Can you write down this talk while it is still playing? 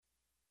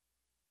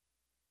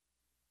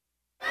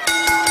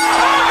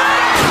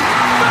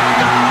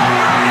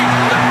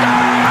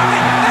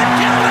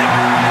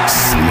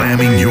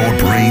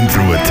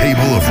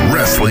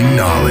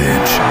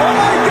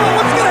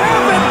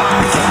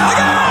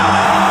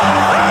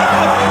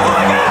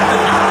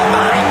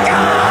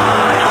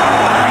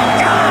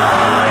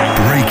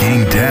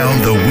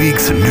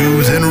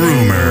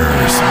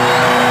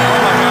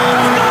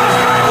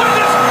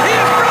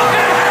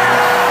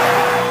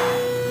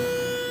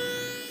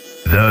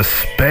The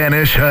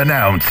Spanish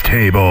Announce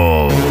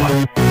Table.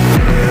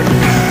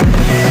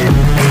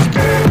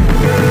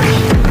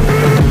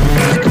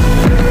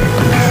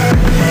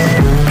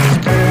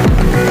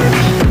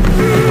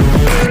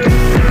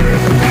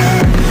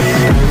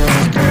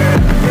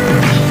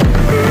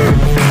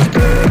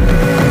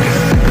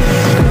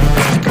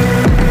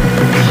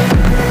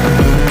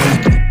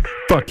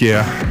 Fuck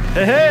yeah.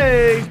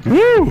 Hey!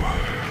 Woo!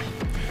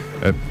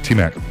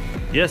 T-Mac,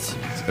 Yes.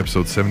 it's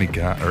episode 70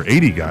 or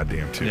 80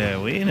 goddamn too.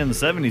 Yeah, we ain't in the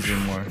 70s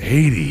anymore.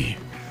 80.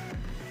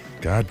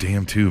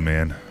 Goddamn too,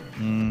 man.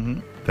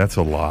 Mm-hmm. That's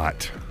a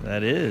lot.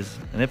 That is.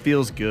 And it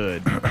feels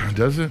good.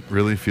 Does it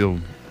really feel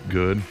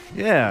good?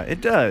 Yeah,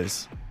 it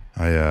does.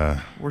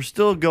 We're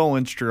still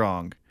going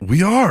strong.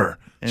 We are.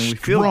 And we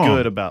feel strong.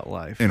 good about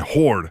life. And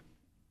horde.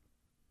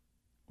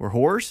 We're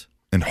whores?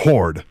 And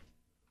horde.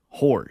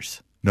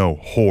 Whores. No,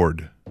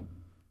 horde.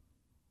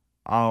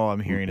 All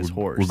I'm hearing is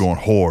whores. We're going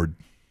horde.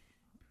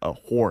 A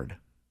horde.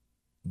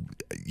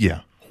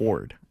 Yeah.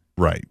 Horde.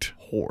 Right.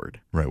 Horde.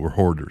 Right. We're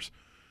hoarders.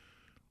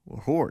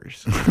 We're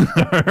whores.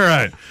 All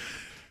right.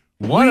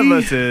 One of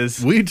us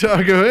is. We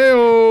talk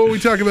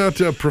about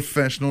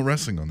professional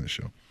wrestling on this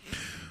show.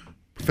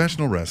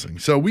 Professional wrestling.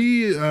 So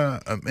man,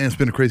 it's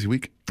been a crazy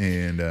week,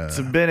 and It's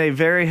been a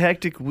very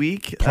hectic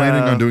week.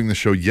 Planning on doing the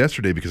show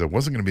yesterday because I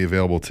wasn't going to be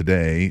available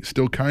today.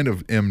 Still kind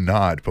of am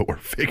not, but we're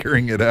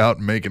figuring it out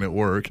and making it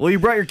work. Well, you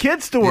brought your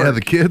kids to work. Yeah, the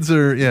kids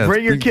are. Yeah,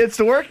 Bring your kids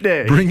to work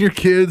day. Bring your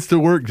kids to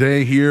work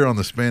day here on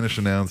the Spanish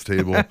Announce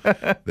Table.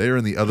 They're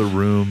in the other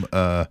room.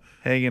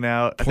 Hanging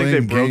out. I think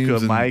Playing they broke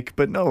games a mic,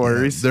 but no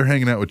worries. They're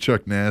hanging out with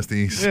Chuck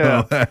Nasty,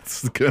 so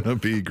that's going to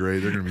be great.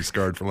 They're going to be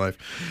scarred for life.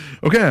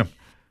 Okay.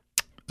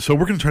 So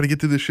we're going to try to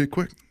get through this shit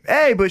quick.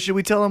 Hey, but should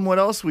we tell them what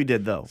else we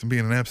did, though? I'm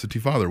being an absentee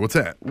father. What's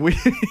that?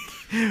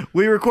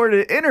 We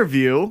recorded an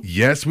interview.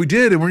 Yes, we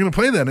did, and we're going to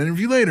play that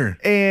interview later.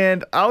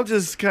 And I'll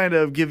just kind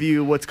of give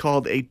you what's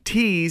called a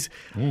tease.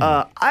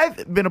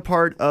 I've been a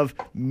part of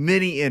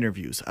many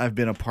interviews. I've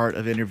been a part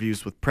of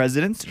interviews with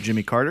presidents,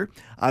 Jimmy Carter.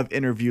 I've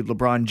interviewed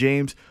LeBron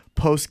James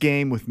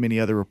post-game with many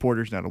other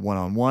reporters, not a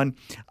one-on-one.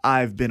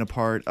 I've been a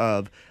part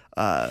of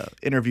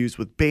interviews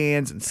with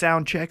bands and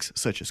sound checks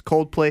such as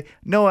Coldplay.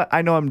 No,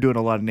 I know I'm doing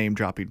a lot of name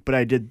dropping, but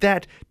I did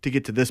that to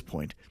get to this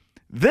point.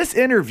 This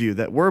interview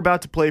that we're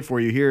about to play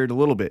for you here in a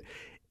little bit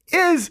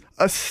is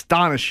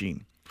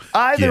astonishing.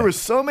 There were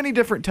so many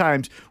different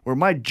times where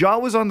my jaw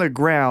was on the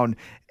ground,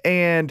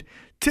 and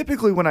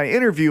typically when I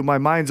interview, my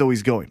mind's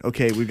always going,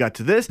 okay, we've got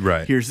to this.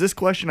 Right. Here's this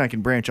question. I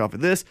can branch off of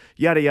this,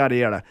 yada, yada,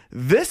 yada.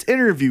 This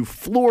interview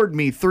floored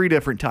me 3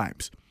 different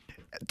times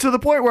to the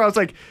point where I was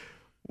like,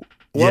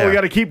 well, we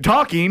got to keep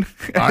talking.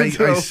 I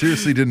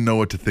seriously didn't know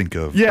what to think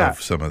of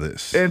some of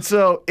this. And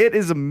so it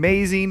is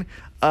amazing.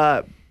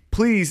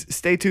 Please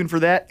stay tuned for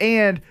that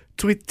and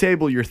tweet the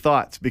table your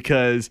thoughts,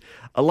 because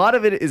a lot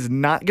of it is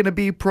not going to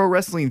be pro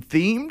wrestling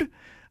themed,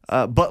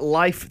 but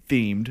life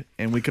themed,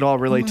 and we could all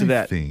relate to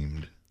that.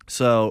 Themed.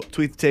 So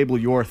tweet the table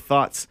your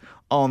thoughts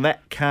on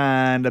that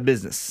kind of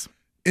business.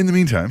 In the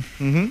meantime,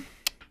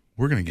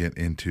 we're going to get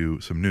into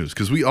some news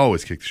because we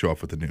always kick the show off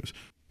with the news.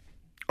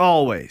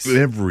 Always.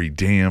 Every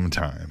damn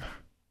time.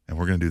 And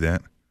we're going to do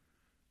that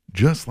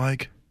just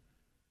like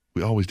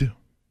we always do.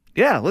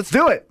 Yeah, let's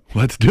do it.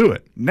 Let's do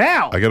it.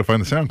 Now. I got to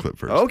find the sound clip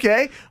first.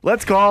 Okay,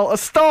 let's call a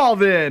stall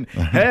then.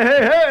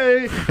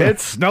 Hey,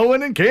 it's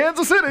snowing in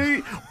Kansas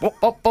City.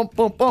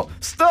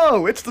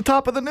 Snow, it's the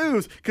top of the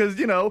news because,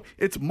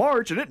 it's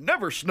March and it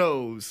never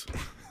snows.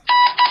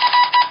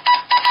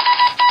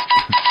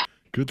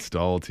 Good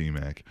stall,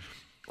 T-Mac.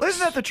 Well,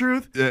 isn't that the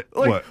truth?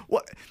 What?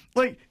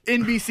 Like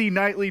NBC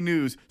Nightly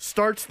News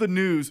starts the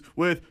news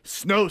with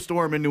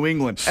snowstorm in New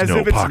England.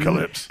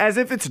 Snowpocalypse. As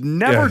if it's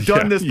never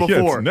done this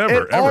before. It's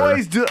never, it ever.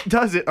 always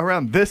does it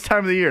around this time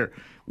of the year.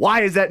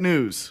 Why is that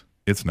news?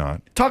 It's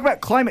not. Talk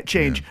about climate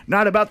change,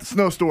 not about the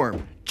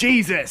snowstorm.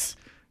 Jesus.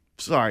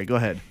 Sorry, go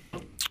ahead.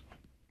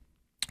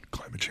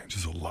 Climate change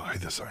is a lie,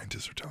 the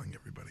scientists are telling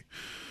everybody.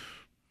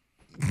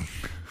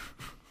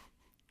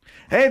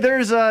 Hey,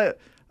 there's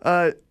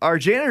our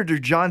janitor,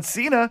 John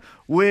Cena,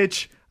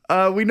 which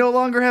we no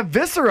longer have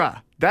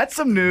Viscera. That's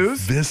some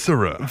news.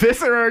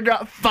 Viscera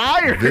got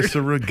fired.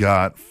 Viscera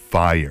got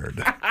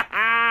fired.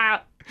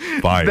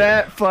 Fired.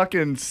 That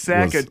fucking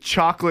sack of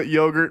chocolate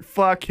yogurt,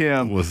 fuck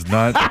him. Was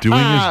not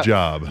doing his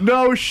job.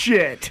 No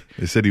shit.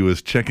 They said he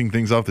was checking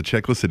things off the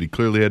checklist that he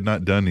clearly had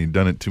not done. He'd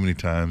done it too many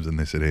times, and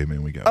they said, "Hey,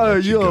 man, we got to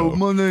let you go."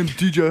 My name's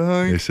DJ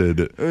Hank. They said,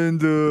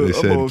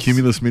 and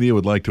Cumulus Media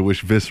would like to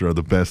wish Viscera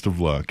the best of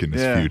luck in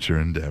his future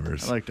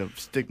endeavors. I like to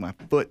stick my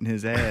foot in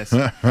his ass.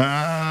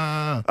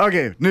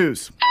 Okay,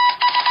 news.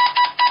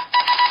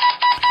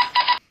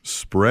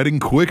 Spreading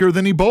quicker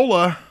than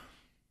Ebola.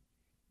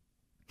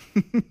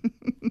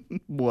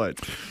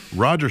 What?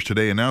 Rogers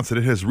today announced that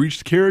it has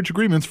reached carriage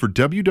agreements for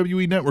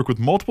WWE Network with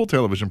multiple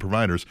television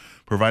providers,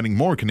 providing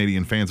more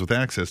Canadian fans with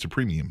access to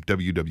premium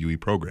WWE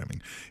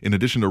programming. In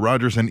addition to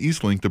Rogers and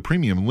Eastlink, the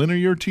premium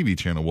linear TV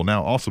channel will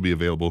now also be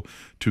available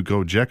to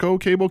Cogeco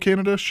Cable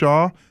Canada,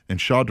 Shaw,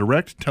 and Shaw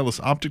Direct, TELUS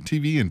Optic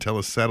TV, and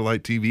TELUS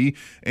Satellite TV,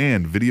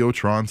 and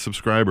Videotron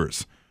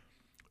subscribers.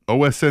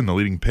 OSN, the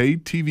leading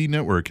paid TV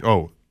network.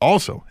 Oh,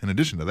 also, in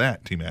addition to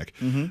that, T-Mac,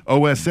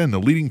 OSN, the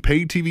leading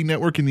paid TV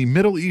network in the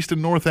Middle East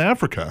and North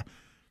Africa,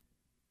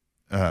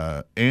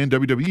 and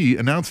WWE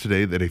announced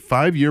today that a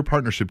 5-year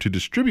partnership to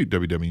distribute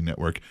WWE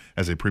Network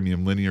as a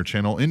premium linear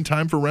channel in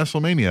time for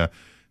WrestleMania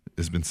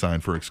has been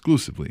signed for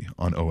exclusively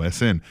on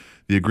OSN.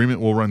 The agreement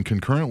will run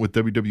concurrent with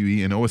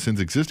WWE and OSN's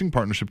existing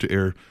partnership to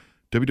air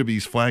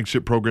WWE's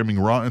flagship programming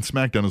Raw and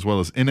SmackDown, as well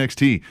as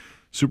NXT,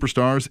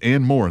 Superstars,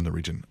 and more in the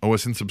region.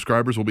 OSN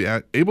subscribers will be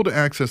able to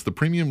access the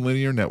premium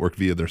linear network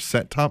via their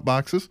set-top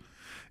boxes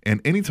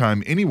and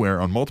anytime, anywhere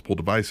on multiple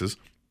devices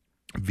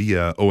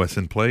via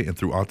OSN Play and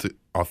through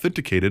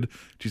authenticated,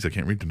 I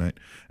can't read tonight,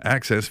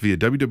 access via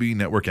WWE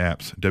Network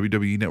apps.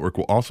 WWE Network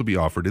will also be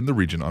offered in the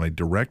region on a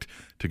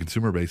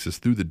direct-to-consumer basis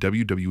through the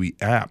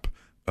WWE app,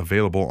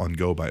 available on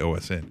Go by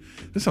OSN.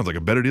 This sounds like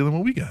a better deal than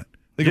what we got.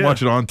 They can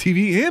watch it on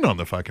TV and on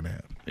the fucking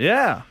app.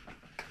 Yeah.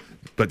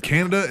 But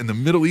Canada and the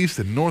Middle East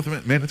and North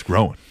America, man, it's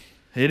growing.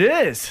 It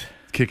is.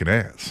 It's kicking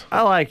ass.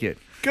 I like it.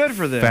 Good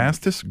for them.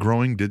 Fastest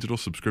growing digital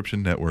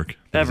subscription network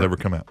that has ever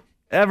come out.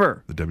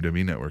 Ever. The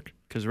WWE Network.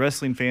 Because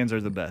wrestling fans are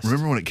the best.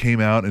 Remember when it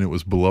came out and it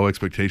was below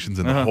expectations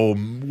and the whole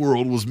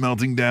world was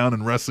melting down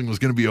and wrestling was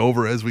going to be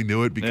over as we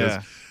knew it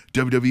because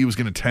WWE was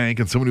going to tank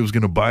and somebody was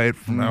going to buy it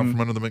from out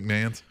from under the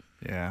McMahons?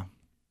 Yeah.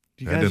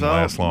 That didn't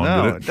last long,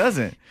 no, did it? It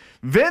doesn't.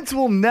 Vince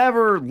will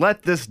never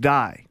let this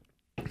die.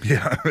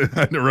 Yeah,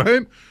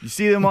 right? You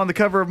see them on the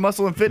cover of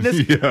Muscle and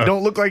Fitness? Yeah.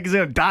 Don't look like he's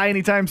going to die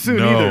anytime soon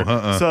No,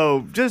 either.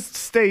 So just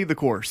stay the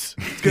course.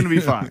 It's going to be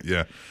fine.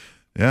 Yeah.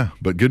 Yeah,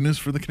 but good news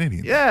for the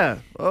Canadians. Yeah.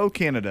 Oh,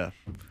 Canada.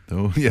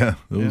 Oh, yeah,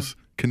 those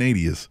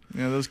Canadians.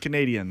 Yeah, those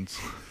Canadians.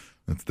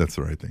 That's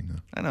the right thing.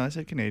 Though. I know, I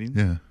said Canadian.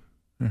 Yeah.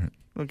 All right.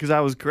 Because I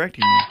was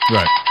correcting you.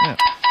 Right. Yeah.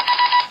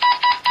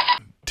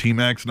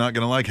 T-Mac's not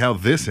going to like how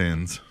this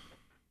ends.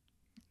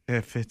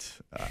 If it's,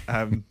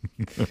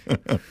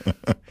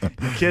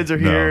 kids are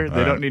here.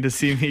 They don't need to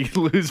see me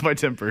lose my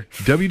temper.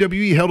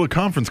 WWE held a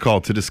conference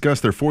call to discuss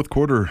their fourth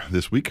quarter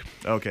this week.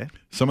 Okay.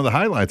 Some of the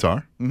highlights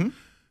are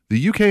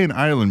the UK and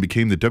Ireland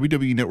became the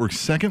WWE Network's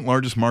second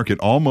largest market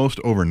almost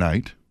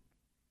overnight.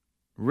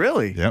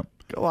 Really? Yep.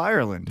 Go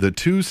Ireland.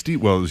 It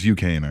was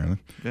UK and Ireland.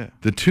 Yeah.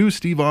 The 2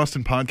 Steve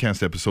Austin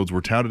podcast episodes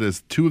were touted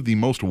as 2 of the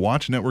most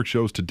watched network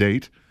shows to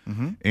date.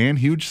 And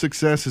huge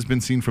success has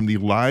been seen from the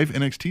live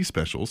NXT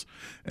specials,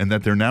 and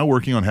that they're now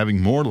working on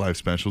having more live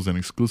specials and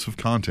exclusive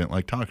content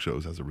like talk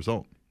shows as a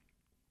result.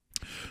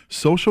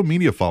 Social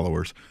media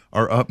followers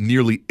are up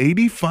nearly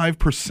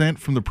 85%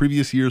 from the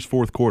previous year's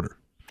fourth quarter.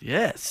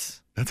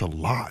 Yes. That's a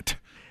lot.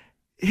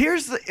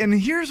 Here's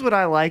what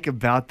I like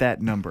about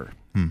that number.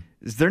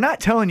 Is they're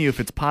not telling you if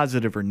it's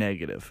positive or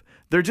negative.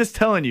 They're just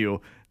telling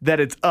you that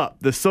it's up.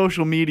 The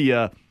social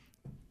media,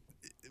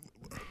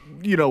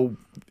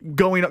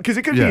 going up, because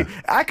it could be.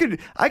 I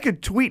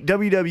could tweet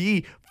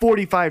WWE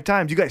 45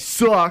 times. You guys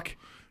suck.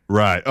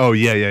 Right. Oh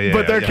yeah.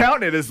 But they're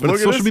counting it as but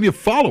it's social media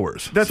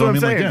followers. That's what I'm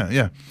saying.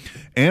 Yeah.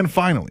 And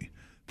finally,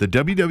 the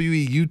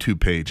WWE YouTube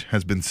page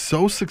has been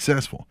so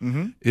successful.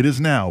 It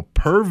is now,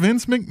 per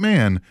Vince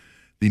McMahon,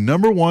 the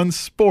 #1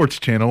 sports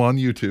channel on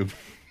YouTube.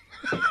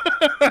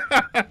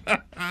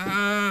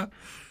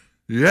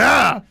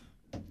 Yeah.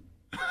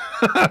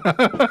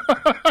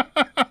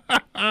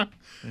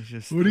 That's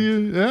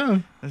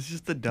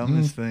just the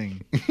dumbest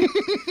thing.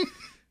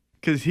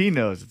 Because he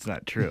knows it's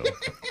not true.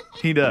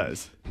 He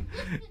does.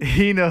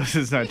 He knows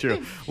it's not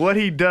true. What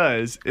he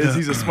does is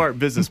he's a smart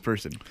business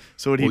person.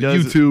 So what he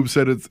does, YouTube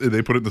said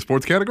they put it in the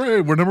sports category.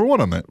 Hey, we're #1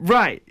 on that.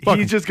 Right.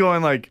 He's just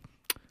going like,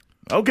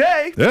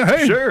 okay, yeah,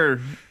 hey, sure.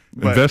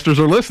 Investors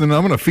are listening.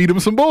 I'm going to feed them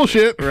some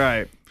bullshit.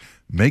 Right.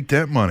 Make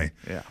that money.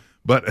 Yeah.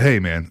 But hey,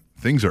 man,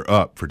 things are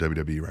up for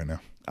WWE right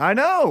now. I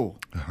know.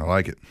 I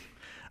like it.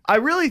 I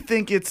really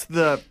think it's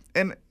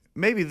and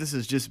maybe this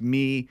is just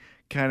me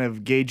kind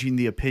of gauging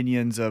the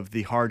opinions of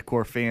the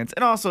hardcore fans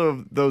and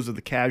also those of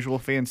the casual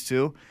fans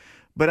too.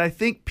 But I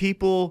think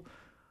people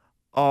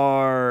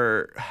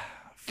are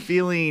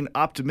feeling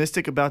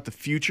optimistic about the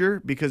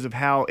future because of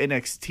how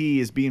NXT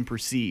is being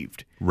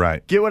perceived.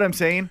 Right. Get what I'm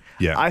saying?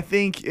 Yeah. I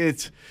think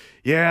it's,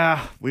 we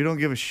don't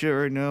give a shit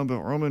right now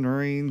about Roman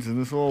Reigns and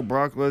this whole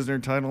Brock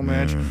Lesnar title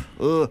match.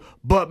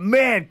 But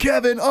man,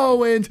 Kevin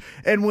Owens,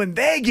 and when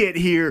they get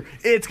here,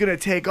 it's going to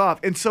take off.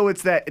 And so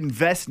it's that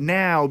invest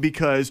now,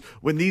 because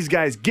when these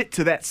guys get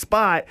to that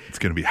spot, it's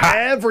going to be hot.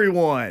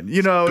 Everyone,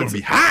 it's going to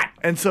be hot.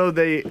 And so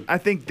I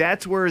think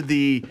that's where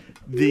the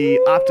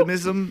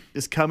optimism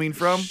is coming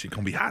from. She's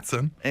going to be hot,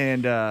 son.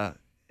 And I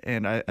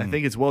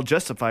think it's well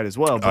justified as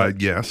well.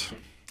 But, yes.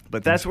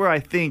 But that's where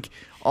I think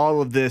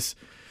all of this,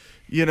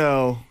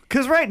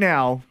 because right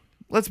now,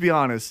 let's be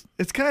honest,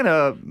 it's kind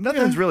of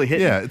nothing's really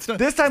hitting. Yeah, it's not.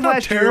 This time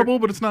last terrible, year,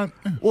 but it's not.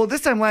 Well,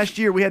 this time last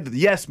year we had the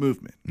Yes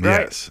movement,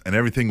 right? Yes, and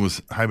everything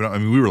was hyping up. I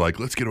mean, we were like,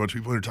 let's get a bunch of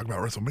people here to talk about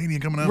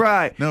WrestleMania coming up.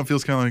 Right. Now it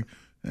feels kind of like,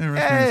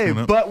 WrestleMania's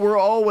coming up. But we're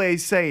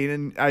always saying,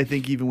 and I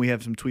think even we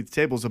have some tweets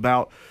tables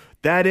about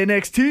that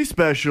NXT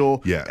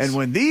special. Yes. And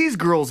when these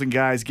girls and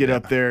guys get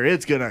up there,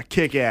 it's going to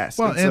kick ass.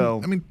 Well,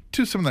 so, I mean,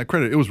 to some of that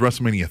credit, it was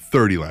WrestleMania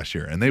 30 last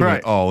year, and they Right.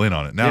 went all in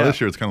on it. Now Yeah.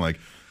 this year, it's kind of like,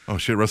 oh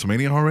shit,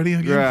 WrestleMania already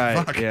again?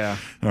 right. Fuck. Yeah.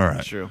 All right.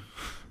 That's true.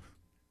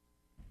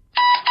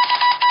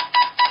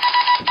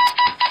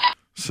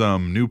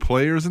 Some new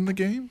players in the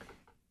game.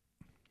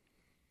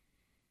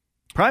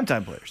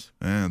 Primetime players.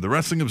 The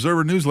Wrestling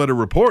Observer newsletter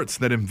reports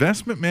that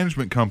investment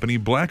management company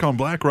Black on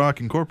BlackRock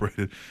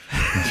Incorporated.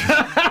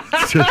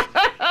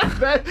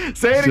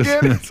 Say it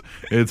again.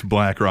 It's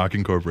BlackRock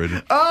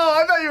Incorporated.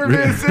 Oh, I thought you were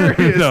being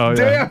serious. No,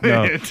 yeah, Damn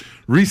no. it.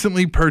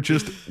 Recently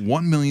purchased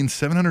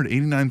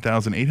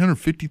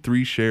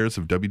 1,789,853 shares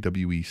of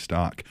WWE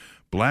stock.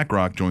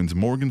 BlackRock joins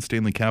Morgan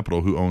Stanley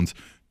Capital, who owns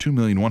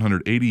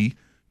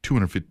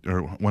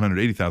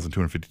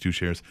 180,252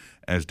 shares,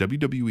 as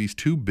WWE's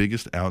two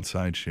biggest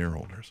outside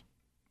shareholders.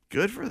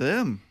 Good for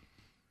them.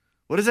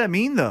 What does that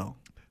mean, though?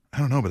 I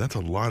don't know, but that's a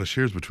lot of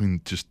shares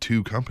between just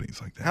two companies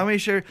like that. How many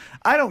shares?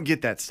 I don't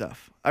get that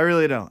stuff. I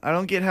really don't. I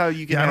don't get how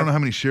you can. Yeah, I don't know how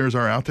many shares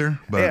are out there,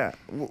 but Yeah.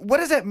 What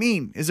does that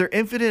mean? Is there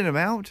infinite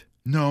amount?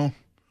 no.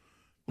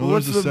 Well, Well,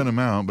 there's what's a the- set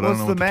amount, but I don't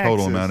know what's what the the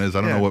total max amount is? is.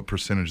 I don't Yeah. know what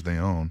percentage they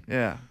own,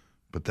 Yeah.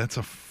 but that's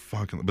a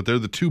fucking. But they're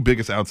the two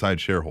biggest outside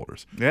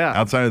shareholders. Yeah.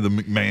 outside of the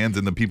McMahons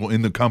and the people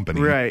in the company.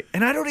 Right.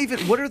 And I don't even.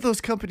 What do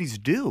those companies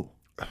do?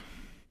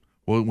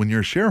 Well, when you're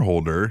a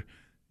shareholder,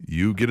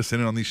 you get to sit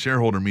in on these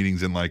shareholder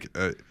meetings, and like,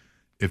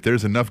 if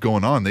there's enough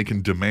going on, they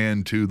can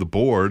demand to the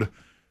board,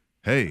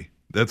 hey,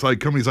 that's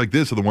like companies like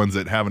this are the ones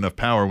that have enough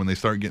power when they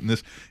start getting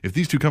this. If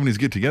these two companies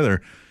get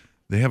together,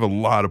 they have a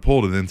lot of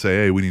pull to then say,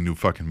 hey, we need new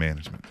fucking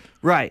management.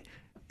 Right.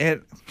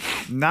 And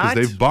not.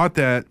 Because they've bought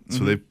that,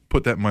 so they've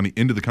put that money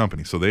into the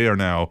company. So they are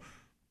now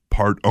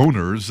part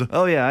owners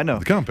Oh yeah, I know. of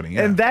the company.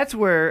 Yeah. And that's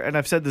where, and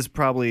I've said this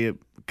probably a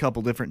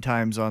couple different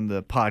times on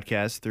the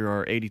podcast through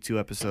our 82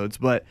 episodes,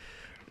 but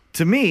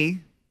to me,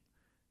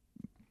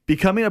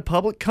 becoming a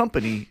public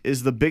company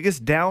is the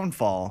biggest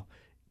downfall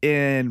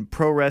in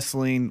pro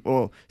wrestling,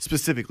 well,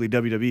 specifically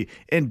WWE,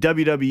 and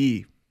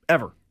WWE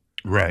ever.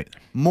 right.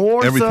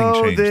 More Everything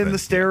so changed than then, the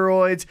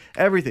steroids,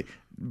 everything.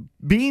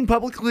 Being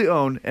publicly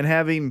owned and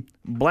having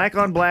black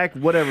on black,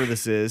 whatever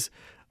this is,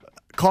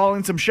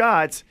 calling some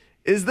shots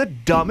is the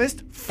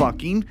dumbest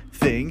fucking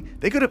thing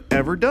they could have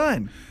ever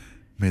done.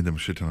 Made them a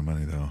shit ton of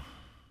money, though.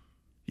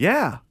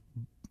 Yeah.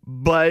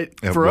 But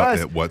for what,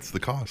 us, what's the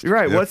cost?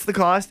 right, Yeah. what's the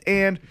cost?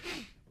 And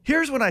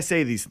here's when I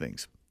say these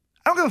things.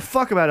 I don't give a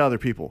fuck about other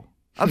people.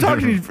 I'm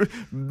talking to you from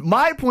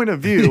my point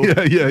of view. Yeah,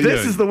 this yeah.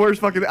 is the worst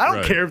fucking. I don't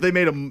Right. care if they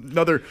made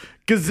another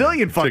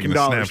gazillion fucking Taking a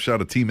dollars. snapshot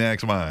of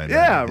T-Max mine.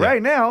 Yeah,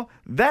 right now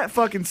that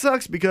fucking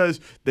sucks because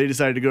they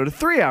decided to go to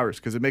 3 hours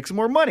because it makes them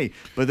more money.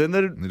 But then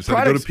the They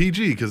decided to go to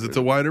PG because it's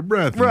a wider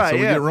breadth. And Right, so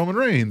we yeah. get Roman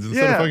Reigns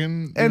instead of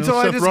fucking and so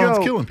I Seth just Rollins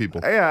go, killing people.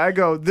 Yeah, I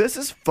go, this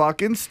is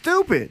fucking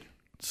stupid.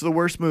 It's the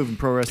worst move in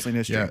pro wrestling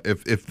history. Yeah,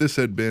 if this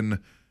had been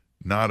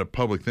not a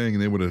public thing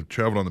and they would have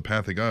traveled on the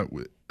path they got,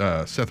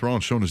 Seth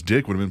Rollins showing his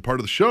dick would have been part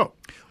of the show.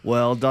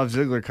 Well, Dolph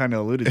Ziggler kind of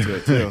alluded to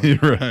it too.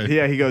 You're right.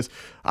 Yeah, he goes,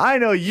 I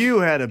know you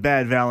had a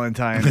bad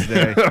Valentine's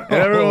Day. And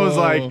everyone was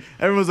like,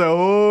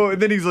 oh,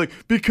 and then he's like,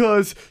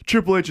 because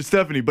Triple H and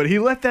Stephanie, but he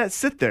let that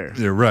sit there.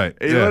 You're right.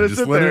 He yeah, let it just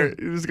sit let there. it-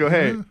 You just go,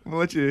 hey, we'll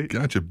let you.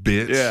 Gotcha,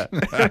 bitch. Yeah.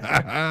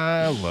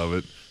 I love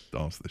it.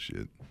 Dolph's the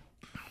shit.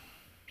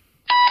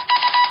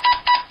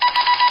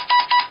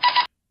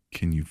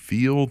 Can you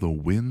feel the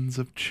winds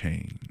of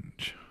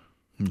change?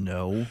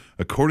 No.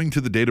 According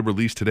to the data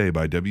released today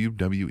by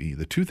WWE,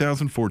 the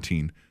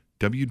 2014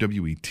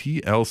 WWE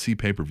TLC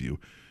pay-per-view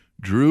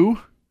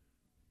drew,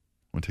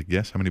 want to take a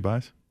guess how many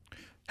buys?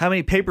 How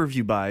many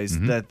pay-per-view buys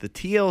that the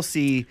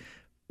TLC,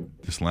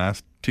 This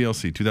last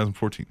TLC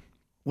 2014.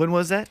 when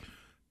was that?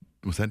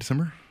 Was that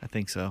December? I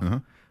think so. Uh-huh.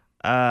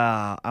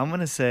 I'm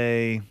going to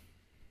say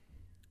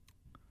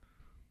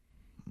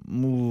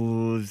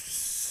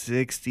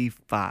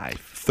 65.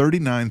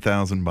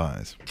 39,000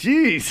 buys.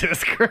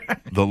 Jesus Christ.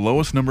 The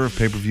lowest number of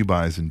pay-per-view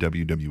buys in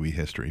WWE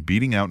history,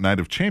 beating out Night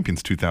of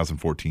Champions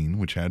 2014,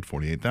 which had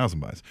 48,000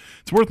 buys.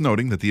 It's worth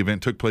noting that the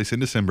event took place in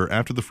December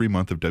after the free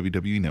month of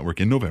WWE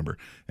Network in November,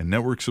 and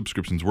network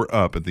subscriptions were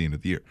up at the end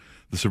of the year.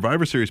 The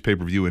Survivor Series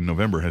pay-per-view in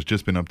November has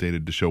just been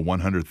updated to show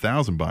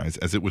 100,000 buys,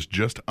 as it was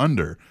just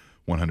under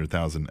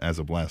 100,000 as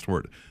of last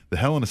word. The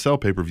Hell in a Cell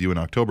pay-per-view in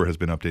October has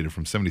been updated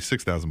from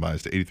 76,000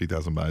 buys to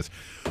 83,000 buys.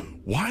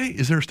 Why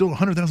is there still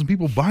 100,000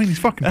 people buying these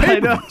fucking I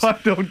know. pay-per-views? I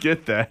don't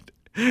get that.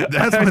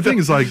 That's my thing.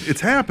 Is like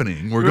it's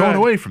happening. We're going Right.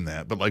 away from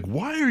that, but like,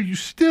 why are you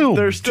still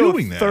There's still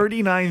doing that?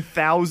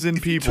 39,000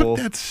 You people.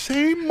 took that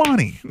same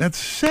money. Now,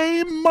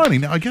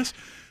 I guess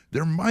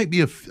there might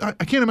be I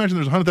can't imagine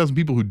there's 100,000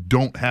 people who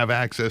don't have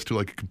access to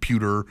like a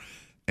computer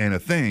and a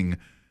thing,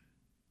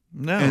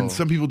 No. and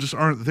some people just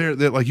aren't there.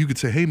 That like you could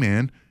say, hey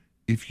man,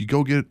 if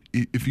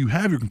you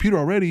have your computer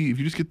already, if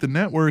you just get the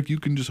network, you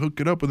can just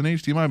hook it up with an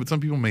HDMI. But some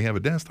people may have a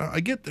desktop.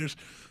 I get there's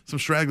some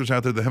stragglers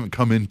out there that haven't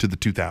come into the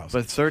 2000s.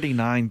 But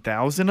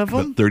 39,000 of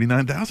them? But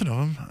 39,000 of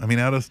them. I mean,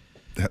 out of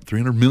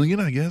 300 million,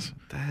 I guess.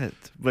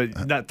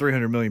 But not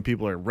 300 million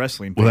people are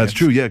wrestling fans. Well, that's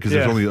true, yeah, because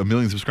there's only 1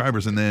 million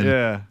subscribers and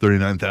then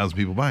 39,000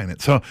 people buying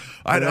it. So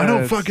I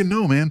don't fucking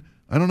know, man.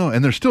 I don't know.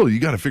 And there's still, you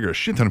got to figure a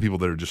shit ton of people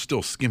that are just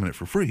still skimming it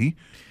for free.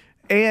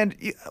 And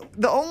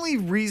the only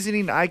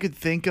reasoning I could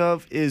think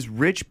of is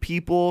rich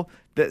people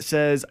that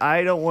says,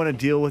 I don't want to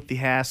deal with the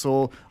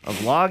hassle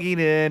of logging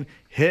in,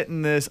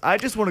 hitting this. I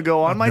just want to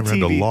go on my TV. I've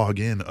never had to log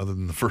in other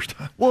than the first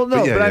time. Well,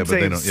 no, but I'm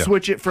saying they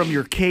switch it from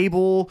your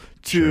cable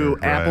to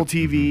Apple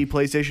TV,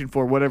 PlayStation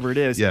 4, whatever it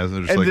is. Yeah,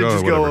 they're just and like, then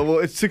just whatever. go, well,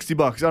 it's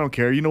 $60. I don't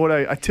care. You know what?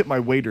 I tip my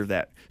waiter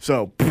that.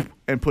 So,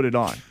 and put it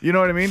on. You know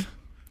what I mean?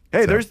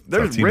 Hey, there's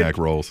T-Mac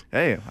rolls.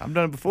 Hey, I've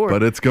done it before.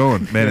 But it's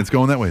going, man, it's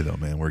going that way, though,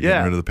 man. We're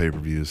getting rid of the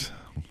pay-per-views.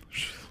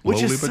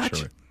 Which is but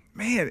such,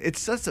 man,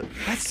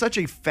 that's such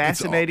a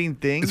fascinating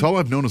thing. It's all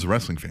I've known as a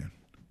wrestling fan.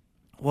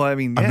 Well, I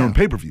mean, I've known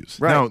pay-per-views.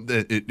 Right. Now,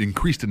 it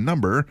increased in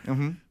number,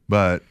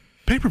 but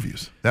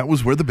pay-per-views. That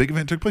was where the big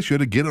event took place. You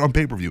had to get it on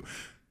pay-per-view.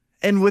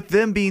 And with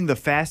them being the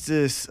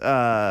fastest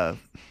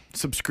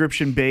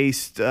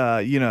subscription-based,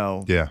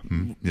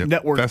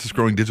 network.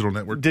 Fastest-growing digital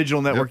network.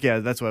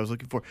 That's what I was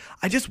looking for.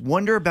 I just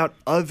wonder about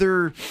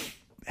other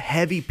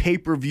heavy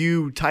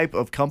pay-per-view type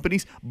of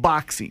companies.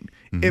 Boxing,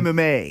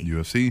 MMA.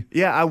 UFC.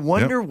 Yeah, I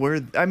wonder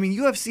where... I mean,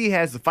 UFC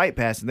has the Fight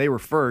Pass, and they were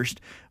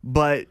first,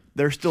 but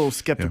they're still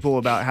skeptical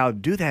about how to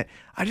do that.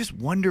 I just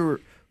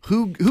wonder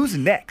who's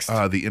next.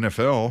 The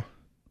NFL,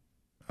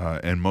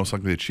 and most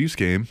likely the Chiefs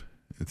game,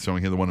 it's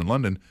showing here the one in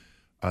London,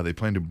 they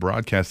plan to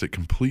broadcast it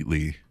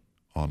completely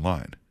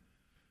online.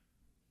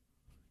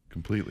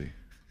 Completely.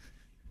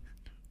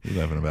 What are you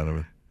laughing about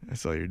over? I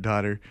saw your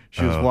daughter.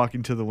 She was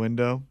walking to the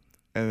window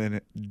and then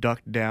it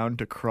ducked down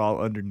to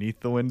crawl underneath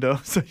the window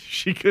so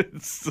you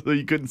couldn't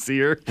see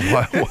her.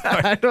 Why?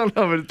 I don't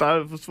know, but I thought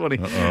it was funny.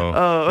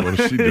 What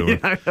is she doing?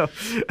 Yeah, I know.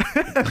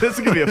 This is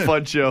gonna be a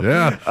fun show.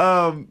 Yeah.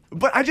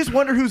 But I just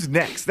wonder who's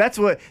next. That's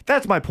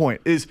my point.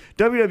 Is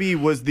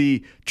WWE was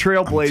the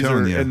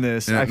trailblazer in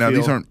this. Now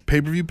these aren't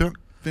pay-per-view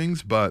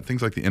things, but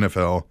things like the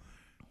NFL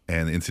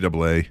and the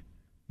NCAA,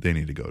 they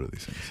need to go to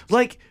these things.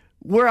 Like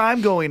where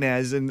I'm going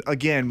and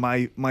again,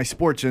 my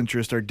sports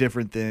interests are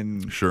different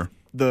than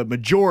the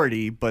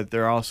majority, but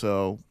they're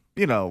also,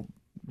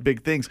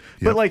 big things.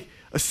 Yep. But like,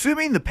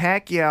 assuming the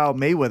Pacquiao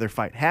Mayweather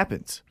fight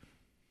happens,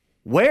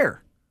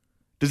 where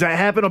does that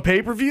happen on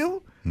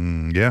pay-per-view?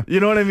 Yeah, you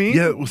know what I mean.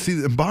 Yeah. Well,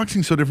 see,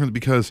 boxing's so different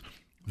because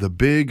the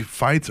big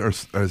fights are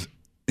as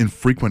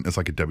infrequent as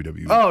like a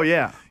WWE. Oh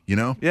yeah.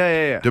 Yeah.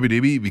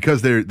 WWE,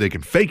 because they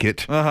can fake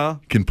it,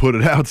 can put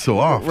it out so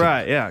often.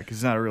 Right. Yeah, because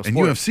it's not a real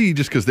sport. And UFC,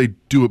 just because they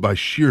do it by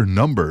sheer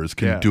numbers,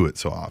 can do it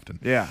so often.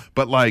 Yeah.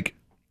 But like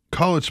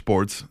college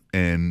sports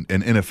and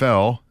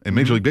NFL and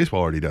Major League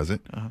Baseball already does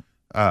it.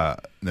 And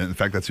in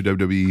fact, that's who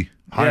WWE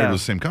hired,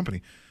 was the same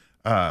company.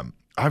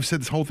 I've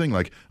said this whole thing,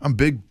 like, I'm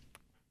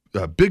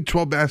a Big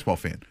 12 basketball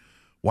fan.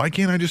 Why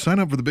can't I just sign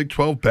up for the Big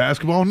 12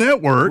 Basketball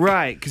Network?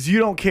 Right, because you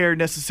don't care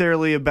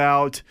necessarily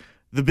about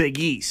the Big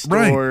East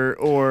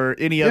or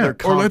any other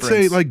conference. Or let's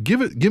say, like, give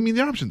me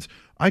the options.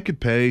 I could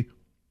pay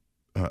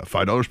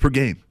 $5 per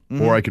game.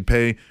 Or I could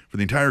pay for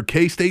the entire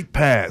K-State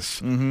pass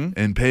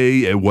and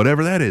pay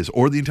whatever that is.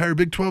 Or the entire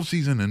Big 12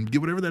 season and get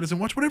whatever that is and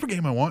watch whatever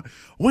game I want,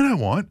 when I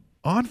want,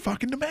 on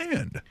fucking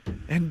demand.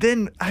 And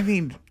then, I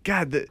mean,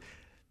 God,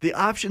 the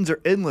options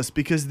are endless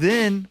because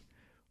then,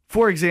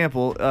 for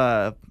example,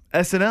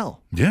 SNL.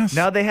 Yes.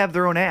 Now they have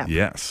their own app.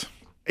 Yes.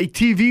 A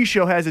TV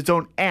show has its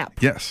own app.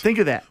 Yes. Think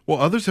of that. Well,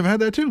 others have had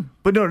that too.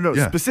 But no,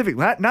 specific.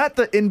 Not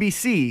the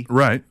NBC.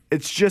 Right.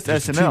 It's just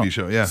SNL. A TV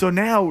show, yeah. So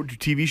now do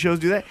TV shows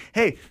do that?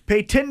 Hey,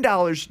 pay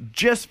 $10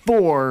 just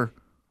for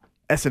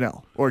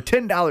SNL. Or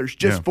 $10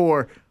 just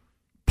for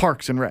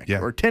Parks and Rec.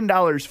 Yeah. Or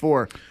 $10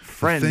 for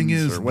Friends. The thing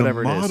is, or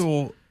whatever the it is.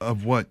 model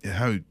of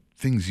how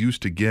things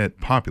used to get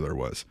popular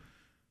was,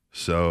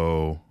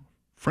 so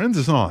Friends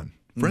is on.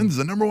 Friends is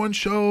the #1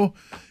 show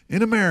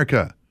in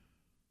America.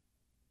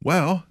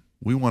 Well,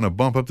 we want to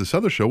bump up this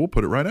other show. We'll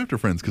put it right after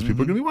Friends because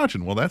people are going to be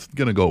watching. Well, that's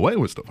going to go away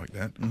with stuff like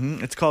that.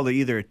 It's called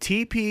either a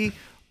TP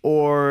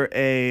or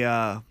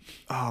a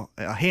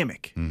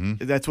hammock.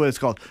 That's what it's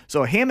called.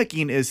 So a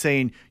hammocking is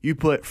saying you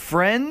put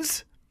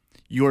Friends,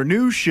 your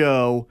new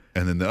show,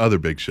 and then the other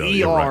big show,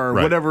 ER,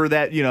 whatever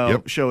that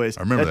show is.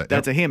 I remember that.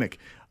 That's a hammock.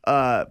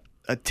 A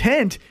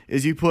tent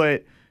is you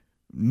put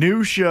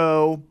new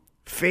show,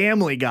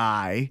 Family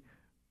Guy,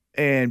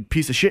 and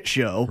piece of shit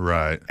show.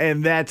 Right.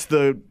 And that's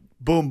the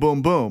boom,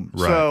 boom, boom.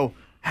 Right. So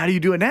how do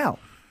you do it now?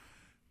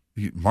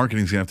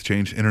 Marketing's going to have to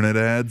change. Internet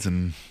ads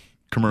and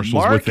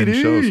commercials within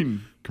shows.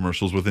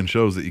 Commercials within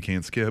shows that you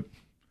can't skip.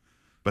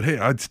 But hey,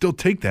 I'd still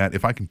take that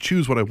if I can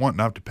choose what I want,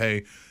 not have to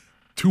pay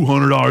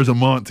 $200 a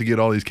month to get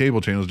all these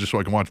cable channels just so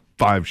I can watch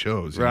 5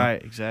 shows.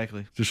 Right,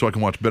 exactly. Just so I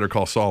can watch Better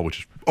Call Saul,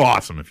 which is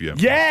awesome if you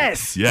haven't.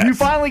 Yes! You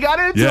finally got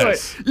into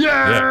it.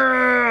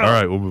 Yeah! All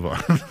right, we'll move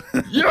on.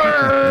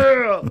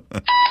 Yeah!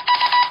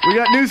 We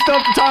got new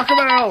stuff to talk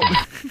about.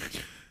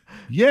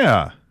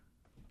 Yeah.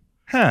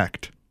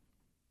 Hacked.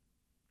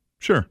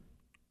 Sure.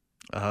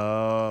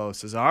 Oh,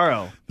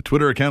 Cesaro. The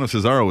Twitter account of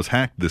Cesaro was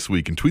hacked this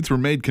week, and tweets were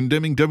made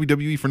condemning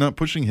WWE for not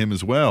pushing him,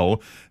 as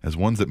well as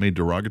ones that made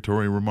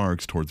derogatory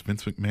remarks towards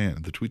Vince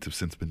McMahon. The tweets have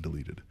since been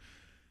deleted.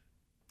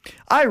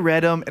 I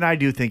read them, and I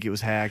do think it was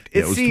hacked.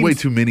 It was way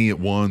too many at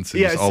once.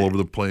 Yeah, Just all over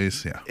the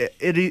place. Yeah,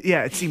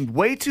 it seemed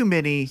way too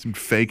many. It seemed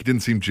fake. It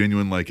didn't seem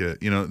genuine. Like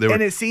they were,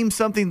 and it seemed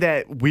something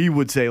that we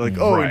would say, like,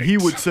 oh, and he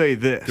would say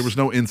this. There was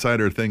no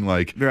insider thing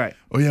like, right.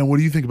 Oh yeah, what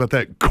do you think about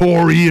that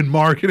Corey in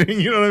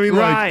marketing? You know what I mean?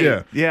 Right.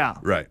 Like, yeah.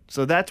 Right.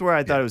 So that's where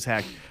I thought it was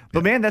hacked.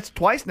 But man, that's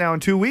twice now in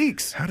 2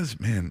 weeks. How does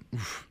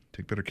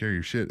take better care of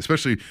your shit?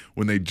 Especially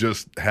when they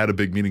just had a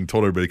big meeting,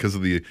 told everybody because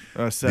of the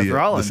Seth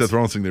Rollins. The Seth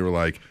Rollins thing. They were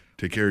like,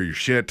 take care of your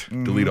shit,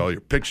 delete all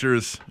your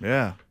pictures.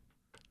 Yeah.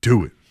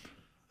 Do it.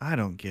 I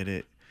don't get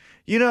it.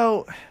 You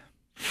know,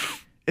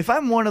 if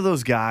I'm one of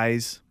those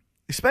guys,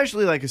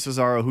 especially like a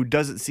Cesaro who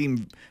doesn't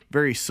seem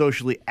very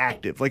socially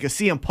active, like a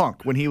CM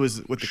Punk when he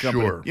was with the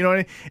company. Sure. You know what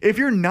I mean? If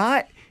you're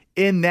not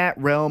in that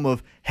realm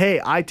of,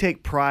 hey, I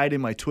take pride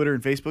in my Twitter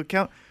and Facebook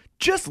account,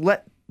 just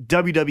let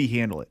WWE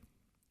handle it.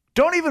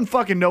 Don't even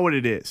fucking know what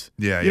it is.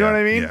 Yeah, you know what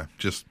I mean? Yeah,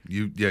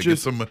 get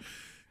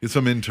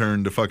some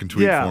intern to fucking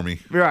tweet for me.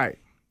 Right.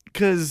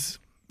 Because,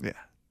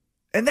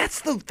 and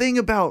that's the thing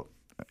about,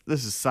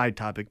 this is a side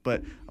topic,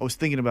 but I was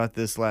thinking about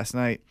this last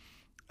night.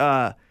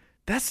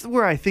 That's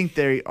where I think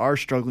they are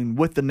struggling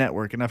with the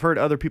network, and I've heard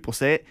other people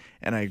say it,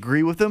 and I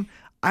agree with them.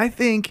 I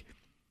think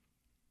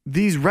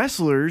these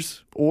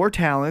wrestlers or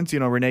talents,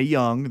 Renee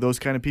Young, those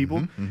kind of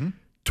people,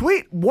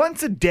 tweet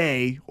once a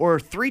day or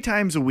 3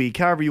 times a week,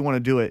 however you want to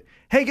do it.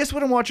 Hey, guess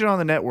what I'm watching on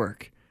the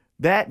network?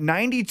 That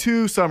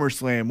 92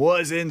 SummerSlam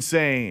was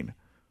insane.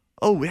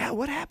 Oh, yeah,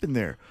 what happened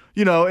there?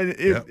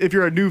 If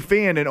you're a new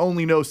fan and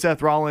only know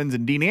Seth Rollins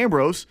and Dean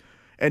Ambrose,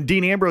 and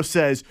Dean Ambrose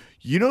says,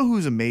 you know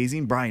who's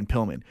amazing? Brian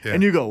Pillman. Yeah.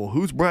 And you go, well,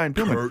 who's Brian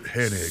Pillman? Kurt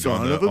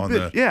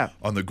Hennig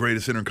on the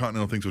greatest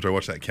intercontinental things, which I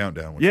watched that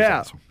countdown, which is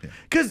awesome.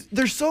 Because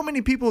there's so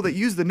many people that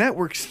use the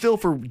network still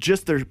for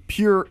just their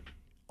pure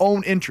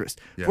own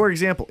interest. Yeah. For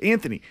example,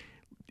 Anthony,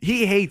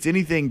 he hates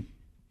anything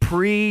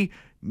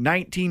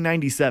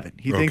pre-1997.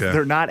 He thinks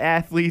they're not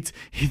athletes.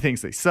 He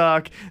thinks they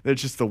suck. They're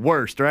just the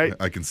worst, right?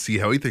 I can see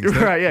how he thinks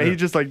that. Right, yeah. He's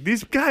just like,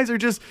 these guys are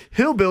just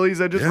hillbillies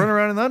that just run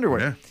around in the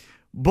underwear. Yeah.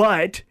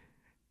 But,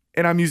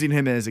 and I'm using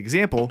him as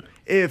example,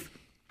 if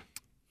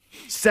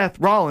Seth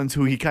Rollins,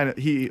 who he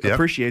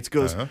appreciates,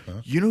 goes,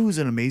 you know who's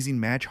an amazing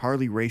match?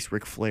 Harley Race,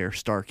 Ric Flair,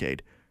 Starrcade.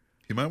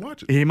 He might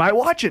watch it. He might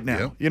watch it now.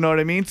 Yeah. You know what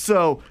I mean?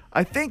 So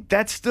I think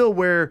that's still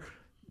where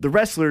the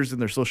wrestlers and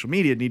their social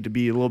media need to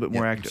be a little bit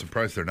more active. I'm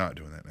surprised they're not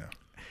doing that now.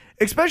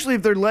 Especially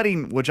if they're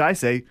letting, which I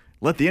say,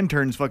 let the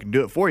interns fucking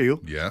do it for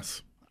you.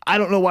 Yes. I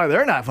don't know why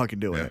they're not fucking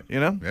doing it,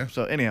 Yeah.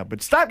 So anyhow,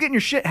 but stop getting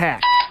your shit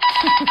hacked.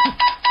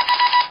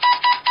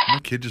 My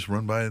kid just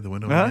run by the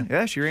window.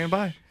 Yeah, she ran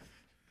by.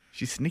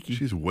 She's sneaky.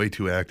 She's way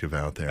too active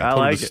out there. I told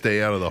like her to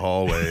stay out of the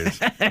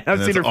hallways.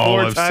 I've seen her 4 all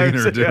times. I've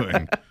seen her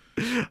doing.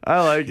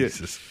 I like it.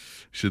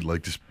 Should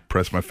just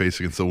press my face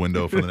against the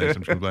window for the next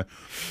time she comes by.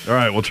 All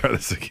right, we'll try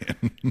this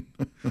again.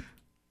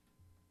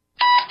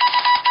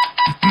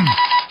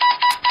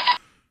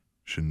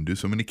 Shouldn't do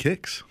so many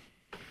kicks.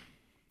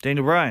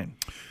 Daniel Bryan.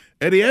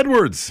 Eddie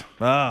Edwards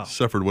Oh.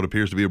 suffered what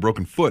appears to be a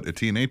broken foot at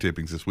TNA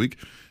tapings this week.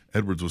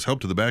 Edwards was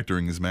helped to the back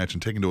during his match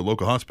and taken to a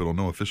local hospital.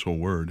 No official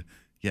word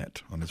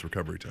yet on his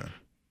recovery time.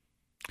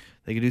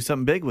 They could do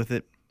something big with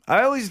it.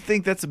 I always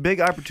think that's a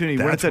big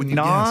opportunity. When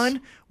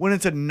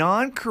it's a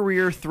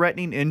non-career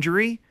threatening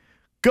injury,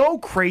 go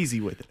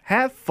crazy with it.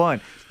 Have fun.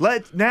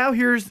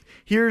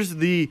 Here's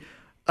the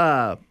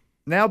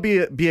now be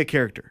a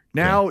character.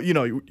 Now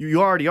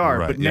you already are,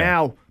 Right, but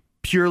now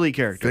purely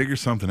character. Figure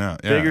something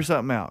out. Yeah. Figure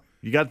something out.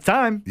 You got the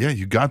time. Yeah,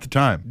 you got the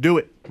time. Do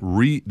it.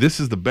 This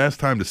is the best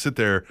time to sit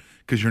there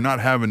because you're not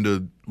having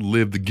to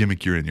live the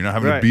gimmick you're in. You're not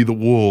having to be the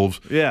Wolves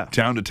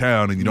town to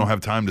town, and you don't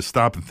have time to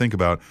stop and think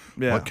about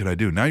what could I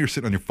do. Now you're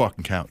sitting on your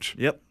fucking couch.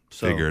 Yep.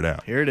 So figure it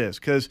out. Here it is.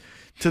 Because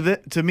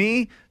to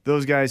me,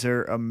 those guys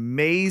are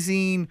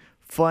amazing,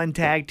 fun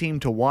tag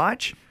team to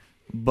watch.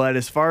 But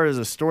as far as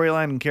a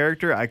storyline and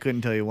character, I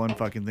couldn't tell you one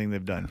fucking thing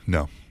they've done.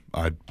 No,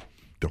 I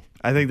don't.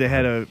 I think they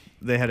had a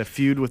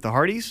feud with the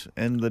Hardys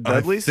and the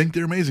Dudleys. I think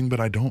they're amazing, but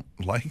I don't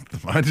like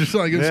them. I just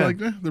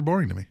they're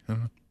boring to me. I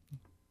don't know.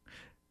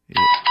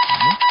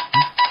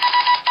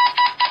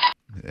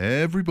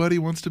 Everybody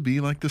wants to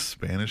be like the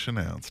Spanish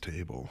announce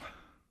table.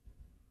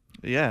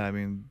 Yeah, I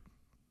mean,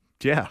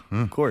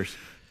 of course.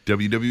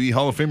 WWE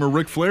Hall of Famer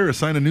Ric Flair has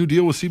signed a new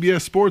deal with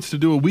CBS Sports to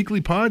do a weekly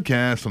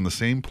podcast on the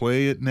same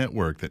Play It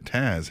network that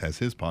Taz has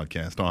his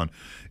podcast on.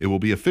 It will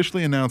be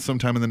officially announced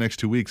sometime in the next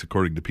 2 weeks,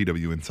 according to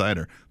PW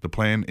Insider. The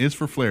plan is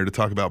for Flair to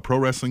talk about pro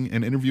wrestling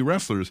and interview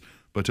wrestlers,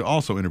 but to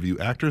also interview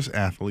actors,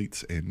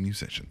 athletes, and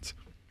musicians.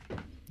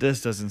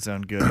 This doesn't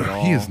sound good at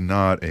all. He is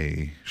not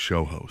a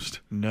show host.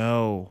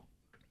 No.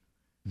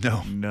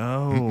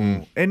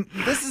 Mm-mm. And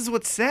this is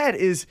what's sad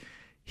is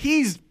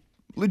he's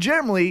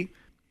legitimately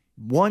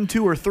 1,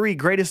 2, or 3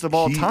 greatest of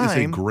all time.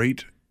 He is a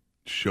great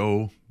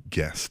show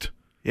guest.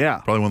 Yeah.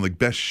 Probably one of the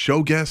best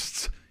show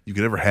guests you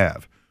could ever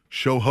have.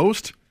 Show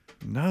host,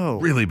 No.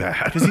 Really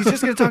bad. Because he's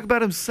just going to talk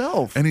about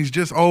himself. And he's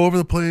just all over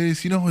the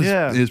place. You know,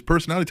 his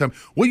personality time.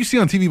 What you see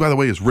on TV, by the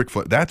way, is Ric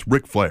Flair. That's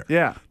Ric Flair.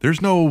 Yeah.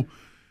 There's no...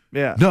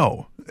 Yeah.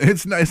 No.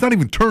 It's not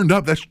even turned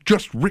up. That's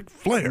just Ric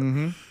Flair.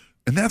 And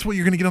that's what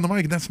you're going to get on the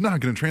mic, and that's not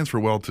going to transfer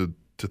well to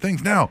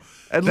things. Now,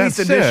 at least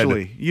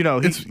initially, you know.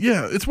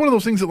 It's one of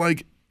those things that,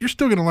 like, you're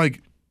still going to,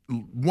 like,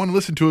 want to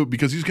listen to it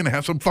because he's going to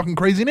have some fucking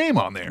crazy name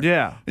on there.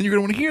 Yeah. And you're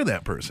going to want to hear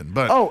that person.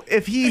 But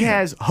if he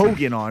has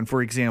Hogan on,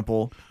 for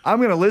example, I'm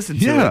going to listen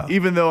to it,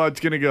 even though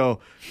it's going to go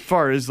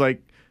far as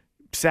like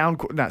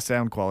not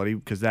sound quality,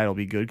 because that'll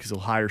be good because he'll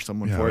hire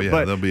someone for it.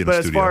 But, they'll be in but a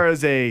as studio. far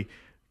as a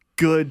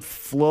good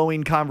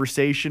flowing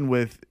conversation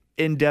with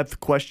in-depth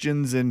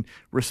questions and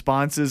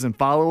responses and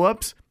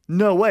follow-ups,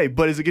 no way.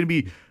 But is it going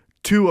to be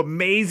two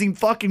amazing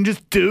fucking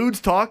just dudes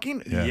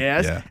talking?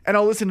 Yes. Yeah. And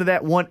I'll listen to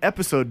that one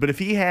episode. But if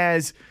he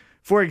has,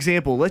 for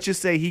example, let's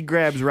just say he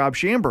grabs Rob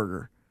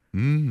Schamberger.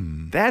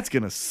 That's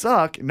gonna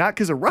suck. Not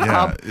because of Rob.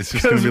 Yeah, it's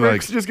just gonna be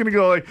Rick's like, just gonna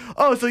go like,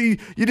 oh, so you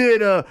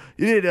did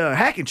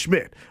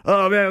Hackenschmidt.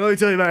 Oh man, let me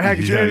tell you about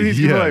Hackenschmidt. And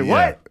he's gonna be like,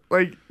 what?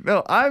 Like,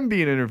 no, I'm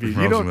being interviewed.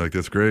 Rob's You gonna don't. be like,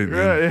 that's great,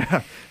 man.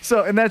 Yeah.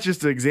 So, and that's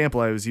just an example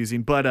I was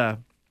using, but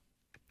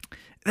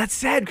that's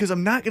sad because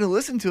I'm not gonna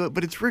listen to it.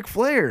 But it's Ric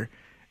Flair,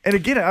 and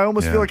again, I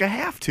almost feel like I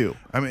have to.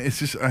 I mean, it's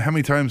just how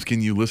many times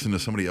can you listen to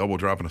somebody elbow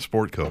dropping a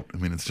sport coat? I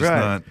mean, it's just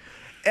not.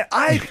 And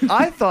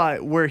I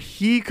thought where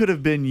he could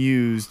have been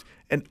used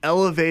and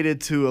elevated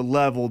to a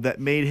level that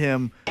made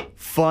him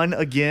fun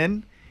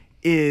again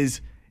is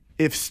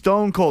if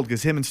Stone Cold,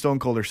 because him and Stone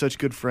Cold are such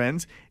good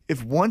friends,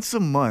 if once a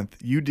month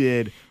you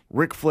did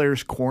Ric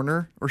Flair's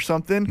Corner or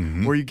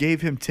something where you gave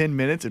him 10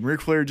 minutes and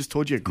Ric Flair just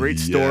told you a great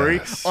story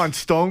on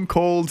Stone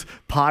Cold's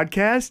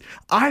podcast,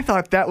 I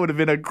thought that would have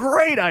been a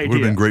great idea. Would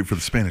have been great for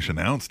the Spanish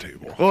announce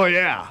table. Oh,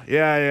 yeah.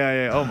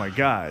 Yeah. Oh, my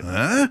God.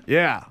 Huh?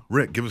 Yeah.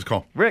 Rick, give us a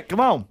call. Rick,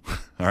 come on.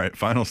 All right,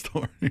 final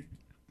story.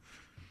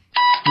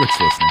 Rick's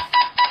listening.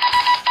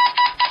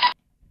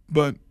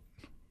 But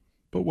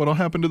what'll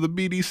happen to the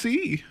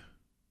BDC?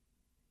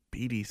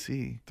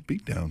 BDC. The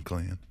Beatdown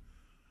Clan.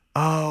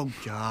 Oh,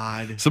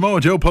 God. Samoa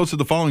Joe posted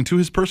the following to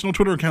his personal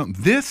Twitter account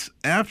this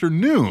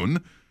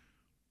afternoon.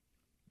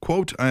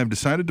 Quote, I have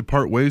decided to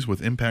part ways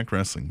with Impact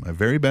Wrestling. My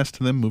very best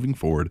to them moving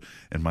forward,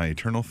 and my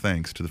eternal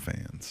thanks to the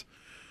fans.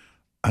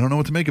 I don't know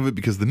what to make of it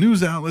because the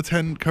news outlets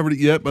hadn't covered it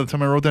yet by the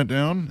time I wrote that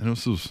down. And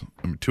this was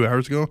 2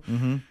 hours ago.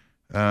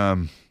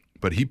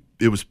 But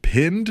it was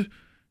pinned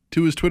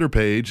to his Twitter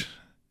page,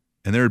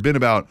 and there had been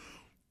about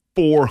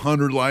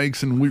 400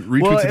 likes and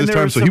retweets at this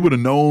time, so he would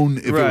have known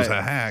if it was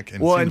a hack.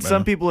 And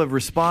some people have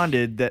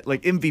responded that,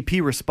 like,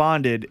 MVP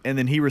responded, and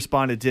then he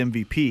responded to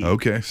MVP.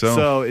 Okay,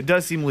 so it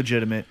does seem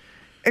legitimate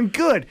and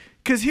good,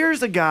 because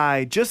here's a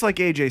guy just like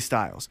AJ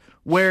Styles,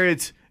 where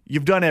it's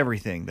you've done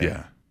everything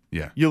there.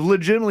 Yeah. You've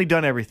legitimately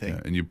done everything.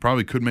 Yeah, and you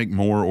probably could make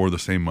more or the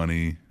same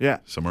money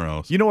somewhere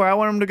else. You know where I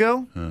want him to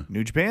go?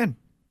 New Japan.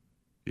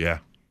 Yeah.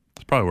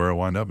 That's probably where I'll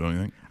wind up, don't you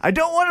think? I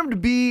don't want him to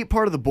be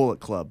part of the Bullet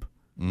Club.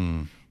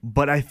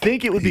 But I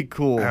think it would be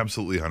cool.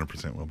 Absolutely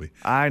 100% will be.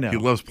 I know. He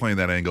loves playing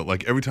that angle.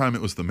 Like every time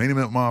it was the Main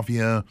Event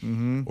Mafia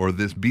or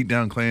this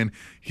Beatdown Clan,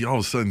 he all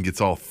of a sudden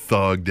gets all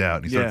thugged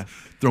out. And he starts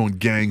throwing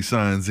gang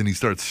signs and he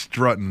starts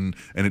strutting,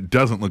 and it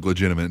doesn't look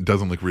legitimate. It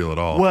doesn't look real at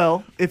all.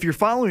 Well, if you're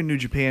following New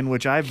Japan,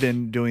 which I've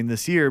been doing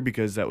this year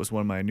because that was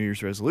one of my New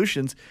Year's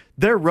resolutions,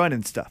 they're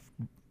running stuff.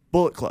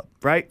 Bullet Club,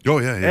 right? Oh,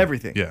 yeah.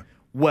 Everything. Yeah.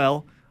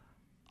 Well,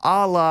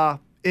 a la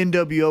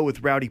NWO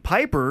with Rowdy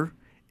Piper,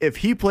 if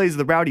he plays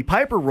the Rowdy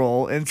Piper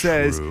role and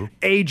says,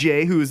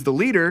 AJ, who is the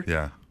leader,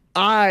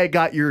 I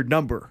got your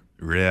number.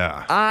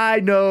 Yeah. I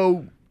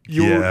know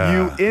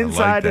you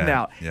inside and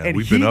out. Yeah, and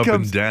we've been up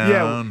and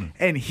down.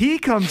 And he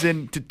comes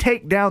in to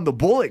take down the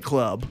Bullet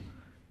Club.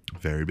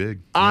 Very big.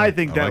 I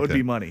think that would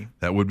be money.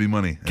 That would be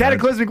money.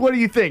 Cataclysmic, what do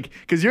you think?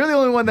 Because you're the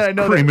only one that I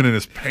know. Creaming in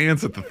his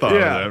pants at the thought of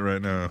that right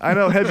now. I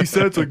know Heavy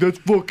Set's like, that's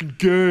fucking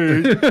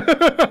gay.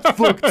 It's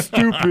fucking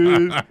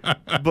stupid.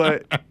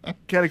 But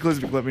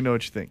Cataclysmic, let me know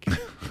what you think. All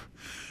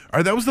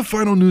right, that was the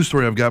final news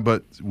story I've got,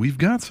 but we've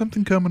got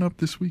something coming up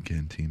this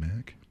weekend,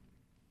 T-Mac.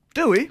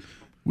 Do we?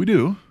 We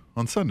do,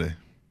 on Sunday.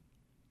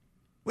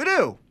 We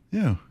do?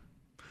 Yeah.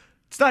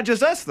 It's not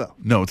just us, though.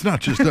 No, it's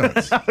not just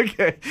us.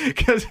 Okay,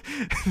 because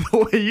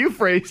the way you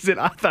phrased it,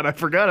 I thought I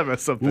forgot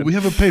about something. Well, we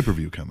have a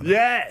pay-per-view coming up.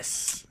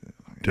 Yes.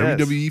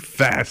 WWE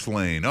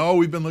Fastlane. Oh,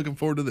 we've been looking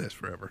forward to this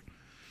forever.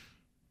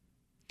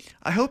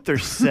 I hope their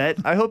set,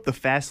 I hope the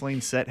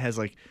Fastlane set has,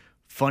 like,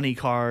 funny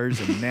cars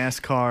and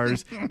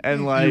NASCARs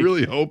and like you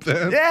really hope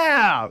that?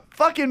 Yeah,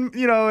 fucking,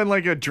 and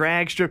like a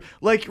drag strip.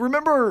 Like,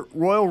 remember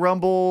Royal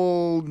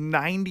Rumble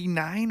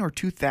 99 or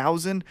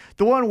 2000?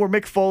 The one where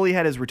Mick Foley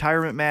had his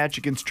retirement match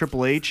against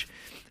Triple H,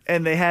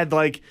 and they had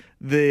like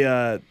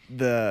the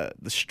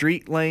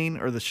street lane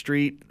or the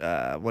street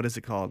what is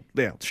it called?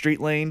 Yeah,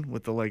 street lane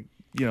with the like,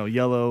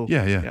 yellow.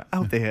 Yeah. I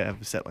hope they have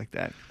a set like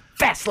that.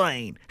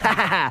 Fastlane.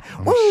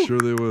 I'm sure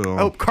they will.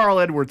 I hope Carl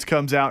Edwards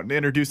comes out and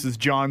introduces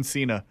John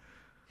Cena.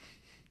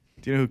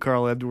 Do you know who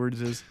Carl Edwards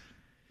is?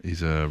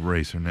 He's a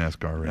racer,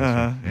 NASCAR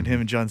racer. And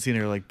him and John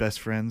Cena are like best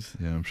friends.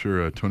 Yeah, I'm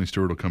sure Tony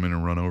Stewart will come in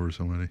and run over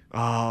somebody.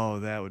 Oh,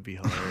 that would be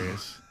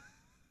hilarious.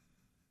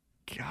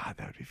 God,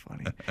 that would be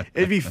funny.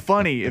 It'd be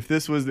funny if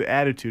this was the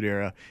Attitude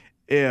Era.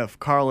 If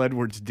Carl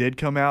Edwards did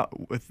come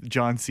out with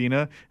John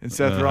Cena and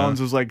Seth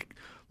Rollins was like,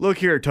 "Look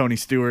here, Tony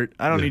Stewart,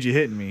 I don't need you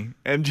hitting me,"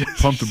 and just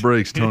Pump the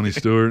brakes, Tony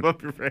Stewart.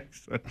 Pump your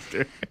brakes, Tony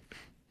Stewart.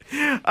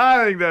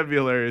 I think that'd be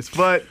hilarious,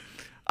 but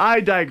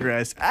I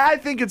digress. I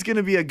think it's going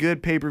to be a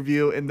good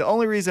pay-per-view, and the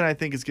only reason I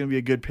think it's going to be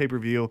a good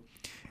pay-per-view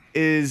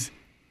is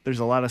there's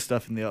a lot of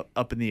stuff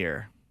up in the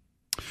air.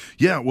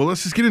 Yeah, well,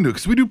 let's just get into it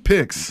because we do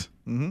picks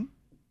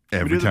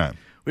every time.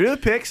 We do the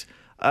picks.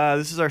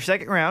 This is our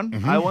second round.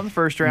 I won the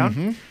first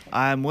round.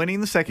 I'm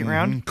winning the second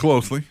round.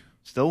 Closely.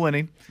 Still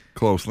winning.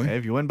 Closely.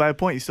 If you win by a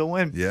point, you still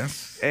win.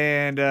 Yes.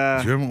 And you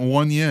haven't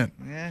won yet.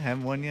 yeah,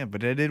 haven't won yet,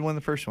 but I did win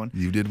the first one.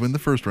 You did win the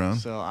first round.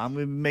 So I'm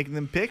gonna be making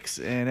them picks,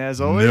 and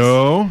as always,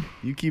 No.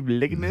 you keep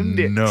licking them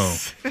dicks.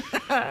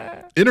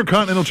 No.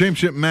 Intercontinental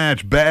Championship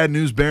match. Bad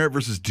News Barrett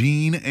versus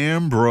Dean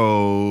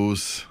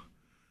Ambrose.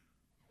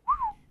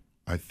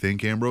 I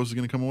think Ambrose is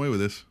going to come away with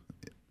this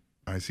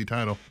IC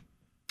title.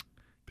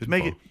 To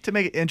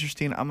make it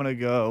interesting, I'm gonna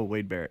go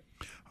Wade Barrett.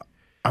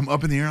 I'm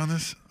up in the air on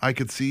this. I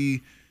could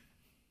see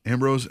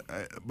Ambrose,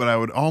 but I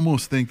would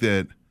almost think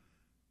that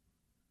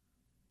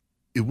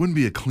it wouldn't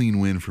be a clean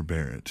win for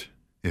Barrett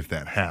if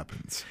that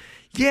happens.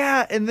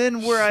 Yeah, and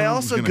then where I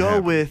Something's also gonna go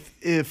happen. with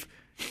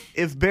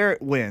if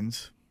Barrett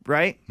wins,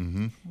 right?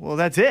 Mm-hmm. Well,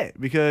 that's it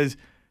because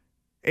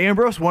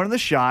Ambrose wanted the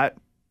shot.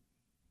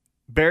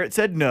 Barrett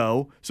said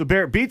no, so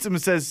Barrett beats him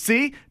and says,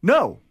 "See,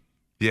 no,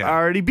 Yeah, I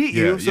already beat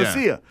you, Yeah, so yeah.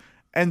 see ya."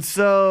 And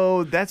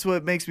so that's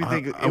what makes me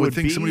think I would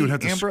think somebody would have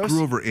to Ambrose.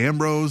 screw over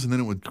Ambrose, and then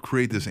it would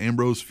create this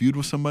Ambrose feud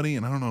with somebody,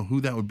 and I don't know who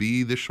that would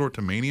be this short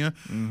to Mania.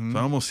 So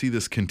I almost see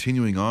this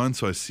continuing on.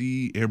 So I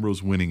see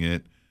Ambrose winning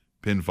it,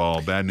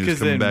 pinfall. Bad News 'Cause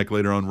coming then- back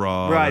later on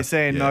Raw. Right,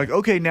 saying like,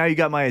 okay, now you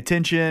got my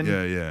attention.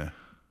 Yeah.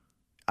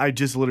 I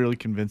just literally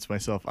convinced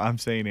myself I'm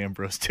saying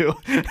Ambrose too.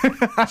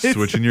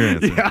 Switching your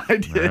answer. Yeah, I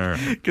did. All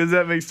right. Because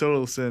that makes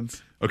total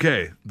sense.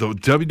 Okay, the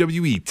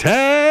WWE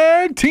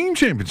Tag Team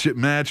Championship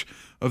match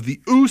of the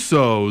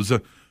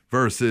Usos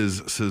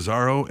versus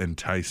Cesaro and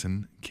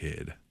Tyson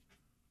Kidd.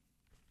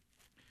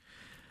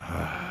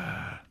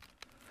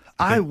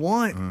 I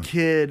want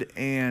Kid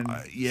and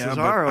yeah, but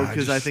Cesaro I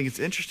because I just- think it's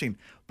interesting.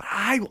 But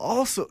I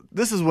also,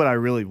 this is what I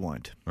really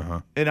want.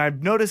 And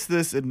I've noticed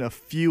this in a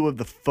few of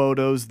the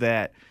photos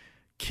that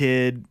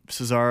Kid,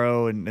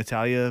 Cesaro, and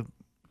Natalia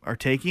are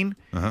taking.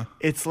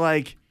 It's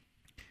like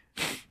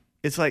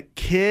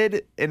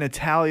Kid and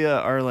Natalia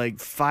are like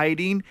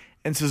fighting,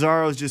 and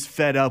Cesaro's just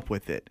fed up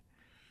with it.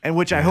 And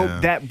which I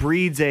hope that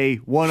breeds a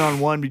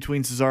one-on-one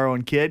between Cesaro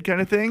and Kid kind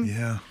of thing.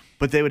 Yeah.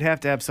 But they would have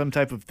to have some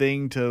type of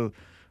thing to.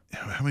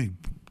 How many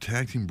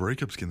tag team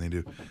breakups can they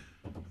do?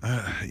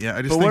 I just.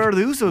 But think, what are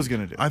the Usos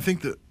going to do? I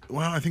think the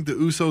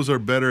Usos are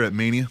better at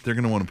Mania. They're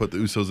going to want to put the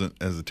Usos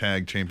as the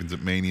tag champions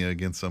at Mania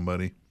against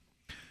somebody.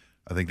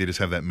 I think they just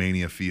have that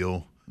Mania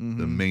feel, the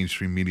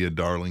mainstream media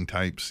darling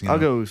types. I'll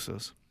go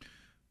Usos.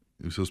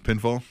 Usos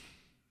pinfall.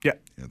 Yeah.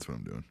 That's what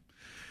I'm doing.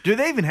 Do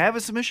they even have a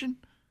submission?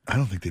 I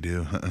don't think they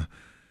do.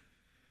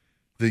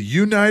 The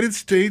United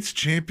States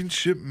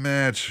Championship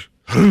match.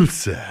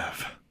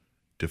 Rusev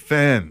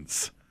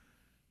defends.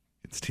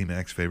 It's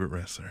T-Mac's favorite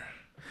wrestler.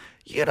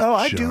 You know,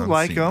 I do John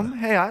like Cena. him.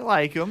 Hey, I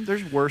like him.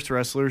 There's worse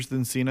wrestlers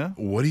than Cena.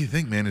 What do you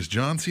think, man? Is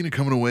John Cena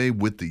coming away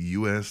with the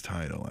U.S.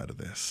 title out of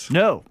this?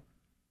 No.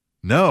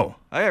 No.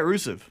 I got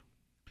Rusev.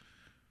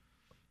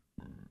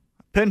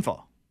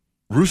 Pinfall.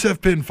 Rusev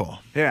pinfall.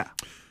 Yeah.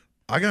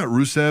 I got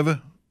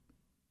Rusev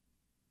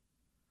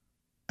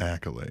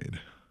Accolade.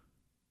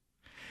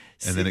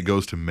 And then it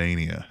goes to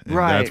Mania. And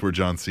Right. that's where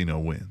John Cena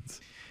wins.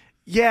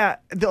 Yeah,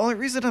 the only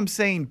reason I'm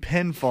saying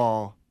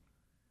pinfall,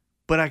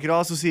 but I could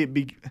also see it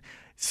be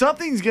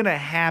something's going to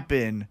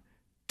happen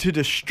to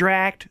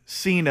distract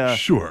Cena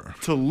Sure.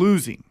 to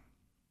losing.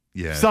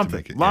 Yeah. to Something.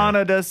 make it-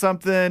 Lana does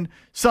something.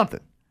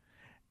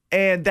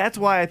 And that's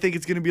why I think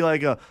it's going to be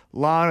like a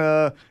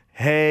Lana,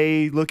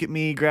 hey, look at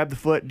me, grab the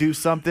foot, do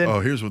something.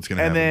 Oh, here's what's going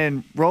to and happen.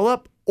 then roll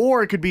up.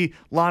 Or it could be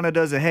Lana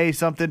does a hey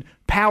something,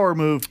 power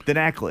move, then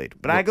Accolade.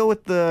 But I go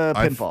with the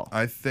pinfall.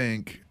 I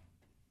think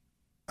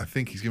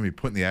he's going to be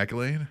putting the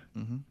Accolade.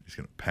 Mm-hmm. He's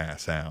going to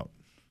pass out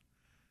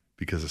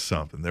because of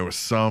something. There was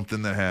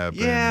something that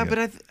happened. Yeah, but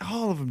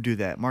all of them do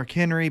that. Mark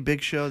Henry,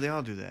 Big Show, they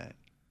all do that.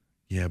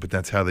 Yeah, but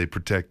that's how they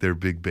protect their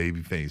big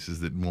baby faces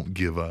that won't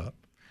give up.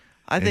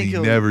 I And think he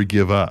he'll never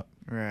give up.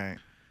 Right.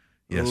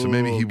 Yeah, so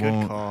maybe he Ooh, good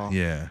won't. call.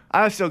 Yeah.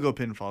 I would still go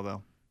pinfall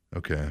though.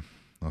 Okay.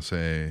 I'll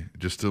say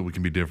just so we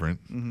can be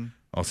different. Mm-hmm.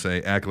 I'll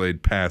say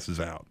Accolade passes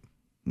out.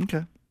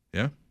 Okay.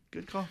 Yeah.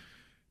 Good call.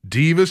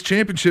 Divas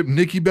Championship: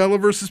 Nikki Bella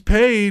versus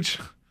Paige.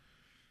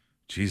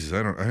 Jesus, I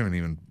haven't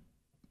even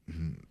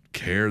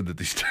cared that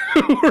these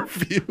two are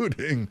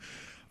feuding.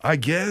 I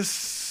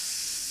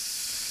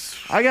guess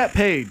I got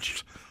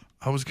Paige.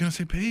 I was gonna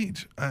say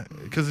Paige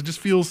because it just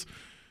feels.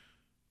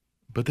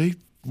 But they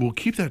will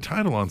keep that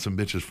title on some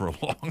bitches for a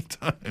long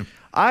time.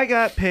 I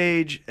got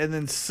Paige, and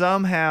then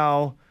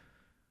somehow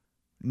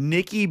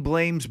Nikki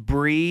blames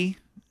Brie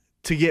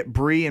to get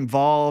Brie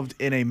involved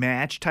in a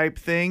match type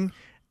thing.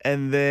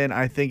 And then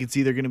I think it's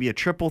either going to be a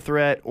triple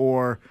threat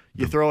or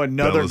you throw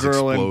another Bellas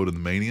girl explode in. in the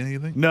Mania, you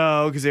think?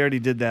 No, because they already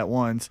did that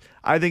once.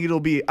 I think it'll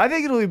be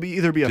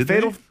either be a Did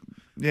fatal.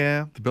 they?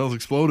 Yeah. The Bellas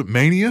explode at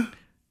Mania?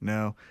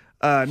 No.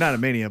 Not a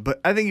Mania, but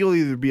I think it'll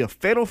either be a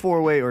fatal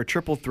 4-way or a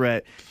triple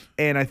threat.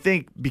 And I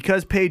think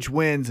because Paige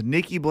wins,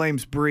 Nikki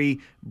blames Brie.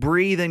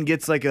 Brie then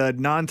gets like a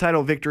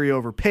non-title victory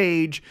over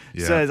Paige,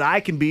 says,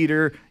 I can beat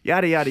her,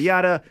 yada, yada,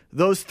 yada.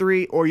 Those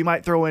three, or you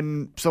might throw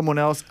in someone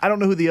else. I don't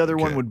know who the other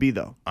one would be,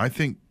 though. I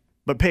think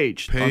But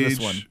Paige on this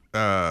one.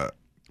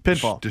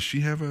 Pinfall. Does she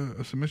have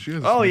a submission? She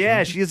has a Oh, submission, yeah.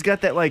 doesn't She has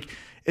got that, like,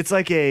 it's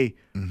like a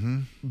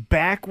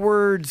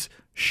backwards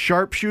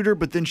sharpshooter,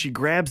 but then she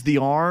grabs the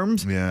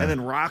arms Yeah. and then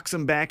rocks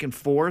them back and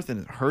forth,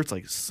 and it hurts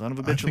like son of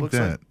a I bitch. It think looks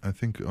that. like. I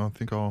think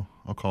I'll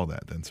call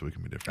that then, so we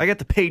can be different. I got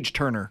the Paige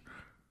Turner,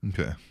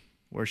 Okay.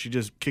 where she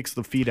just kicks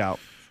the feet out.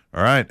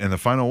 All right, and the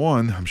final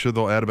one. I'm sure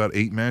they'll add about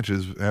 8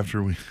 matches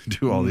after we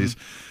do all these.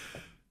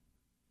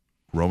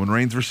 Roman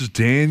Reigns versus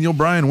Daniel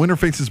Bryan. Winner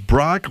faces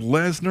Brock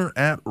Lesnar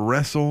at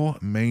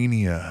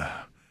WrestleMania.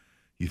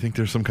 You think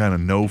there's some kind of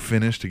no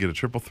finish to get a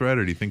triple threat,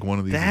 or do you think one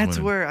of these is That's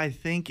winning? where I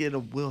think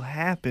it will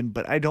happen,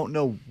 but I don't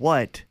know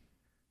what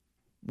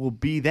will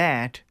be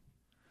that.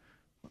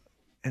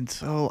 And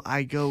so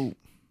I go.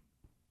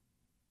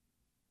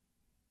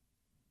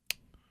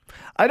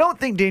 I don't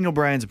think Daniel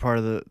Bryan's a part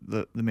of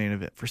the main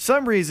event. For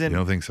some reason, You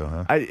don't think so,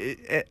 huh?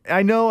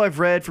 I know I've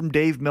read from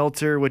Dave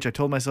Meltzer, which I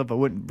told myself I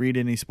wouldn't read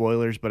any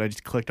spoilers, but I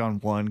just clicked on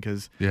one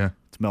because Yeah.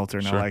 it's Meltzer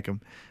and Sure. I like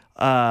him.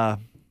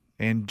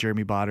 And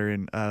Jeremy Botter.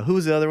 And who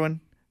was the other one?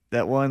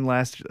 That one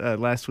last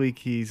week.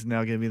 He's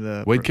now going to be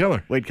the Wade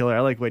Keller. Wade Keller. I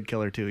like Wade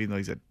Keller too, even though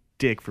he's a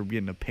dick for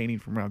getting a painting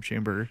from Rob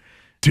Schamberger.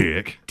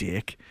 Dick.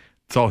 Dick.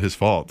 It's all his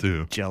fault,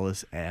 too.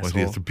 Jealous Why asshole. he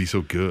has to be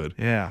so good.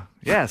 Yeah.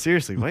 Yeah,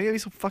 seriously. Why you gotta be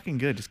so fucking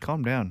good? Just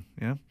calm down,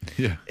 you know?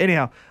 Yeah.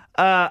 Anyhow,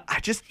 I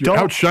just You're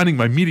don't. outshining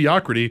my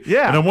mediocrity.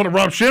 Yeah. And I want a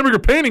Rob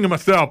Schamberger painting of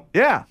myself.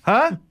 Yeah,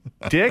 huh?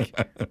 Dick?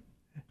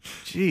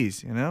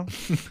 Jeez, you know?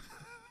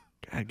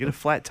 God, get a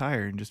flat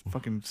tire and just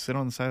fucking sit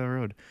on the side of the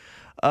road.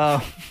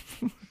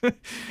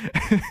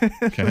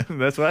 Okay.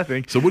 That's what I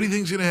think. So what do you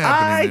think's going to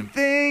happen? I man?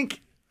 think.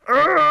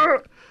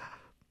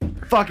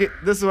 Fuck it.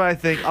 This is what I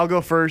think. I'll go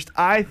first.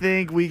 I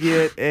think we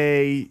get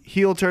a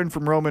heel turn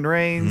from Roman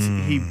Reigns.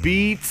 He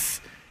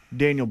beats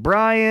Daniel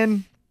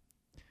Bryan,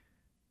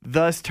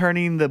 thus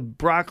turning the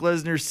Brock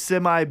Lesnar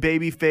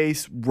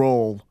semi-babyface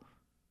role.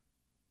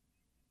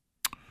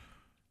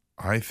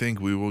 I think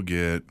we will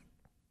get...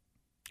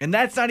 And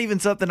that's not even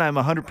something I'm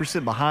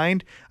 100%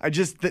 behind. I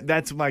just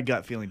that's my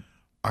gut feeling.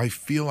 I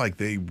feel like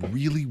they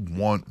really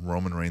want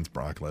Roman Reigns,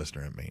 Brock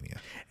Lesnar at Mania.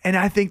 And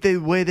I think the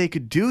way they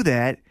could do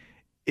that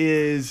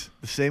is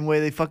the same way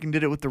they fucking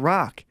did it with The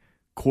Rock.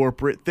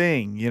 Corporate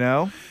thing, you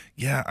know?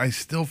 Yeah, I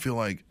still feel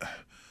like...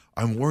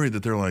 I'm worried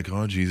that they're like,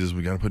 oh, Jesus,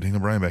 we got to put Daniel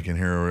Bryan back in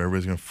here or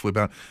everybody's going to flip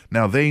out.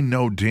 Now, they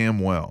know damn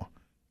well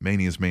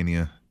Mania's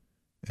Mania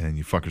and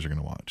you fuckers are going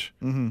to watch.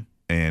 Mm-hmm.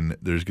 And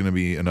there's going to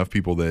be enough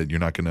people that you're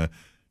not going to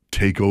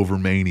take over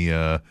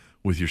Mania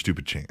with your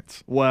stupid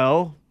chants.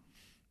 Well,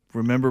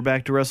 remember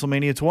back to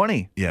WrestleMania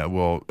 20. Yeah,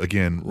 well,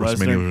 again, Lesnar.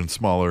 WrestleMania was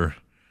smaller.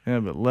 Yeah,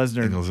 but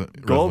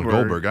Lesnar,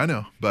 Goldberg, I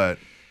know. But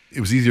it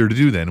was easier to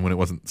do then when it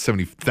wasn't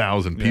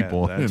 70,000 Yeah,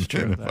 people that's in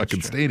true, a that's fucking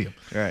true. stadium.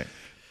 Right.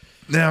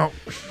 Now,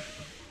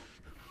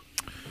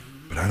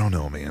 but I don't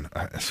know, man.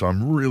 So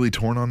I'm really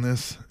torn on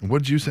this.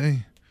 What did you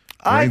say?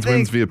 I Reigns think-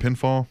 wins via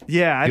pinfall?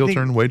 Yeah, I Heel think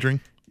turn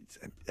wagering?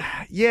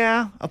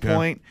 yeah, a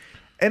point.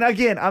 And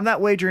again, I'm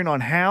not wagering on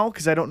how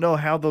because I don't know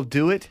how they'll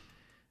do it.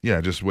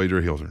 Yeah, just wager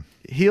a heel turn.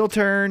 Heel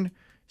turn,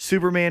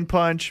 Superman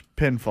punch,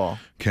 pinfall.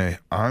 Okay,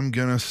 I'm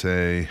going to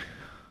say,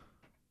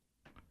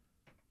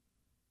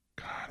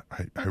 God,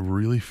 I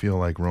really feel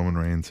like Roman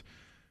Reigns,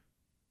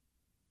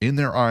 in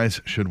their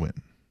eyes, should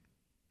win.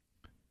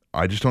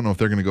 I just don't know if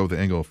they're going to go with the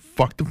angle of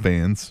fuck the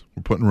fans.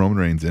 We're putting Roman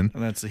Reigns in.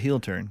 And that's the heel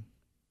turn.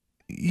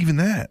 Even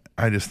that,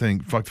 I just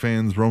think fuck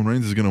fans, Roman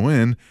Reigns is going to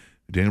win.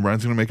 Daniel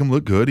Bryan's going to make him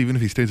look good, even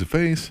if he stays a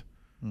face.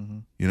 Mm-hmm.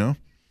 You know?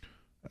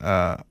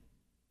 I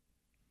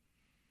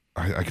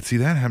could see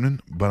that happening,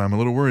 but I'm a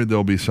little worried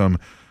there'll be some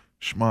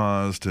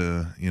schmaz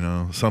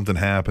to, something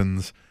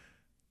happens.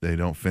 They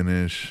don't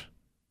finish.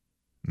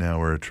 Now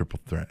we're a triple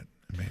threat.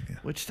 Mania.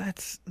 Which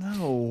that's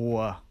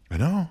no. I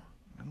know.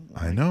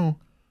 I know.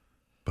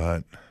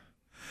 But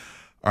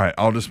all right,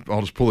 I'll just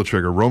pull the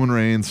trigger. Roman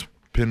Reigns,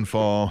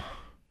 pinfall,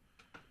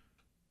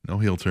 no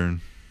heel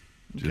turn.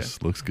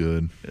 Just looks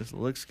good. This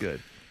looks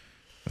good.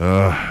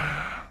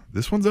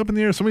 This one's up in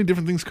the air. So many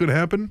different things could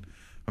happen.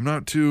 I'm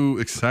not too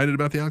excited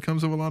about the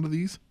outcomes of a lot of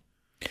these.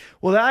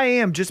 Well, I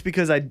am just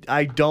because I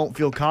don't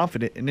feel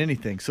confident in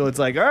anything. So it's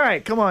like, all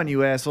right, come on,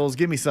 you assholes,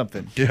 give me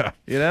something. Yeah.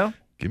 You know?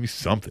 Give me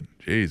something.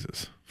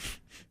 Jesus.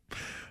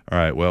 All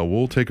right, well,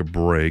 we'll take a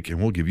break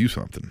and we'll give you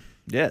something.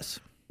 Yes.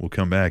 We'll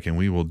come back and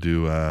we will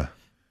do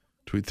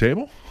Tweet the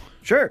Table.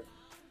 Sure.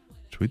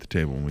 Tweet the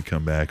Table when we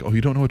come back. Oh, you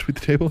don't know what Tweet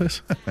the Table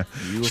is?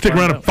 will Stick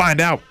around find and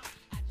find out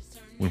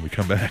when we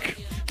come back.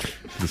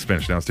 The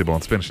Spanish Announce Table on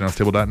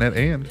SpanishAnnounceTable.net.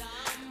 And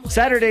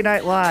Saturday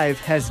Night Live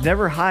has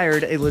never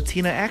hired a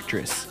Latina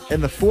actress.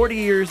 In the 40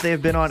 years they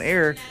have been on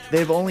air,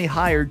 they've only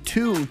hired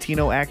 2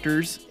 Latino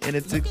actors in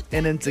its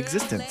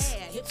existence.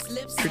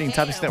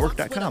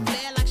 TreatingTopicsNetwork.com.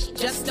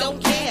 Just don't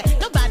care.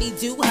 Nobody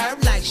do her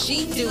like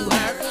she do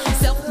her.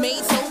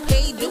 Self-made, so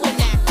paid, do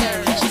an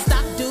actor. She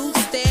stop dudes,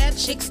 stare,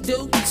 chicks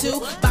do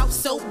too. Bounce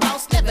so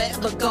bounce, never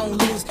ever gon'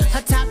 lose.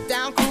 Her top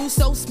down crew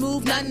so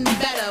smooth, nothing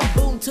better.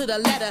 Boom to the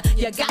letter.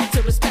 You got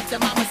to respect her.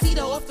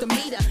 Mamacita off the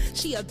meter.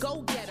 She a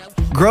go-getter.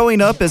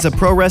 Growing up as a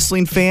pro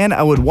wrestling fan,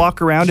 I would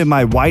walk around in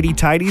my whitey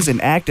tighties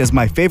and act as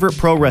my favorite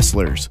pro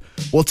wrestlers.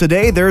 Well,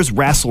 today there's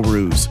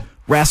Rasselroos.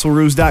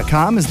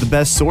 Rasselroos.com is the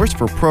best source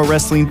for pro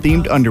wrestling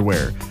themed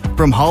underwear.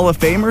 From Hall of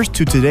Famers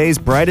to today's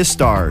brightest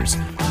stars.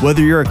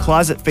 Whether you're a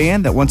closet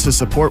fan that wants to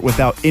support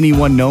without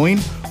anyone knowing,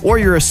 or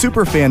you're a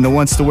super fan that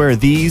wants to wear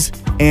these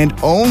and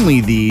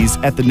only these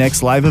at the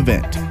next live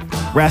event,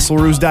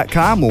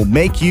 Rasselroos.com will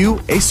make you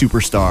a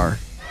superstar.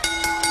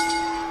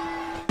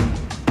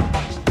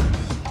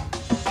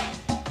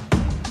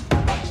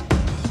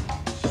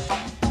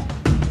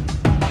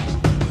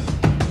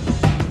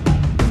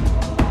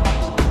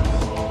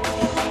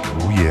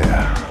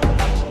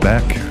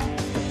 back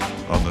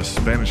on the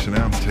Spanish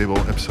Announce Table,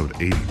 episode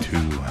 82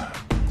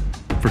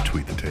 for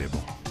Tweet the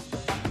Table.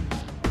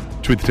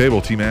 Tweet the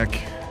Table, T-Mac,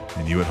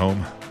 and you at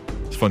home.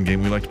 It's a fun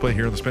game we like to play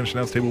here on the Spanish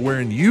Announce Table,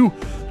 wherein you,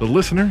 the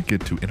listener,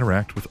 get to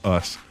interact with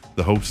us,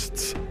 the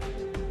hosts,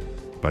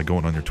 by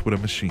going on your Twitter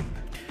machine.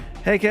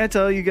 Hey, can I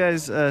tell you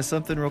guys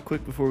something real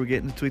quick before we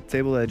get into Tweet the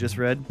Table that I just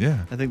read?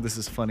 Yeah. I think this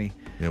is funny.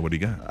 Yeah, what do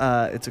you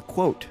got? It's a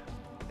quote,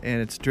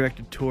 and it's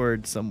directed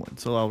towards someone,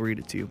 so I'll read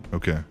it to you.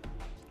 Okay.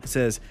 It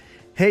says,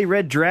 "Hey,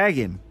 Red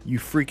Dragon, you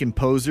freaking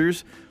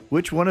posers.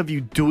 Which one of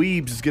you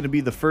dweebs is going to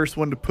be the first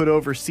one to put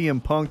over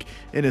CM Punk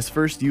in his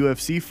first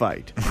UFC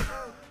fight?"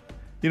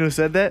 You know who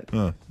said that?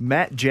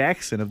 Matt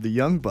Jackson of the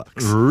Young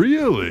Bucks.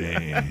 Really?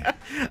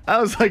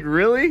 I was like,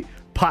 really?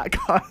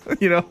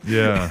 You know?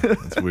 Yeah,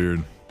 that's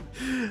weird.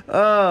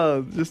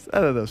 Oh, I thought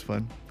that was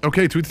fun.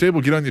 Okay, Tweet the Table.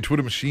 Get on your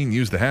Twitter machine.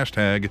 Use the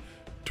hashtag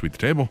Tweet the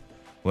Table.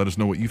 Let us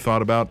know what you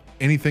thought about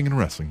anything in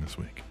wrestling this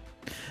week.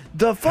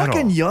 The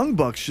fucking all. Young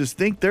Bucks just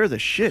think they're the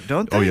shit,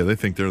 don't they? Oh, yeah, they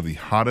think they're the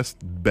hottest,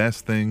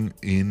 best thing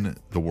in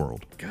the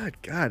world.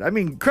 God. I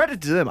mean,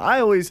 credit to them. I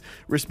always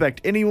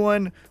respect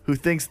anyone who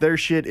thinks their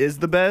shit is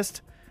the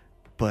best.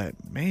 But,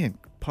 man,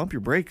 pump your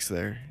brakes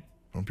there,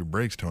 Pump your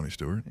brakes, Tony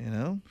Stewart. you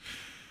know?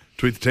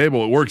 Tweet the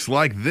Table. It works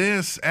like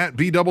this. At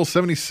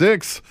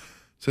B76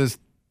 says,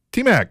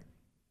 T-Mac,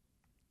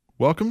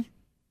 welcome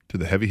to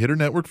the Heavy Hitter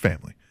Network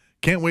family.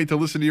 Can't wait to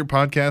listen to your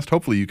podcast.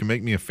 Hopefully you can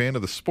make me a fan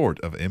of the sport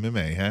of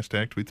MMA.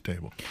 Hashtag Tweet the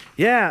Table.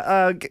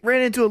 Yeah,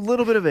 ran into a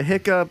little bit of a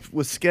hiccup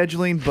with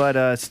scheduling,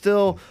 but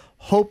still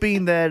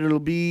hoping that it'll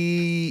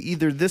be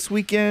either this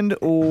weekend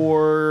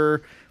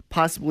or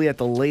possibly at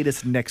the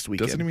latest next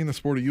weekend. Doesn't he mean the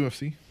sport of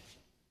UFC?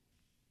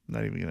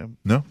 Not even going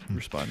No. to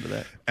respond to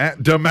that. At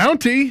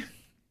DeMounty,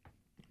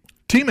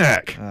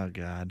 T-Mac, Oh,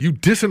 God. you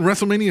dissing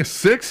WrestleMania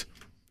 6?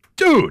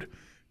 Dude,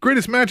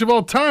 greatest match of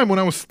all time when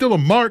I was still a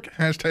mark.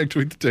 Hashtag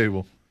Tweet the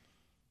Table.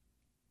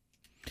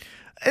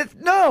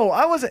 No,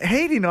 I wasn't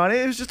hating on it.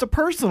 It was just a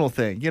personal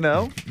thing, you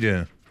know?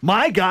 Yeah.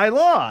 My guy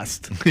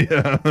lost.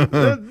 Yeah. You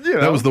know.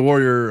 That was the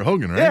Warrior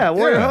Hogan, right? Yeah,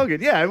 Warrior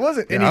Hogan. Yeah, it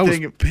wasn't Yeah,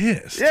 anything. I was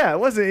pissed. Yeah, it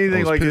wasn't anything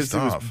was like pissed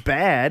this. It was off.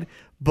 bad,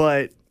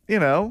 but, you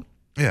know,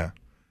 Yeah.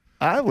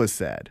 I was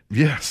sad.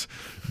 Yes.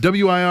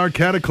 WIR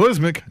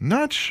Cataclysmic.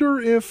 Not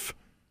sure if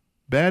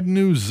Bad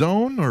News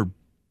Zone or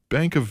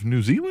Bank of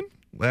New Zealand?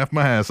 Laugh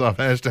my ass off.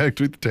 Hashtag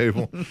Tweet the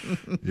Table.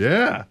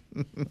 Yeah.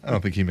 I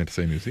don't think he meant to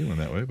say New Zealand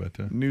that way,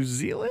 but New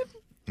Zealand?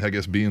 I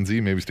guess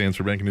B&Z maybe stands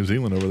for Bank of New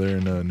Zealand over there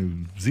in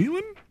New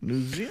Zealand.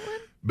 New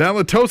Zealand?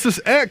 Balatosis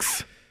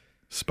X.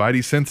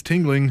 Spidey sense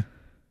tingling.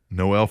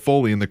 Noelle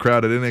Foley in the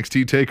crowd at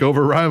NXT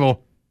TakeOver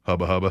Rival.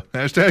 Hubba hubba.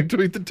 Hashtag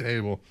Tweet the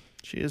Table.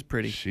 She is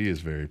pretty. She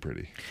is very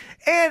pretty.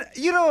 And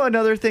you know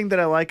another thing that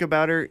I like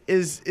about her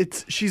is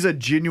she's a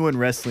genuine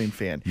wrestling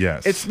fan.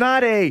 Yes. It's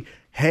not a,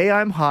 hey,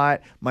 I'm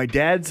hot, my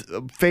dad's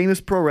a famous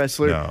pro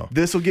wrestler, No.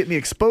 this will get me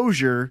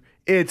exposure.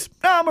 It's,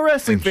 no, I'm a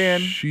wrestling And fan.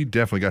 she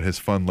definitely got his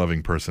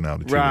fun-loving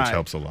personality, too, Right. which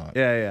helps a lot.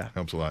 Yeah.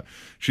 Helps a lot.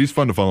 She's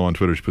fun to follow on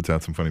Twitter. She puts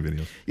out some funny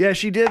videos. Yeah,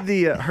 she did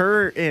the,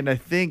 her and I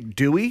think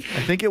Dewey,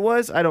 I think it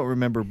was. I don't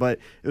remember, but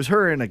it was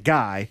her and a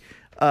guy.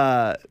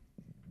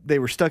 They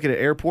were stuck at an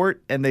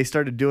airport and they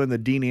started doing the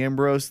Dean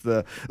Ambrose,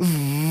 the.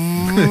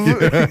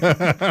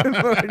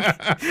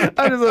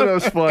 I just thought it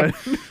was fun.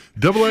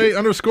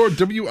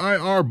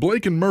 AA_WIR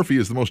Blake and Murphy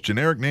is the most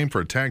generic name for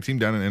a tag team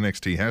down in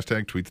NXT.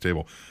 Hashtag Tweet the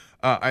Table.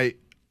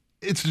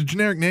 It's a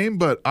generic name,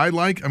 but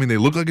they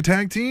look like a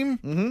tag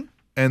team,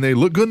 and they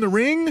look good in the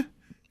ring.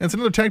 And it's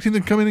another tag team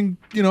that come in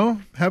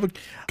and, have a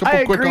couple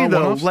I quick agree,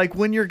 though. one-offs. Like,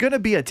 when you're going to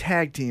be a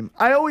tag team,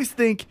 I always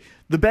think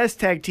the best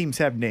tag teams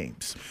have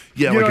names.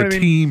 Yeah, You know like a what I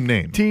mean? team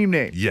name. Team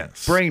name.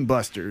 Yes.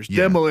 Brainbusters, Yeah.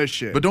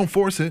 Demolition. But don't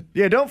force it.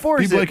 yeah, don't force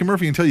Be it. Blake and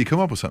Murphy until you come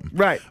up with something.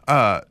 Right.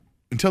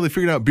 Until they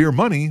figured out Beer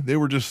Money, they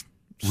were just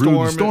Rude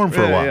and Storm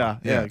for a while.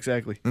 Yeah,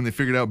 exactly. And they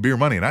figured out Beer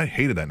Money, and I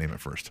hated that name at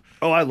first.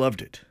 Oh, I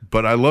loved it.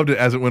 But I loved it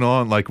as it went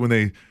on, like when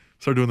they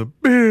started doing the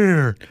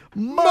Beer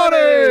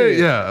Money.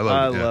 Yeah,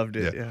 I loved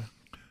it. Yeah.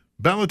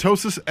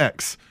 Balatosis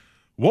X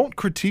won't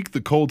critique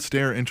the cold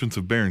stare entrance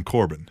of Baron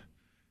Corbin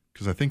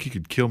because I think he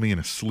could kill me in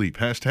his sleep.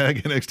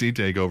 Hashtag NXT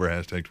TakeOver.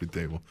 Hashtag Tweet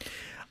Table.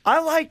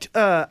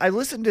 I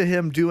listened to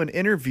him do an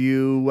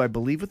interview, I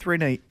believe, with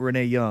Renee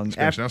Young.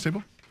 Spanish Announce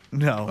Table?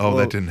 No. Oh, well,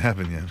 that didn't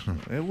happen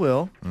yet. It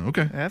will.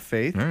 Okay. Have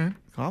faith. All right.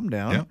 Calm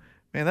down. Yeah.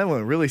 Man, that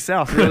went really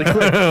south really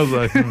quick. I was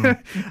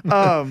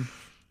like,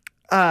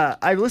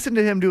 I listened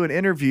to him do an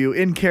interview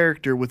in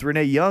character with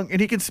Renee Young, and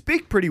he can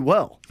speak pretty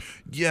well.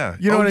 yeah.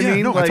 You know what I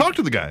mean? No, I Like- talked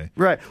to the guy.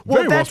 Right. Well,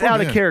 Very that's spoken,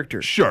 out of yeah.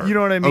 character. Sure. You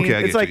know what I mean? Okay, I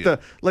It's get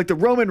like you, the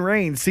Roman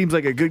Reigns seems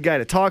like a good guy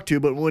to talk to,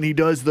 but when he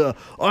does the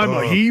I'm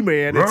a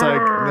He-Man, it's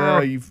like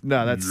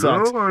no, that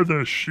sucks. You're the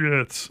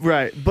shits.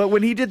 Right. But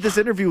when he did this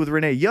interview with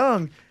Renee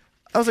Young,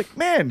 I was like,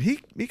 man, he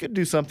could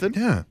do something.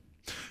 Yeah.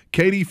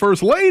 Katie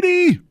First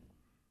Lady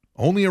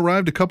only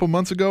arrived a couple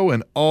months ago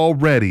and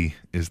already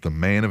is the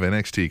man of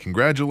NXT.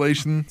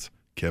 Congratulations,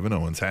 Kevin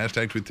Owens.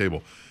 Hashtag Tweet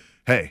Table.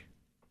 Hey,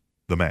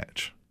 the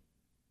match.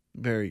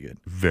 Very good.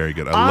 Very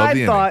good. I love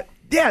the thought,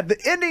 yeah, the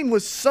ending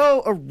was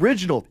so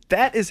original.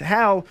 That is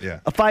how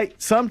Yeah. a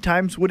fight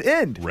sometimes would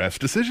end. ending. Ref's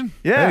decision.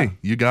 Yeah. Hey,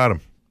 you got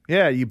him.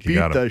 Yeah, you beat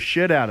got him. the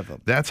shit out of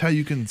him. That's how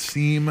you can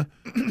seem,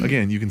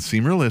 again, you can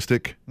seem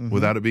realistic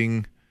without it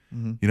being,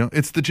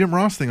 it's the Jim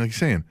Ross thing, like you're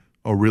saying.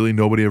 Oh, really?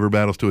 Nobody ever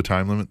battles to a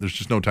time limit? There's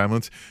just no time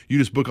limits? You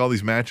just book all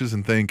these matches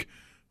and think,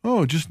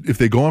 oh, just if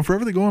they go on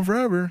forever, they go on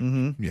forever.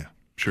 Yeah,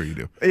 sure you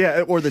do.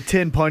 Yeah, or the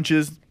 10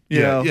 punches. You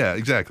know. Yeah,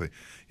 exactly.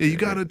 Yeah, you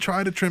got to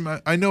try to trim.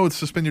 I know it's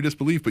suspend your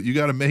disbelief, but you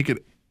got to make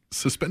it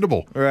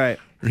suspendable. Right.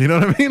 You know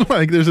what I mean?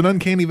 Like there's an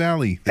uncanny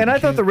valley. that And you I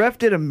thought can't- the ref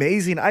did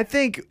amazing. I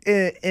think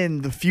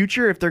in the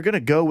future, if they're going to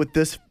go with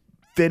this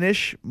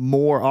finish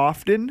more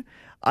often,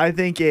 I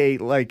think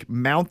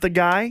mount the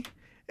guy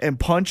and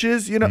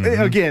punches,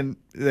 again,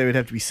 they would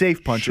have to be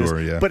safe punches,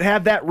 Sure, yeah. but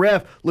have that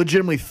ref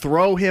legitimately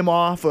throw him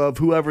off of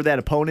whoever that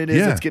opponent is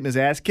Yeah. that's getting his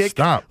ass kicked.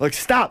 Stop. Like,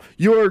 stop.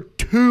 You're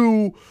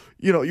too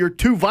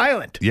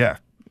violent. Yeah.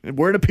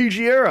 We're in a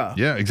PG era.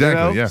 Yeah,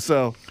 exactly, yeah.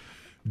 So,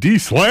 D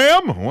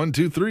Slam 1,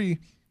 2, 3.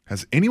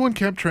 Has anyone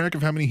kept track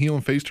of how many heel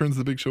and face turns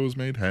the Big Show has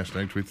made?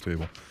 Hashtag Tweet the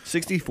Table.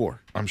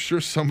 64. I'm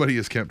sure somebody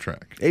has kept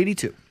track.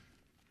 82.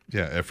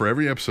 Yeah, for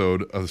every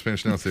episode of the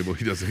Spanish Announce Table,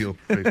 he does a heel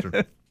face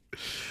turn.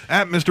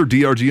 At Mr.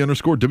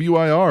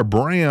 DRG_WIR,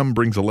 Bram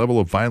brings a level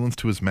of violence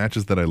to his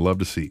matches that I love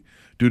to see.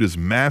 Dude is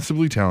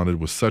massively talented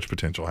with such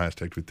potential.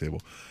 Hashtag Tweet the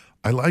Table.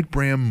 I like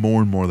Bram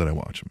more and more that I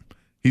watch him.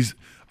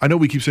 I know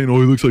we keep saying, oh,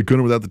 he looks like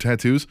Gunner without the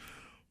tattoos,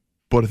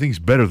 but I think he's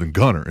better than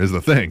Gunner is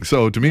the thing.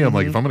 So to me, I'm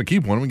like, if I'm going to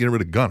keep one, I'm going to get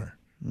rid of Gunner.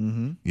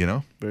 You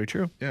know? Very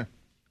true. Yeah.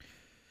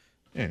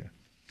 Yeah.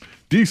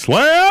 D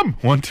Slam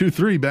 1, 2,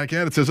 3 back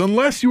at it says,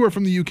 unless you are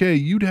from the UK,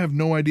 you'd have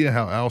no idea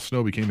how Al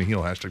Snow became a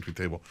heel. Hashtag Tweet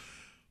Table.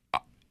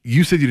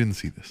 You said you didn't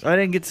see this. I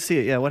didn't get to see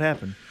it. Yeah, what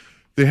happened?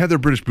 They had their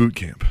British boot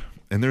camp,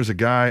 and there's a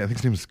guy, I think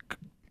his name is,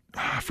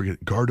 I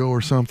forget, Gardo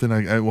or something.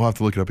 I will have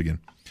to look it up again.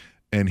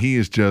 And he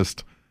is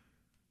just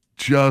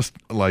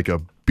like a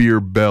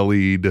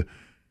beer-bellied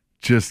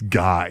just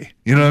guy.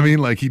 You know what I mean?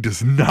 Like, he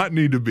does not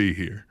need to be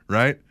here,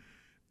 right?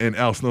 And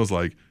Al Snow's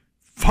like,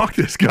 fuck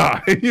this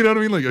guy. You know what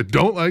I mean? Like, I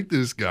don't like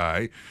this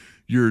guy.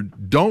 You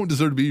don't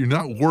deserve to be. You're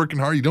not working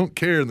hard. You don't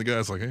care. And the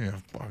guy's like, hey,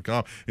 fuck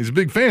off. He's a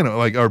big fan of,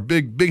 like, our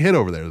big hit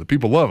over there. The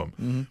people love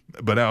him.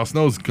 But Al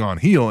Snow's gone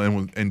heel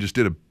and just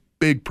did a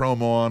big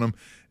promo on him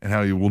and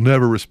how you will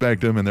never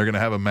respect him and they're going to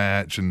have a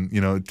match. And,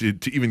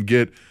 to even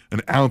get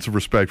an ounce of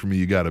respect from me,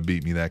 you got to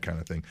beat me, that kind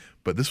of thing.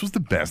 But this was the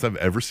best I've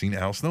ever seen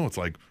Al Snow. It's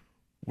like,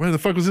 where the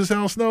fuck was this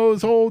Al Snow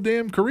his whole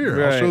damn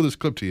career? I'll Right. show this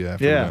clip to you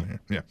after Yeah. we're done here.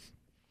 Yeah.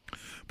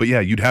 But yeah,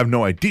 you'd have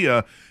no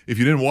idea if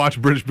you didn't watch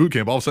British Boot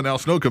Camp. All of a sudden, Al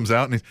Snow comes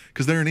out, and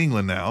because they're in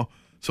England now,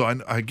 so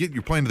I get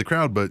you're playing to the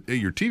crowd, but hey,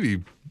 your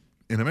TV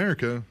in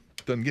America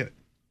doesn't get it.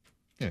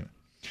 Yeah.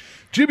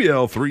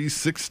 GBL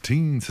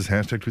 316 says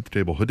hashtag Tweet the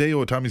Table.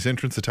 Hideo Itami's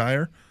entrance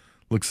attire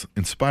looks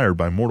inspired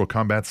by Mortal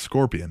Kombat's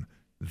Scorpion.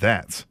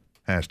 That's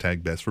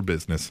hashtag best for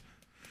business.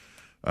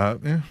 Yeah.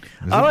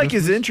 Is I it like best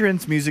his for-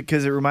 entrance music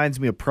because it reminds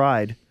me of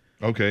Pride.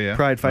 Okay, yeah.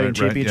 Pride Fighting Right,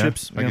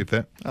 Championships. Yeah, I Yeah. get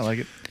that. I like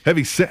it.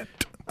 Heavy set.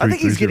 I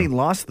think he's 330. getting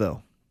lost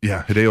though.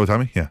 Yeah, Hideo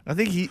Itami. Yeah. I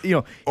think he Oh,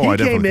 I came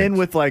definitely in think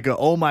with like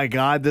oh my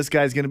God, this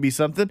guy's going to be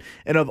something.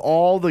 And of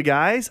all the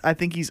guys, I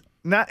think he's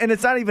not, and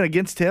it's not even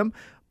against him,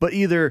 but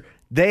either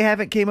they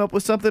haven't came up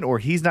with something or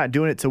he's not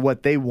doing it to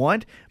what they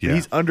want, but Yeah.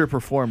 he's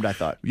underperformed, I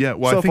thought. Yeah,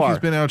 well, so I think far. he's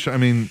been out. I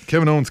mean,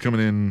 Kevin Owens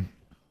coming in,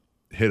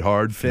 hit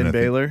hard. Finn and I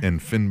think- Balor.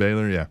 and Finn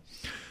Balor, yeah.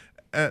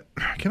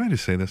 Can I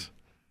just say this?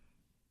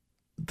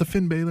 The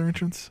Finn Balor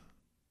entrance,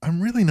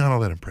 I'm really not all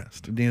that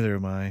impressed. Neither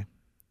am I.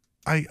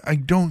 I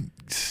don't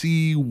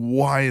see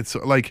why it's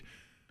like.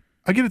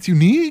 I get it's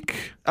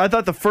unique. I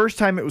thought the first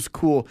time it was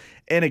cool.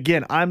 And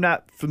again, I'm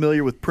not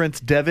familiar with Prince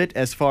Devitt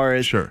as far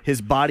as Sure.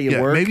 his body of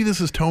Yeah, work. maybe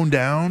this is toned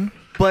down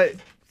But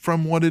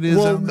from what it is.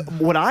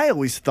 what I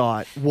always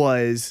thought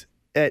was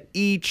at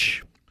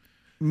each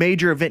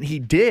major event he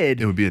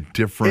did, it would be a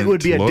different look.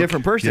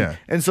 different person. Yeah.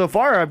 And so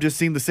far, I've just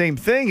seen the same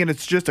thing, and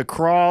it's just a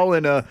crawl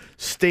and a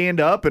stand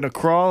up and a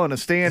crawl and a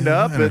stand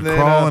up and a then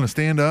crawl and a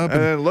stand up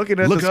and then looking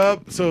at look the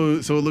up. So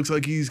it looks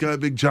like he's got a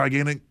big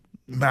gigantic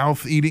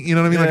mouth eating. You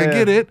know what I mean? Like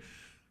Yeah.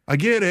 I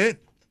get it.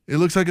 It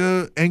looks like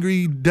a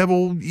angry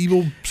devil,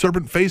 evil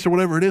serpent face or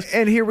whatever it is.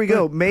 And here we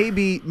go.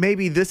 Maybe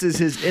this is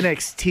his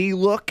NXT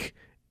look,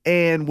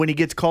 and when he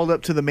gets called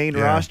up to the main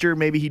Yeah. roster,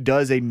 maybe he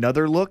does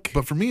another look.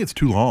 But for me, it's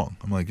too long.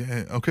 I'm like,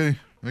 okay,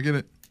 I get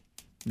it.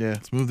 Yeah.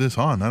 Let's move this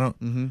on. I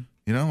don't,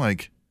 you know,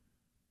 like,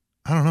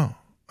 I don't know.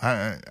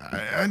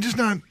 I'm just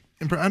not.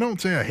 I don't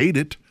say I hate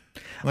it.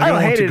 Like, I don't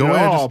want hate to it go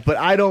at in, all, just- but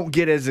I don't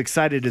get as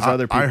excited as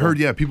other people. I heard,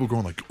 people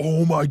going like,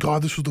 "Oh my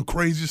god, this was the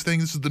craziest thing.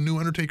 This is the new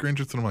Undertaker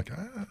entrance," and I'm like, I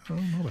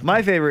don't know. About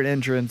My favorite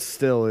entrance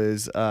still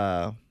is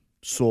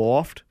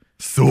Soft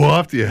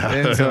Soft, yeah.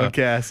 and Zone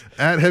Cast.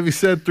 At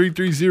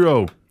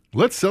Heavyset330,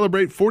 let's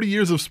celebrate 40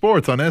 years of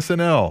sports on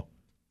SNL.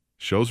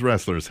 Shows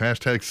wrestlers.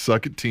 Hashtag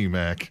suck at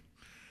T-Mac.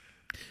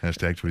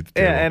 Hashtag tweet the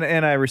table. Yeah,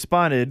 and I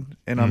responded,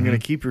 and I'm going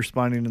to keep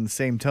responding in the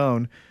same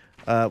tone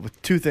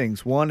with two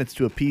things. One, it's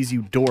to appease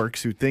you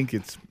dorks who think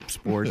it's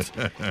sports,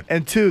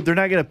 and two, they're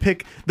not going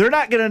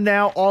to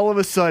now all of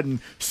a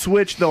sudden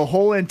switch the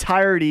whole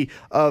entirety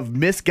of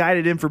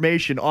misguided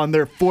information on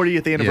their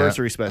 40th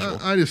anniversary special.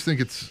 I just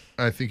think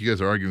I think you guys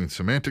are arguing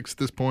semantics at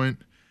this point,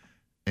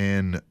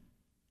 and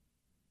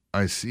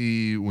I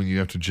see when you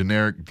have to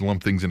generic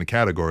lump things into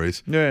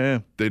categories. Yeah.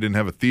 They didn't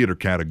have a theater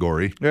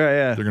category.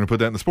 Yeah. They're going to put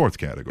that in the sports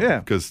category. Yeah.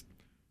 Because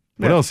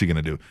what Yeah. else are you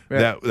going to do?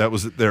 Yeah. That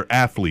was their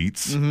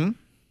athletes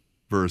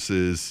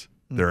versus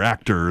their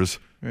actors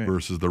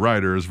versus the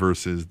writers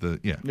versus the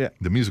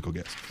musical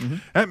guests.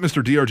 At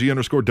Mr.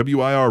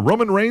 DRG_WIR,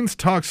 Roman Reigns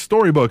talks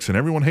storybooks and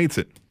everyone hates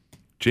it.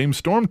 James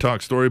Storm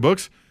talks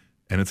storybooks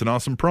and it's an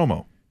awesome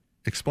promo.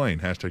 Explain.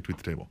 Hashtag tweet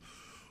the table.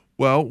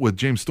 Well, with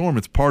James Storm,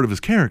 it's part of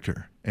his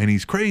character, and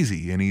he's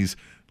crazy, and he's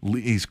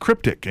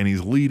cryptic, and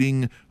he's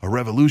leading a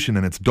revolution,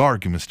 and it's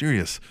dark and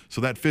mysterious.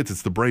 So that fits.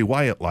 It's the Bray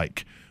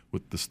Wyatt-like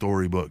with the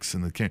storybooks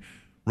and the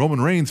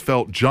Roman Reigns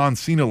felt John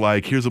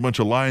Cena-like. Here's a bunch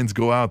of lions,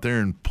 go out there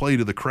and play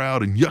to the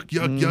crowd, and yuck,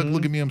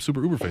 look at me, I'm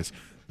super uber face.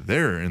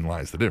 Therein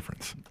lies the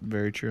difference.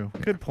 Very true.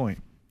 Good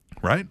point.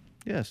 Right?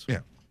 Yes. Yeah.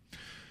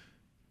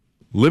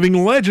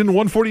 Living Legend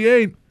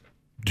 148.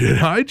 Did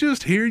I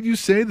just hear you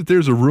say that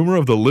there's a rumor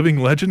of the Living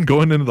Legend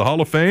going into the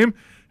Hall of Fame?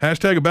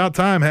 Hashtag about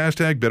time.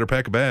 Hashtag better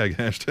pack a bag.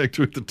 Hashtag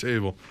tweet the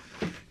table.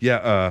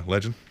 Yeah,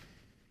 Legend.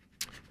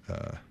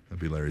 That'd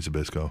be Larry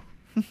Zbyszko.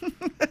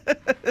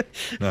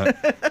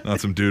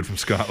 not some dude from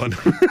Scotland.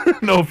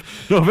 no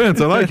offense.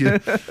 I like you.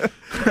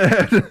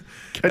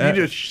 Can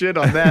you just shit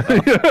on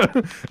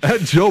that?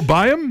 At Joe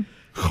Byam?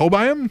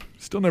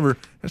 Still never.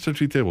 Hashtag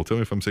tweet the table. Tell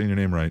me if I'm saying your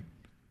name right.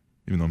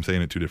 Even though I'm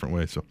saying it two different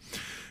ways. So,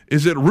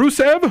 is it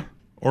Rusev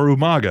or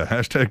Umaga?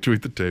 Hashtag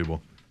tweet the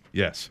table.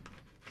 Yes.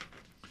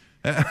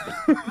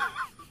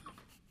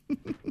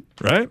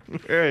 Right?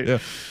 Right. Yeah.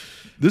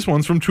 This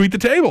one's from Tweet the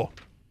Table,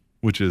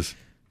 which is,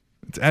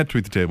 it's at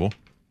Tweet the Table,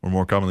 or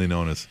more commonly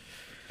known as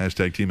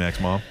hashtag T-Mac's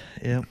mom.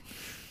 Yep.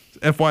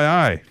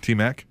 FYI,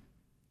 T-Mac,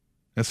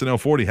 SNL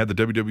 40 had the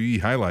WWE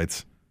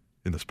highlights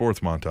in the sports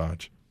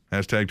montage.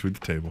 Hashtag Tweet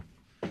the Table.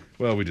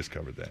 Well, we just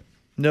covered that.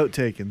 Note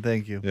taken.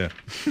 Thank you. Yeah.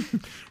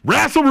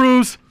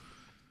 Wrestle-roos!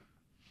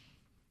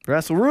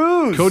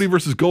 Wrestle-roos! Cody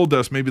versus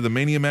Goldust may be the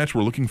Mania match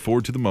we're looking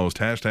forward to the most.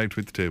 Hashtag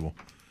Tweet the Table.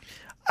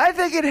 I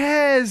think it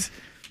has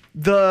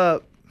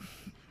the...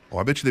 Oh,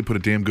 I bet you they put a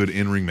damn good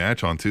in-ring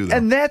match on, too, though.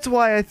 And that's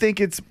why I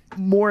think it's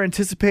more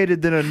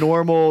anticipated than a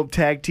normal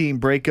tag team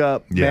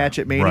breakup match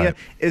at Mania, right.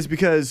 is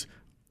because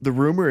the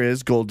rumor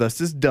is Goldust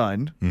is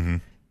done. Mm-hmm.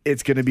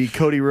 It's going to be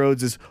Cody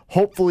Rhodes is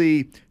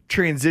hopefully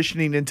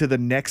transitioning into the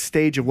next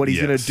stage of what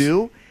he's going to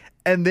do.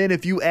 And then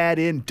if you add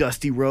in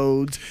Dusty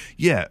Rhodes,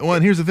 yeah, well,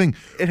 and here's the thing.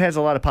 it has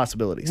a lot of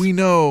possibilities. We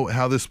know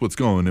how this what's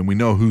going, and we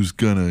know who's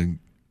going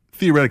to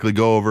theoretically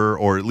go over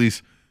or at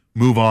least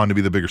move on to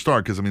be the bigger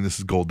star, because, I mean, this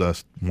is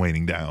Goldust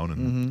waning down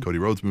and Cody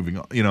Rhodes moving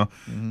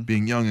on,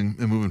 being young and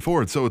moving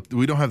forward. So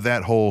we don't have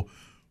that whole,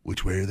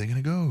 which way are they going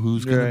to go?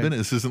 Who's going to win it?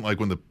 This isn't like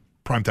when the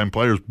primetime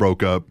players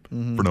broke up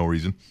for no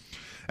reason.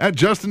 At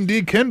Justin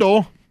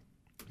Kendall,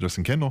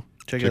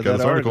 check out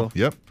this article.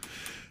 Yep.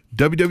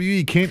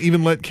 WWE can't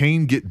even let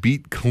Kane get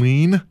beat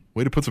clean.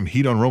 Way to put some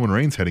heat on Roman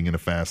Reigns heading into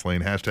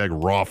Fastlane. Hashtag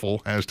Raffle.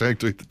 Hashtag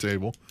tweet the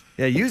table.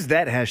 Yeah, use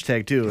that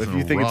hashtag too if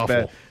you think it's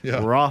bad.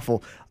 Yeah.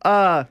 Raffle.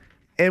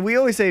 And we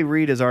always say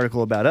read his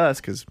article about us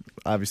because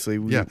obviously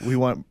we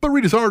want. But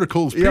read his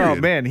articles, period. Yeah,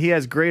 man, he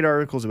has great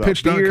articles about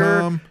Pitch.com.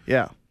 beer.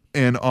 Yeah.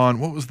 And on,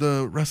 what was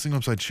the wrestling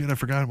website? Shit, I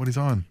forgot what he's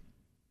on.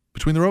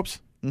 Between the Ropes?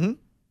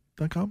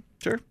 .com?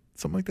 Sure.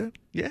 Something like that?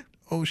 Yeah.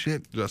 Oh,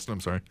 shit. Justin, I'm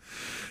sorry.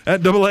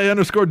 At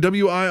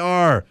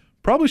AA_WIR.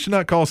 Probably should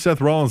not call Seth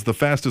Rollins the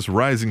fastest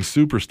rising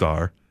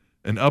superstar,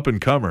 an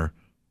up-and-comer,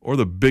 or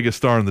the biggest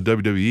star in the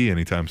WWE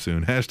anytime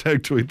soon.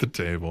 Hashtag tweet the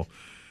table.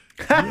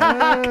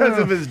 Because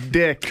of his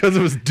dick. Because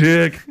of his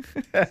dick.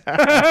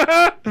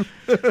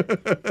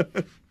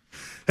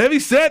 Heavy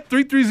Set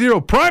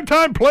 330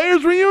 Primetime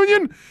Players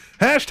Reunion.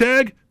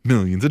 Hashtag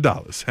millions of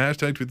dollars.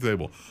 Hashtag tweet the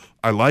table.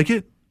 I like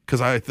it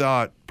because I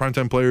thought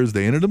Primetime Players,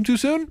 they ended them too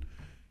soon.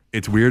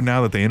 It's weird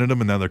now that they ended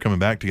them and now they're coming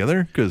back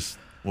together because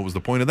what was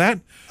the point of that?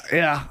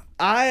 Yeah.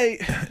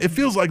 It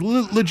feels like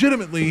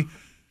legitimately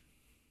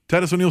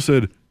Titus O'Neil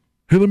said,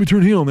 hey, let me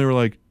turn heel. And they were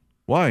like,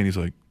 why? And he's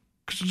like,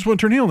 because I just want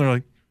to turn heel. And they're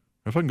like,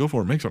 if I can go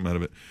for it, make something out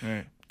of it.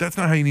 Right. That's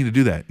not how you need to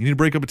do that. You need to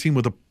break up a team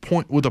with a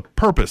point, with a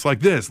purpose like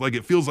this. Like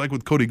it feels like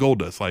with Cody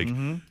Goldust. Like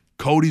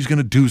Cody's going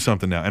to do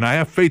something now. And I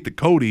have faith that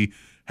Cody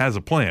has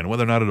a plan.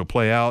 Whether or not it'll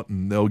play out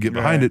and they'll get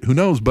behind it, who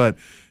knows? But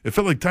it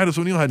felt like Titus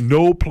O'Neil had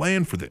no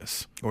plan for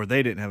this. Or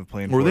they didn't have a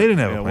plan for it. Or they didn't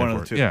have a plan one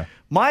for of the it. two. Yeah.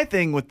 My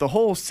thing with the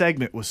whole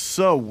segment was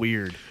so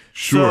weird.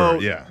 Sure, So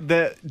yeah.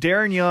 The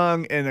Darren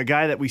Young and a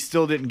guy that we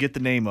still didn't get the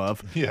name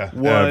of ever,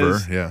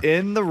 was yeah.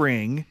 in the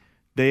ring.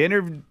 They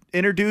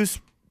introduced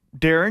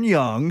Darren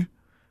Young.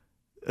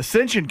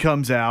 Ascension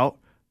comes out.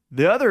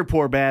 The other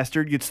poor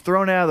bastard gets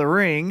thrown out of the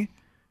ring.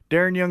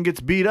 Darren Young gets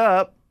beat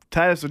up.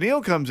 Titus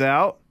O'Neil comes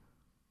out.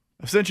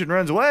 Ascension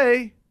runs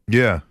away.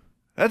 Yeah.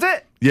 That's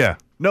it. Yeah.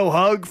 No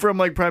hug from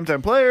like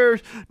Primetime Players.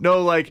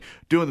 No like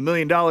doing the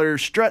 $1 million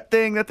strut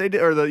thing that they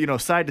did, or the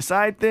side to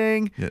side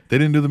thing. Yeah. They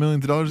didn't do the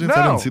 $millions dance? No.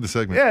 I didn't see the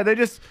segment. Yeah,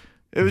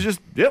 it was just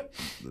yep.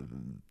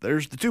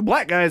 There's the two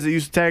black guys that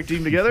used to tag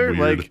team together.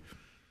 Weird. Like,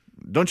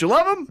 don't you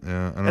love them?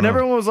 Yeah, I don't and know.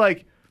 everyone was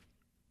like,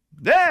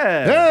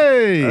 yeah.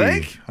 Hey, I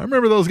think. I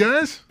remember those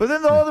guys. But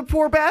then the other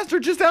poor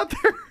bastard just out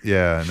there.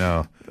 Yeah,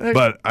 no. That-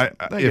 But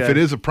if guy. it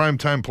is a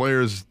Primetime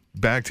Players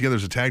back together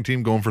as a tag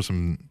team going for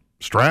some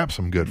straps,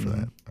 I'm good for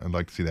that. I'd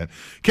like to see that.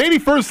 Katie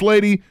First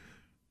Lady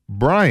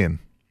Brian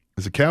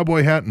is a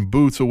cowboy hat and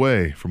boots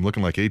away from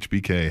looking like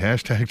HBK.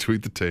 Hashtag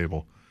tweet the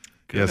table.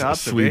 Good yes, a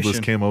sleeveless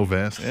observation. camo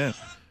vest. Yeah.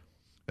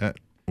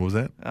 What was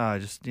that?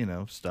 Just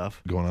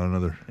stuff. Going on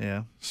another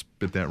Yeah.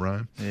 spit that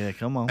rhyme. Yeah.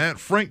 Come on. At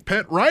Frank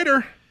Pet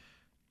Ryder.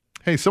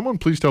 Hey, someone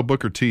please tell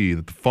Booker T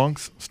that the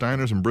Funks,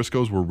 Steiners, and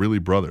Briscoes were really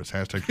brothers.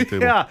 Hashtag tweet the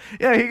table.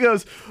 Yeah. He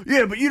goes,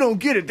 yeah, but you don't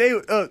get it. They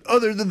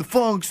other than the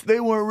Funks, they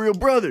weren't real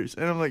brothers.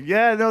 And I'm like,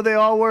 yeah, no, they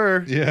all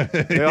were. Yeah.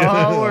 They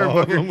all were. All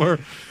of Booker. them were.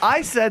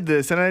 I said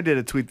this, and I did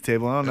a tweet the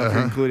table. I don't know if you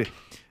included it.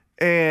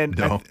 And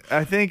No.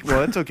 I think,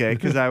 well, it's okay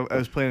because I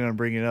was planning on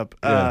bringing it up.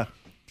 Yeah.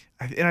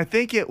 And I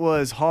think it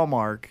was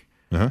Hallmark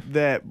Uh-huh.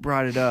 that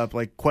brought it up,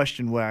 like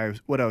questioned what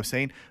I was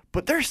saying.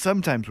 But there's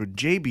sometimes where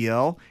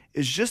JBL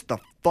is just the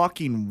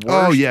fucking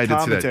worst. Oh, yeah, I did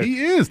see that. commentator.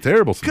 He is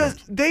terrible Because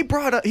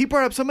sometimes. he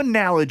brought up some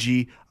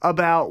analogy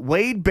about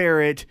Wade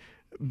Barrett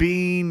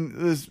being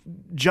this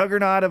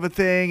juggernaut of a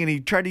thing, and he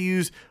tried to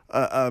use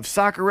a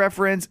soccer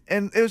reference,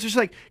 and it was just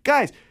like,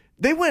 guys,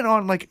 they went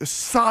on like a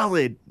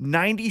solid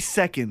 90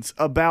 seconds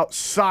about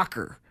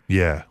soccer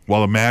Yeah,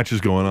 while the match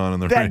is going on in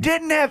the that ring.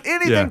 didn't have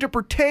anything Yeah. to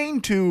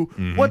pertain to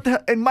what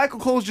the. And Michael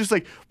Cole's just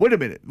like, wait a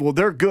minute, well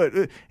they're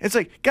good. It's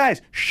like,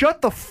 guys,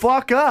 shut the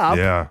fuck up.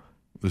 Yeah,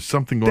 there's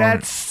something going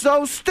That's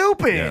so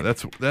stupid. on. Yeah,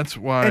 that's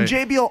why. And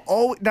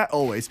JBL, not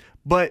always,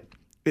 but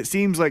it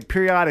seems like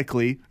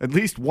periodically, at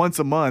least once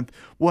a month,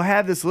 will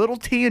have this little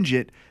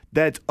tangent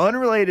that's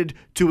unrelated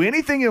to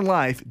anything in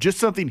life, just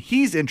something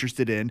he's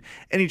interested in,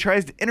 and he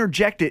tries to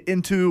interject it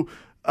into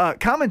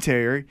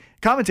commentary,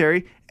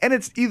 and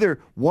it's either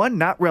one,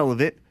 not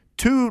relevant,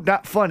 two,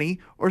 not funny,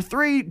 or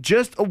three,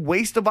 just a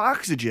waste of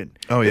oxygen.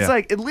 Oh, yeah. It's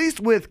like, at least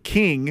with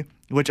King,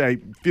 which I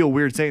feel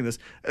weird saying this,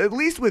 at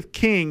least with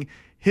King,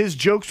 his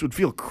jokes would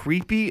feel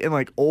creepy and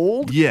like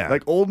old. Yeah.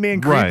 Like old man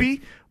Right.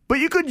 creepy. But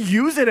you could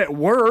use it at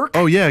work.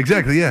 Oh yeah,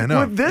 exactly. Yeah,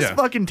 no. With this yeah.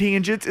 fucking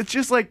tangents, it's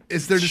just like, they're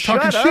just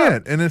shut talking up.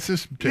 shit, and it's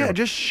just Yeah,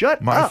 just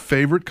shut My up.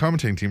 favorite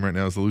commentating team right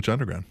now is the Lucha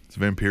Underground. It's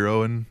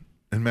Vampiro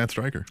and Matt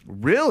Stryker.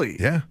 Really?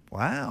 Yeah,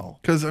 Wow.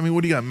 because I mean,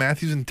 what do you got?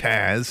 Matthews and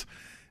Taz,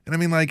 and I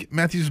mean, like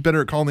Matthews is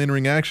better at calling the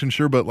in-ring action,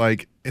 sure, but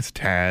like it's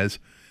Taz.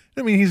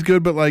 I mean, he's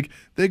good, but like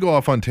they go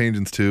off on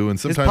tangents too, and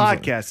His sometimes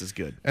podcast is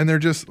good. and they're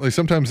just like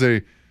sometimes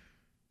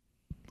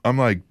I'm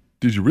like,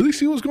 did you really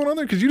see what was going on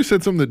there? Because you just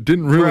said something that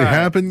didn't really Right.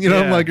 happen. You know,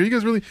 I'm Yeah. like, are you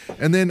guys really?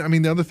 And then I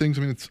mean, the other things.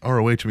 I mean, it's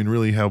ROH. I mean,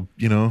 really, how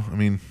I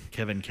mean,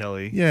 Kevin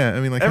Kelly. yeah. I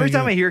mean, like Every how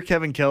time I you- hear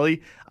Kevin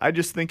Kelly, I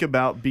just think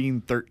about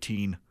being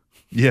 13.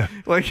 yeah.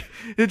 Like,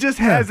 it just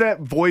has that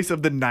voice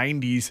of the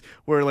 90s,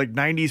 where like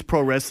 90s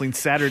pro wrestling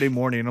Saturday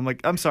morning. I'm like,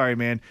 I'm sorry,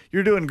 man.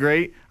 You're doing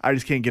great. I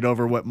just can't get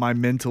over what my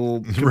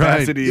mental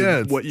capacity, Yeah,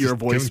 is, it's what your just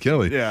voice. Kevin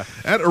Kelly. Yeah.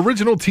 At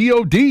Original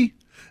TOD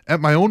at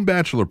my own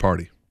bachelor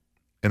party.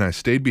 And I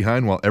stayed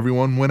behind while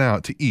everyone went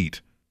out to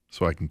eat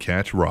so I can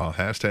catch Raw.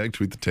 Hashtag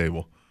tweet the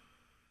table.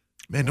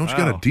 Man, don't you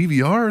got a Wow.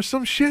 DVR or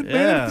some shit, man?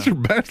 Yeah. It's your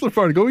bachelor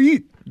party. Go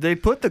eat. They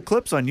put the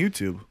clips on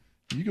YouTube.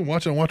 You can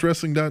watch it on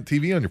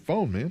watchwrestling.tv on your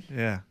phone, man.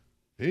 Yeah.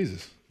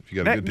 Jesus. If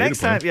you got a good data Next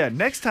plan. time, yeah.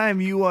 Next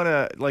time you want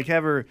to like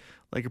have her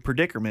like a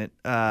predicament.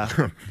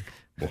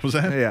 What was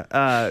that? Yeah.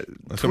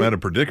 Last time I had a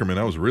predicament,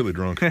 I was really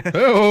drunk.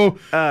 Oh,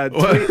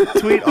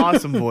 Tweet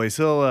Awesome Voice.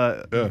 He'll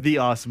the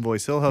Awesome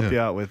Voice. He'll help you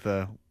out with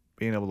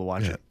being able to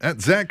watch Yeah. it. At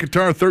Zach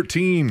Guitar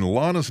 13,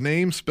 Lana's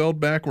name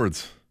spelled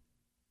backwards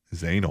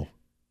is anal.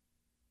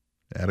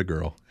 Atta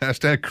girl.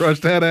 Hashtag crush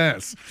that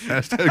ass.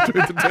 Hashtag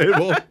tweet the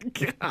table.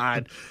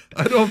 God.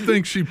 I don't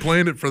think she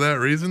planned it for that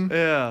reason.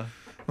 Yeah.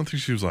 I don't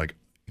think she was like,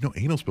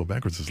 anal spelled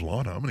backwards is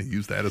Lana. I'm going to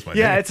use that as my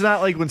Yeah, name. it's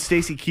not like when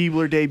Stacy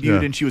Keibler debuted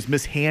Yeah. and she was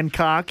Miss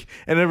Hancock,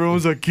 and everyone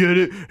was like, "Get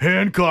it,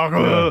 Hancock!"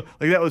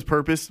 Like that was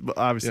purpose, but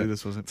obviously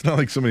this wasn't. It's not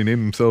like somebody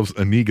named themselves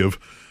Anigov.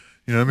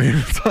 You know what I mean?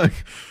 It's like,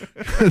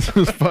 it's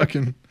just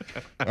fucking,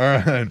 all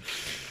right.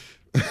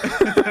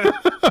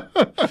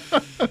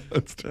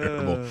 That's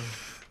terrible.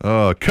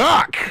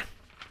 Cock.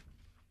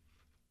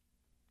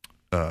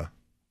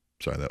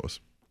 Sorry, that was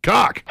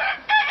cock.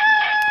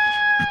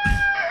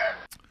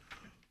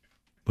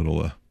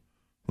 Little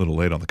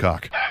late on the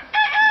cock.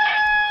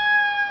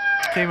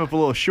 Came up a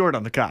little short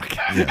on the cock.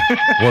 Yeah,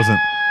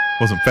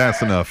 wasn't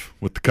fast enough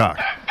with the cock.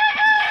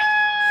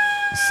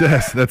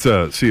 Says that's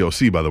a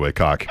COC, by the way,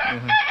 cock.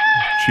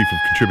 Chief of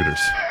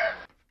Contributors.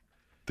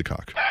 The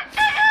cock.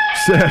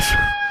 Says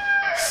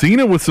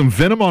Cena with some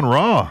venom on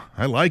Raw.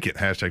 I like it.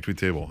 Hashtag tweet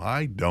table.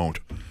 I don't.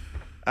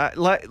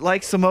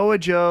 Like Samoa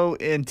Joe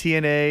in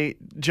TNA,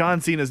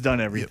 John Cena's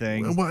done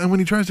everything. Well, and when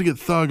he tries to get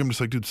thug, I'm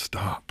just like, dude,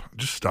 stop.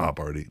 Just stop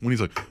already. When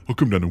he's like, I'll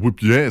come down and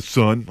whip your ass,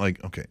 son.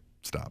 Like, okay,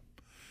 stop.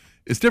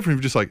 It's different if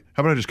you're just like,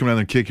 how about I just come down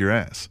there and kick your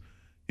ass?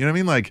 You know what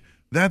I mean? Like,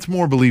 that's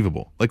more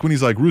believable. Like when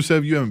he's like,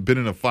 Rusev, you haven't been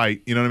in a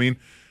fight. You know what I mean?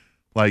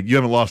 Like, you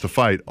haven't lost a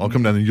fight. I'll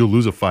come down there and you'll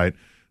lose a fight.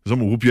 I'm going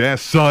to whoop your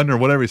ass, son, or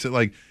whatever he said.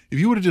 Like, if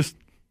you would have just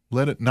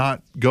let it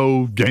not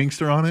go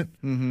gangster on it,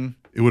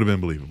 it would have been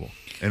believable.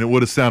 And it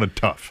would have sounded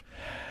tough.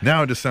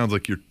 Now it just sounds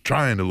like you're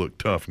trying to look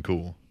tough and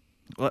cool.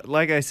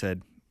 Like I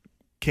said,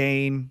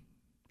 Kane,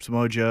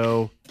 Samoa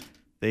Joe,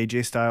 the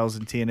AJ Styles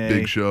in TNA,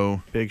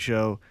 Big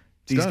Show.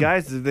 These done.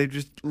 guys,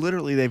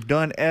 they've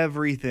done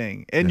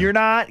everything, and you're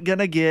not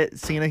gonna get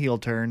Cena heel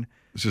turn.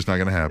 It's just not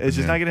going to happen. It's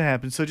just not gonna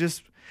happen. So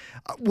just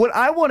what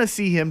I want to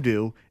see him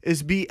do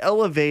is be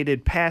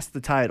elevated past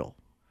the title.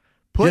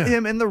 Put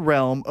him in the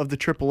realm of the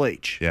Triple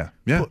H. Yeah.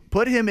 Yeah.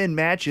 Put him in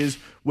matches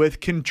with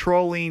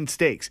controlling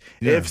stakes.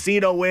 Yeah. If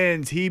Cena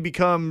wins, he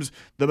becomes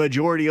the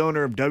majority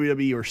owner of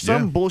WWE or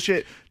some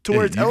bullshit to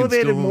where it's you can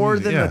elevated still- more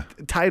than the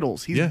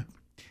titles.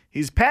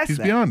 He's past He's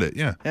that. beyond it.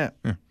 Yeah. Yeah.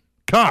 That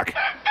Cock.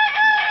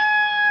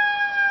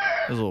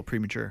 was a little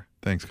premature.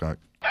 Thanks, Cock.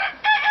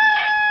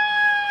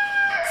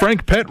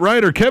 Frank Pet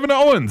Writer Kevin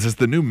Owens is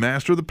the new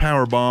master of the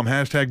power bomb.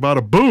 Hashtag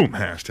bada boom.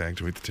 Hashtag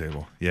tweet the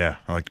table. Yeah,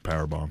 I like the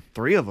power bomb.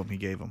 3 of them he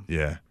gave him.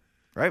 Yeah.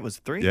 Right? Was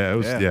it 3? Yeah, it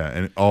was. Yeah,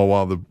 and all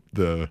while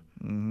the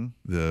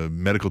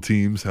medical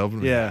teams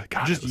helping. Yeah.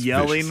 God, just it was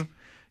yelling. vicious.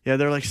 Yeah,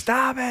 they're like,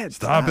 stop it.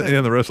 Stop it.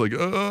 And the rest like,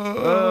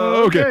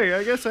 okay.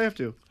 I guess I have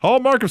to.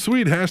 Hallmark of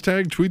Sweet.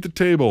 Hashtag tweet the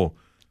table.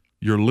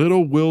 Your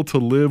little will to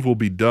live will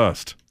be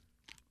dust.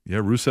 Yeah,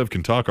 Rusev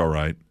can talk all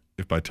right.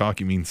 If by talk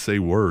you mean say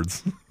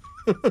words.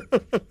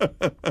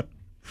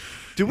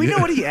 Do we know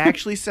what he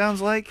actually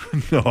sounds like?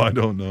 No, I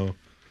don't know.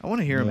 I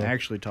want to hear him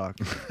actually talk.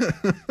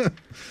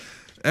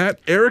 At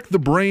Eric the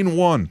Brain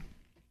 1.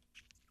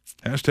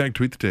 Hashtag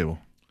tweet the table.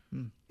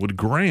 Would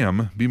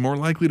Graham be more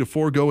likely to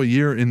forego a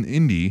year in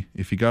Indy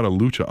if he got a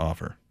lucha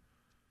offer?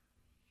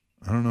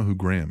 I don't know who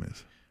Graham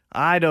is.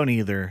 I don't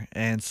either.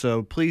 And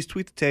so please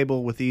tweet the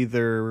table with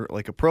either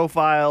like a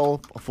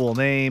profile, a full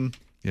name.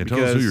 Yeah, tell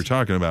us who because you're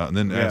talking about and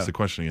then Yeah. ask the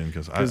question again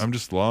because I'm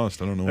just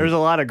lost. I don't know. There's a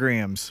lot of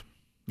Grahams.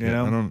 You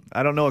Yeah, know?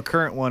 I don't know a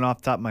current one off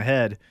the top of my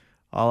head.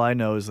 All I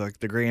know is like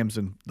the Grahams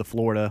in the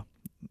Florida,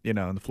 in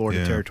the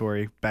Florida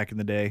territory back in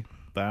the day.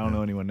 But I don't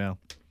know anyone now.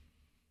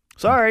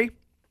 Sorry.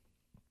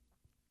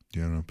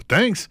 Yeah, I don't know. But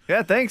thanks.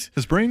 Yeah, thanks.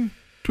 Has Brain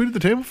tweeted the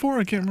table before?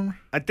 I can't remember.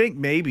 I think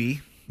maybe.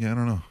 Yeah, I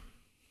don't know.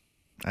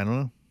 I don't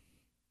know.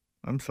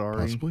 I'm sorry.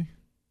 Possibly.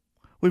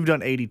 We've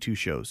done 82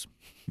 shows.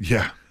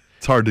 Yeah.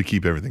 It's hard to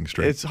keep everything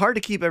straight. It's hard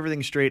to keep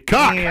everything straight.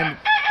 Cock! And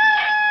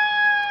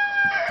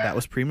that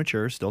was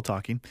premature, still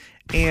talking.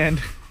 And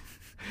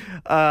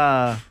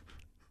we're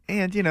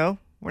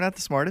not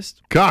the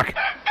smartest. Cock.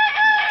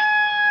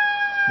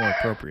 More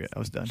appropriate. I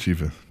was done.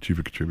 Chief of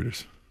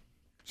Contributors.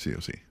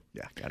 COC.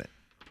 Yeah, got it.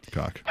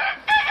 Cock.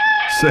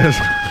 Says,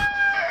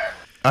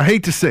 I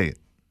hate to say it,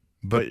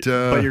 but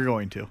you're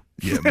going to.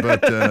 yeah,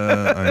 but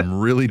I'm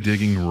really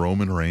digging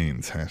Roman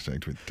Reigns.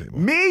 Hashtag tweet the table.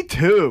 Me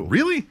too.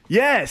 Really?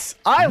 Yes,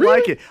 I Really?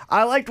 like it.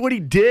 I liked what he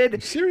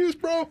did. Serious,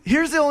 bro?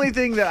 Here's the only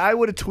thing that I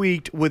would have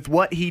tweaked with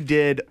what he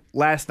did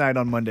last night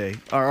on Monday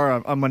or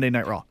on Monday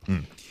Night Raw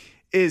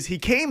is he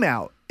came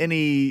out and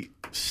he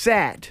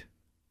sat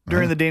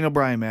during the Daniel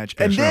Bryan match.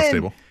 Spanish and announce then,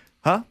 table.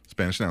 Huh?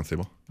 Spanish announce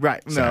table.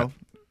 Right. Sat. No.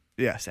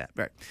 Yeah, sat.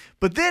 Right.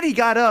 But then he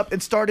got up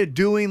and started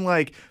doing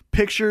like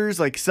pictures,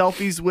 like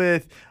selfies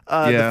with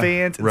the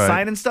fans and right.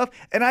 signing stuff.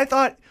 And I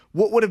thought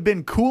what would have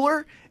been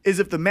cooler is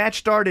if the match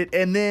started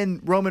and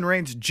then Roman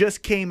Reigns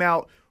just came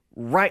out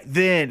right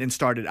then and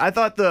started. I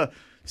thought the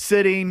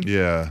sitting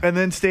and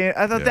then stand.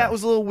 I thought that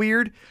was a little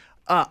weird.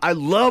 I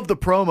love the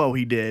promo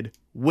he did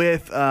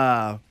with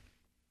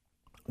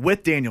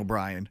Daniel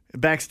Bryan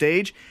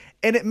backstage.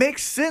 And it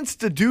makes sense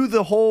to do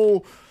the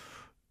whole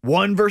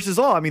one versus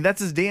all. I mean,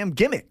 that's his damn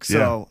gimmick.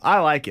 So I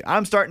like it.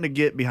 I'm starting to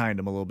get behind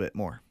him a little bit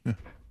more.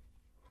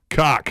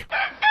 Cock.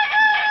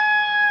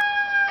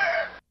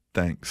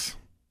 Thanks.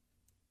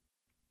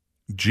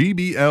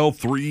 GBL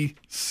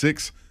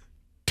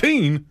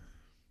 316,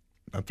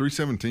 not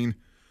 317.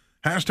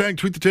 Hashtag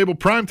tweet the table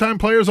primetime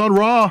players on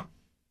Raw.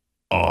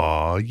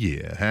 Oh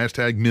yeah.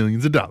 Hashtag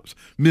millions of dollars.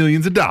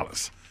 Millions of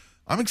dollars.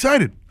 I'm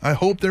excited. I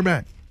hope they're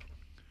back.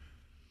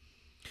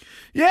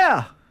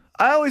 Yeah.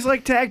 I always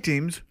like tag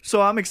teams,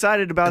 so I'm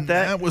excited about And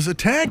that. that was a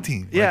tag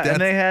team. Yeah, Like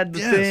and they had the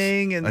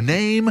thing and a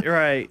name,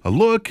 right, a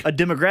look, a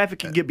demographic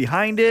can get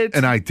behind it.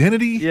 an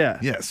identity. Yeah.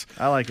 Yes.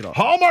 I like it all.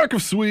 Hallmark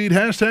of Swede.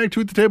 Hashtag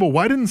tweet the table.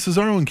 Why didn't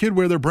Cesaro and Kid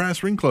wear their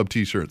Brass Ring Club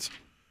t-shirts?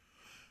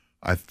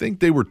 I think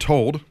they were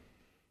told,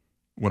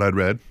 what I'd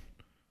read.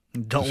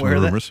 Don't some wear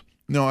that. rumors.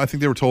 No, I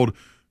think they were told,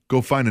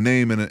 go find a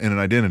name and an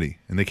identity.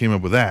 And they came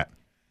up with that.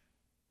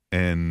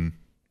 And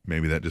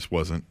maybe that just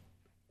wasn't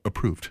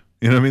approved.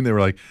 You know what I mean? They were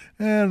like,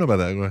 I don't know about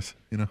that, guys.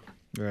 You know?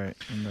 Right.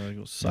 And they're like,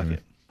 well, suck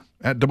it.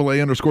 At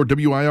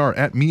AA_WIR,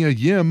 at Mia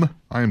Yim,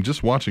 I am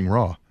just watching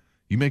Raw.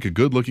 You make a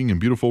good-looking and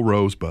beautiful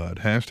rosebud.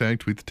 Hashtag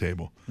tweet the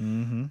table.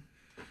 Mm-hmm.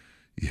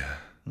 Yeah.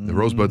 The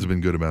rosebuds have been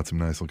good about some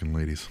nice-looking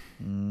ladies.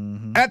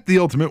 At the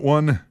Ultimate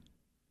One,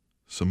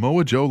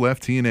 Samoa Joe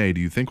left TNA.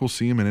 Do you think we'll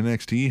see him in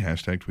NXT?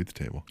 Hashtag tweet the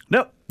table.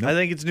 Nope. I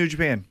think it's New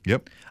Japan.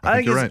 Yep. I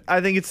think you're right. I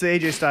think it's the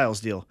AJ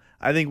Styles deal.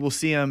 I think we'll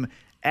see him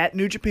at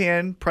New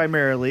Japan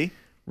primarily.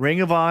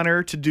 Ring of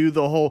Honor to do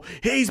the whole,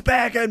 he's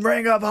back in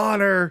Ring of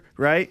Honor,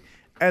 right?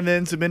 And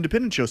then some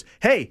independent shows.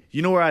 Hey,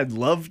 you know where I'd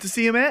love to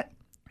see him at?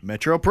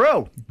 Metro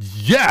Pro.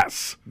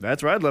 Yes.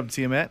 That's where I'd love to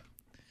see him at.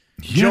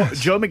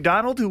 Yes. Joe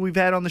McDonald, who we've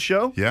had on the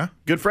show. Yeah.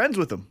 Good friends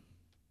with him.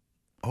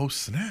 Oh,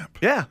 snap.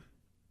 Yeah.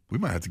 We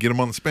might have to get him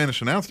on the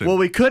Spanish announce table. Well,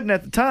 we couldn't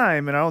at the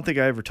time, and I don't think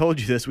I ever told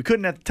you this. We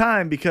couldn't at the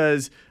time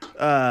because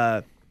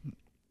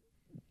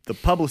the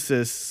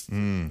publicist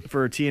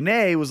for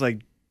TNA was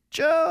like,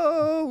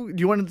 Joe,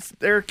 do you want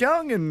Eric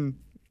Young? And,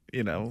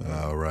 you know.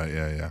 Oh, right.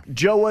 Yeah.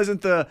 Joe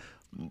wasn't the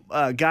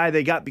guy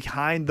they got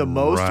behind the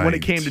most when Right.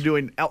 it came to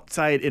doing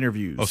outside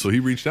interviews. Oh, so he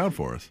reached out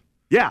for us.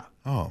 Yeah.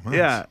 Oh, nice.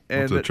 Yeah, We'll have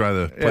and to try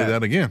to play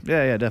that again.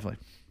 Yeah, definitely.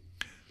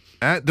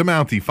 At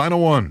DeMounty, final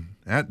one.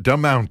 At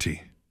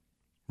DeMounty.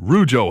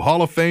 Rujo,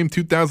 Hall of Fame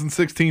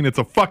 2016. It's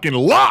a fucking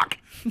lock.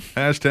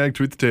 Hashtag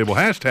tweet the table.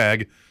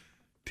 Hashtag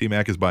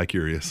T-Mac is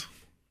bi-curious.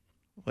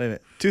 Wait a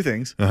minute. Two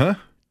things. Uh-huh.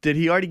 Did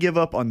he already give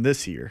up on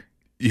this year?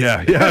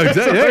 Yeah,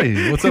 exactly.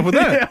 Hey, what's up with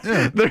that?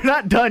 Yeah. They're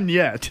not done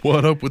yet.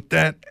 What up with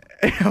that?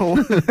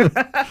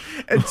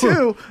 And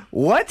two,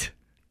 what?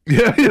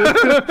 Yeah.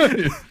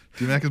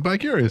 T-Mac is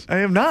bi-curious. I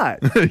am not.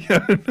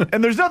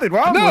 And there's nothing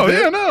wrong with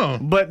it. No.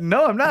 But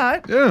no, I'm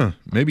not. Yeah,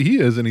 maybe he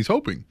is and he's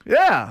hoping.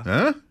 Yeah.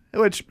 Huh?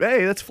 Which,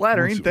 hey, that's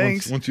flattering.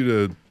 Thanks. Wants you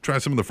to try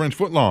some of the French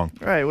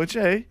footlong. Right, which,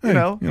 hey, Hey, you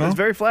know, you know. it's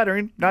very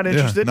flattering. Not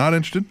interested. Yeah, not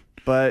interested.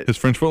 But His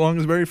French footlong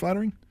is very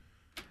flattering.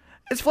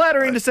 it's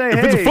flattering to say, If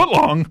hey. it's a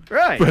footlong,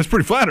 Right. that's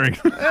pretty flattering.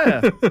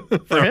 Yeah.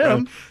 For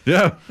him.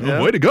 Yeah.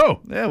 Yeah. Way to go.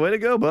 Yeah, way to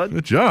go, bud.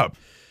 Good job.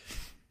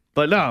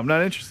 But no, I'm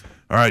not interested.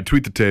 All right,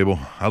 tweet the table.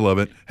 I love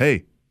it.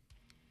 Hey,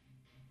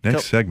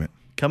 next segment.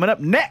 Coming up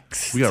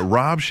next. We got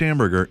Rob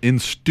Schamberger in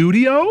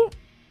studio.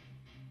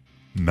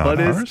 Not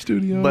our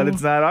studio. But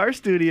it's not our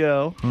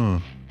studio.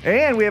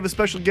 And we have a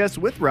special guest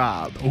with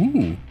Rob.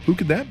 Ooh, who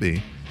could that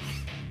be?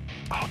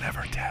 I'll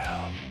never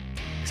tell.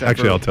 Except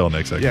Actually, for- I'll tell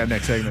next segment. Yeah,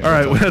 next segment. All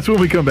right, well, that's when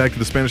we come back to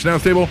the Spanish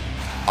Announce Table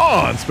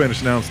on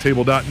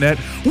SpanishAnnounceTable.net.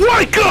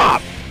 Wake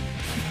up!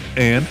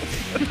 And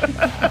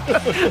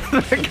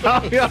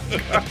Caught me off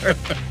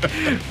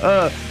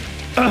guard.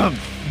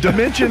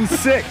 Dimension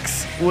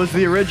 6 was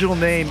the original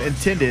name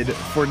intended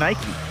for Nike.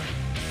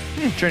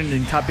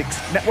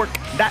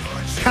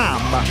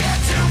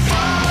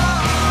 TrendingTopicsNetwork.com.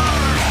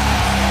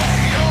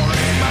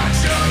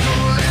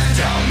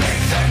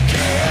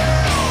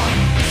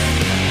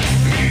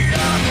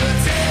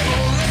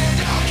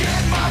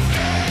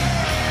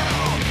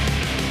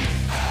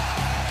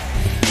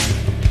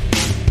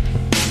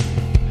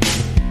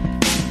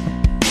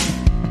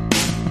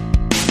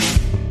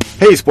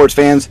 Hey sports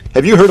fans,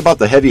 have you heard about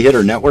the Heavy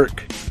Hitter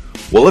Network?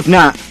 Well, if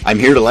not, I'm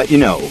here to let you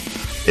know.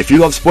 If you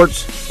love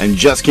sports and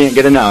just can't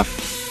get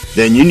enough,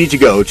 then you need to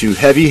go to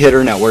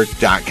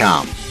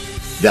HeavyHitterNetwork.com.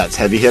 That's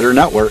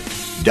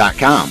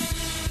HeavyHitterNetwork.com.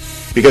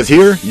 Because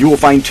here you will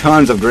find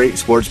tons of great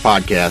sports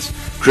podcasts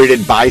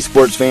created by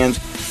sports fans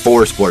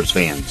for sports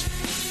fans.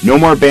 No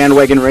more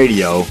bandwagon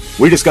radio.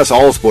 We discuss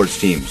all sports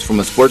teams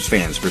from a sports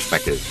fan's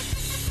perspective.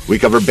 We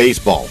cover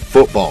baseball,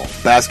 football,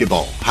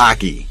 basketball,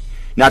 hockey.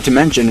 Not to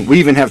mention, we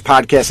even have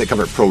podcasts that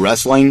cover pro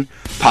wrestling,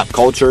 pop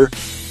culture,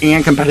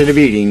 and competitive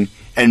eating,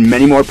 and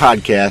many more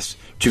podcasts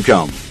to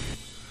come.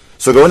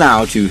 So go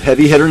now to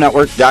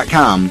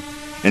HeavyHitterNetwork.com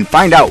and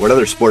find out what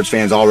other sports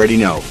fans already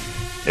know.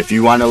 If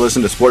you want to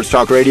listen to sports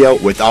talk radio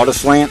without a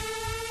slant,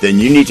 then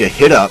you need to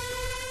hit up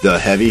the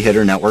Heavy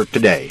Hitter Network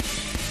today.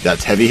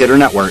 That's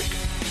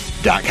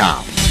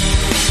HeavyHitterNetwork.com.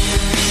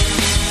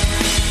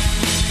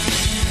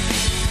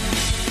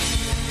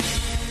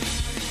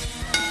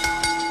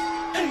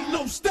 Ain't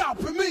no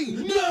stopping me,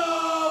 no.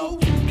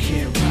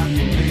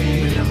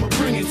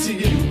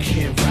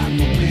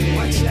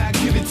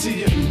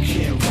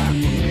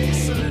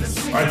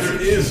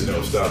 is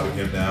no stopping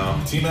him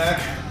now. T-Mac,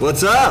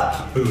 What's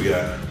up? who we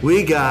got?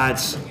 We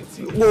got.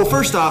 Well,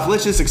 first off,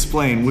 let's just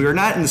explain. We are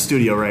not in the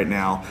studio right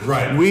now.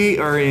 Right. We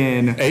are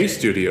in A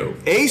studio.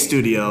 a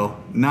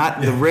studio,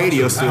 not the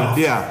radio studio.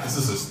 Yeah. This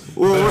is a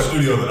Well, better we're-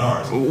 studio than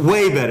ours.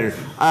 Way better.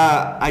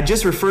 I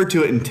just referred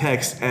to it in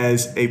text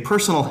as a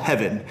personal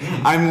heaven.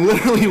 I'm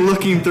literally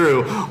looking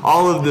through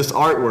all of this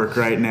artwork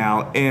right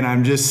now, and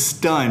I'm just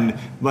stunned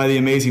by the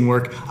amazing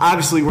work.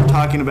 Obviously, we're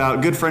talking about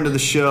a good friend of the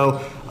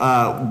show,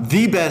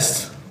 the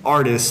best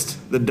artist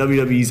that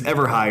WWE's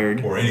ever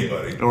hired, Or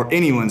anybody. or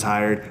anyone's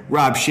hired,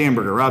 Rob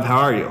Schamberger. Rob, how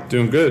are you?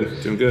 Doing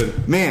good. Doing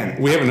good.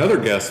 Man, We have another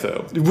guest,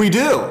 though. we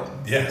do.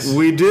 Yes.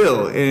 We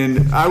do.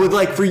 And I would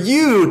like for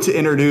you to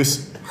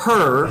introduce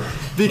her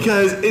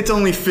because it's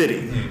only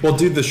fitting. Well,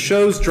 dude, the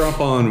shows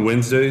drop on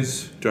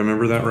Wednesdays. Do I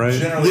remember that right?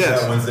 Generally,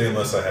 Yes. that Wednesday,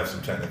 unless I have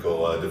some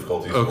technical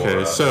difficulties Okay,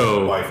 or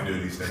so- wife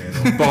duties to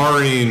handle.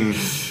 Barring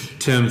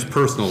Tim's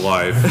personal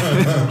life,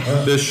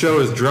 this show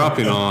is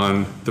dropping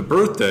on the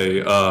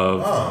birthday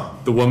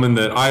of the woman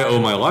that I owe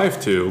my life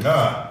to,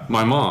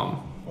 my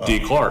mom, Dee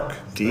Clark.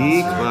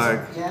 D.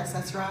 Clark. Yes,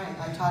 that's right.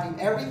 I taught him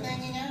everything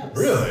he knows.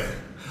 Really?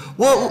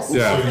 Well,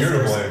 Yeah. So you're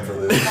to blame for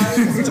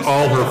this. It's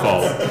all her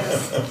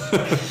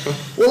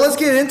fault. well, let's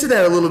get into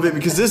that a little bit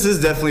because this is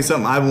definitely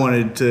something I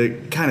wanted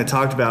to kind of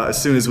talk about as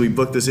soon as we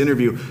booked this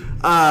interview.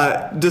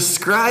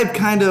 Describe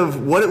kind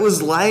of what it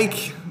was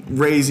like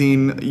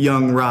raising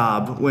young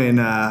Rob when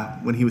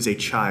he was a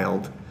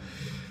child.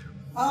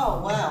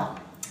 Oh, well.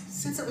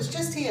 Since it was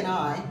just he and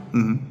I,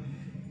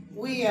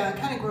 we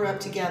kind of grew up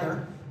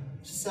together.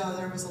 So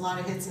there was a lot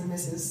of hits and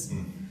misses.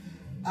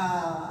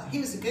 He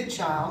was a good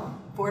child,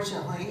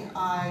 fortunately.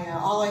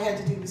 All I had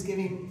to do was give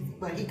him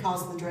what he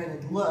calls the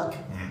dreaded look.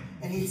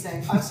 And he'd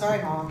say, "I'm sorry,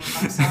 Mom,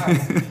 I'm sorry."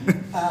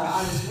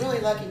 I was really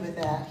lucky with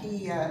that.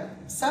 He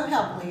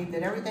somehow believed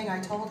that everything I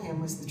told him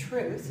was the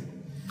truth.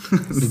 Boy,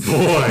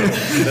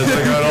 as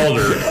I got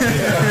older.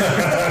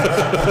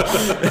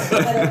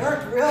 And it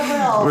worked real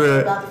well for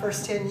Right. about the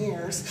first 10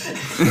 years.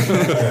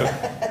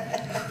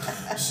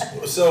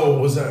 So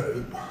was that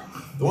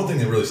the one thing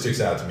that really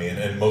sticks out to me,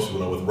 and most people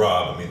know with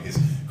Rob, I mean, he's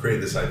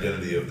created this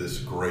identity of this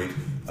great,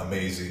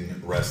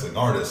 amazing wrestling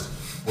artist.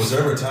 Was there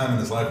ever a time in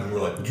his life when you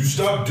were like, would you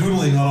stop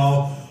doodling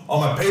on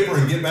my paper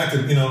and get back to,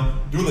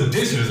 doing the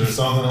dishes or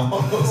something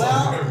along those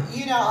Well, lines?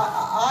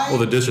 I Well,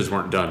 the dishes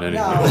weren't done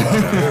anyway. no.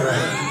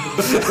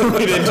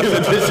 We didn't do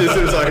the dishes;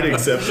 it was already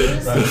accepted.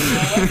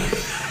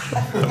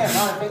 We had a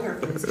lot of finger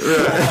foods.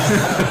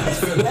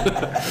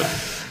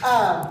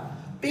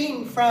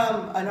 Being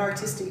from an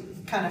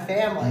artistic kind of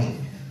family,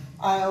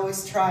 I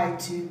always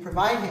tried to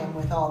provide him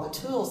with all the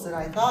tools that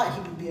I thought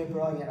he would be a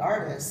brilliant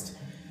artist.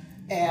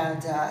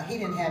 And he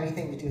didn't have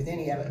anything to do with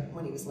any of it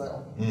when he was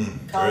little.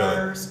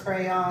 Colors,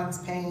 crayons,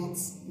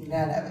 paints,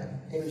 none of it.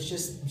 It was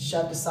just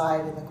shoved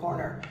aside in the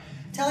corner.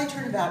 Till he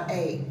turned about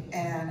 8,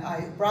 and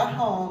I brought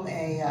home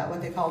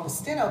what they called a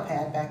steno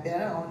pad back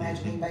then. I don't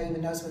imagine anybody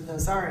even knows what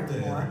those are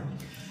anymore.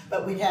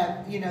 But we'd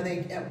have, they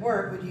at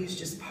work would use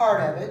just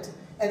part of it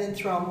and then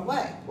throw them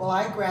away. Well,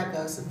 I grabbed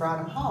those and brought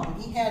them home.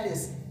 He had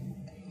this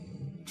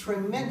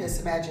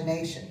tremendous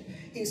imagination.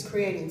 He was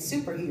creating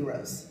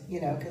superheroes,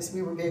 because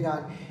we were big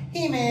on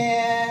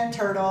He-Man,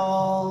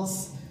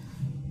 Turtles,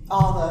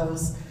 all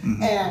those.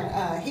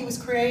 And he was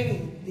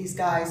creating these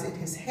guys in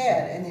his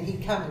head, and then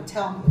he'd come and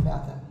tell me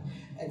about them,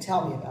 and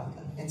tell me about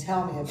them, and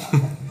tell me about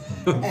them.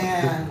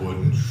 And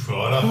Wouldn't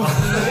shut up.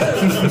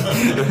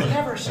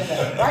 never shut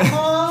up. Right,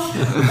 Mom?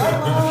 Right,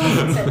 Mom?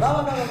 And say,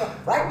 blah, blah, blah, blah,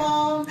 blah. Right,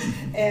 Mom?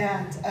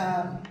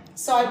 And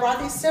so I brought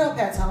these steno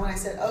pads home, and I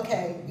said,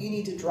 okay, you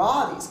need to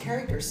draw these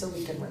characters so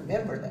we can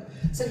remember them.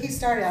 So he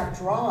started out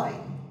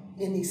drawing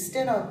in these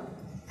steno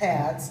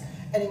pads,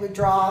 and he would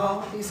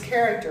draw these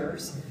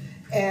characters.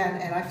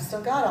 And I've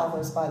still got all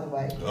those, by the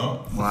way.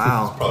 Oh,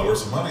 Wow. probably worth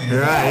some money.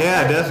 Right?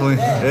 Yeah, definitely.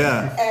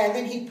 Yeah. And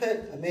then he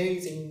put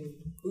amazing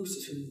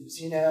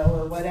Usus,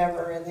 or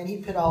whatever, and then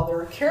he put all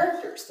their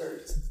characters,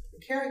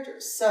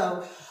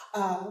 So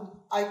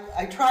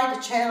I tried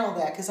to channel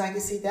that because I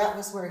could see that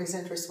was where his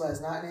interest was,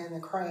 not in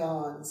the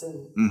crayons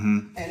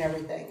and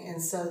everything.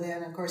 And so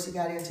then, of course, he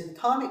got into the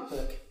comic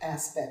book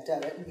aspect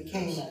of it and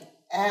became an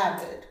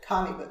avid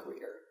comic book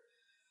reader.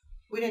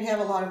 We didn't have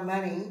a lot of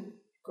money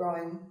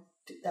growing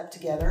up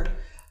together,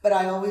 but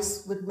I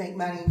always would make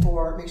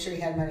sure he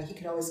had money. He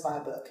could always buy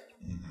a book.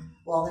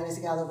 Well, then as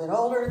he got a little bit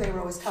older, they were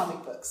always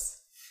comic books.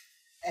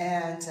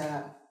 And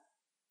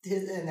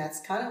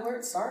that's kind of where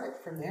it started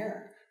from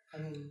there. I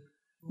mean,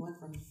 went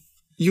from...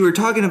 You were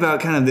talking about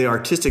kind of the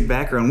artistic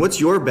background. What's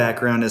your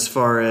background as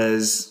far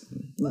as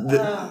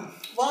well,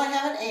 I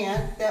have an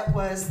aunt that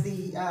was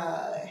the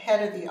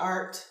head of the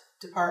art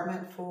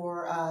department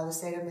for the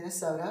state of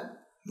Minnesota.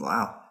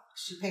 Wow.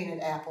 She painted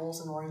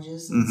apples and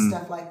oranges and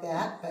stuff like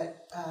that,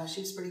 but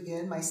she was pretty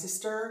good. My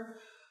sister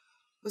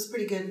was a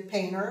pretty good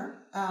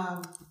painter.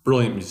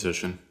 Brilliant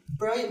musician.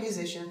 Brilliant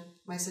musician.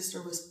 My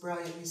sister was a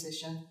brilliant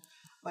musician.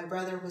 My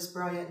brother was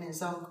brilliant in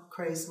his own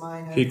crazed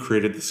mind. He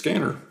created the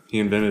scanner. He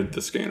invented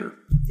the scanner.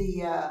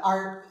 The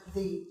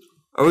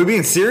Are we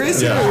being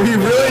serious? Yeah. Are we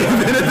really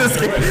invented this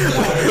game?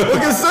 Well,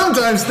 because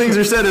sometimes things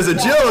are said as a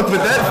joke, but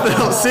that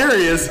felt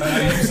serious.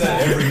 I use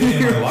that every day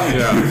in my life.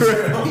 Yeah.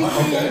 He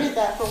created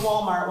that for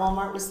Walmart.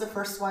 Walmart was the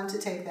first one to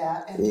take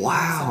that and do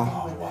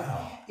something with it.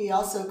 He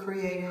also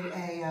created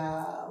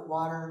a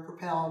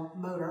water-propelled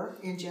motor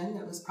engine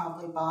that was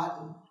promptly bought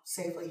and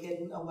safely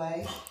hidden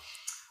away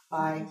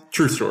by.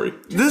 True story.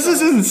 This is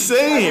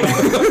insane.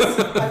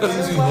 My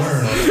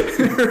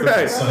brother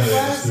Right.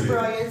 was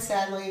brilliant,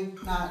 sadly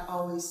not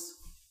always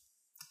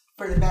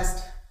for the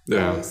best.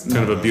 Yeah, ways.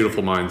 kind of a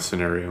beautiful mind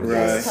scenario.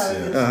 Yes, Right.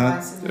 totally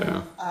nice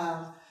and,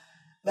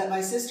 but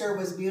my sister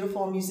was a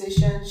beautiful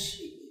musician.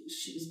 She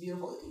was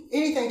beautiful.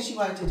 Anything she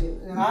wanted to do.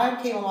 And I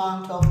came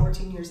along 12,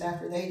 14 years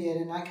after they did,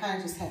 and I kind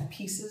of just had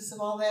pieces of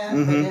all that.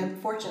 But then,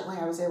 fortunately,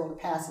 I was able to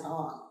pass it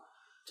on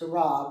to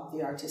Rob,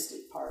 the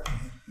artistic part.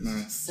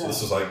 So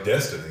this is like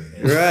destiny.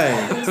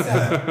 Right. So,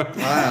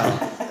 Wow.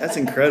 That's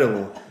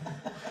incredible.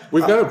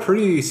 We've got a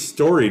pretty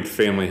storied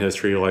family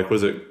history. Like,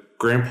 was it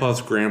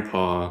Grandpa's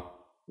grandpa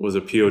was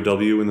a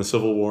POW in the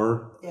Civil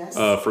War? Yes.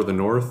 For the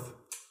North.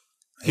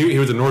 He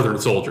was a Northern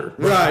soldier.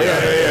 Right.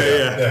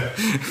 Yeah.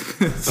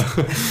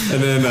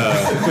 And then,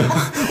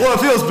 Well, it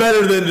feels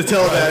better than to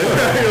tell that.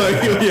 You're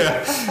like,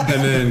 yeah.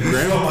 and then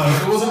Grandpa.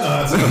 It wasn't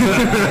nuts.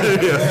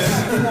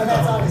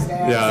 that's all his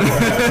dad.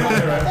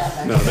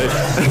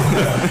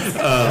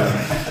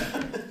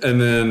 And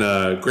then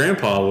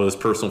Grandpa was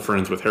personal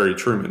friends with Harry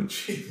Truman.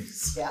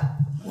 Yeah.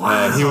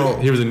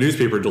 He was a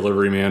newspaper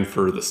delivery man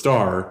for the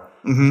Star.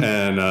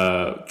 And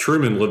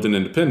Truman lived in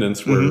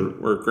Independence,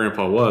 where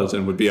Grandpa was,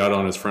 and would be out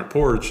on his front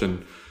porch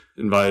and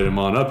invited him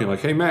on up. He'd be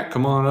like, "Hey, Matt,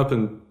 come on up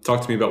and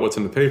talk to me about what's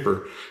in the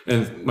paper."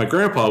 And my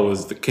grandpa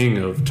was the king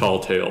of tall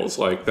tales.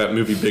 Like, that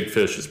movie Big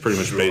Fish is pretty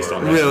much based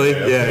on that. Really?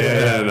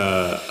 Yeah. And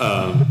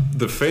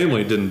the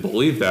family didn't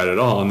believe that at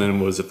all. And then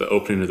was at the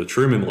opening of the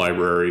Truman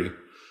Library.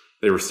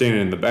 They were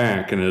standing in the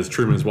back, and as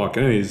Truman's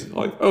walking in, he's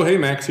like, "Oh, hey,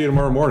 Mac, see you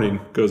tomorrow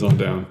morning." Goes on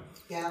down.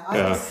 Yeah,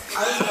 I was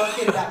a little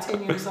kid, about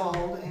 10 years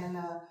old, and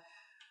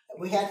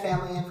we had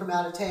family in from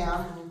out of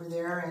town, and we were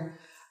there, and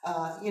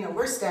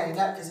we're standing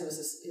up because it was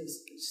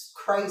just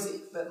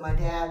crazy. But my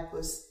dad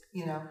was,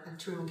 and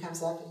Truman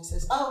comes up and he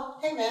says, "Oh,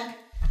 hey, Mac,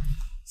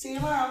 see you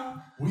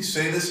tomorrow." We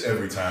say this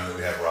every time that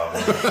we have Rob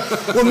on.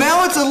 Well,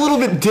 now it's a little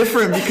bit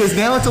different because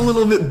now it's a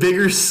little bit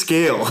bigger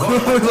scale.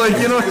 Like,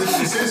 We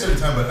say this every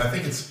time, but I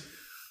think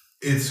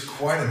it's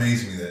quite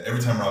amazing to me that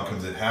every time Rob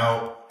comes in,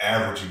 how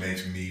average he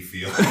makes me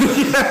feel. Like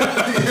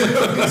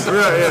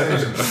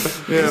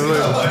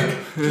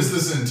just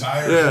this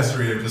entire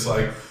history of just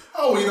like,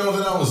 oh,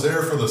 then I was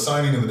there for the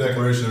signing of the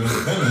Declaration of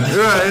Independence.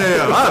 Right,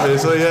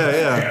 obviously,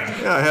 yeah.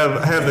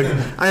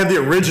 I have the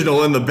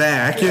original in the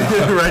back,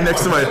 right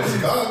next to my.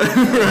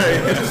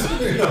 Right.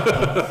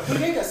 We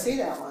did go see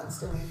that once,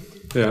 didn't we?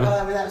 Yeah.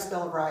 That was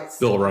Bill of Rights.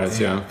 Bill of Rights,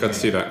 yeah. Got to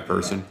see that in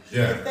person.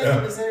 Yeah. The thing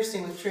that was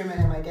interesting with Truman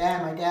and my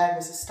dad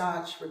was a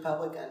staunch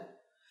Republican.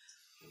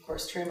 Of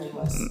course, Truman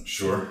was.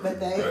 Sure.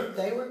 But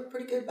they were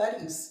pretty good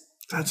buddies.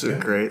 That's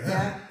great.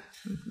 Yeah.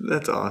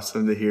 That's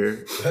awesome to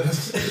hear. I'm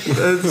just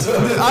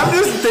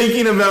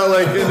thinking about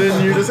and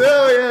then you just,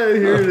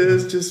 here it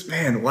is. Just,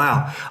 man,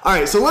 wow. All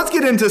right, so let's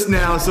get into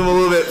now some a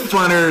little bit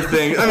funner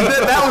things. I mean,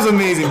 that was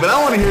amazing, but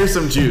I want to hear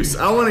some juice.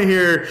 I want to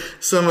hear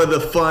some of the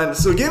fun.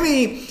 So give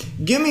me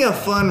a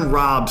fun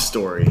Rob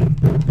story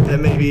that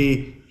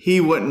maybe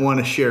he wouldn't want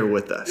to share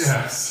with us.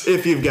 Yes.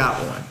 If you've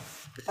got one.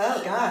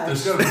 Oh, gosh.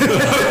 There's got to be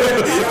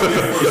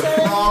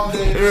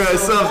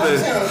Something.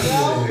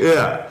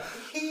 Yeah.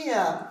 He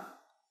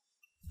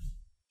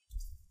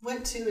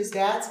went to his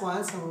dad's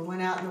once, and we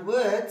went out in the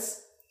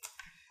woods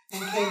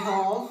and came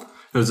home.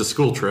 It was a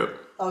school trip.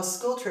 Oh,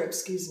 school trip,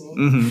 excuse me.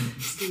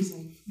 Excuse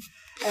me.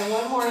 And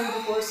one morning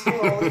before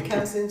school, he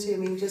comes into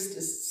me just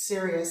as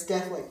serious,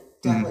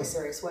 definitely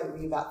serious. What, would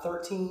be about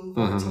 13,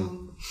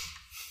 14?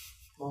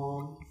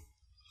 Mom.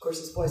 Of course,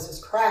 his voice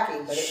was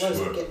cracking, but it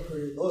wasn't getting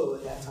pretty low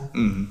at that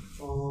time.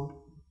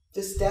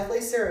 Just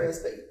deathly serious,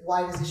 but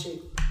white as a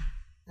sheet.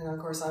 And of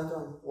course, I'm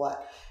going,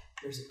 what?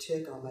 There's a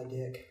tick on my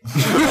dick.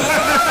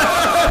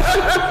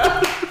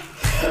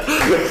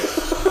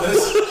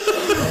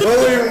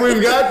 Well,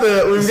 we've got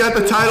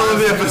the title of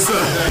the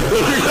episode.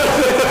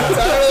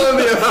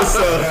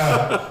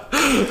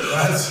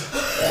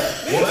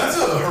 That's a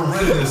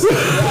horrendous thing. I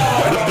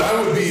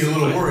would be a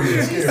little worried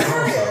and scared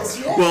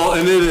also. Well,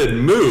 and it had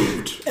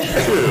moved too.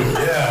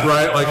 Yeah.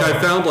 Right? Like, I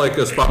found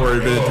a spot where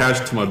it had been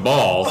attached to my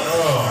ball.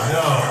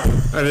 Oh,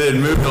 no. And it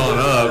had moved on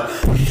up.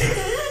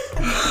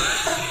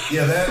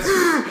 Yeah, that's...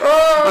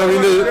 I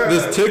mean,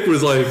 this tick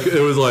was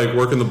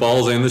working the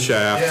balls and the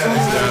shaft.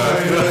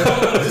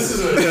 This is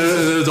And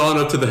it was on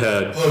up to the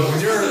head. Look, when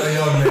you're a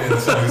young man,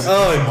 it's like,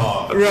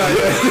 mom. Right.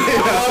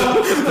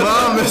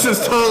 Mom, this is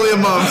totally a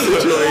mom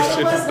situation.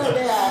 It was my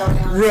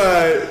dad.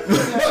 Right.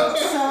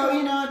 So,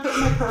 I put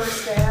my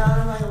purse down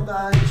and my little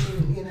dog,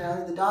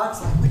 the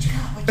dog's like, what you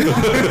got?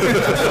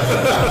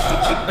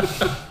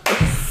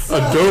 A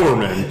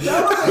Doberman.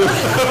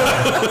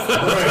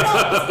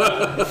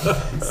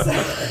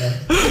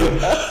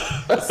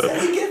 So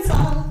he gets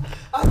on.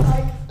 I'm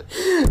like,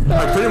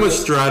 I pretty much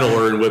straddle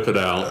her and whip it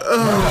out.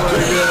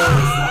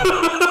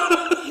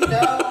 You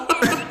know,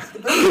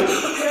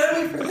 prepare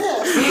me for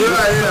this.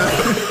 Right, yeah.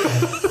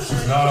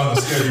 She's not on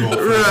the schedule.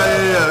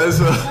 Right, yeah.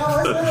 So, No,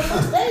 it's not a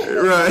first date.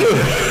 right.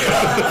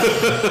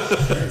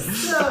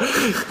 So,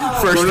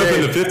 First Growing up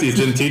in the date. 50s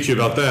didn't teach you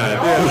about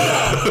that.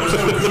 There's no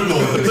Google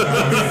at this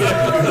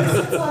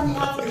time.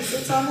 he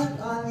sits on the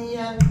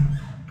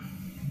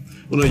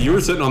Well, no, you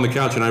were sitting on the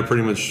couch and I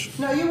pretty much.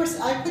 no, I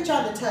put you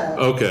on the tub.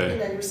 Okay. You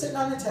know, you were sitting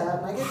on the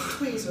tub, and I get the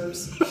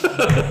tweezers.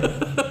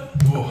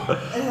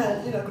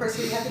 And, of course,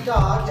 we have the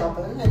dog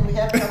helping, and we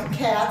have a couple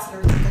cats that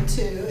are looking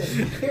too.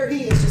 And here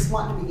he is just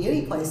wanting to be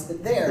any place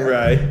but there.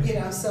 Right.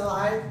 So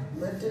I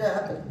lift it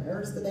up, and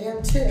there's the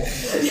damn tip.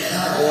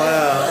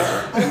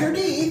 Wow.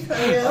 Underneath,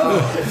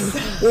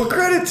 Well,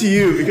 credit to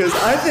you, because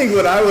I think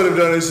what I would have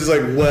done is just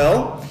like,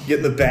 well, get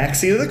in the back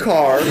seat of the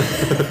car,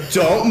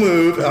 don't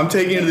move. I'm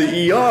taking you to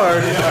the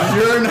ER.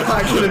 You're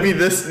not going to be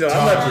this. No,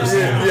 I'm not.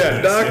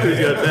 Yeah, doctors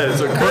got that.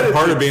 So credit.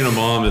 Part of being a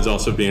mom is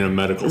also being a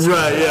medical student.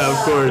 Right, yeah, of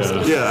course. Yeah.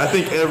 Yeah, I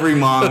think every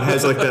mom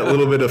has like that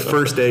little bit of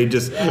first aid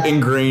just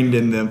ingrained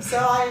in them. So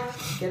I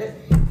get it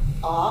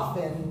off,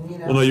 and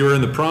Well, no, you were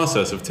in the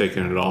process of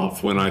taking it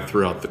off when I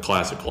threw out the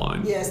classic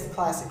line. Yes, the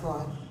classic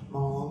line.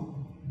 Mom,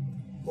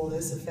 will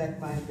this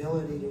affect my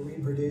ability to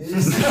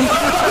reproduce? And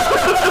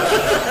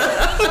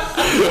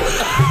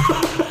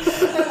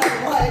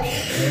I'm like,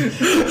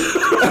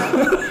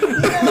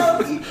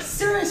 you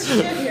serious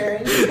shit here,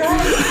 and you're trying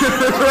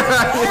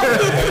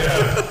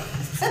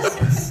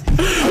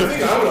I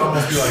think I would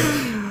almost be like,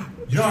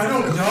 I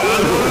don't know.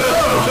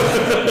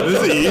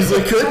 This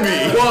easily could be.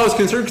 Well, I was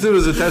concerned because it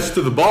was attached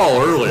to the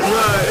ball earlier. Right.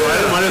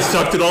 I might have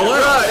sucked it all out.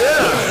 Right,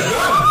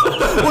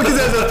 yeah. Well, because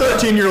as a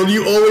 13-year-old,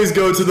 you always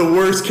go to the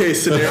worst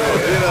case scenario.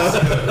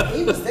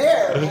 He was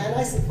there, man.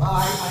 I said, well,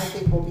 I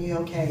think we'll be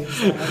okay.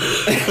 So,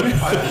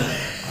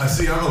 I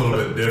see. I'm a little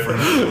bit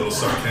different. I'm a little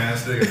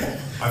sarcastic.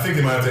 I think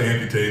they might have to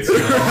amputate. So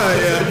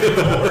Yeah. it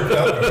don't work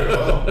out very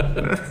well.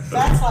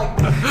 that's like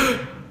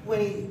when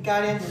he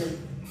got into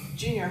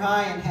junior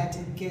high and had to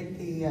get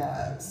the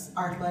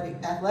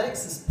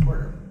athletics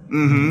supporter.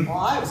 Mm-hmm. Well,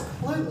 I was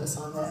clueless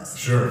on this.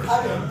 Sure.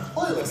 I've been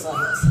clueless on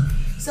this.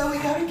 So we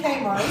go to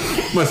Kmart.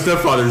 My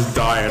stepfather's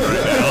dying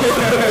right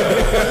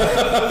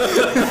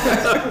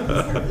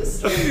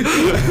So we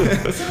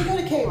go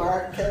to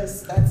Kmart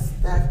because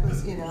that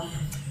was,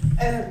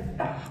 and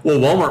now. Well,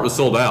 Walmart was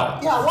sold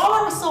out yeah,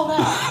 Walmart was sold out.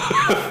 I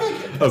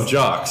figured. of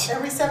jocks.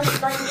 Every 7th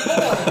grade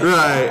boy.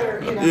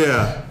 Right.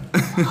 Yeah.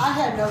 I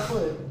had no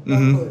clue.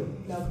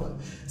 No clue.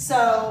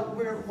 So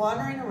we're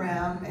wandering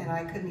around, and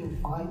I couldn't even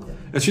find them.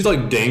 And she's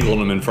like dangling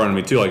them in front of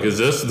me too. Like, is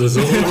this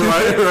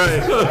right?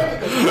 Right.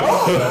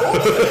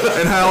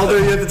 And how old are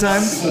you at the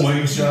time?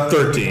 Slingshot.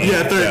 13.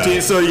 Yeah,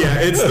 13. So yeah,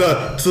 it's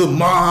the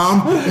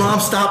mom,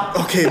 stop.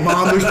 Okay,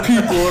 mom, there's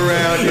people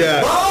around.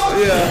 Yeah.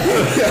 Yeah.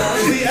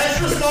 The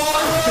extra small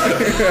one.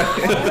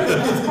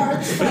 That's part of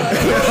the story.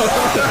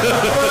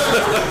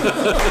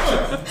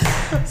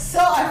 So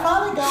I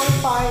finally go and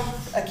find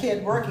a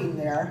kid working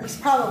there who's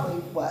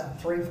probably,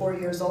 3-4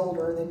 years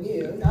older than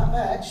you, not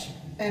much.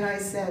 And I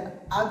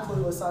said, I'm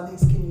clueless on these,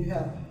 can you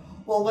help?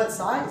 Well, what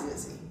size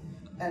is he?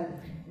 And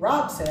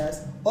Rob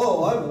says,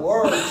 oh, I'm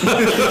large.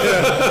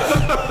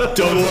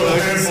 Double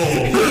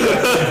Thank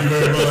you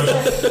very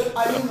much.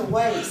 I'm in the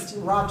waist.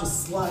 And Rob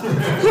just slugged it.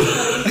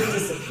 He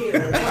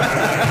disappeared.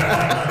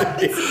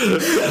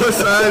 What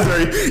size are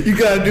you? You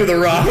gotta do the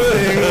rock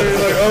thing where you're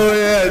like, oh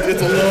yeah,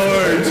 it's a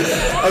large.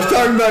 I was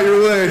talking about your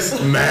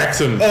waist.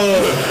 Maxim. 30.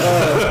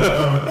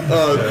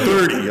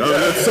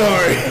 Oh,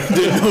 sorry.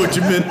 Didn't know what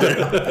you meant there.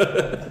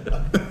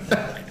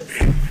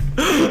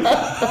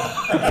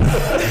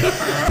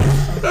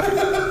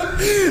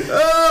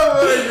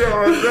 Oh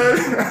my god.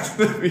 That's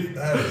gonna be.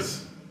 That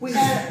is. We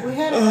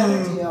had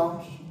another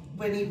deal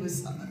when he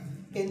was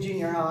in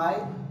junior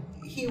high.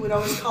 He would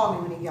always call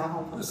me when he got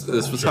home from school.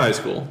 This was high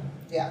school.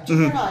 Yeah,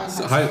 junior high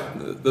and high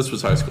school. This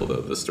was high school,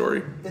 though, the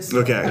story. This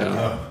Okay.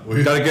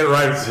 We got to get it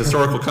right.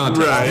 Historical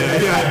context. Right.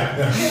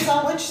 Yeah. Depends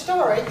on which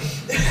story.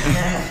 This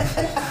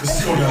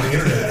is going on the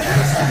internet.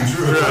 That's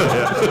true.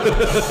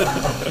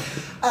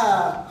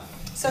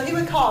 So he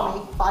would call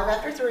me 5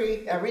 after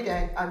 3 every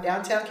day. I'm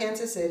downtown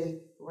Kansas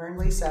City. We're in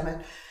Lee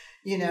Summit.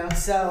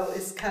 So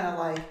it's kind of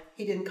like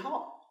he didn't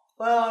call.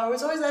 Well, it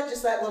was always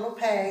just that little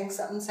pang.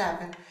 Something's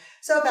happened.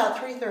 So about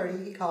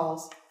 3:30, he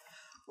calls.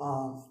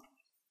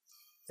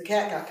 The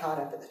cat got caught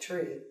up in the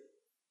tree,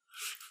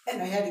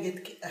 and I had to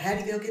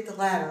go get the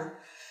ladder,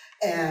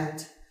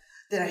 and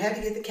then I had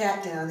to get the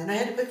cat down, then I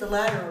had to put the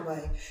ladder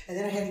away, and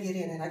then I had to get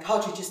in, and I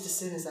called you just as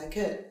soon as I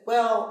could.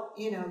 Well,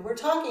 we're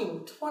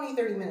talking 20,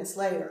 30 minutes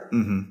later.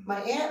 Mm-hmm. My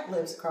aunt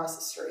lives across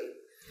the street.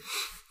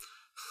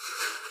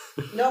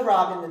 No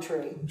Rob in the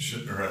tree.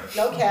 Right.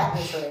 No cat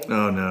in the tree.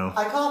 Oh no.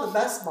 I call the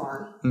bus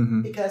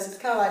barn because it's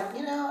kind of like,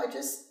 I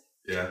just,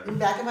 in the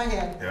back of my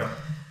head. Yeah.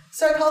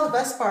 So I called the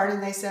bus barn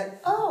and they said,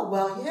 oh,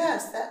 well,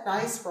 yes, that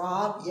nice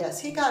Rob. Yes,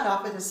 he got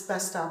off at this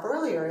bus stop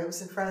earlier. It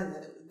was in front of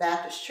the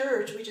Baptist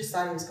church. We just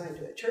thought he was going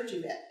to a church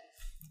event.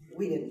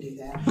 We didn't do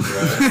that.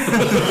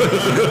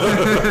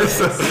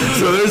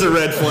 So there's a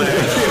red flag.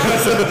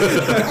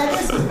 And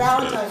this was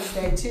Valentine's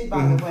Day too,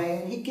 by the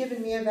way, and he'd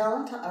given me a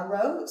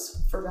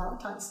rose for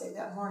Valentine's Day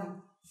that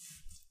morning.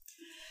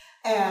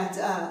 And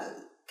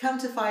come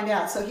to find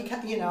out, so he,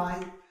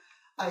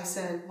 I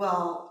said,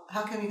 well,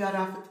 how come you got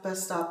off at the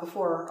bus stop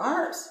before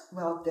ours?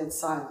 Well, dead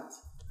silence.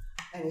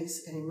 And he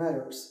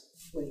mutters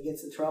when he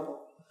gets in trouble.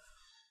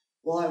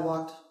 Well, I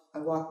walked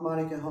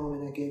Monica home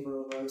and I gave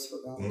her a rose for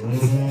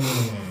Valentine's Day.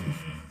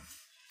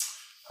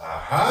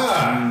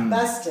 Aha!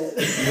 Busted.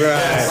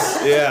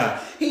 Right. Yeah.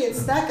 He had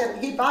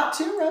he bought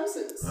 2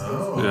 roses.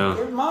 Oh. Yeah.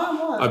 Your mom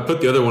won. I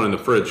put the other one in the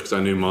fridge because I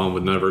knew Mom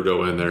would never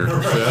go in there.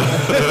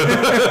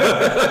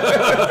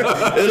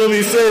 It'll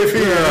be safe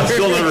here.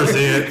 She'll never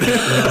see it.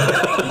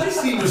 At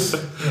least he was,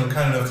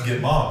 kind enough to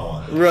get Mom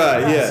one.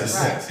 Right. Right, Yes.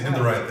 right, He did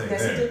the right thing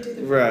yes, there. He did do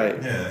the Right.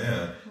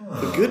 Yeah.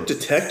 Good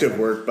detective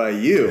work by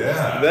you.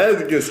 Yeah. That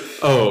is just.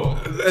 Oh,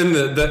 and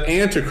the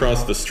aunt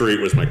across the street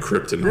was my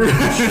kryptonite. Yeah,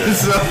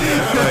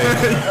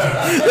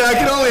 I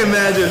can only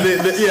imagine.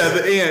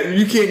 The aunt.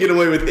 You can't get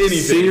away with anything.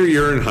 Senior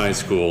year in high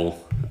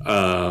school,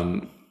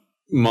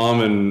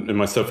 Mom and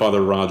my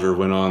stepfather Roger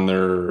went on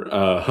their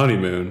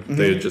honeymoon. Mm-hmm.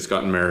 They had just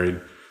gotten married,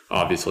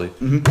 obviously.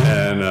 Mm-hmm.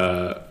 And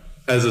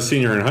as a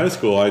senior in high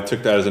school, I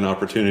took that as an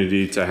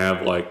opportunity to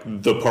have like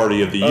the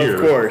party of the year,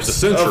 course. the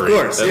century, Of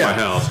course, at yeah. my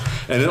house,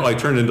 and it like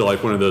turned into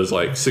like one of those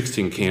like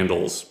 16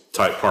 candles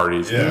type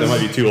parties. Yes. That might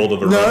be too old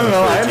of a No, reference I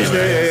for a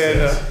understand.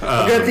 teenager.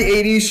 I've got the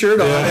 80s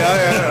shirt on.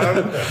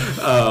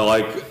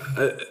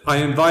 I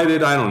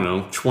invited, I don't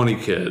know, 20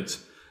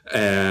 kids,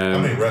 and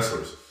How many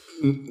wrestlers?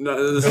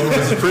 no, this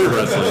is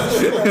pre-wrestling.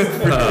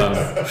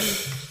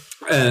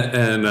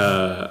 And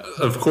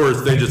of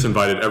course, they just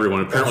invited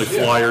everyone. Apparently,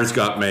 flyers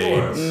got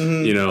made.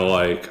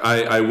 Mm-hmm.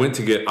 I went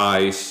to get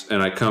ice,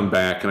 and I come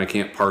back, and I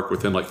can't park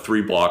within like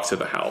 3 blocks of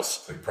the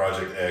house. Like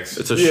Project X.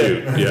 It's a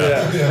shoot,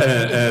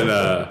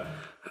 yeah.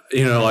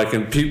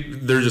 And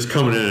they're just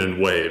coming in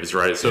waves,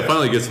 right? So it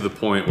finally gets to the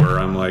point where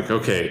I'm like,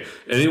 okay,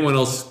 anyone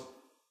else,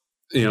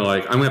 I'm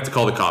gonna have to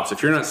call the cops.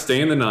 If you're not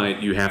staying the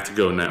night, you have to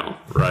go now,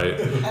 right?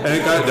 And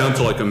it got down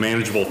to like a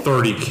manageable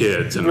 30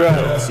 kids in the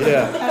house.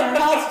 Yeah. And our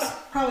house was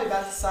probably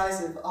about the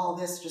size of all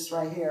this just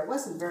right here. It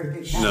wasn't a very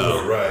big house.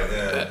 No. Right,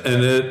 yeah.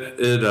 And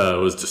it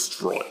was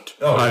destroyed.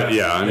 Oh,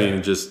 I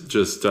mean,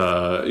 just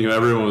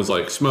everyone was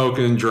like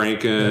smoking,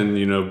 drinking,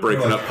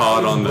 breaking up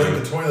pot on break the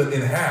the toilet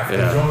in half.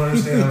 Yeah. I don't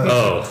understand how that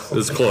Oh,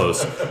 it's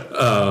close.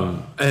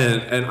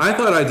 And I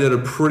thought I did a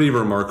pretty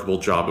remarkable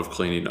job of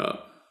cleaning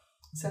up.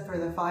 Except for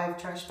the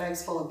 5 trash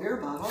bags full of beer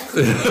bottles.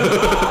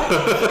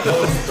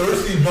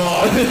 thirsty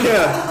mom.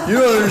 Yeah. You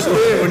don't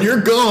understand. When you're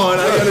gone,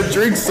 I gotta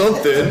drink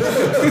something.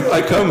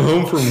 I come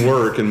home from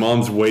work and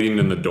Mom's waiting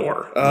in the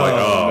door.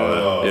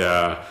 no.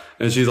 Yeah.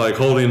 And she's like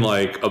holding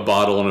like a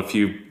bottle and a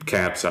few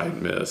caps I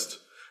missed.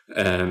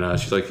 And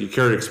she's like, "You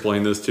care to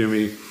explain this to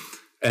me?"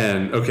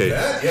 And okay.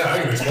 Yeah, I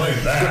can explain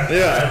that.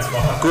 Yeah. That's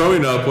fine.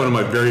 Growing up, one of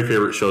my very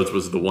favorite shows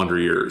was The Wonder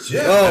Years.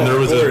 Yeah. And there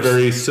was of a course.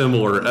 very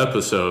similar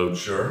episode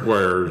Sure.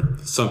 where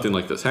something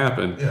like this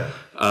happened. Yeah.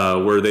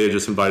 Where they had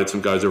just invited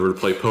some guys over to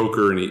play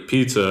poker and eat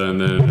pizza,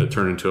 and then it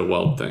turned into a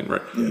wild thing,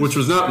 right? Which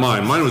was not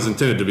mine. Mine was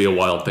intended to be a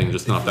wild thing,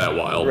 just not that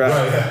wild. Right.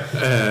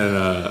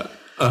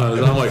 And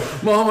I'm like,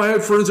 "Mom, I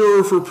had friends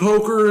over for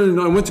poker, and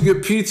I went to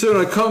get pizza, and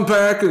I come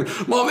back, and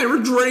Mom, they were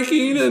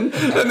drinking, and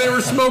they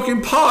were smoking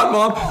pot,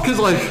 Mom, because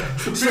like,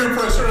 Peer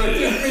pressure.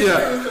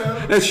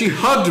 yeah." And she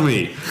hugged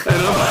me, and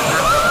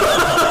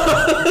I'm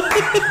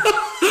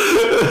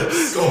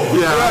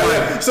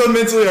Yeah. So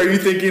mentally, are you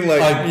thinking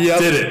like, I yep,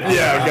 did it.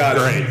 Yeah, got it.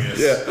 Great.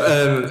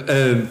 Yeah.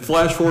 And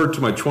flash forward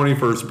to my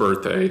 21st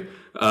birthday.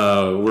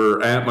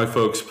 We're at my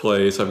folks'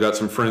 place. I've got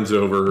some friends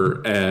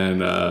over,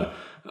 and I'm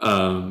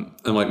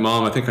like,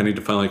 "Mom, I think I need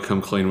to finally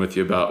come clean with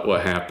you about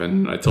what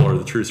happened." I told her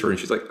the true story, and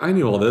she's like, "I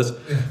knew all this."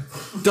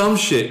 Dumb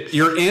shit.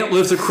 Your aunt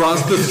lives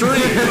across the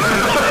street.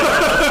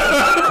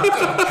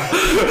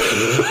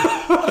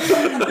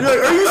 You're like,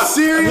 are you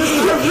serious? I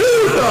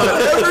really thought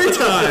every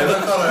time.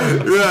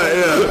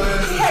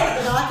 Yeah. He had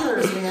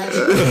binoculars, man.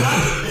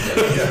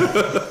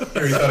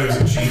 Or he thought he was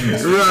a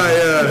genius. Right,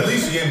 yeah. At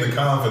least you gave him the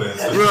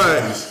confidence.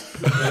 Right.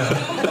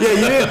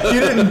 Yeah, you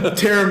didn't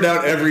tear him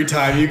down every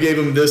time. You gave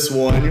him this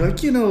one. You're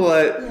like, you know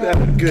what?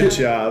 Good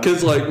job.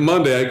 Because like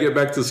Monday, I get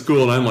back to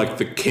school and I'm like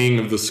the king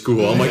of the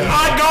school. I'm like,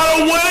 I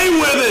got away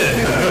with it.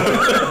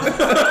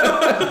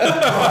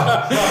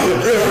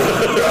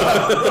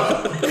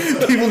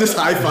 People just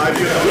high five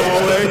you in the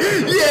hallway.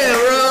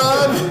 Yeah,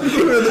 Rob,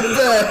 you're the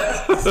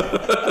best.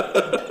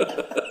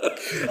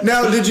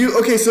 Now,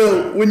 okay,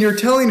 so when you're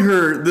telling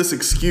her this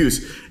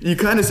excuse, you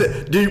kind of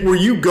said, were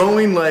you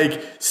going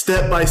like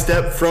step by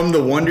step from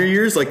the Wonder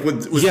Years? Like, Yeah,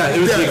 it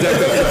was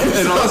exactly.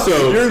 And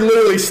also, you're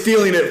literally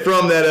stealing it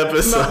from that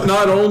episode.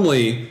 not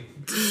only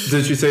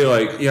did she say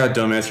like, "Yeah,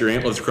 dumbass, your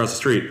aunt lives across the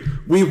street,"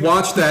 we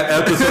watched that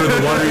episode of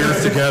The Wonder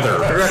Years together.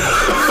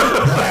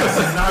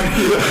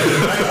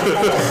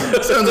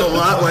 Sounds a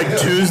lot like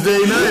Tuesday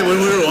night when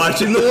we were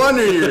watching The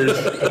Wonder Years.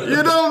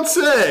 You don't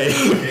say.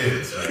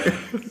 Kids, right?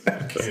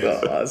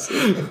 Kids.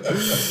 awesome.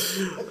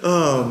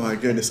 Oh my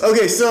goodness.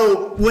 Okay,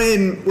 so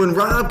when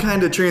Rob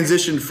kind of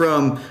transitioned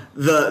from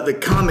the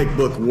comic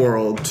book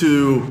world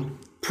to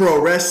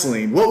pro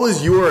wrestling, what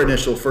was your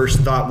initial first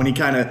thought when he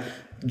kind of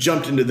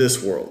jumped into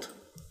this world?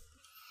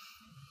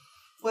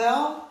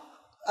 Well,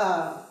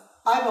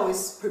 I've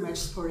always pretty much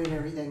supported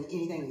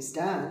anything he's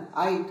done.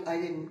 I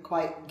didn't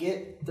quite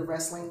get the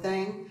wrestling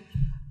thing.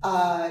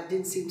 It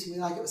didn't seem to me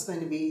like it was going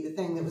to be the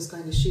thing that was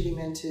going to shoot him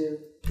into,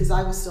 because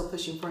I was still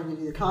pushing for him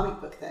to do the comic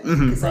book thing,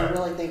 because I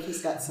really think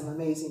he's got some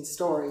amazing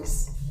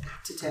stories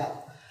to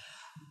tell.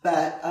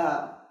 But,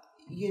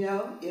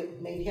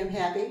 it made him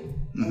happy,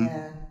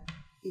 and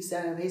he's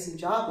done an amazing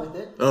job with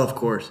it. Oh, of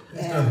course.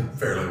 He's done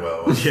fairly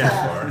well.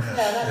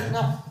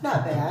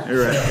 Not bad.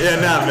 Right. Yeah,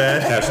 not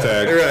bad.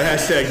 Hashtag. Right.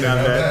 Hashtag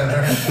not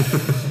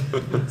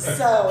bad.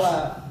 So,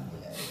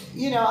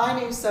 I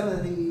knew some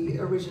of the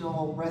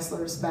original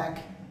wrestlers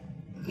back.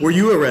 Were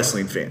you a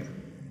wrestling fan?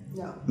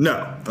 No.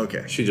 No.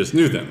 Okay. She just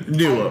knew them. I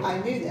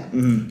knew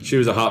them. She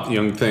was a hot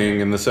young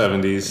thing in the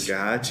 70s.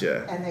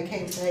 Gotcha. And they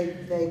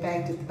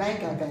banked at the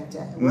bank I banked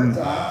at and worked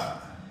at.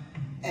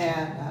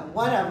 And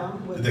one of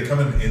them was... Did they come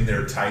in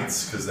their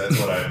tights? Because that's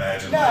what I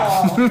imagine. No.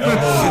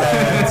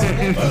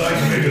 I'd like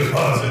to make a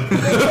deposit.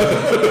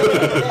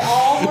 They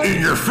all were... In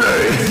your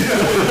face!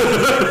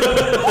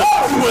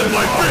 With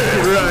my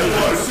face!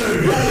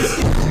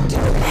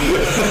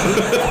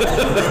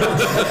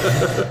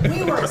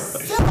 We were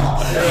civil.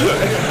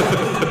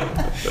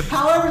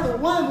 However, the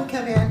one would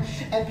come in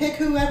and pick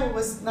whoever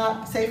was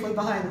not safely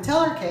behind the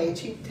teller cage.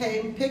 He'd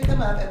pick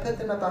them up and put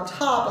them up on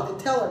top of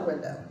the teller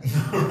window.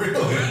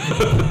 Really?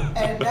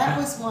 And that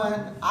was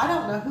one, I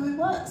don't know who he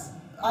was.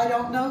 I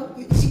don't know.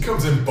 He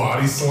comes in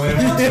body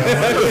slamming.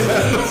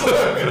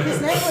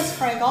 His name was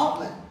Frank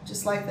Altman,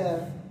 just like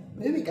the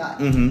movie guy.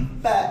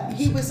 But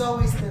he was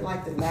always the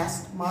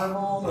masked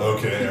Marvel.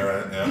 Okay, all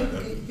right, yeah.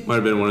 Might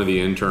have been one of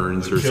the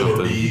interns or Killer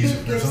something. bees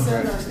Hoot or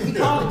something. Gibson, he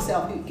called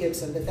himself Hoot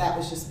Gibson, but that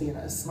was just being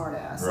a smart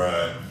ass.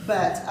 Right.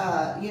 But,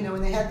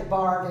 when they had the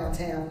bar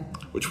downtown,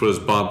 Which was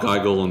Bob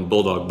Geigel and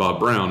Bulldog Bob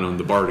Brown owned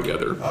the bar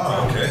together.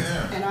 Oh, okay,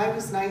 yeah. and I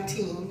was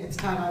 19 at the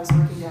time I was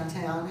working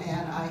downtown,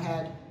 and I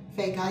had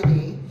fake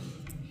ID,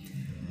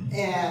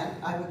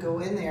 and I would go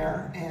in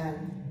there,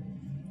 and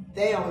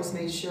they always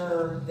made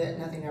sure that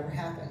nothing ever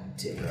happened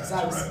to me, because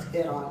I was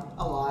hit on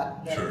a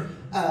lot. But, Sure.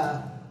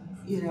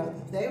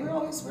 they were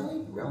always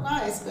really real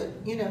nice,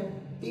 but,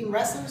 being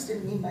wrestlers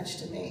didn't mean much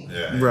to me.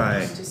 Yeah.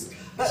 Right.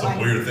 But Some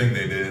weird thing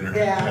they did.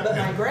 but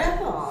my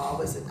grandma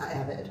was an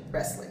avid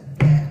wrestling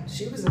fan.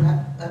 She was an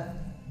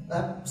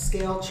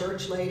upscale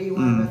church lady,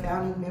 one of the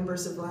founding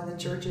members of one of the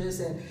churches,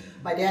 and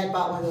my dad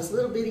bought one of those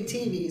little bitty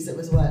TVs that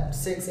was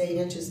 6-8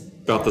 inches.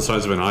 About the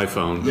size of an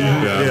iPhone. The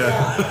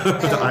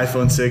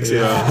iPhone 6,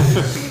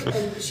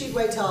 And she'd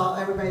wait till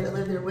everybody that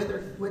lived there with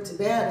her went to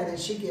bed, and then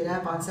she'd get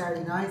up on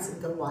Saturday nights and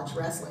go watch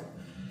wrestling.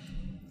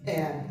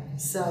 And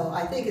so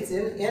I think it's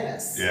in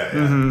us. Yeah.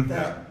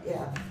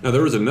 Now,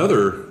 there was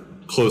another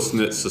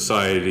close-knit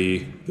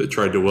society that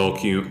tried to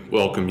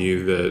welcome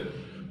you that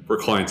were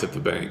clients at the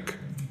bank.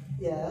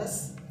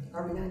 Yes.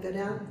 Are we going to go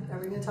down? Are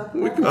we going to talk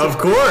about yeah. Of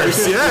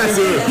course, yes.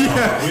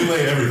 We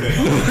lay everything.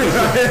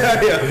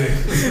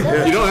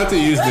 You don't have to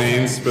use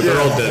names, but they're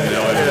all dead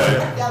now anyway.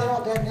 Yeah, they're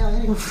all dead now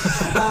anyway.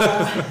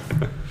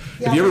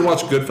 Have you ever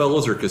watched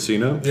Goodfellas or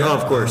Casino? Yeah. Oh,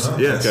 of course,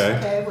 yes.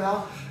 Okay,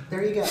 well,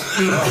 there you go. All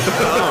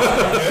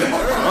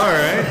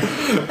right. I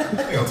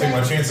think I'll take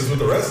my chances with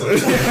the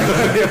wrestlers. They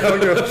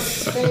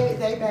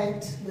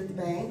banked with the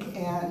bank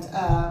and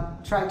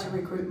tried to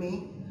recruit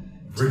me.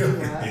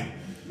 Really?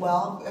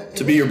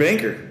 To be your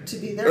banker. To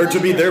be their banker. To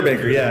be their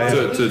banker, yeah.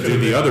 To do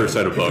the other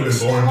set of Could have been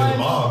books. born to the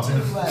mob,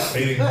 too.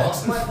 Hating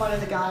Books. Boston. One of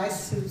the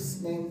guys whose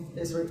name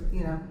is, Sure,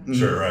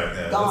 right.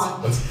 Yeah.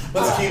 Gone. Let's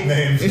keep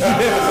names. I'm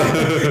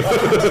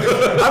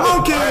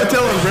okay with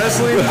telling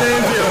wrestling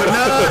names, but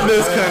not in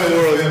this kind of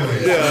world.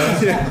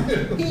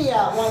 He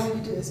wanted me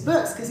to do his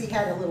books because he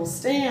had a little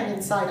stand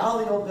inside. All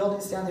the old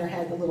buildings down there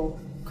had the little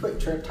Quick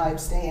Trip type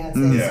stands.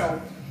 They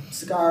sold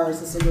cigars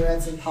and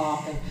cigarettes and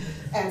pop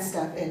and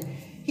stuff. And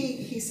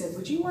he said,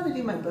 would you want to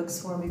do my books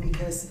for me?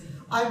 Because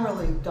I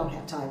really don't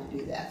have time to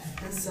do that.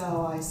 And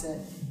so I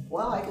said,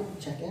 well, I could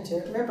check into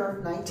it. Remember,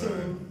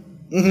 19.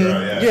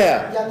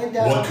 Yeah. Young and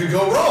dumb. What could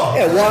go wrong?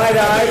 Yeah,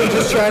 wide-eyed and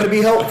just trying to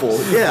be helpful.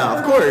 Yeah,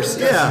 of course.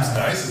 Seems Yeah.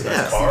 nice. It's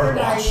nice Super car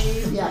wash.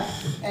 naive, yeah.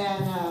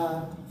 And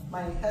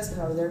my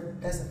husband over there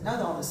doesn't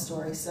know all this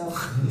story, so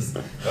he's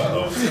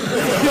Uh-oh.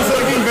 He's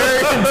looking very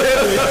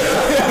intent.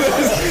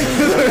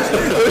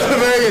 There's a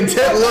very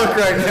intent look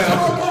right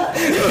now.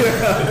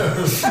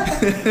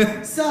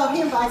 So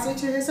he invites me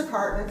to his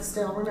apartment,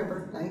 still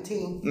remember,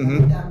 19.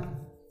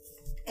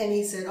 And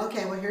he said,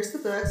 okay, well, here's the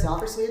books. He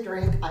offers me a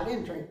drink. I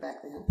didn't drink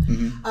back then.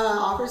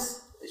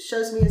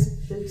 Shows me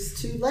his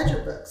two ledger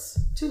books.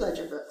 And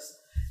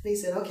he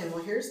said, okay,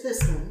 well, here's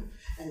this one,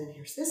 and then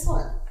here's this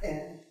one,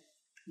 and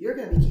you're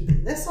going to be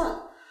keeping this one.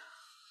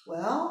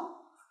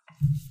 Well,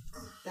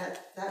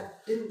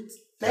 that didn't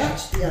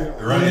match the other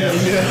one. Right,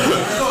 yeah.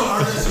 People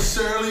aren't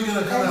necessarily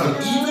going to come out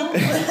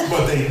even,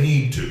 but they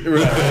need to.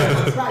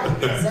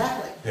 Right,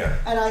 exactly. Yeah.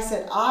 And I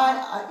said,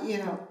 I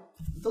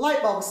the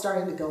light bulb was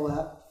starting to go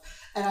up,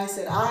 and I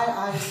said,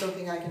 I just don't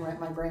think I can wrap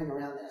my brain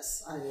around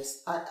this.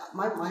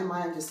 My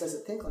mind just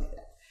doesn't think like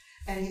that.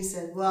 And he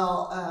said,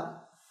 well,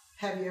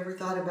 have you ever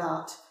thought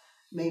about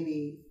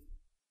maybe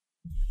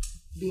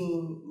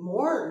doing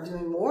more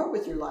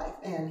with your life?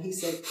 And he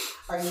said,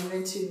 are you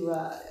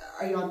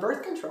on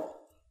birth control?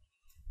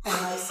 And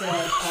I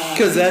said,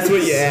 because that's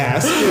what you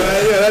ask,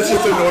 right? Yeah, that's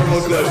just a normal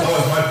question. That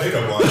was my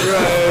pickup line.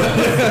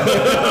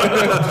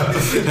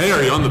 Right. Hey,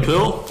 are you on the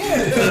pill?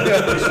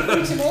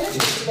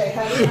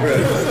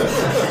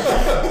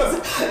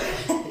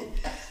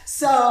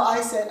 So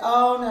I said,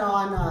 oh no,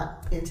 I'm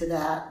not into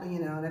that, and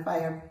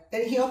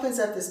he opens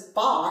up this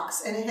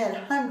box and it had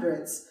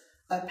hundreds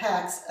of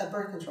packs of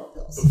birth control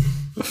pills.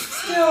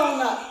 Still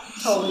not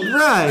totally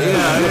right.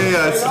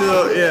 Yeah.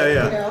 Still,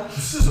 yeah.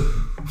 This is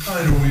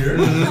kind of weird.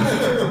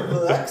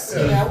 Books,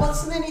 Well,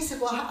 so then he said,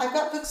 well, I've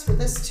got books for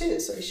this too.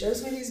 So he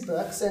shows me these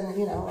books, and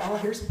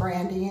here's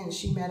Brandy, and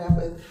she met up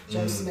with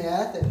Joe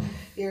Smith, and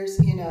here's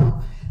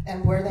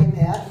and where they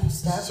met and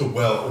stuff. So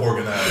well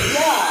organized.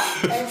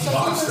 Yeah, and so he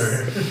was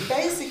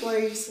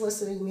basically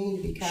soliciting me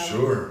to become.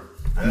 Sure.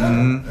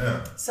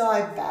 Yeah. So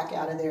I back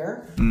out of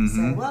there and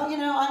say, well,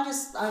 I'm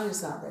just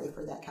not ready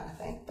for that kind of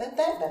thing. But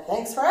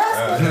thanks for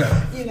asking.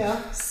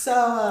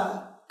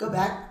 So go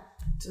back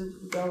to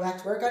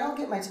work. I don't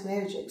get my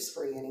tomato juice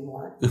free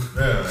anymore.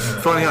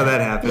 Funny how that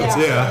happens.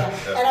 Yeah.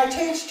 And I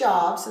changed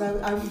jobs, and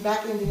I'm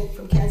back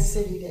from Kansas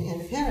City to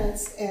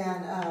Independence.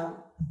 And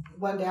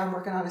one day I'm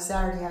working on a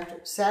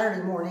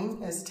Saturday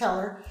morning as a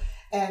teller,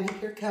 and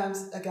here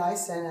comes a guy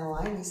standing in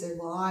line. And he said,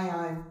 well,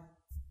 I'm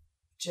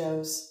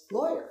Joe's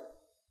lawyer,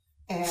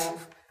 and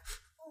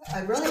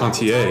I really like to talk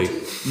to you.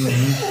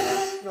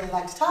 Really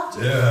like to talk to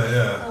you.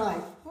 Yeah. I'm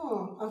like,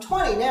 I'm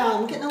 20 now.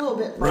 I'm getting a little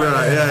bit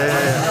right.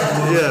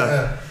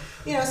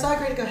 Yeah. So I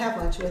agreed to go have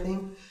lunch with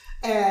him,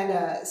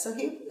 and so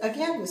he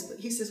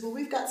says, well,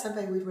 we've got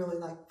somebody we'd really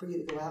like for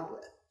you to go out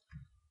with.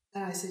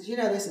 And I said,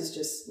 this is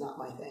just not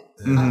my thing.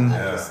 I'm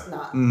just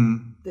not.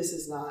 This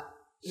is not.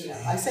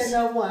 I said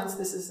no once.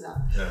 This is not.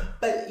 Yeah.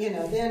 But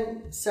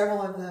then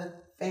several of the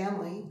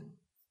family,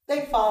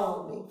 they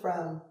followed me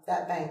from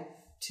that bank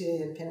to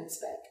Independence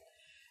Bank,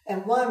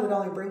 and one would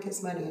only bring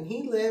his money, and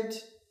he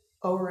lived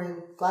over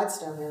in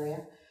Gladstone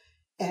area,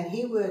 and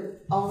he would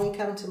only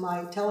come to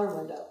my teller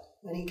window,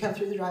 and he'd come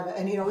through the driveway,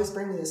 and he'd always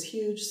bring me this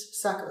huge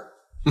sucker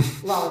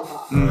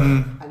lollipop.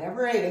 I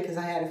never ate it because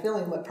I had a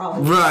feeling what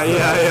probably right.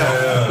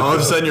 Yeah. All of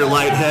a sudden you're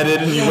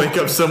lightheaded and you wake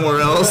up somewhere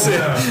else.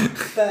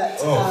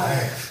 But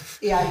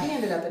he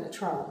ended up in the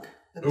trunk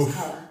of his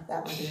car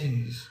that one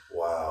day.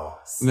 Wow.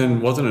 And then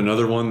wasn't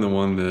another one the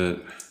one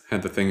that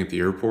had the thing at the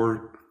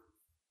airport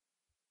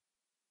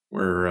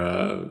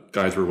where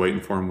guys were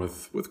waiting for him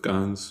with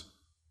guns?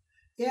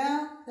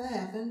 Yeah, that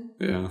happened.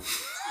 Yeah.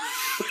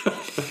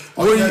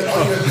 I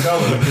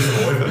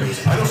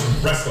know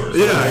some wrestlers.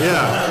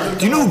 Yeah.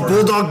 Do you know who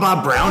Bulldog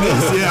Bob Brown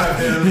is?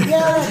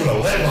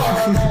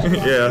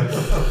 Yeah.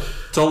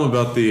 Tell them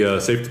about the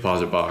safe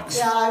deposit box.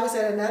 Yeah, I was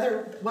at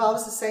it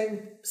was the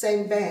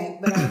same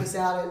bank, but I was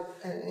out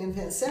at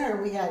Independence Center,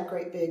 and we had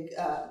great big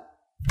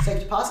safe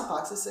deposit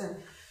boxes, and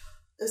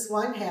this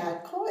one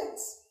had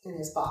coins in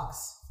his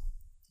box.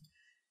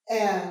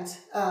 And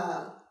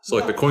so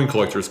like the coin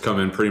collectors come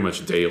in pretty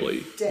much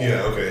daily.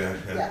 Yeah, okay,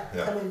 yeah.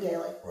 Come in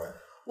daily. Right.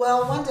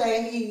 Well, one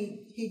day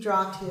he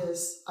dropped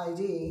his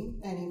ID,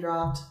 and he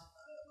dropped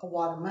a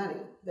wad of money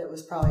that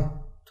was probably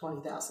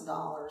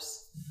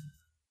 $20,000,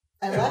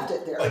 and left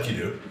it there. Like you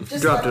do.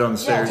 Just dropped it on the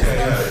stairs.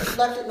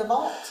 Left it in the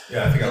vault.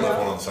 Yeah, I think I left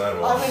one on the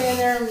sidewalk. I went in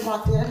there and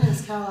walked in, and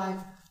it's kind of like,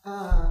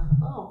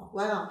 oh,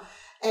 wow.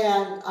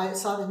 And I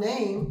saw the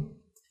name,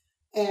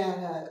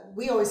 and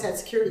we always had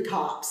security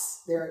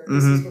cops there.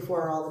 This was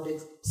before all the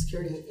big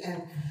security.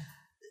 And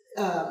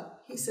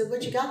he said,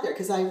 what you got there?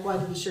 Because I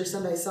wanted to be sure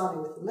somebody saw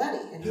me with the money.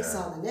 And he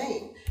saw the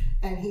name.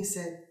 And he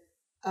said,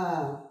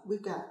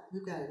 we've got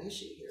an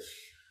issue here.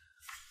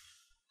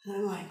 And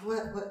I'm like,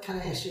 what kind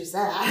of issue is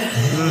that?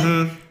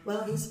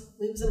 Well, he was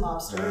a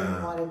mobster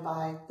and wanted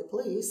by the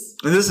police.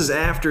 And this is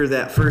after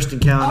that first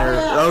encounter.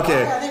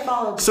 Okay. They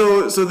followed me.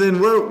 So then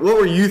what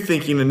were you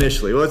thinking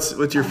initially?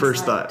 What's your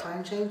first thought?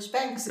 Time change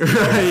banks. Well,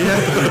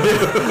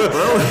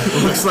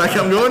 looks like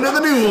I'm going to the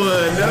new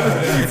one.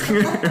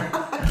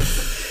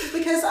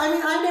 Because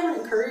I never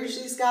encouraged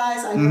these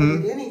guys. I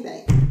never did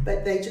anything,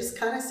 but they just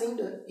kind of seemed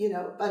to,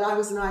 But I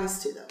was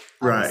nice to them.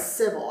 I was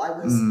civil. I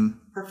was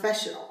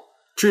professional.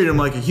 Treated him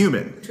like a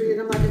human. Treated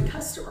him like a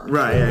customer.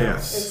 Right. Yeah.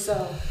 And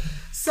so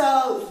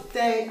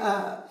they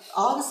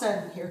all of a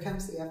sudden, here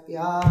comes the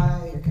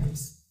FBI. Here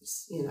comes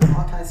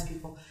all kinds of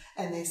people,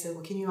 and they said,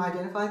 "Well, can you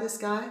identify this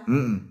guy?"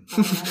 And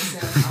I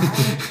said,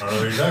 "I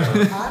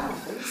don't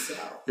think so."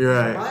 You're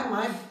right.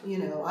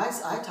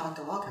 I talk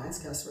to all kinds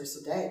of customers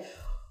today.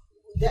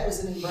 that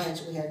was a new branch,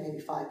 and we had maybe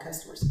 5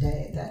 customers a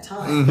day at that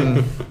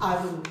time.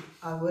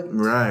 I wouldn't.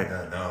 Right.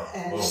 Yeah, no.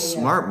 And Well,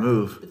 Smart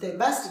move. But they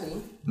busted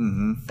him.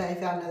 They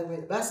found another way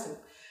to bust him.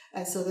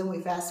 And so then we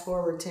fast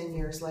forward 10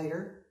 years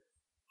later,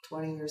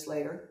 20 years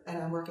later,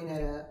 and I'm working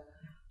at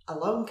a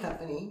loan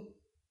company,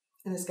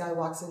 and this guy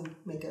walks in to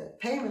make a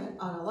payment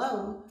on a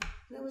loan,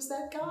 and it was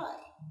that guy.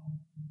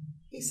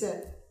 He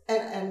said,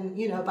 and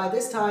you know, by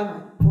this time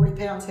I'm 40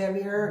 pounds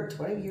heavier and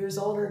 20 years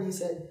older, and he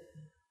said,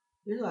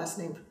 your last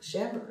name was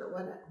Schamberger,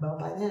 wasn't it? Well,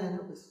 by then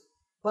it was,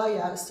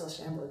 yeah, it was still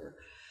Schamberger.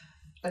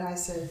 And I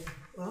said,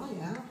 well,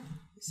 yeah.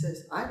 He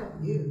says, I know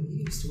you.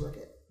 You used to work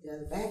at the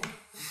other bank.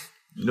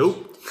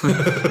 Nope.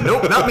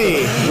 Nope, not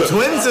me.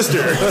 Twin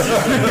sister.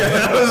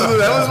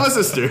 that was my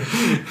sister.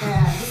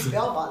 And he's a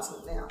bail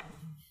bondsman now.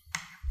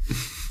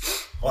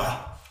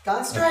 Wow.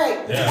 Gone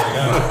straight.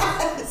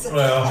 Yeah.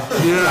 Well.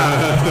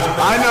 Yeah.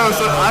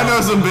 I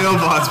know some bail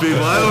bonds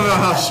people. I don't know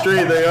how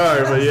straight they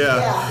are, but yeah.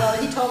 Yeah, well,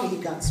 he told me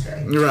he'd gone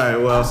straight. Right,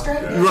 well.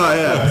 Straight now. Right,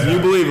 yeah. You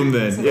believe him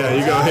then. Yeah,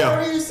 you go,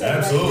 Whatever yeah. you say,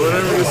 Absolutely.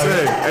 Whatever you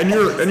say.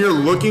 And you're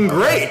looking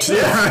great.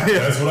 Yeah.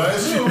 That's what I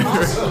assume.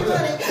 I'll see you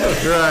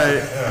later.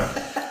 Right.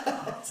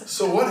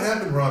 So what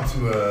happened, Rob, to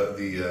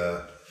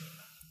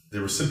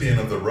the recipient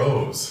of the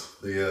rose,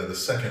 the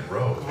second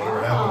rose?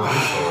 Whatever happened with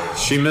his story?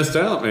 She missed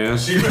out, man.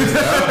 She missed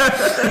out.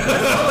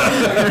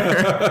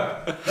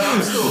 No,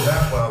 I'm still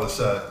that wild.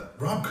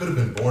 Rob could have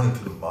been born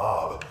into the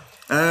mob.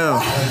 Oh.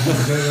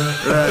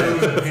 Could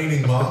have been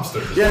painting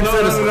mobsters. Yeah, No.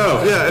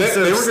 Yeah,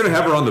 They were going to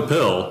have her on the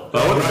pill.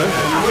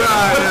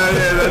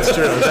 Yeah, that's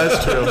true.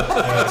 That's true.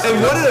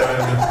 And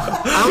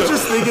I was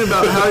just thinking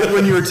about how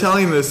when you were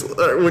telling us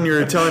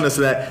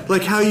that,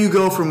 like how you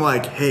go from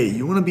like, hey,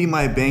 you want to be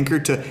my banker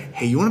to,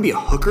 hey, you want to be a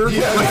hooker?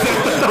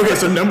 Okay,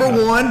 so number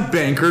 1,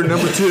 banker.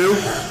 Number 2,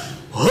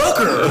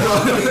 hooker.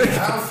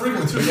 How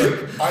frequent?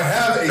 Like, I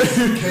have a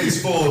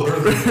suitcase full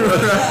of birthday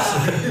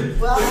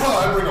presents.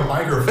 I bring a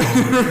microphone.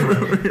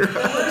 There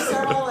were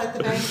several at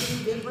the bank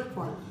who did work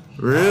for him.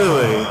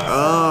 Really?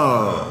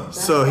 Oh,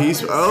 so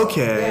he's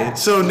okay. Yeah.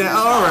 So now,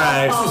 all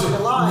right,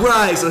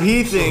 right. So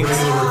he thinks,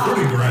 Regular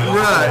recruiting ground.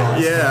 right?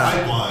 Yeah,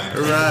 Pipeline.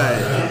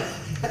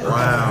 right.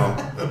 Wow,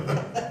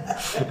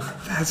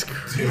 that's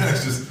crazy.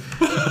 That's just.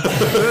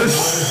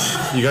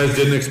 You guys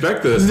didn't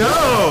expect this. No. I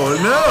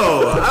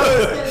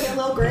was, Getting a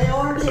little gray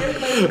orange here.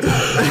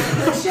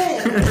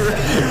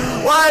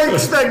 well, I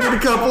expected a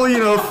couple,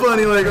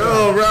 funny, like,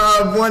 oh,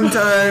 Rob, one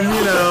time,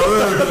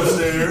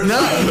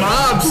 not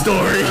mob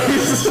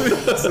stories.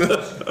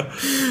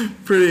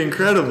 Pretty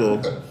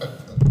incredible.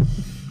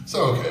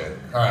 So, okay.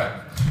 All right.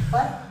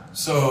 What?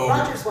 So.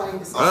 Roger's wanting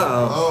to say.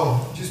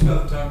 Oh. Just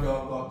about the time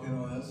God walked in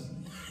on us.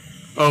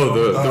 Oh,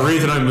 the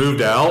reason I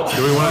moved out?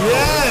 Do we want to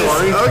tell the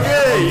story?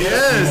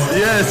 Yes. Okay.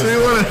 Yes.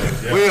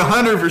 We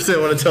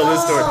 100% want to tell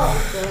this story.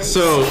 Oh, okay.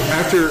 So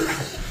after,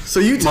 So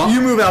you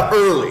move out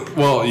early.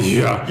 well,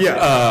 yeah. Yeah.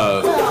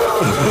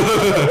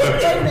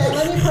 Wait a minute,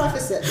 let me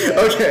preface it.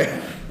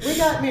 Okay. We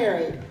got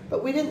married,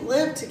 but we didn't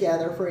live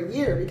together for a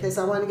year because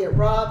I wanted to get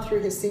Rob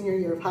through his senior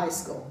year of high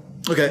school.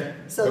 Okay.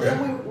 So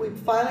then we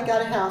finally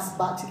got a house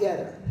bought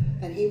together,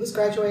 and he was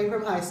graduating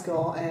from high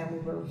school,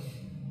 and we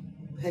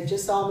had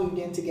just all moved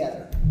in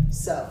together.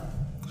 So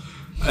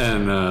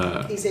And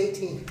he's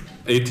 18.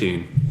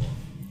 18.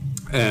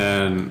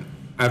 And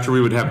after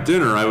we would have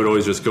dinner, I would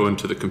always just go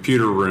into the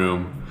computer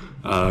room,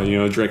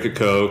 drink a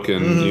Coke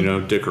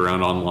and, dick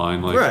around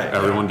online like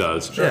everyone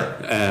does. Yeah.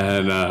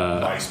 And,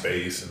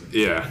 MySpace. And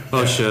yeah.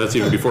 Oh, shit, that's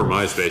even before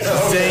MySpace.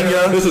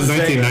 Zanga. This is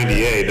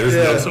 1998. There's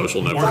no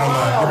social network.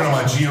 working on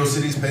my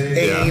GeoCities page.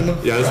 Yeah.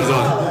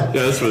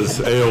 Yeah, this was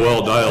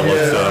AOL dial-up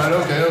stuff.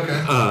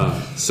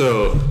 Okay.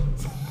 So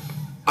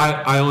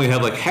I only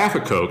had like half a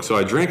Coke, so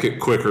I drank it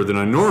quicker than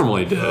I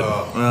normally did.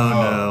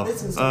 Oh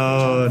This is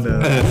no.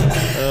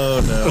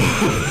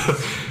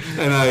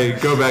 And I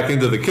go back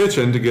into the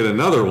kitchen to get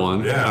another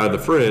one out of the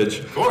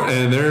fridge.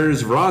 And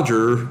there's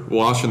Roger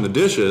washing the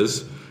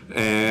dishes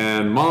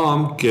and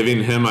Mom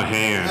giving him a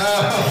hand.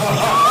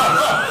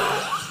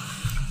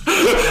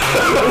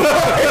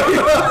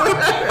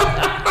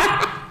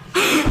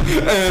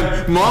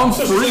 And Mom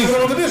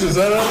freezes.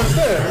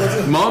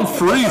 Mom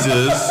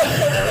freezes,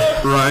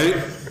 right?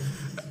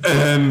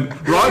 And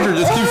Roger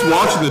just keeps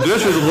washing the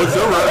dishes and looks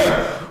over at me.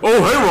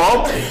 Oh, hey,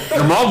 Rob,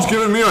 your mom's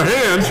giving me a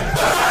hand.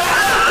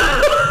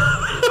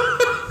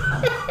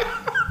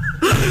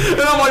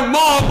 And I'm like,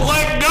 Mom,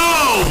 let go!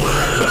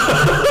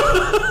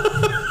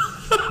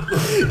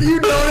 You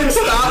don't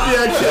stop the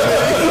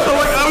activity. I'm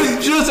like, I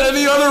was just in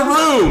the other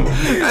room.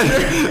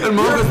 And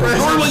Mom goes,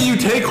 normally you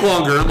take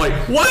longer. I'm like,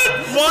 what?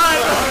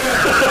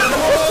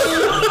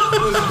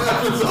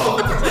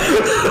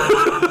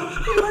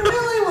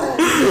 really was.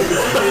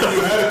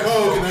 You had a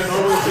Coke and that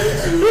normally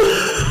takes you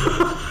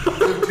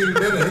 15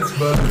 minutes,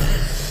 but.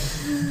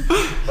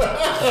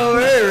 Oh,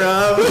 hey,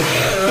 Rob.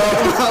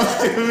 Rob's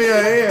giving me a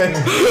hand.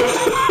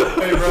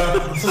 Hey,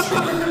 Rob.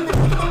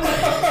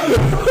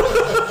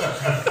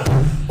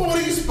 What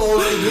are you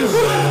supposed to do? Oh,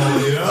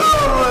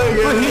 my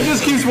God. But he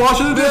just keeps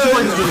washing the dishes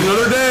like it's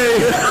another day.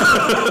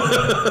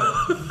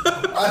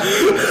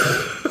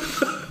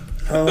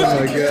 Oh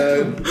my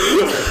god.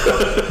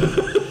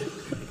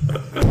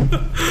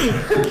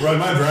 Right,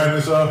 am I driving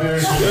this off here?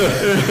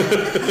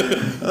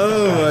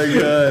 Oh my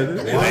god.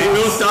 Ain't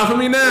no stopping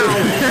me now.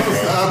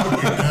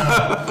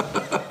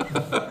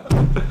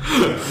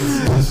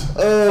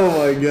 Oh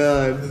my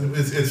god.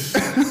 This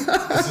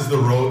is the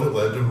road that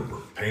led to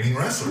painting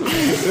wrestling.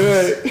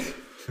 Right.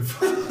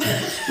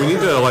 We need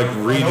to like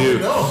redo.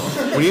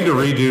 No. We need to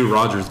redo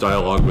Roger's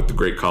dialogue with the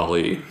Great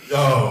Khali.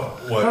 Oh,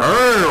 what?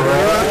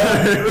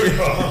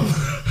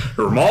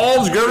 Your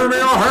mom's giving me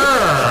a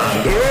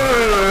hand.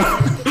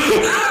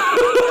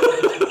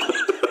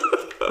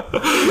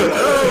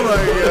 Oh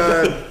my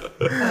god.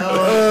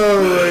 Oh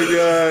my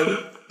god.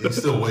 He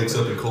still wakes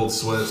up in cold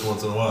sweats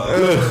once in a while.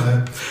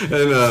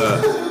 And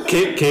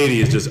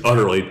Katie is just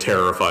utterly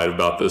terrified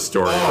about this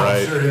story,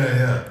 right? Sure,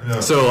 yeah.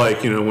 So,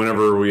 like,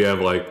 whenever we have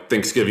like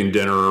Thanksgiving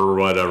dinner or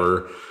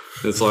whatever,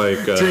 it's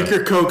like Drink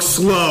your Coke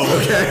slow,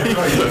 okay?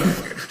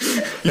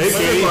 hey,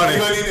 Katie. Do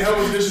I need help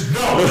with dishes? No.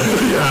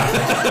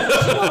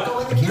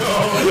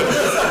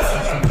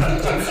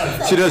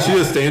 She does. She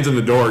just stands in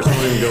the door. She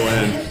won't even go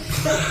in.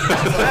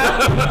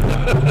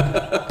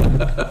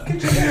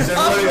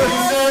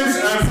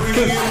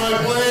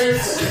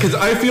 Because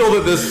I feel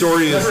that this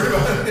story is.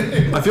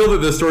 I feel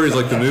that this story is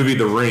like the movie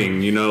The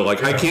Ring.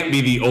 Like I can't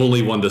be the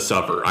only one to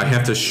suffer. I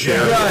have to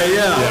share.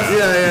 Yeah.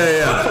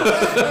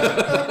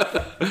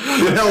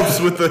 It helps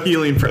with the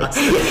healing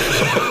process.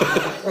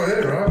 Oh,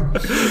 hey, Rob.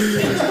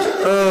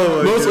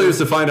 Mostly it's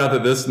to find out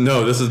that this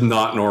is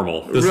not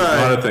normal. This is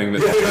not a thing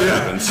that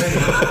happens.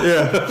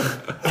 Yeah.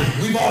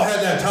 We've all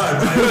had that time,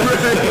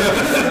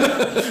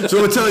 right?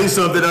 So I'll tell you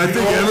something. I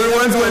think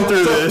everyone's went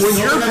through this. When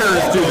your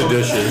parents do the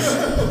dishes.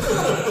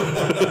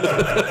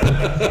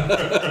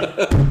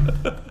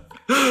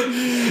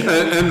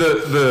 and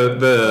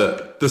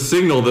the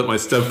signal that my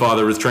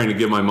stepfather was trying to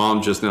give my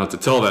mom just now to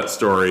tell that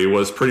story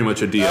was pretty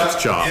much a DX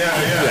chop. Hey,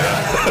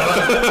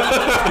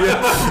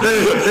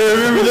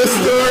 remember this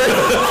story?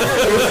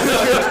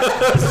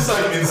 Is this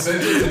like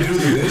incentive to do the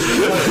dishes?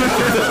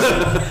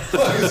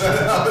 Like, is that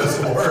how this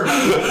works?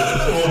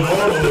 Well,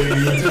 normally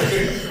you do.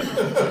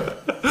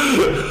 I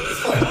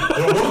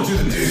don't want to do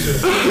the dishes.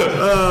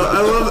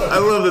 I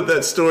love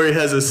that story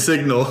has a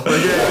signal. Like,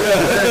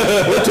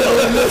 hey, we're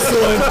telling this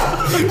one.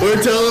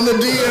 We're telling the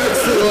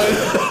DX one.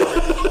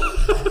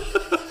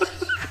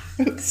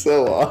 It's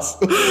so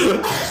awesome.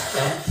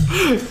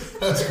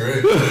 That's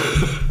great.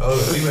 Oh,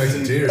 the T-Max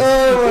in tears.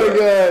 Oh my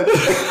god.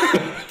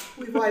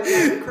 We wiped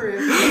out the crib.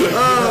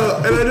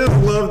 Oh, and I just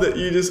love that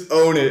you just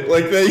own it.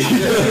 Like that.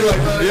 You're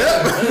like,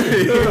 yeah.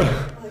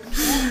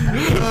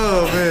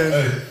 Oh man.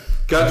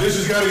 Hey,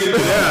 dishes gotta get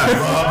done.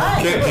 Yeah.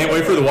 Can't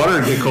wait for the water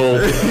to get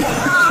cold.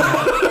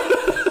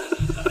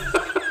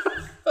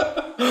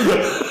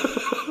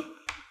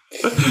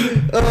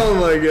 Oh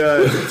my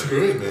god. That's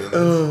great, man. I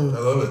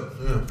love it.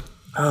 Yeah.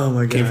 Oh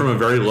my god. Came from a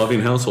very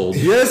loving household.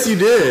 Yes, you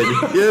did.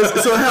 Yes.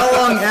 So how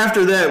long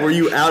after that were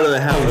you out of the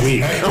house? A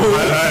week.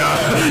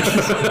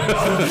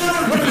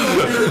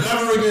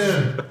 Never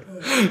again.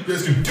 You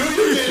guys can do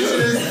your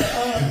dishes.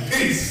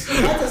 Peace.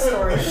 That's a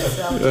story in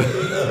itself.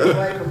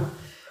 Away from-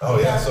 Oh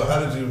yeah. So how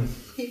did you?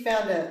 He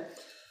found it.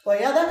 Well,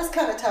 yeah, that was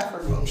kind of tough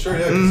for me. Sure.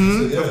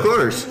 Yeah. Of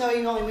course. Even though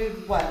he only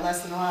moved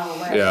less than a mile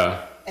away.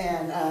 Yeah.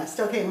 And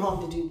still came home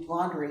to do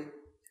laundry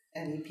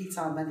and eat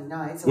pizza on Monday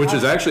nights. Which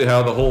is actually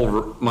how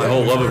my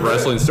whole love of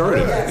wrestling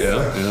started. Yes.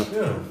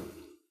 Yeah.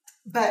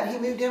 But he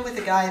moved in with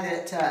a guy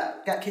that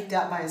got kicked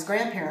out by his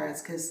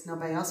grandparents because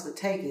nobody else would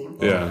take him.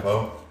 Yeah.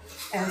 Oh.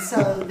 And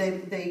so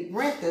they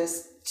rent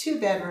this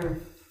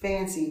 2-bedroom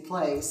fancy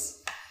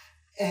place,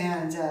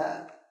 and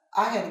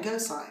I had a go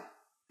sign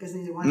because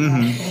neither one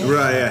had it.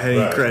 Right. Yeah.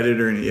 Any credit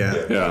or any?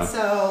 Yeah. Yeah.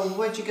 So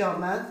what'd you go a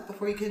month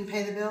before you couldn't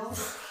pay the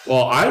bills?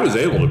 Well, I was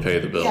able to pay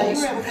the bills. Yeah, you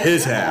were able to pay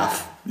His some of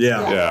half. that.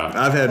 Yeah. Yeah.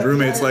 I've had But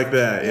roommates the other- like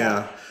that.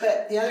 Yeah.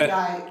 But the other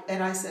guy,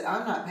 and I said,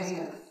 I'm not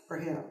paying for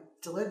him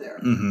to live there.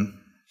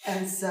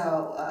 And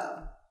so,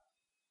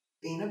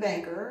 being a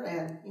banker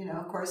and,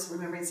 of course,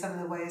 remembering some of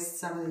the ways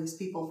some of these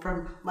people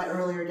from my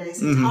earlier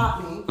days had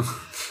taught me,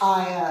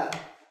 I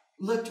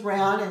looked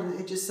around, and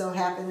it just so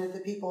happened that the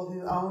people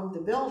who owned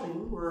the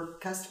building were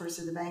customers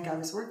of the bank I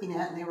was working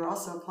at, and they were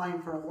also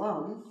applying for a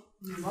loan.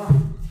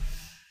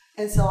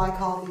 And so I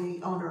called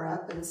the owner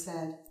up and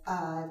said,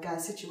 I've got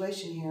a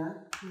situation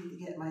here. I need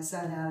to get my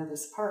son out of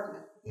this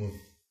apartment.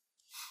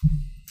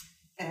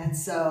 And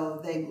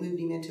so they moved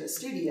him into a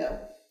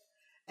studio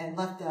and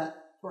left that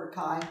poor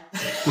Kai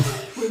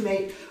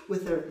roommate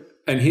with her.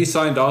 And he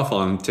signed off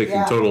on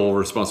taking total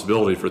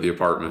responsibility for the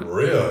apartment.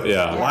 Really?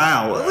 Yeah.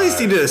 Wow. At least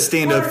he did a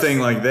stand-up thing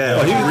like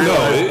that.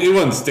 No, it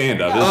wasn't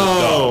stand up.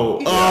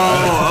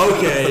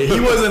 Okay. He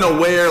wasn't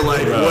aware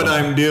what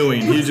I'm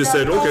doing. He just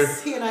said, okay.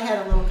 He and I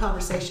had a little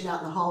conversation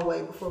out in the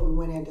hallway before we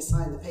went in to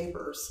sign the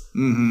papers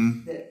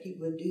that he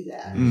would do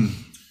that.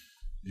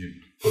 You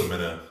put him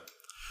in a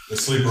The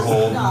sleeper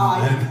hold. No,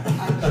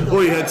 I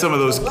Well, you had some of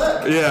those.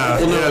 Look. Yeah,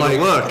 Well, no, yeah, like- the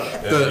look.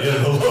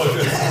 The look.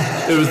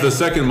 It was the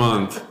second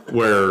month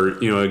where,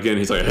 again,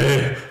 he's like,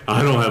 hey,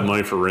 I don't have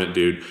money for rent,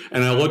 dude.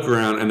 And I look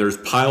around and there's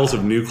piles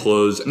of new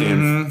clothes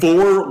and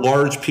 4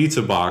 large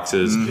pizza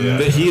boxes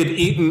that he had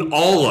eaten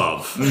all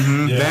of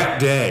that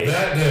day.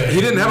 That day.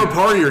 He didn't have a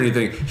party or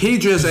anything. He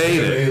just ate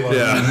it. like-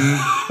 Yeah.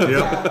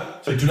 Yep.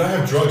 It's like, dude, I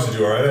have drugs to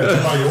do, all right? I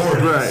have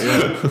priorities. Right,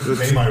 yeah.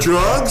 Pay my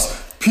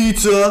Drugs,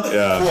 pizza,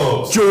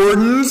 clothes.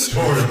 Jordans,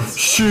 Jordans.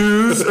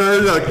 shoes,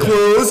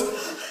 clothes,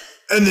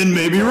 and then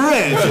maybe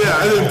rent.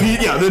 Yeah, and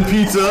then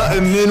pizza,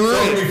 and then It's gonna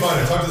rent. be fine.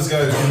 I talked to this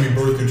guy who's giving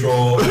me birth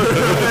control.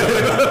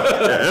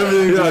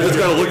 Everything. I just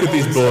got to look at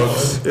these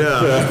books.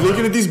 Yeah,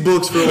 looking at these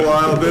books for a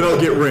while, then I'll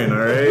get rent. All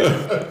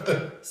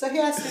right. So he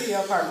had a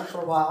studio apartment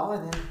for a while,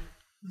 and then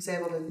he was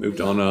able to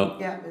Moved on up.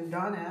 Yeah, moved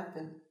on up,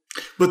 and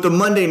But the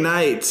Monday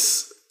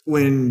nights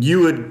when you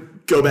would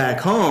go back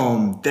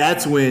home,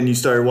 that's when you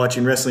started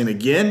watching wrestling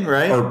again,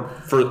 right? Or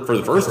for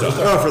the first time.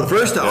 Oh, for the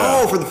first time.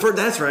 Oh, for the first.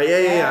 That's right.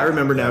 Yeah. I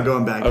remember now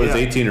going back. I was yeah.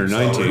 18 or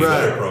 19.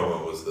 Right.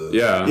 Promo was the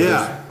Yeah.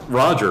 Yeah.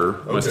 Roger,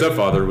 my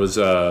stepfather, was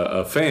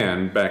a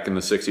fan back in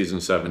the 60s and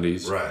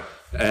 70s. Right.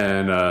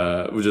 And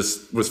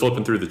was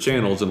flipping through the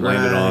channels and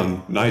landed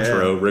on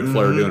Nitro, Ric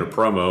Flair doing a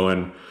promo,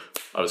 and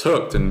I was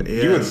hooked. And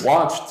you had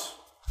watched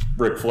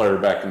Ric Flair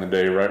back in the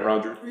day, right,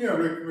 Roger? Yeah,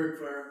 Ric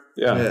Flair.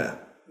 Yeah. Yeah.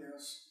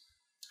 Yes.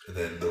 And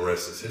then the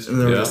rest is history.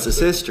 And the Yeah. rest is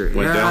history.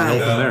 Went downhill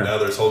Right. from there. Now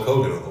there's Hulk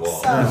Hogan on the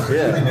wall. so he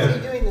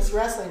wouldn't be doing this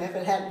wrestling if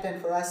it hadn't been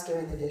for us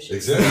doing the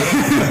dishes. Exactly.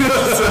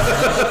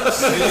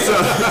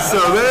 So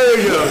there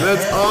you go.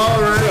 That's all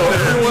right.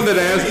 Everyone that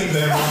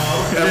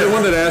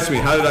asked me,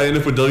 how did I end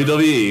up with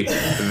WWE?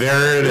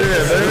 There it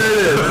is. There it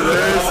is.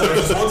 There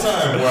was one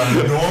time where I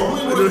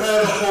normally would have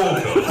had a Hulk.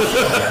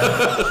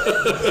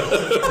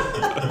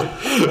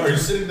 Are you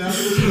sitting down? I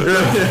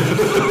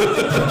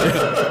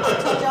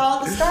told y'all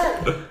at the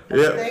start.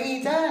 Everything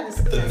he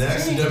does. The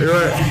next thing.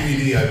 WWE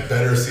DVD, I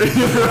better see.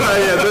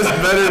 Yeah, this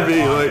better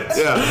be like,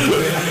 yeah.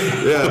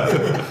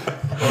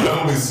 Or I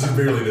will be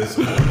severely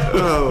disappointed.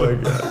 Oh my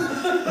god.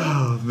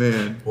 Oh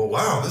man, Well,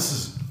 wow, this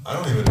is. I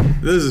don't even.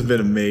 this has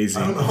been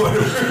amazing. I don't know what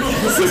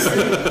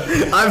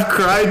to I've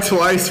cried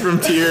twice from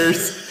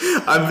tears.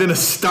 I've been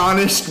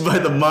astonished by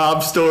the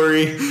mob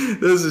story.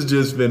 This has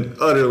just been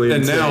utterly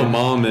And insane. now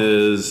Mom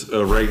is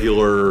a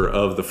regular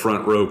of the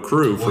front row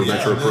crew for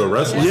Metro Pro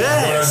Wrestling.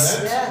 Yes.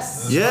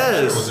 Yes.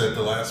 Yes. Was at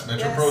the last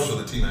Metro Yes. Pro show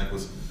that T-Mac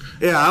was.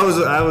 Yeah, I was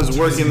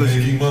working the.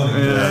 making money.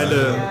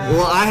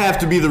 Well, I have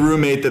to be the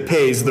roommate that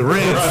pays the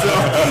rent, so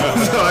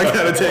I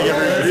gotta take it.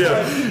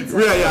 Yeah,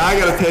 I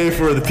gotta pay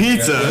for the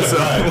pizza. So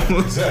Right,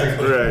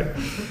 exactly. right.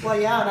 Well,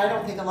 yeah, and I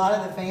don't think a lot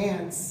of the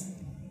fans,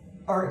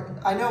 or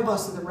I know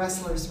most of the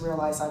wrestlers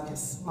realize I'm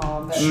his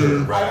mom, but Sure,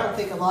 I right. don't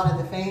think a lot of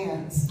the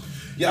fans.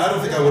 Yeah, I don't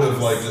think I would have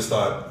just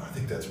thought. I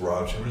think that's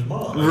Rob Shimmer's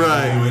mom.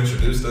 Right. Who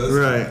introduced us.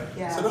 Right.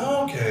 Yeah. I said,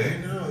 oh, okay,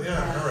 no,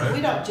 yeah, all right.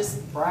 We don't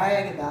just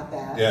brag about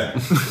that. Yeah.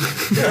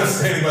 Yeah, I was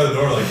standing by the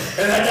door like,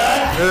 hey, that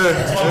guy?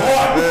 That's my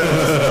boy.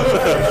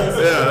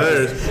 Yeah,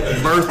 there's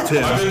birth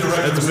Tim. I'm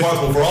indirectly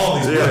responsible for all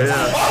these births.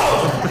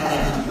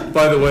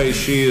 By the way,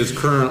 she is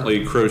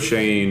currently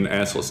crocheting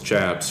assless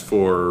chaps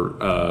for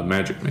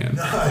Magic Man.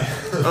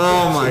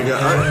 Oh my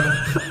god.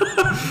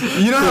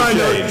 You know how I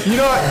know you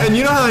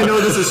know how I know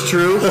this is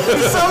true?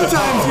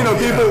 Sometimes,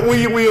 people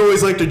we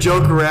always like to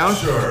joke around.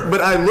 Sure.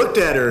 But I looked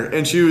at her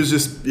and she was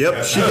just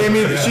she gave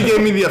me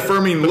the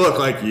affirming look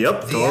like,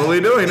 yep, totally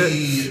doing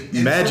it.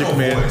 The Magic internal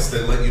Man. voice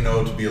that let you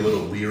know to be a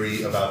little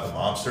leery about the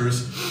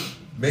mobsters.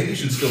 Maybe you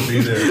should still be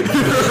there.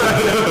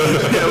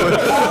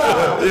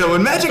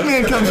 When Magic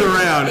Man comes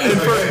around and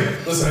Like, for hey,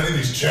 listen, I need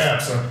these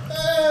chaps.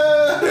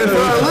 And for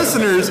our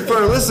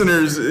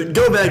listeners,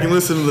 go back and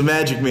listen to the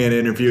Magic Man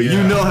interview. You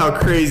Yeah. know how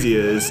crazy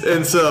it is.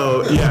 And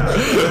so,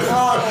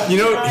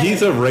 yeah.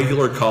 He's a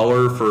regular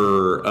caller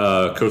for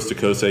Coast to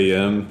Coast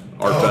AM,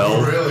 Art Oh,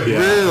 Bell. really? Yeah.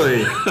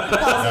 Really?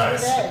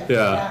 Nice.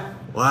 Yeah.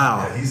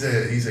 Wow. Yeah,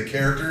 he's a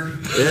character.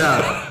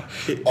 Yeah.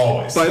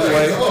 Always. By the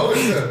way-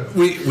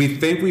 Always. We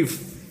think we've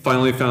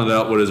finally found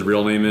out what his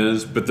real name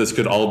is, but this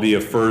could all be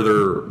a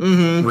further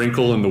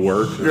wrinkle in the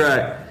work.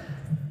 Right.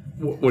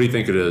 What do you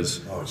think it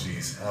is? Oh,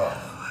 jeez. Oh.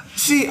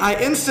 See, I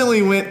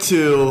instantly went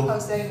to...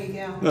 Jose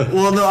Miguel.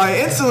 Well, no, I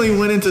instantly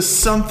went into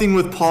something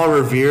with Paul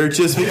Revere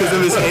just because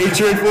of his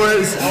hatred for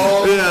it.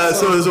 Yeah,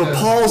 so it was a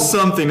Paul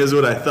something is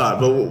what I thought.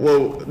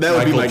 But that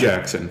would be Michael my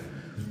guess. Jackson.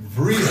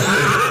 Really?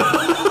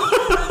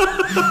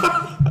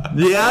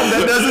 Yeah,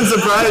 that doesn't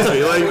surprise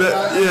me. Like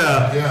that.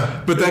 Yeah.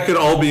 Yeah. But that could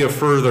all be a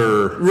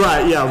further.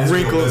 Right. Yeah.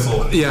 Wrinkles.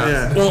 Yeah.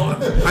 Yeah. Well,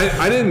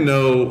 I didn't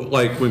know,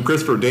 like, when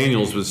Christopher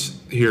Daniels was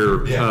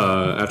here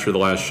Yeah. after the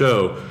last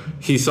show,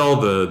 he saw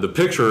the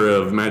picture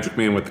of Magic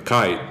Man with the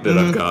kite that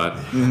I've got.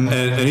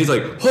 And he's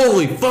like,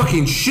 holy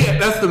fucking shit,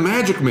 that's the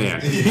Magic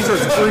Man. He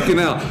starts freaking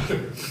out.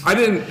 I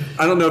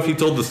don't know if he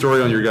told the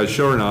story on your guys'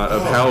 show or not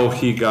of how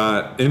he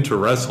got into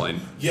wrestling.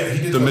 Yeah, he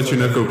did. The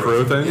Michinoku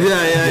Crow thing?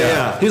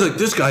 Yeah. He's like,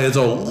 this guy is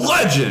a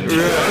legend.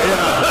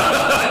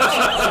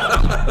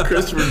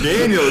 Christopher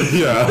Daniels.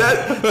 Yeah.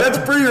 That's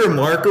pretty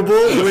remarkable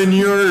when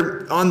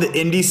you're on the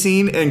indie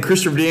scene and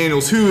Christopher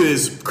Daniels, who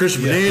is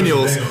Christopher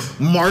Daniels,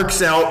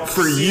 marks out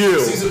for you.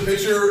 Sees a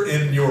picture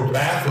in your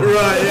bathroom.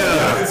 Right,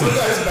 yeah. In some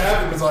guy's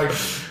bathroom, it's like,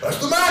 that's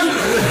the Magic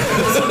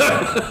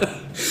Man.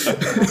 So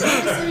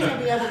you're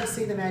gonna be able to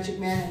see the Magic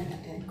Man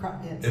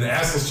in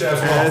Assless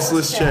Chap's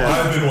Assless Chap.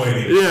 I've been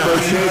waiting. Yeah.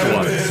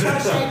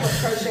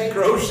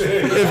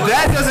 Crochet. If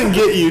that doesn't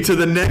get you to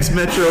the next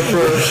Metro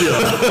Pro show,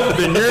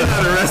 then you're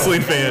not a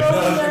wrestling fan.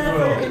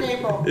 In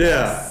April. Yeah.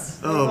 Yes.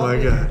 Oh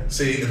my God.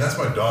 See, and that's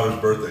my daughter's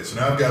birthday, so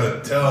now I've got to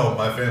tell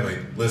my family,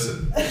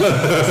 listen, it's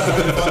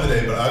been fun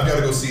today, but I've got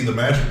to go see the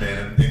Magic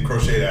Man in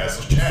Crocheted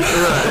Assless Chap.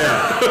 Right,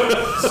 yeah.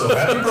 So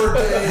happy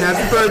birthday.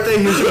 Happy birthday.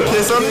 Here's your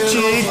kiss on the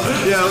cheek.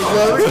 Yeah,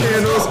 love the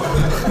candles.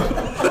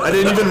 I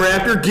didn't even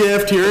wrap your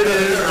gift. Here it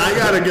is. I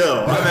gotta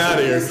go. I'm out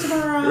of here.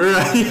 Tomorrow.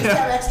 Right, yeah.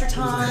 Have extra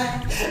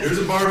time. Here's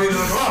a Barbie and a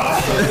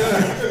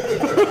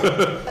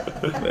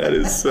That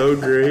is so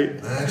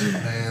great. Magic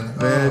Man.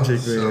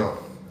 Magic Man.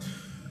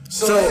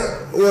 So,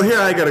 well, here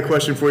I got a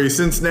question for you.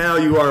 Since now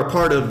you are a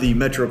part of the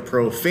Metro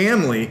Pro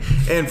family,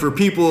 and for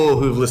people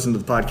who've listened to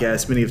the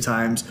podcast many of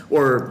times,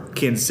 or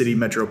Kansas City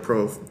Metro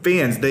Pro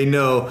fans, they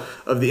know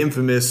of the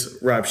infamous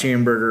Rob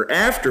Schamberger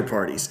after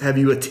parties. Have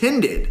you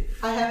attended?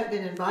 I haven't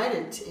been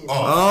invited to.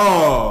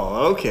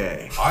 Oh,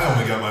 okay. I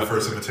only got my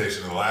first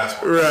invitation to the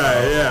last one.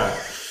 Right, yeah.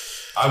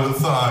 I would have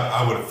thought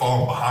I would have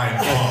fallen behind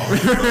Mom.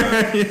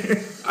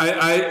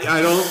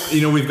 I don't,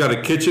 we've got a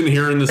kitchen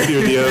here in the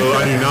studio.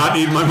 I do not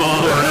need my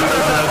mom or any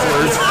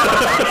passwords.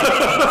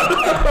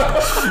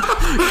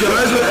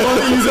 Guys, we'll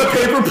only use up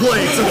paper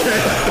plates,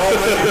 okay?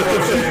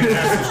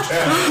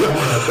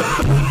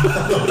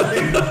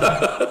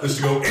 Just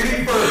to go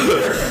any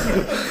further.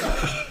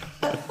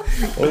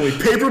 Only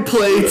paper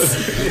plates,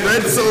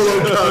 red Solo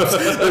cups.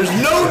 There's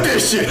no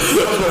dishes.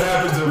 That's what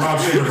happens at Rob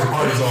Schamberger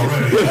parties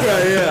already.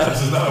 Yeah.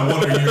 This is not a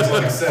Wonder Years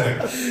like setting.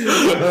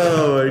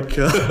 Oh my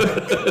God.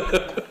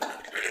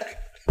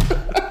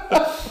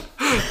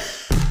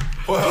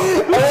 Well, I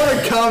want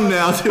to come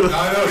now to it I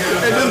know,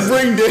 yeah, and just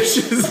bring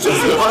dishes.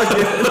 Just walk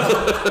in.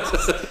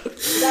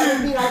 That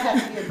would mean I'd have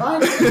to be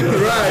invited.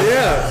 Right,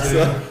 yeah.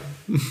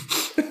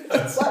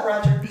 So, What,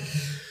 Roger?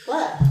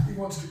 What? He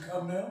wants to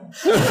come now.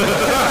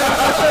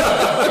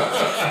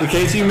 In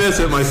case you miss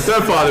it, my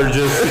stepfather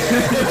just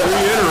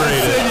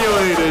reiterated.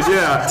 insinuated,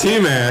 yeah.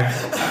 T-Mac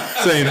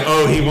saying,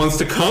 oh, he wants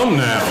to come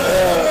now.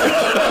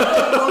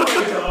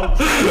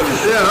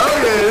 Yeah,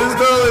 okay, this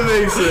totally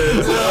makes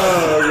sense.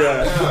 Oh,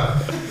 God.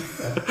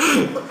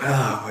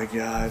 Oh, my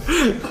God.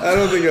 I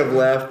don't think I've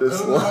laughed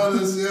this long.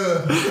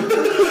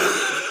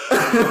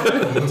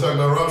 We're talking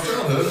about Rob's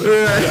childhood.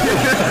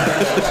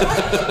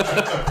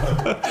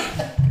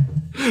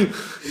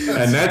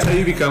 And that's how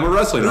you become a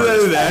wrestling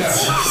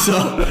artist.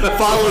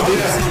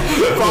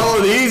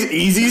 Follow these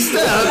easy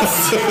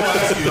steps. People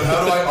ask you,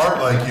 how do I art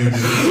like you do?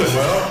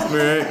 Well,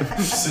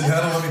 sit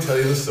down and let me tell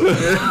you the story.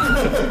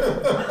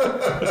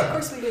 Of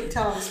course, we didn't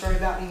tell them the story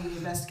about me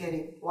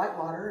investigating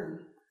Whitewater. And,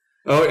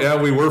 Oh,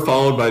 yeah, we were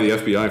followed by the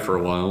FBI for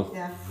a while.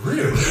 yeah.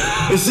 Really?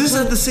 Is this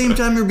at the same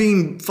time you're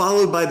being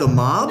followed by the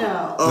mob?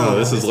 No. No,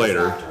 this is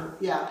later. After.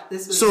 Yeah.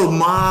 This was So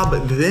mob,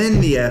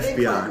 then the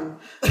FBI. Clinton.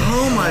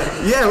 Oh my!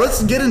 Yeah,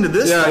 let's get into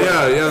this. Yeah, one.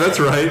 yeah, that's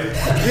right.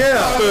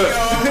 Yeah.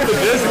 The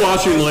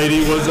dishwashing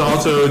lady was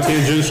also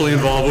tangentially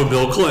involved with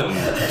Bill Clinton.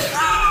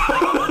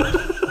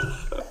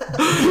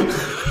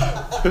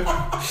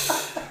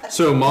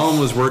 So Mom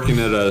was working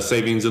at a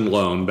savings and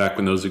loan back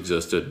when those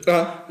existed.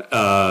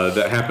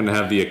 That happened to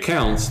have the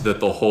accounts that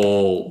the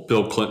whole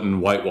Bill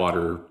Clinton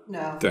Whitewater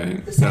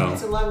thing. The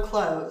savings and loan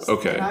closed.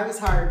 Okay. And I was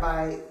hired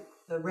by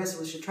the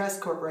Resolution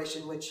Trust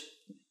Corporation, which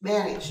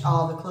managed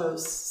all the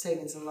closed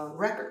savings and loan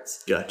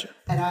records. Gotcha.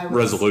 And I was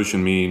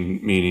Resolution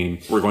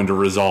meaning we're going to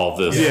resolve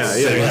this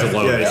savings and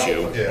loan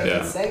issue.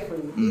 Yeah. safe for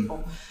you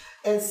people.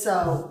 And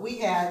so we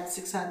had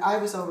 600. I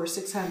was over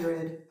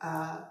 600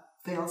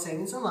 failed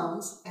savings and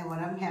loans, and one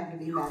of them happened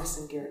to be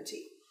Madison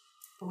Guaranty.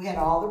 And we had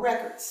all the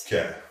records.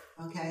 Okay.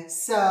 Okay,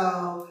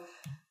 so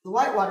the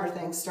Whitewater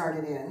thing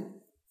started in,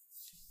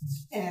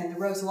 and the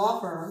Rose Law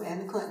Firm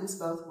and the Clintons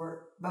both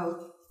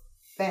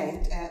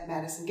banked at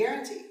Madison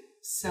Guaranty.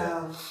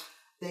 So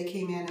they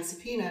came in and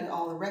subpoenaed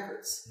all the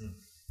records.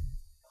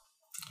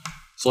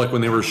 So like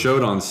when they were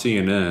showed on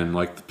CNN,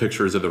 like the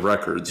pictures of the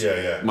records,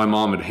 my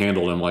mom had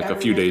handled them like a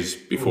few days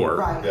before.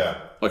 Right. Yeah.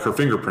 Like her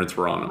fingerprints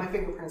were on them. My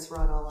fingerprints were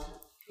on all of it.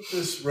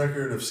 This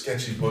record of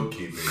sketchy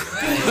bookkeeping. By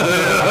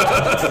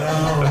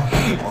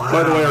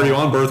the way, are you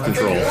on birth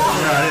control?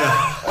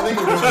 I think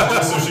we're doing that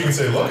just so she can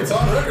say, look, it's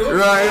on record. Look.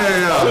 Right,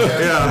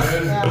 Okay,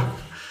 Yeah.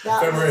 That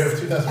February was, of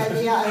 2000. and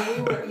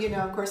we were,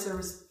 of course, there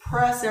was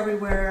press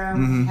everywhere.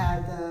 We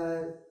had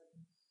the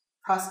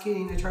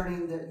prosecuting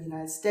attorney, the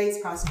United States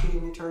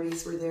prosecuting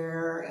attorneys were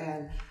there,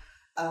 and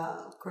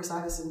of course,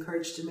 I was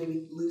encouraged to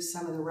maybe lose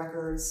some of the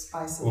records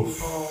by some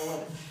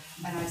people,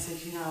 and I said,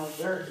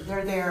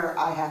 they're there.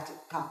 I have to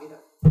copy them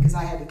because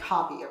I had to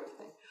copy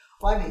everything.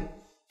 Well, I made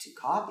 2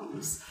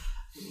 copies,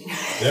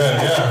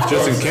 Yeah.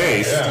 Just in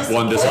case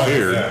one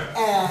disappeared.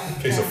 Yeah. And,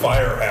 In case a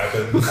fire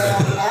happened. and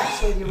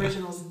actually, the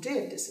originals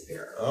did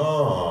disappear.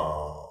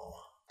 Oh.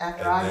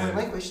 After And I then-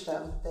 relinquished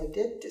them, they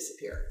did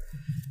disappear,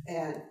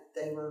 and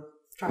they were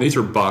trying. These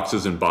are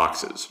boxes and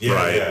boxes, Yeah,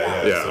 right?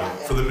 yeah.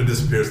 So for them to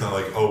disappear, it's not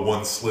like,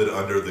 one slid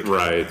under the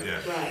Right.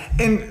 Yeah. Right.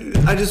 And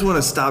I just want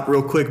to stop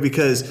real quick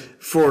because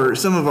for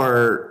some of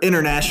our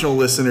international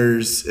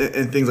listeners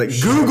and things like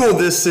Google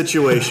this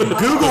situation,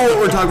 Google what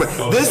we're talking about.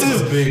 Oh, This this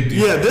is is a big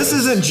deal. this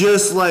isn't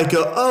just like a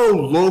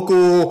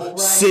local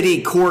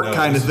city court No,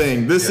 kind of this is-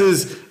 thing. This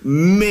is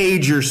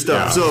major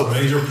stuff. Yeah. So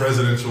Major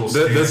prepresidential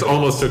This scandal.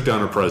 almost took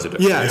down a president.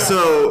 yeah,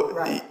 so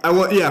Right. I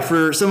want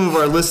for some of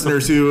our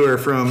listeners who are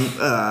from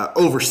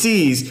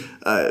overseas,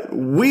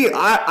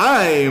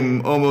 I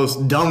am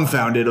almost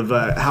dumbfounded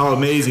about how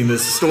amazing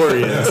this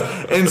story is.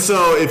 And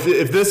so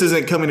if this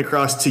isn't coming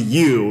across to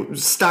you,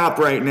 stop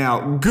right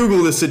now.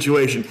 Google this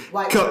situation.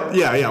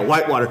 Whitewater.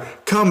 Whitewater.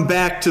 Come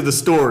back to the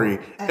story,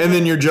 and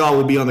then your jaw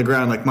will be on the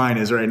ground like mine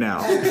is right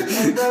now.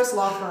 And Rose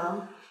Law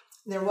Firm.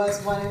 There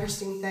was one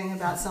interesting thing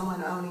about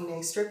someone owning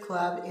a strip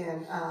club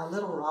in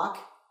Little Rock.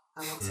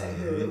 I won't say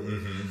who,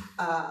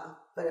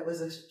 but it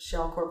was a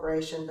shell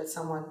corporation, but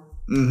someone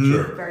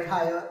Sure. very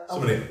high up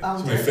Somebody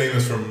owned it.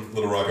 famous from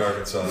Little Rock,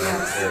 Arkansas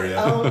Yes,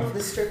 area. owned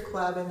the strip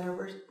club, and there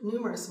were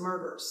numerous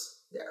murders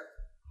there.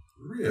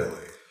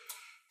 Really?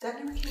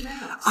 That never came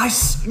out. I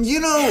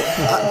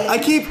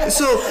keep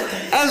so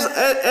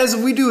as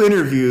we do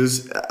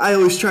interviews, I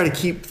always try to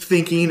keep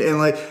thinking and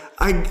like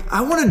I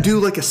want to do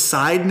like a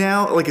side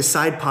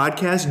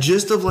podcast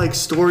just of like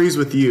stories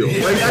with you.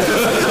 Like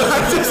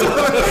I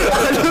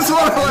just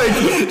want to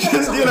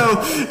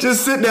like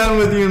just sit down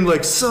with you and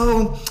like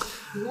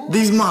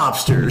these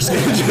mobsters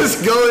and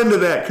just go into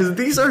that because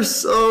these are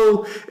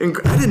so.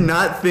 I did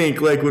not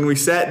think like when we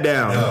sat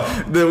down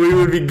that we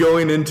would be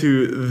going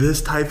into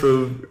this type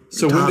of.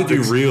 So when did you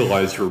topics.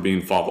 realize you were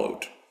being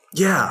followed?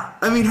 Yeah,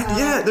 I mean,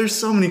 there's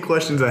so many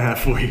questions I have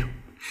for you.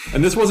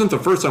 And this wasn't the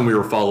first time we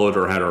were followed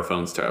or had our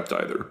phones tapped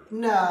either.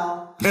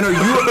 No. And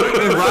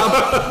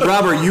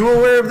Rob, are you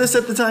aware of this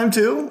at the time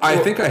too? I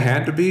think I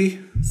had to be.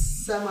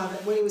 Some of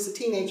it. When he was a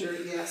teenager,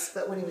 yes,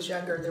 but when he was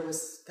younger, there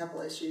was a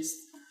couple issues.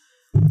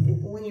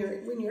 When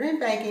you're in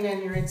banking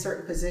and you're in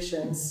certain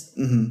positions,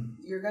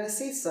 you're going to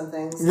see some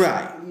things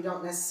Right. you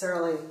don't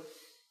necessarily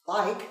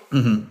like,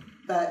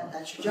 but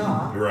that's your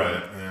job.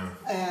 Right, yeah.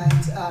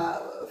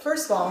 And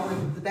first of all,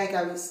 when the bank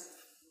that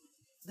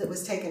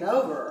was taken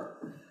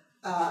over,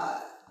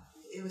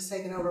 it was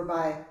taken over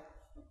by.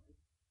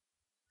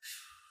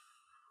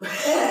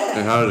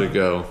 And how did it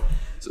go?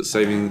 Is it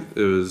saving?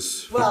 It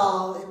was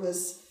Well, it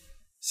was.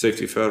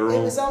 Safety It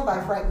Federal. was owned by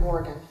Frank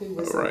Morgan, who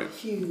was Right. a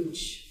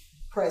huge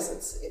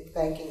presence in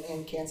banking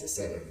in Kansas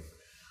City.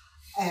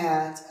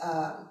 And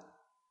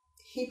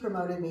he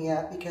promoted me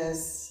up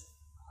because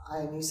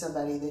I knew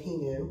somebody that he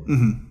knew.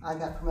 I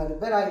got promoted,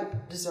 but I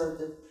deserved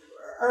to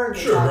earn the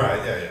Sure, title.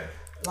 right,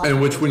 yeah. And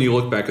which, when you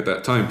look back at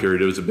that time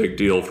period, it was a big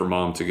deal for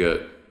Mom to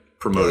get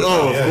promoted.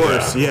 Oh, of Yeah,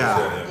 course,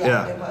 yeah.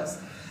 Yeah, it was.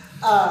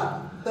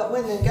 But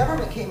when the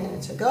government came in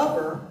and took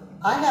over,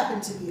 I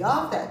happened to be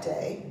off that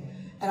day,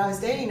 and I was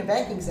dating a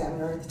banking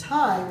examiner at the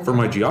time. For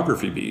my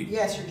geography beat.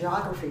 Yes, your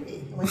geography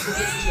beat. When she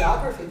gets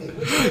geography beat,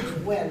 which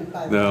didn't win,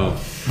 by the way. No,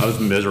 I was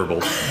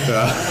miserable. Could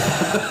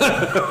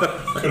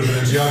have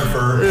been a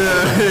geographer.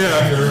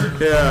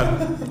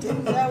 Yeah.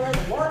 Didn't know where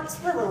the Lawrence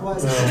River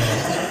was.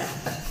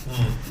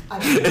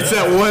 It's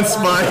that one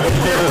spot.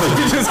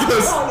 He just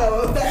goes.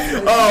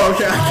 Oh,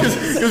 okay.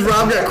 Because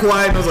Rob got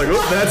quiet and I was like,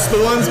 oh, that's the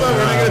one spot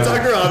we're not going to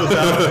talk to Rob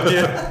about.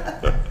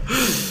 Yeah.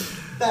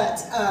 But,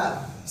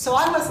 so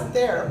I wasn't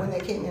there when they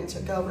came in and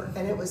took over,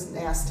 and it was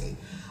nasty.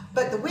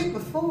 But the week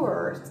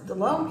before, the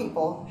loan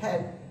people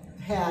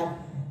had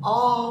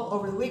all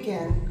over the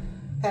weekend,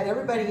 had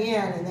everybody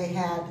in, and they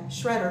had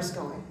shredders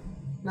going,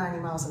 90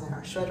 miles an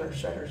hour.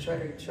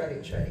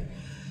 Shredding.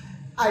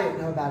 I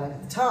didn't know about it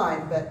at the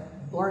time, but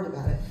learned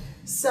about it.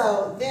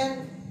 So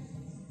then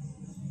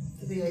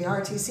the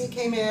RTC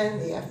came in,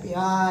 the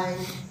FBI,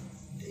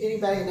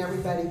 anybody and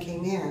everybody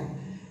came in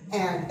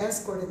and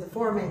escorted the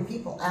four main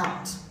people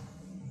out.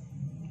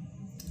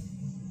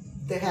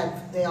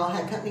 They all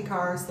had company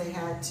cars. They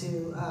had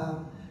to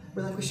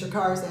relinquish their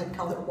cars. They had to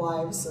call their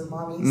wives or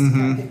mommies to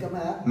come pick them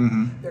up.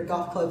 Their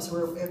golf clubs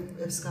were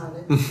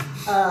absconded.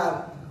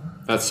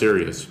 That's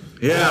serious.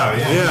 Yeah.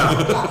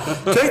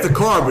 Take the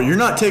car, but you're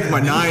not taking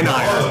my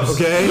 9-iron,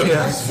 okay?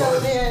 And so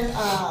then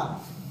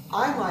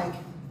I'm like,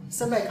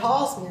 somebody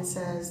calls me and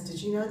says,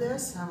 "Did you know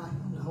this?" And I'm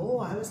like, "No,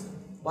 I was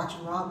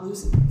watching Rob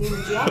lose being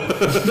a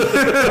geographer."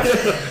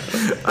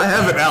 I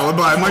have an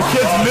alibi. My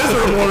kid's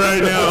miserable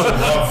right now.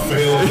 Rob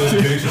failed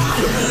education.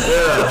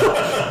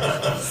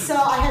 So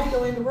I had to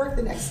go into work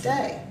the next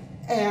day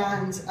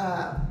and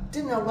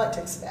didn't know what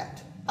to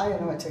expect. I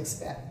didn't know what to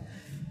expect.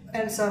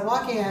 And so I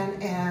walk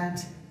in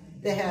and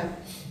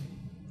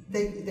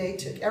they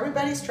took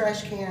everybody's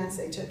trash cans,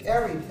 they took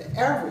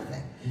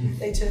everything.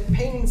 They took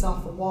paintings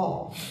off the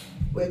wall,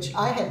 which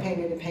I had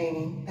painted a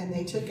painting, and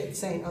they took it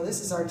saying, "Oh, this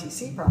is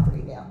RTC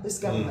property now. This is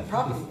government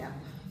property now."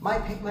 my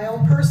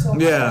own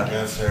personal. Yeah.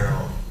 That's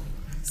terrible.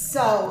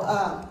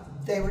 So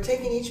they were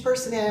taking each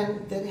person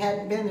in that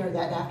hadn't been there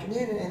that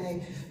afternoon,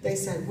 and they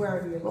said, "Where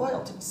are your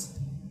loyalties?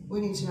 We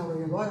need to know where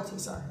your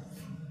loyalties are."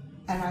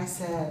 And I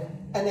said,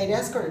 and they'd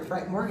escorted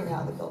Frank Morgan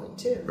out of the building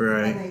too.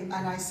 Right. And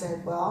I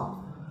said,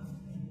 well,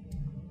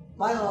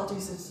 my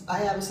loyalties is, I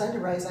have a son to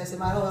raise. I said,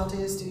 my loyalty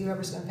is to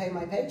whoever's going to pay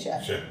my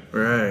paycheck. Shit.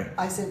 Right.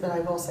 I said, but I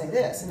will say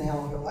this, and they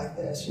all go like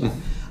this. You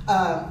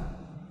know?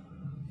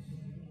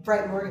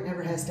 Frank Morgan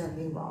never has done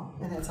me wrong,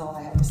 and that's all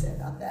I have to say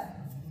about that.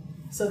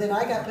 So then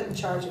I got put in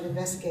charge of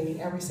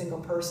investigating every single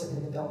person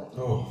in the building.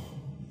 Oh.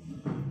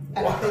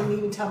 And I couldn't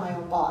even tell my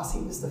own boss.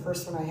 He was the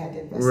first one I had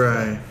to investigate.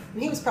 Right.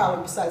 And he was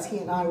probably, besides he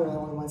and I, were the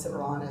only ones that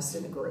were honest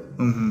and agreed.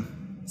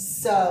 Mm-hmm.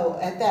 So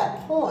at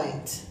that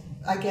point,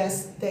 I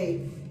guess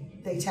they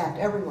tapped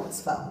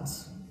everyone's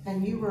phones.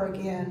 And you were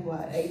again,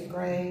 what, 8th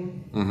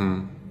grade?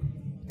 Mm-hmm.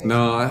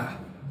 No, I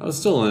was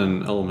still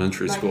in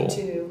elementary school.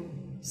 92.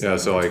 Yeah,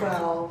 so like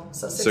 12.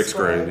 So sixth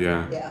grade,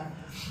 yeah. Yeah.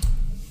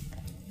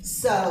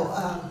 So,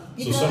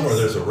 you So guys, somewhere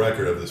there's a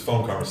record of this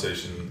phone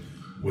conversation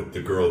with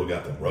the girl who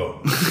got the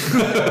rope.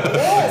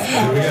 Yes,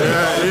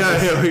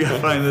 Yeah, we gotta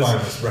find this.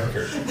 Find this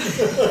record.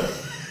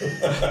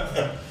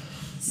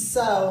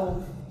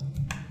 So,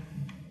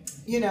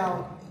 you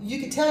know, you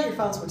could tell your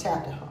phones were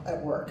tapped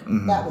at work.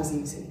 That was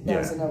easy. That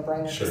was a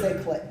no-brainer because Sure.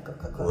 they click, click,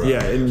 click, click. Right.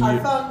 Yeah, and Our you,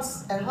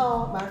 phones at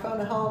home, my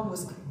phone at home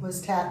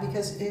was tapped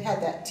because it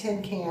had that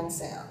tin can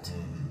sound.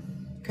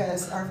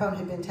 Because our phone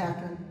had been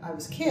tapped when I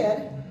was a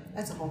kid.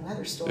 That's a whole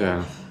nother story.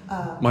 Yeah.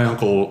 My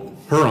uncle,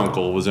 her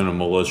uncle was in a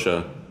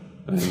militia.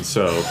 And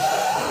so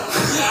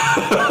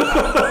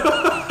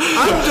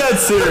I'm dead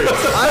serious.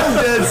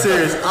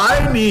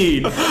 I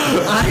need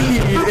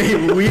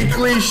a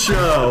weekly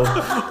show,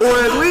 or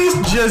at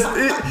least just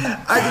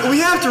we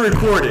have to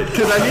record it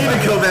because I need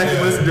to go back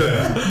and listen to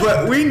it.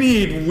 But we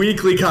need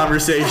weekly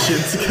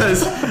conversations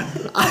because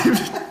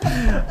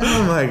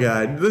oh my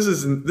god, this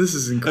is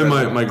incredible.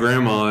 and my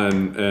grandma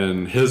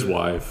and his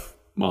wife,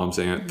 mom's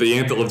aunt, the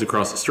aunt that lived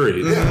across the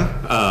street,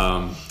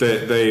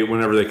 they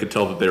whenever they could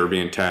tell that they were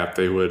being tapped,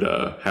 they would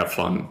have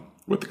fun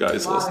with the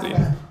guys listening.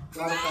 A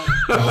lot of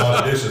fun. A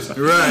lot of dishes.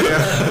 Right. Yeah.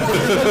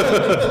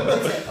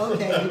 They said,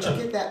 okay,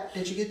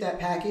 did you get that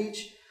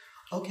package?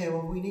 Okay,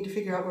 well, we need to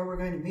figure out where we're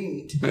going to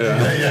meet.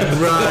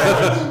 Yeah.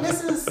 Right. I mean,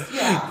 this is,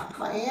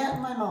 my aunt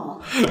and my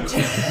mom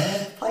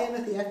playing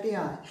with the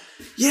FBI.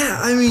 Yeah,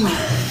 I mean,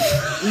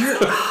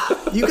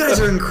 you guys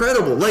are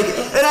incredible. Like,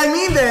 and I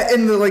mean that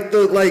in the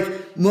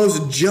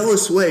most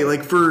jealous way.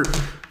 Like for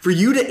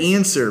you to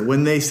answer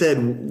when they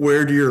said,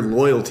 "Where do your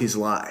loyalties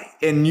lie?"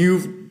 and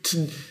you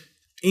to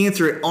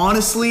answer it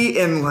honestly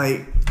and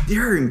like,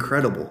 you're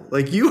incredible.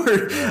 Like you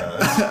are.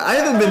 I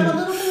haven't been. I'm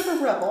a little bit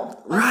of a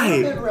rebel. Right. A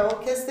little bit of a rebel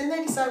because then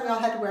they decided we all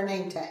had to wear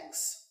name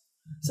tags.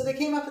 So they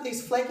came up with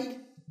these flaky,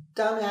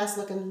 dumbass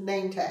looking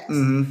name tags.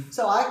 Mm-hmm.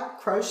 So I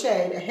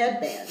crocheted a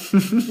headband.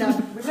 Now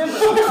remember,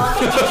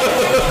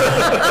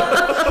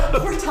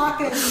 we're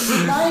talking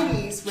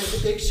 90s with the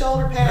big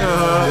shoulder pads.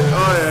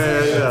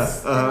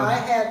 And I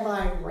had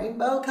my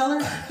rainbow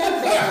colored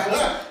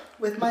headband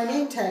with my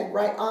name tag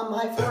right on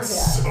my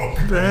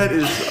forehead. That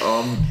is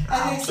And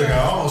they It's like I said,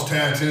 almost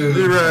tattooed.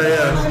 You're right,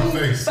 yeah. on I my mean,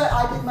 face. but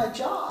I did my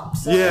job.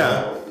 So,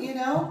 Yeah. you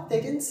know,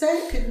 they didn't say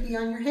it couldn't be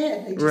on your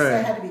head. They just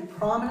said it had to be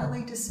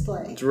prominently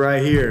displayed. it's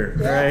right here.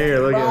 Yeah, Right here.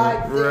 Look at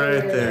right it.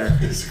 Right there.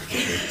 there.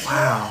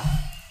 Wow.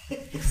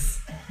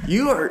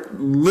 You are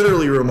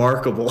literally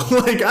remarkable.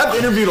 Like, I've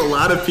interviewed a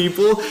lot of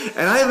people,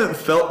 and I haven't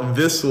felt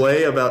this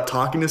way about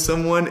talking to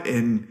someone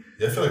in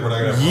Yeah, I feel like we're not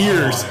gonna have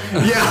years.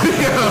 Rob on. Yeah.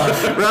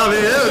 Rob,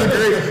 that was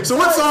great. So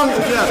what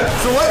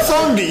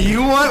song do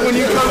you want when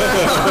you come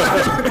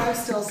back? I'm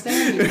still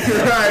standing.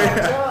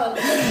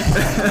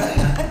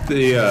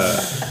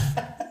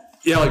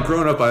 Like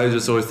growing up, I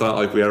just always thought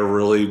like we had a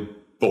really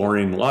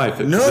boring life.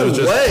 It was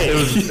just, way. It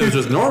was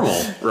just normal,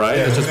 right?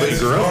 It's just what you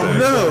grew up in.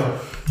 No.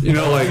 You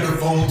know, like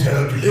Phone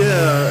therapy.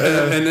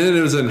 Yeah. and then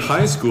it was in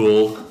high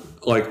school,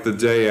 like the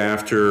day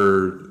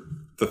after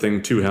the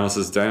thing 2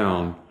 houses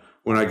down,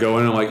 when I go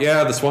in, I'm like,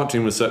 yeah, the SWAT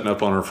team was setting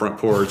up on our front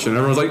porch. And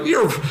everyone's like,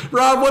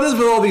 Rob, what is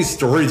with all these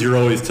stories you're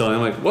always telling?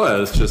 I'm like,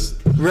 what? It's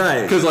just...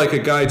 Right. Because like a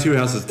guy 2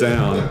 houses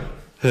down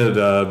had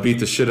beat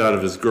the shit out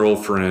of his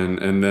girlfriend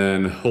and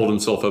then holed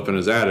himself up in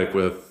his attic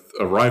with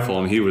a rifle.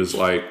 And he was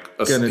like,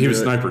 he was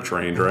sniper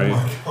trained, right?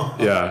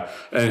 Yeah.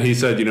 And he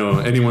said,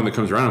 anyone that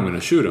comes around, I'm going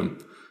to shoot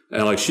him.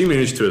 And like she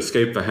managed to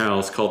escape the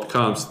house, called the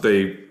cops.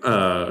 They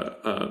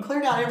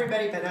Cleared out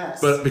everybody but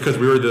us. but because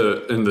we were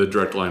in the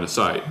direct line of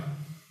sight,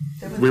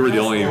 we were the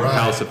only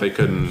house that they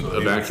couldn't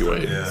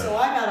evacuate. So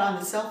I got on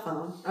the cell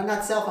phone,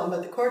 not cell phone,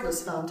 but the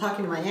cordless phone,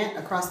 talking to my aunt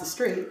across the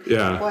street.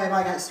 Yeah. Boy, have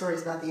I got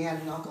stories about the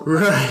aunt and uncle.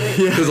 Right.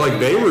 Yeah. Because like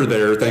they were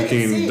there They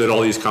thinking could see. that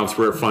all these cops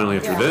were finally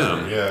after Yeah.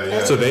 them.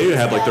 Yeah. So they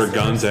had like their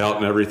guns out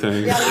and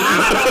everything.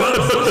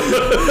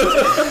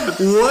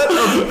 What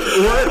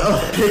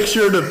a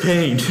picture to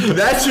paint.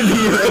 That should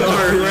be an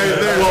art right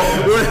there.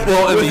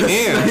 Well, in with the a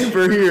end,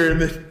 sniper here.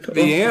 And then,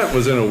 the aunt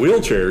was in a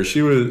wheelchair.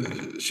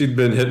 She'd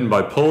been hit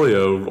by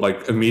polio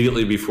like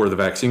immediately before the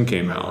vaccine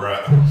came out.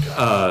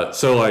 Right.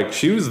 So like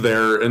she was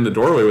there in the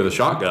doorway with a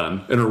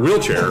shotgun in her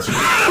wheelchair.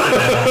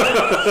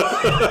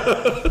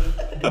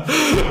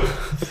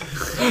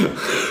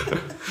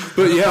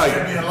 But yeah,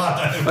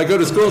 I go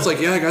to school. It's like,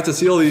 yeah, I got to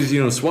see all these,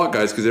 SWAT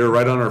guys because they were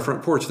right on our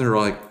front porch. And they were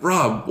like,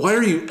 Rob, why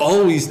are you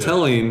always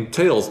telling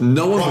tales?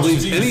 No one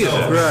believes any of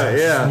it. Right?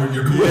 Yeah. I was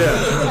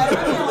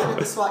yelling at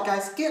the SWAT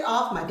guys, get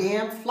off my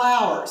damn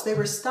flowers. They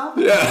were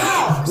stomping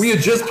flowers. We had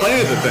just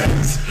planted the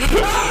things.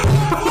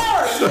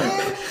 Flowers,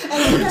 man.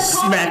 And they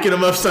Smacking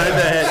them upside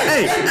the head.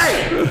 Hey!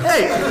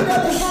 they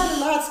had a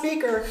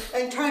loudspeaker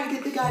and trying to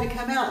get the guy to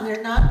come out, and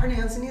they're not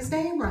pronouncing his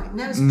name right. And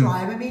that was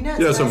driving me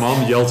nuts. Yeah, so And I mom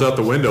said- yells out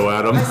the window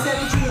at him. I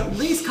said, would you at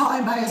least call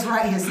him by his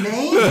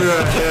name?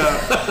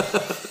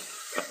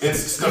 It's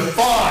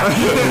Stefan.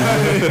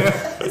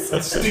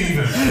 It's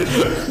Steven.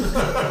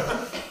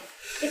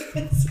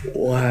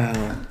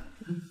 Wow.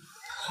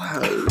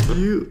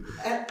 You.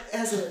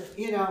 As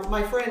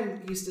my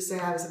friend used to say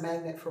I was a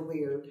magnet for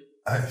weird.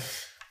 I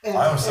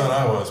always thought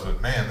I was,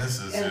 but man, this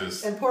is And,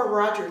 just and poor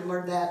Roger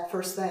learned that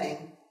first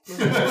thing when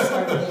we first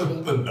started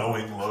dating. the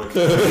knowing look.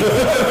 No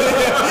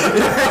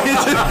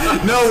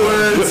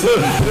words.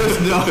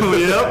 Just no.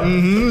 Yep.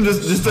 Mm-hmm.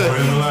 Just a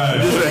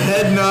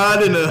head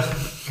nod and a.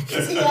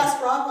 Because he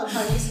asked Rob one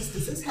time, he says,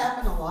 does this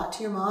happen a lot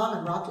to your mom?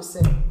 And Rob just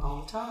said,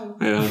 all the time.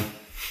 Yeah.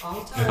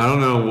 All the time. I don't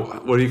know.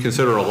 What do you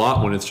consider a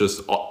lot when it's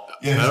just...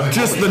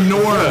 Just the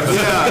norm.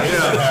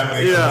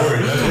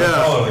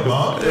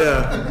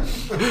 Yeah.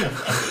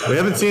 We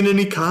haven't seen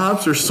any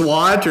cops or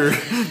SWAT or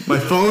my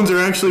phones are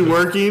actually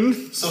working.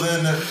 So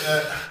then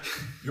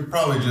you're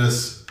probably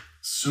just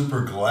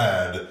super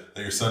glad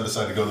that your son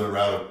decided to go the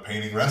route of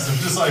painting wrestling.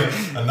 Just like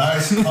a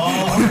nice,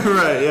 calm,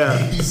 Right,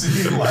 yeah.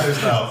 easy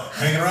lifestyle.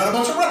 Hanging around a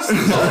bunch of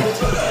wrestlers all the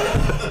time.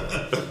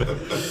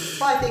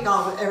 Well, I think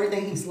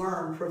everything he's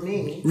learned from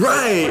me.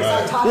 Right.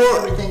 I taught him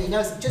Well, everything he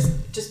knows.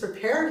 Just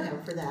prepared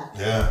him for that.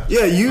 Yeah.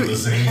 yeah,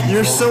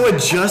 you're so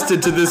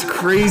adjusted to this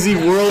crazy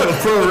world of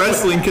pro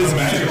wrestling because The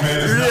Magic Man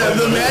is not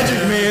the Magic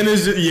Man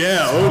is just,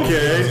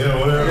 okay. Yeah,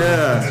 whatever.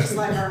 Yeah. Just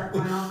like my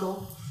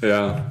uncle.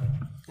 Yeah.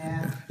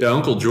 Yeah. Yeah,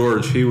 Uncle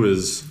George, he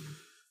was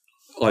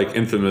like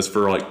infamous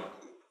for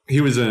he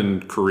was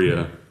in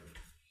Korea,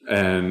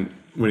 and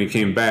when he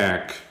came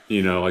back,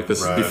 like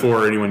this Right. is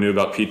before anyone knew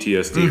about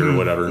PTSD or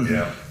whatever.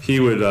 Yeah. He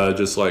would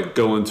just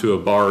go into a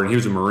bar, and he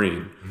was a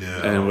Marine,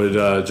 Yeah. and would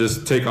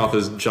just take off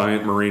his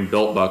giant Marine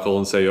belt buckle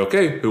and say,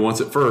 "Okay, who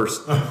wants it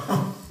first?"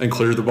 and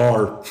clear the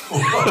bar.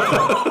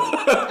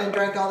 And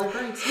drank all the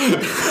drinks.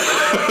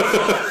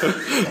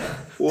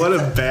 What a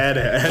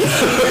badass.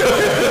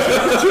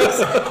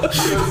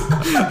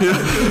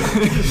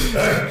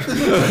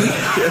 You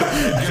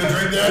gonna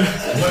drink that?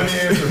 Let me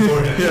answer for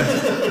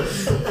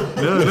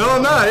you. No,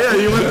 I'm not. Yeah,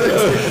 you went.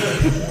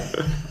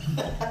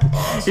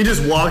 He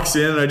just walks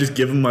in and I just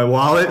give him my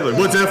wallet. Like,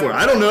 what's that for?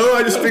 I don't know.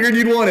 I just figured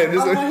you'd want it.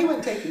 Just Oh, no, he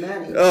wouldn't take the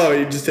money. oh,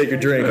 you just take your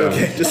drink.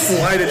 Okay, just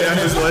slide it down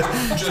his leg.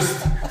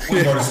 Just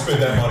we've already spent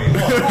that money.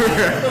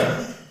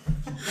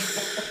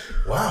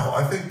 Wow,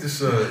 I think this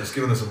is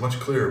giving us a much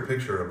clearer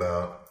picture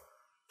about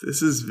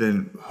This has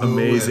been who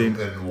amazing.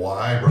 and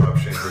why Rob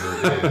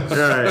Schenker is.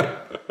 Right.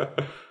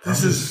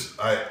 This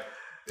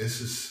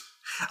is.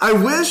 I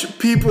wish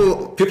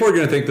people. People are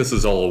going to think this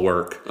is all a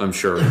work, I'm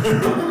sure.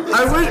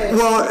 I wish.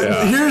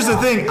 Well, here's the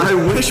thing. I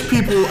wish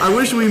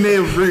we may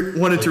have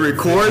wanted to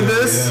record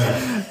this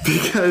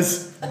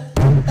because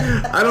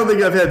I don't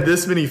think I've had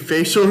this many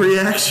facial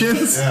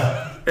reactions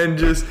and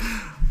just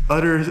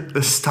utter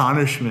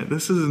astonishment.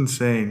 This is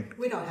insane.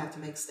 We don't have to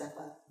make stuff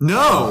up.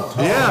 No.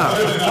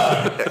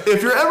 Yeah.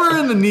 If you're ever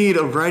in the need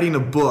of writing a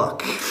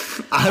book,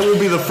 I will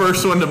be the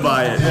first one to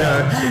buy it.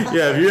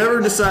 Yeah. If you ever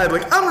decide,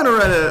 like, I'm going to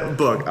write a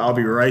book, I'll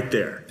be right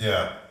there.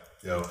 Yeah.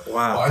 Wow.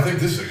 Wow. Well, I think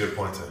this is a good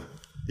point to.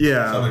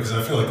 Yeah. Because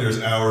I feel like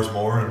there's hours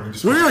more, and we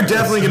just. We are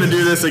definitely going to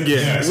do this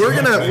again. Yes, we're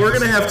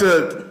gonna have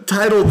to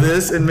title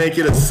this and make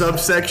it a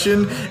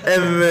subsection,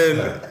 and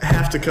then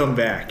have to come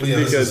back Yeah,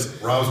 because this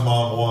is Rob's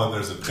mom won.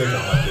 There's a tick on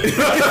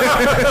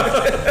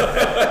that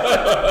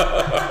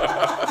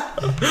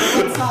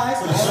What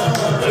size?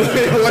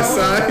 what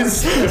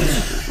size?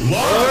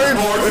 Large.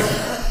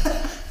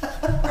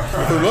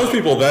 For most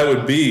people, that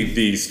would be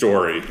the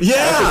story. Yeah.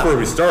 That's just where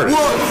we started.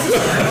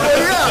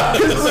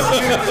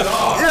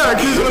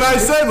 Because when I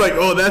said like,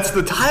 oh, that's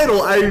the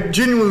title, I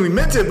genuinely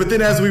meant it. But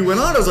then as we went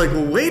on, I was like,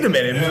 well, wait a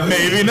minute,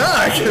 maybe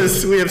not,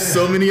 because we have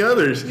so many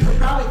others. You were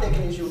probably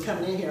thinking as you were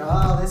coming in here,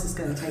 oh, this is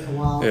going to take a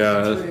while.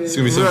 Yeah, it's going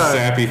to be some Right.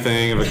 sappy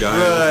thing of a guy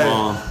and his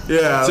mom.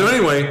 Yeah. So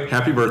anyway,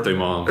 happy birthday,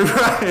 Mom.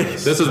 Right.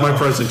 This is my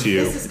present to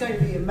you. This is going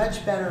to be a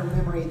much better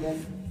memory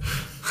than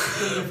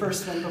your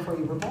first one before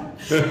you were born.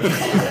 Well,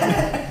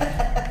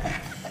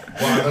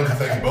 I'd like to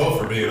thank you both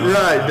for being on.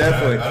 Right,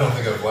 definitely. I don't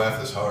think I've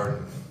laughed this hard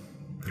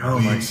in Oh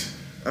my- weeks.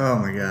 Oh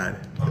my God.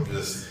 I'm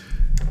just,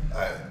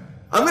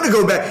 I'm gonna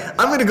go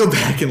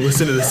back and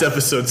listen to this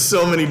episode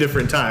so many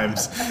different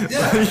times.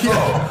 Yeah.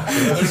 Oh,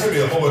 there's gonna be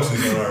a whole bunch of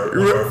these on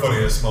our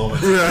funniest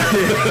moments. Right.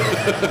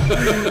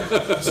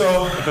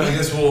 So I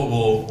guess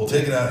we'll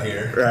take it out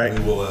here. Right.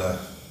 We will. I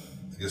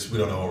guess we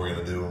don't know what we're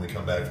gonna do when we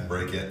come back from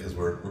break yet because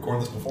we're recording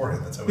this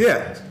beforehand. That's how we do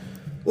things.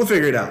 We'll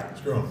figure it out.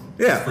 It's growing.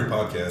 Yeah. It's a free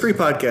podcast. Free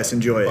podcast.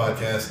 Enjoy it.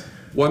 Podcast.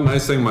 One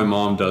nice thing my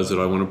mom does that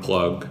I want to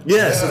plug.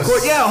 Yes, of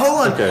course. Yeah,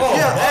 hold on. Okay. Oh,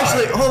 Yeah, my.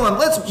 actually, hold on.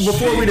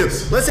 Before we do,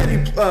 Jeez. let's have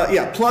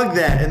you, plug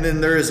that, and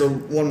then there is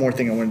one more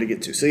thing I wanted to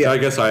get to. So yeah, I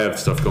guess I have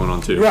stuff going on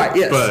too. Right,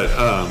 yes. But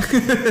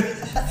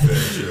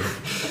Very true.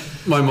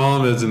 my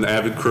mom is an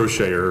avid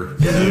crocheter.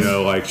 You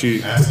know, like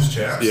she. Asses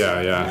chaps. Yeah.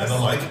 And the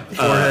like.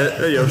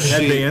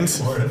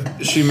 headbands.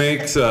 She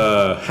makes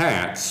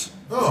hats,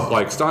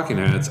 like stocking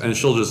hats, and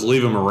she'll just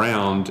leave them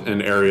around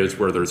in areas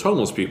where there's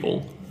homeless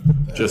people,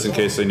 just in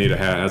case they need a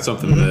hat. That's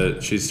something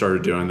that she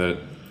started doing that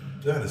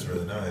That is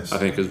really nice. I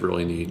think is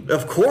really neat.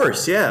 Of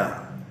course,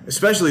 yeah.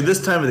 Especially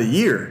this time of the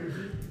year.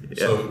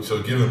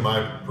 So given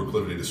my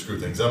proclivity to screw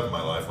things up in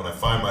my life, when I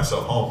find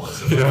myself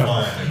homeless, if I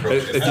find a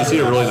crochet If you see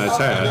a really nice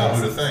I know hat,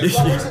 who to thank.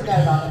 Well, there's a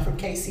note on it from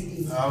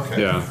KCD.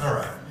 Okay. Yeah. All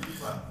right.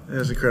 Well,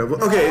 That's incredible.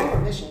 Our Okay,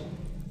 permission.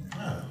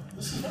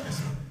 this is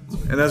nice.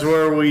 and that's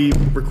where we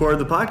record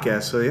the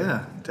podcast. So yeah,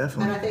 And I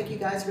definitely. thank you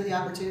guys for the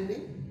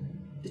opportunity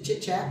to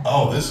chit chat.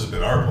 Oh, this has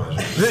been our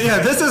pleasure. Yeah,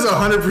 this is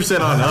 100%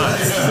 on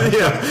us.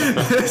 Yeah.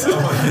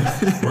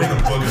 We're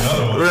gonna book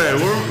another one. Right,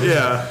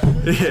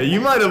 yeah, you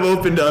might have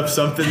opened up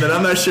something that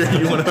I'm not sure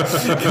you want to,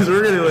 because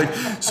we're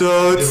gonna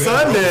so it's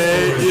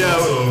Sunday,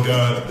 Oh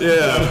God.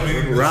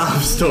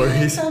 Rob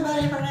stories.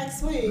 Somebody for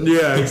next week.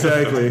 Yeah,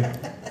 exactly.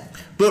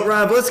 But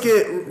Rob, let's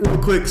get real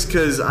quick,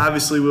 because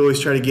obviously we always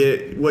try to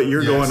get what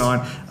you're Yes. going on.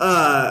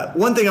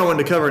 One thing I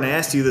wanted to cover, and I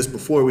asked you this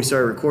before we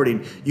started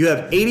recording, you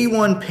have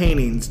 81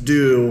 paintings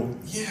due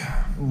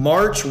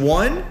March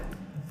 1?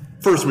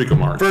 first week of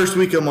March. First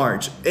week of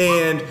March.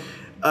 And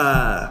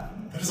That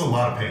is a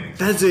lot of paintings.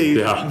 that's a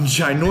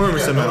ginormous You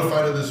got amount.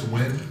 notified of this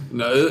when?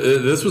 No,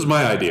 this was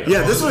my idea.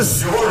 Yeah, this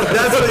was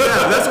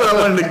that's what I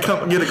wanted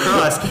to get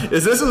across.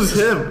 Is this was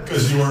him?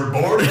 Because you weren't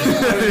bored? You were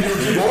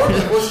too bored?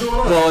 Like, what's going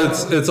on?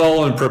 Well, it's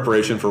all in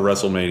preparation for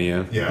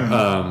WrestleMania.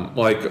 Yeah.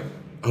 Like,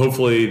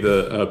 hopefully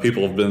the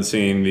people have been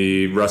seeing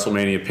the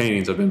WrestleMania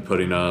paintings I've been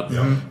putting up.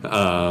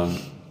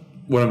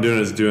 What I'm doing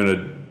is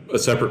doing a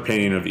separate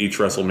painting of each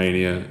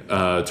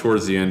WrestleMania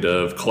towards the end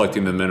of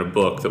collecting them in a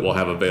book that we'll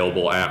have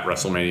available at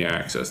WrestleMania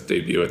Access,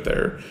 debut it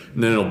there.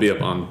 And then it'll be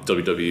up on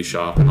WWE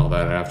Shop and all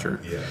that after.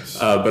 Yes.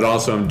 But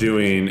also I'm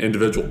doing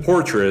individual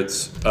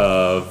portraits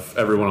of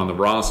everyone on the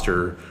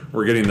roster.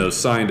 We're getting those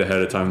signed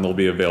ahead of time. They'll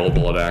be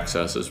available at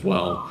Access as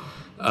well.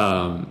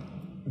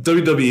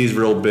 WWE is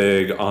real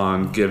big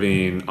on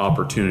giving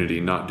opportunity,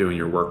 not doing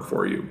your work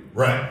for you.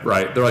 Right.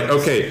 They're like,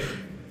 okay,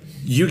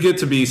 you get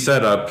to be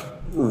set up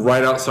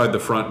right outside the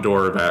front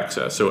door of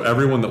Access. So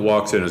everyone that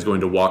walks in is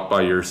going to walk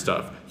by your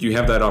stuff. You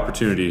have that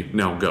opportunity,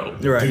 now go.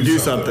 Right, do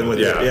something with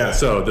it. Yeah.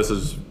 So this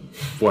is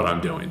what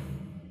I'm doing.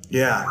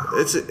 Yeah,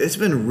 it's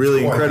been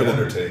really Quite the incredible.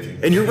 undertaking.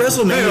 And your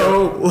WrestleMania,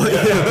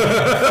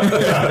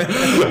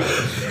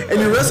 and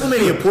your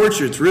WrestleMania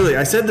portraits, really.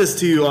 I said this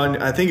to you on,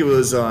 I think it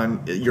was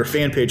on your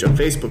fan page on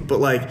Facebook, but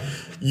like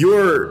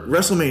your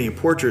WrestleMania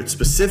portraits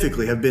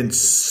specifically have been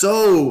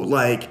so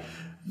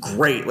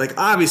great. Like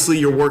obviously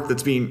your work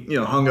that's being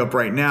hung up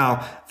right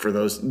now, for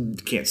those who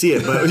can't see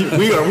it, but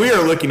we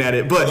are looking at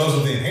it. But Those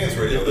with the enhanced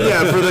radio.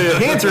 yeah, for the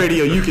enhanced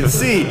radio you can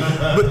see.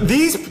 But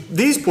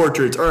these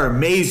portraits are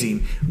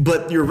amazing.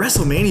 But your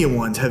WrestleMania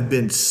ones have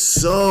been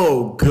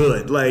so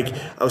good. Like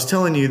I was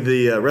telling you,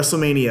 the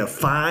WrestleMania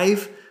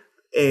 5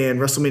 and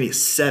WrestleMania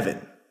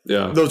 7.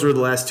 Yeah. Those were the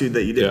last two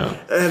that you did. Yeah.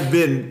 Have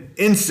been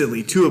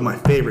instantly two of my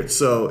favorites.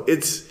 So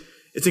it's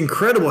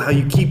incredible how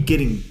you keep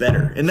getting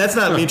better. And that's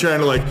not me trying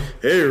to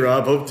hey,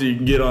 Rob, hope you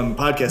can get on the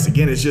podcast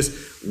again. It's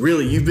just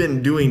really, you've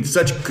been doing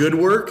such good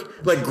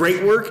work,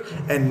 great work,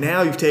 and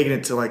now you've taken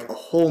it to a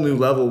whole new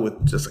level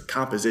with just a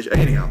composition.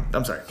 Anyhow,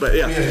 I'm sorry. But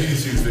yeah. Yeah, you can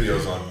see his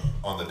videos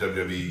on the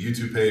WWE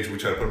YouTube page. We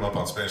try to put them up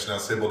on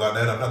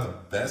SpanishNowStable.net. I'm not the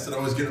best at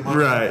always getting them up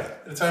Right.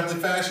 in a timely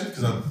fashion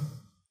because I'm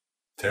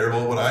terrible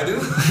at what I do.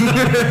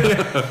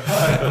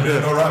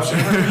 No Rob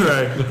Shimmer.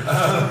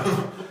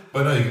 Right.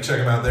 But no, you can check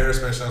them out there,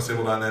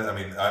 SpanishNowStable.net. I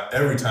mean,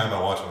 every time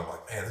I watch them, I'm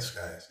like, man, this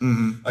guy's.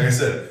 Like I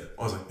said,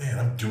 I was like, man,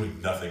 I'm doing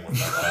nothing with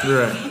my life.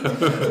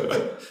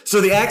 Right.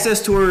 So the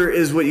Access Tour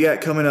is what you got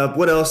coming up.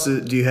 What else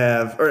do you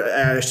have? Or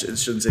I shouldn't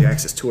say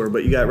Access Tour,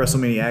 but you got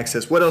WrestleMania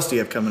Access. What else do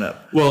you have coming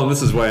up? Well, and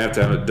this is why I have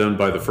to have it done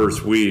by the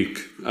first week.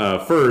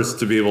 First,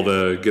 to be able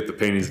to get the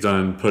paintings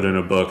done, put in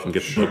a book, and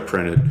get the book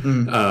printed.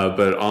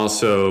 But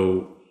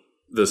also,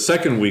 the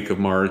second week of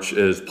March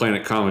is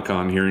Planet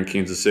Comic-Con here in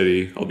Kansas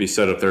City. I'll be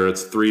set up there.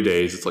 It's 3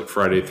 days. It's like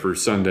Friday through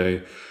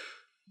Sunday.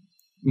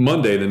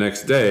 Monday, the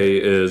next day,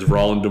 is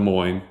Raw in Des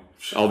Moines.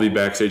 I'll be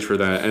backstage for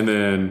that. And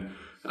then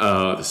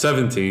the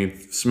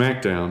 17th,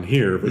 SmackDown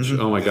here, which,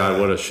 oh my God,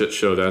 what a shit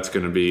show that's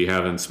going to be,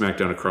 having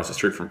SmackDown across the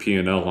street from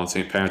P&L on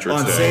St.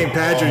 Patrick's Day. On St.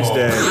 Patrick's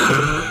Day.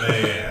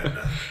 Man.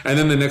 And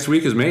then the next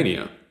week is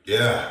Mania.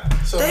 Yeah.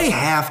 So They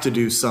have to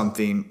do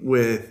something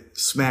with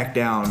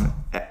SmackDown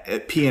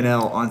at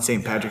P&L on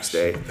St. Patrick's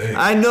Day.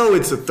 I know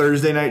it's a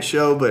Thursday night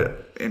show,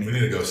 but we need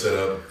to go set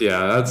up.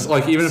 Yeah, that's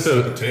like even if Set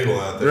a it, table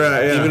out there.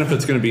 right, yeah. even if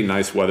it's going to be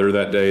nice weather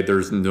that day,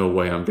 there's no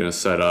way I'm going to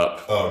set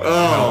up Oh, no.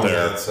 out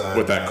there Outside,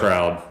 with that no.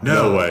 crowd.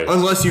 No way.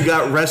 Unless you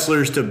got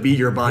wrestlers to beat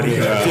your body.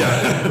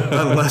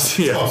 Unless,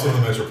 Also in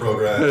the Metro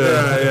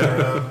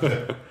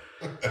program.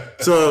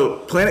 So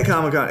Planet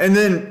Comic Con, and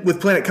then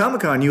with Planet Comic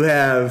Con, you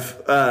have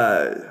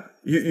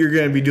you're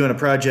going to be doing a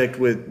project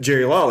with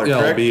Jerry Lawler, Yeah,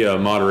 I'll correct? be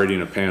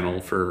moderating a panel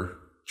for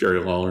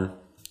Jerry Lawler.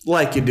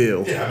 Like you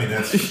do. Yeah, I mean,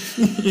 that's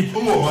who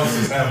amongst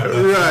us haven't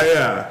done Right,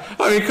 yeah.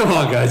 I mean, come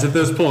on, guys. At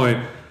this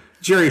point,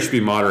 Jerry should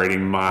be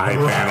moderating my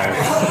panel.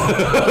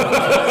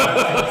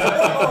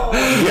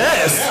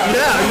 Yes.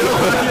 Yeah.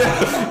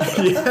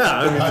 I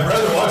mean, I'd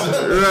rather watch it.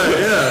 right,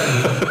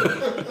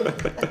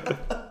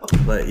 yeah.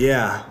 But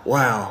yeah,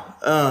 wow.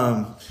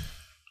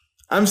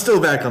 I'm still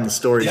back on the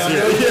stories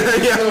here.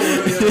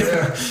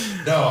 Yeah.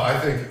 No, I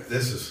think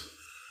this is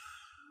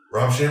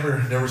Rob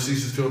Chamber never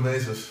ceases to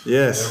amaze us.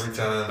 Yes. Every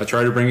time. I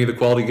try to bring you the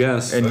quality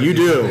guests. And you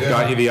do. Yeah.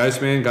 Got you the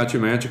Iceman, got you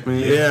Magic Man.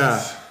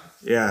 Yeah.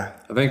 Yeah.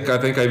 I think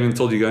I even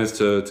told you guys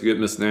to get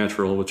Miss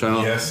Natural, which I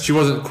don't. Yes. She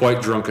wasn't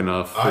quite drunk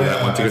enough for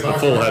that one to get the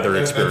full Heather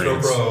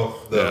experience. Pro,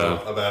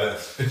 though, Yeah. about it.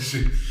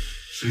 She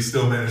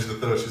still managed to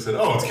throw. She said,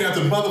 "Oh, it's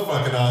Captain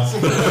Motherfucking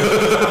Awesome." Yeah,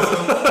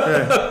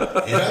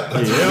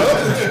 that's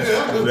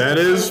right. That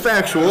is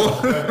factual.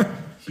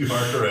 You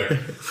are correct.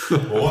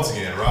 Well, once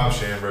again, Rob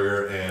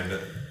Schamberger and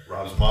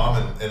Rob's mom,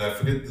 and I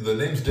forget the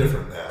name's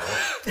different now.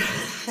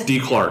 D.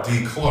 Clark.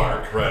 D.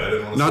 Clark, right? I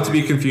didn't want Not to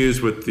be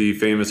confused with the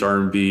famous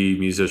R&B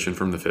musician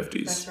from the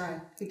 50s. That's right.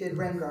 He did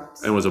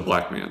Raindrops. And was a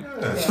black man.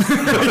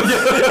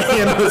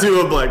 And was you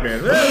a black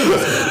man?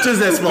 Just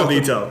that small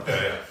detail.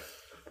 Yeah.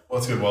 Well,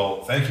 that's good.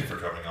 Well, thank you for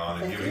coming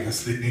on and giving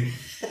us the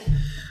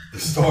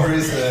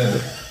stories that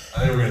I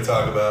think we're going to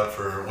talk about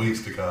for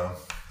weeks to come.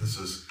 This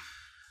is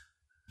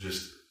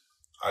just,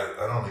 I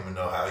don't even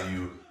know how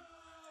you.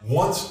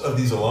 Once of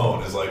these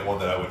alone is like one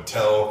that I would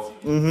tell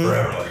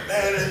forever. Like,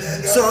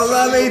 man, So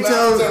let me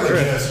tell.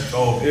 Yes, you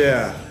told me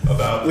Yeah.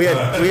 about. We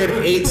had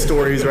 8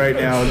 stories right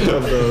now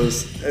of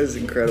those. That is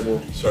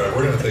incredible. Sorry,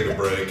 we're going to take a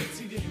break.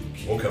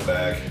 We'll come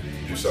back and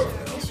do something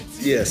else.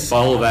 Yes.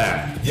 Follow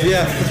that.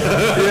 Yeah.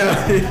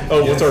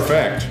 Oh, what's our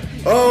fact?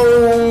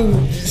 Oh,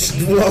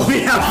 well, we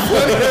have.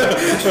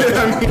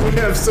 I mean, we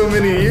have so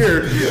many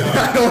here.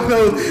 I don't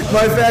know.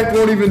 My fact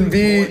won't even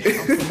be.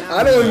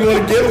 I don't even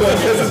want to get one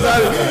because it's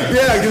not.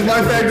 Yeah, because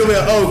my fact will be.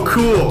 Oh,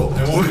 cool.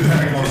 And we'll be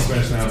back on the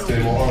Spanish Announce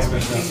Table on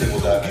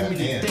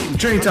SpanishAnnounceTable.net and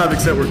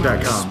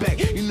TrainingTopicsNetwork.com.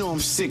 You know I'm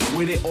sick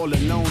with it, all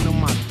alone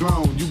on my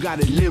throne. You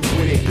gotta live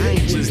with it. I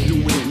ain't just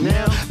doing it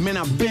now. Man,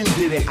 I've been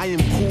did it. I am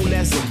cool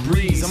as a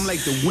breeze. I'm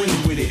like the wind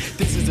with it.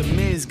 This is a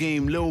man's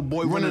game, little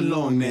boy. Run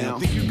along now.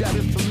 Think you got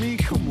it for me?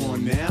 Come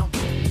on now.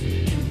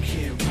 You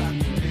can't rock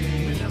me,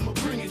 man. I'ma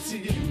bring it to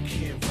you. You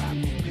can't rock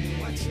me, man.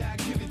 Watch how I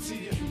give it to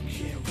you. You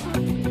can't rock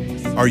me, man.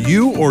 Are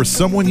you or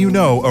someone you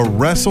know a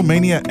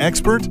WrestleMania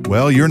expert?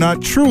 Well, you're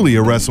not truly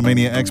a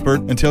WrestleMania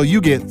expert until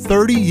you get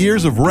 30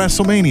 Years of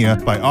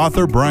WrestleMania by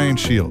author Brian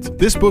Shields.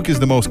 This book is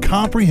the most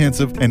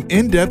comprehensive and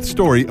in-depth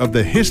story of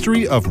the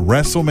history of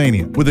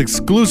WrestleMania, with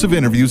exclusive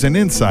interviews and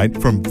insight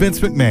from Vince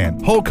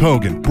McMahon, Hulk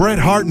Hogan, Bret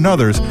Hart, and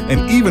others,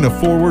 and even a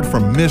foreword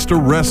from Mr.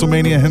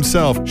 WrestleMania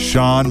himself,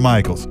 Shawn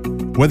Michaels.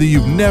 Whether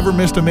you've never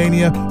missed a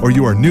Mania or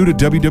you are new to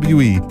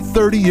WWE,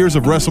 30 Years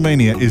of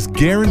WrestleMania is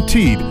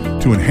guaranteed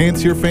to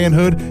enhance your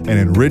fanhood and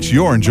enrich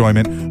your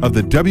enjoyment of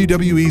the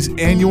WWE's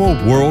annual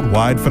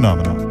worldwide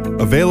phenomenon.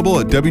 Available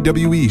at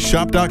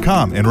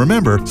WWEshop.com. And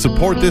remember,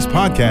 support this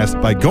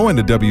podcast by going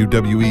to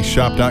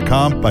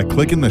WWEshop.com by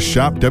clicking the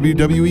Shop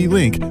WWE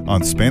link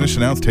on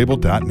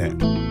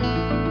SpanishAnnounceTable.net.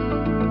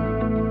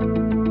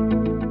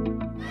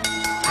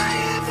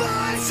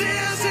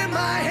 Voices in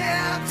my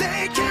head,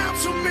 they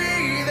counsel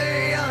me,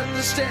 they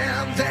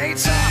understand, they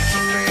talk to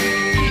me.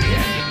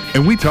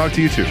 And we talk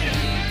to you too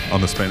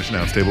on the Spanish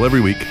Announce Table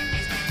every week.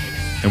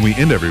 And we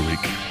end every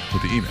week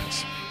with the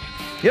emails.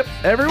 Yep,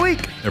 every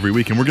week. Every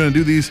week. And we're going to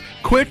do these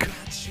quick.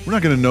 We're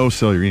not going to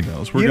no-sell your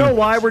emails. You know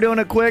why we're doing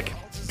it quick?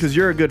 Because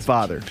you're a good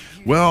father.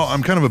 Well,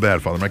 I'm kind of a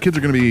bad father. My kids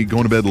are going to be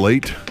going to bed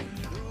late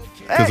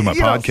because of my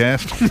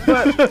podcast.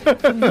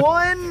 But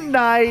one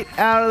night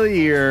out of the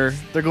year,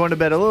 they're going to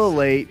bed a little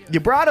late. You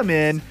brought them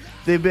in.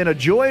 They've been a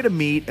joy to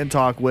meet and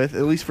talk with,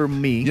 at least for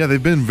me. Yeah,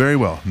 they've been very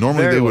well.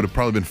 Normally, Very they well. would have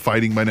probably been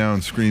fighting by now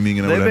and screaming,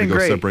 and I They've would have to been go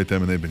great. separate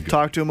them, and they've been good.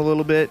 Talk to them a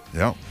little bit.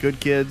 Yeah. Good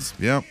kids.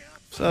 Yeah.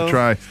 So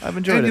Try. I've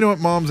enjoyed and it. you know what?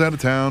 Mom's out of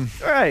town,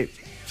 All right.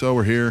 so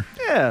we're here.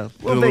 Yeah.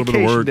 Did a little bit of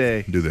vacation work.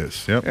 day. Do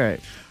this. Yep. All right.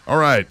 All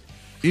right.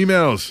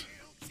 Emails.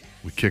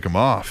 We kick them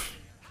off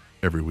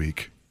every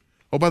week.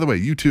 Oh, by the way,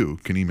 you too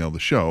can email the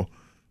show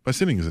by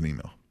sending us an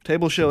email.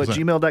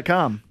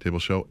 Tableshow@gmail.com.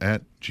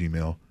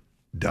 Tableshow@gmail.com.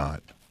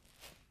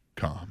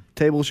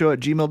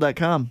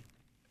 Tableshow@gmail.com.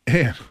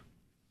 And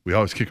we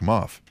always kick them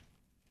off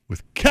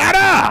with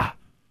Kata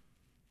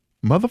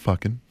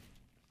motherfucking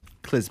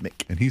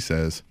Klismic. and he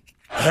says,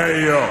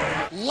 Hey, yo.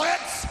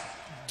 Let's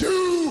do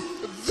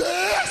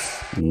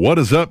What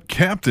is up,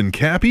 Captain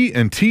Cappy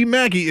and T.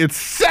 Maggie? It's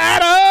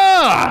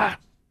Santa!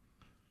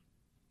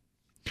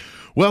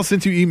 Well,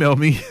 since you emailed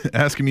me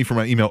asking me for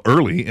my email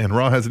early, and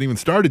Raw hasn't even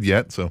started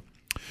yet, so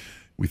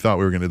we thought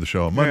we were going to do the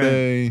show on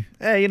Monday.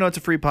 Hey, it's a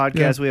free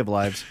podcast. We have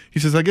lives. He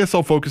says, I guess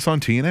I'll focus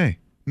on TNA.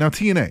 Now,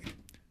 TNA,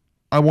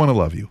 I want to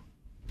love you.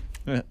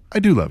 I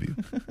do love you.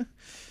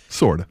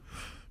 Sort of.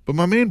 But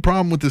my main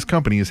problem with this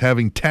company is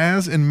having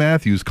Taz and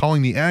Matthews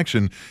calling the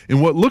action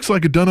in what looks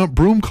like a done-up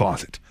broom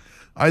closet.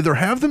 Either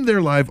have them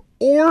there live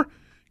or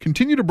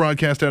continue to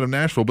broadcast out of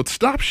Nashville, but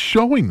stop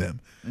showing them.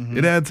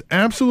 It adds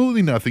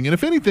absolutely nothing, and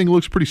if anything,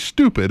 looks pretty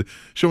stupid,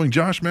 showing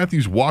Josh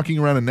Matthews walking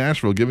around in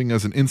Nashville giving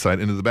us an insight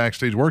into the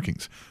backstage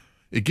workings.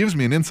 It gives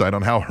me an insight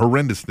on how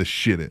horrendous this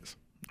shit is.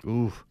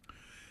 Ooh.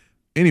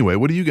 Anyway,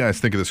 what do you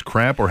guys think of this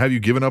crap, or have you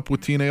given up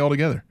with TNA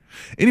altogether?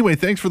 Anyway,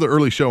 thanks for the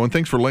early show, and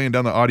thanks for laying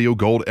down the audio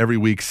gold every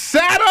week.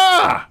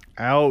 Santa!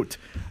 Out.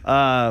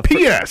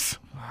 P.S.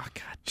 Oh,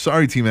 God.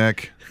 Sorry,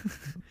 T-Mac.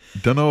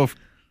 Don't know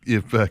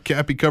if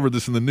Cappy covered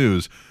this in the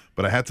news,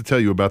 but I have to tell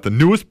you about the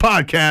newest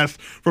podcast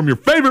from your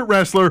favorite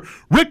wrestler,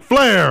 Ric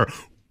Flair.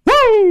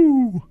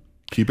 Woo!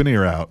 Keep an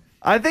ear out.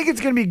 I think it's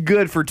going to be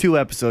good for 2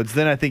 episodes.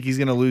 Then I think he's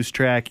going to lose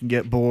track and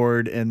get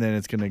bored, and then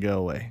it's going to go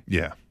away.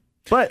 Yeah.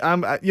 But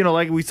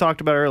like we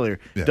talked about earlier,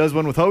 does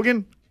one with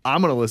Hogan,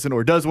 I'm going to listen,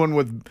 or does one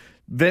with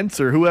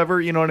Vince or whoever,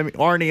 you know what I mean?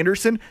 Arn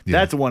Anderson,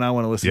 that's the one I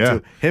want to listen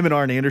to. Him and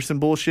Arn Anderson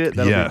bullshit.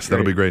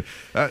 That'll be great.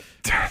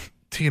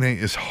 TNA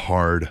is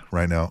hard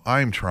right now.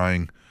 I'm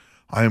trying.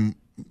 I'm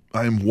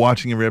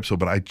watching every episode,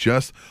 but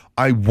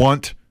I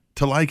want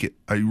to like it.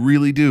 I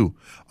really do.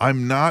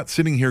 I'm not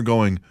sitting here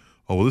going,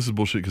 oh, well, this is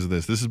bullshit because of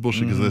this. This is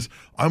bullshit because of this.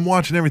 I'm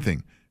watching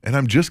everything, and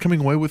I'm just coming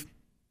away with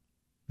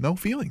no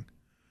feeling.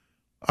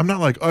 I'm not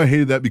like, oh, I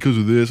hated that because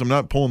of this. I'm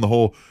not pulling the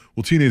whole,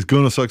 well, TNA's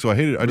gonna suck, so I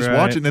hate it. I just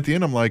watch it, and at the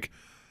end, I'm like,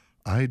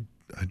 I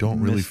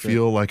don't really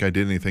feel like I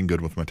did anything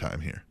good with my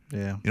time here.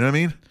 Yeah. You know what I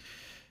mean?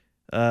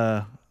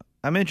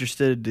 I'm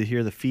interested to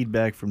hear the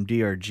feedback from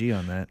DRG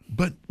on that.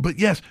 But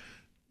yes,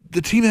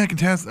 the T-Mac and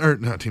Taz, or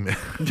not T-Mac,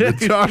 the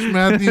Josh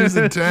Matthews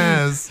and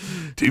Taz.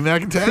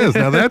 T-Mac and Taz.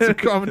 Now that's a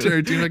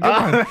commentary, T-Mac.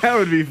 That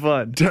would be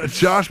fun.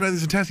 Josh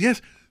Matthews and Taz,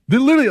 yes.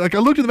 Then literally, like, I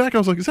looked at the back, I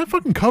was like, is that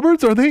fucking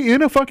cupboards? Are they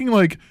in a fucking,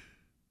 like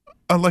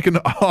an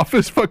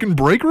office fucking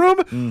break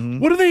room?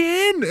 What are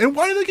they in? And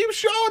why do they keep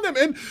showing them?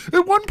 And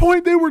at one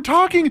point they were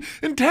talking,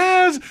 and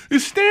Taz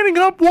is standing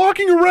up,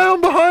 walking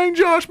around behind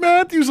Josh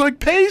Matthews, like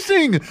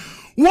pacing.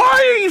 Why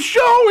are you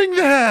showing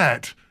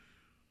that?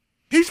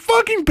 He's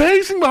fucking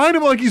pacing behind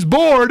him like he's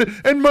bored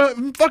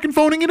and fucking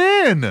phoning it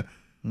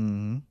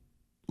in.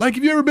 Like,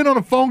 have you ever been on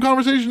a phone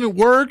conversation at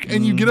work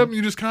and you get up and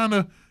you just kind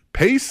of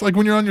pace, like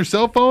when you're on your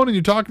cell phone and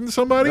you're talking to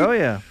somebody? Oh,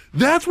 yeah.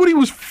 That's what he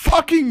was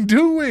fucking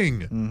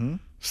doing.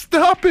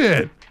 Stop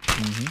it.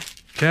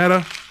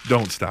 Kata,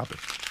 don't stop it.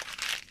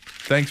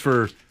 Thanks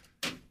for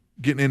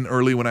getting in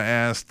early when I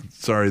asked.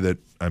 Sorry that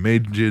I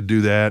made you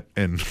do that.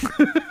 And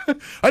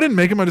I didn't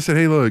make him. I just said,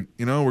 hey, look,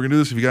 we're going to do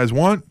this if you guys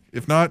want.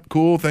 If not,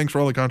 cool. Thanks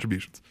for all the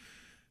contributions.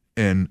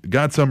 And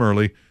got some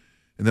early.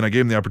 And then I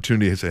gave him the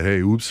opportunity. I said, hey,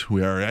 oops,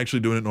 we are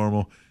actually doing it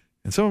normal.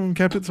 And some of them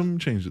kept it, some of them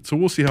changed it. So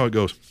we'll see how it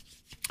goes.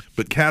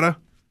 But Kata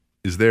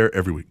is there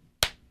every week.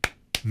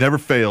 Never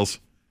fails.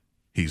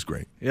 He's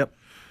great. Yep.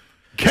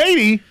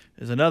 Katie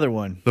is another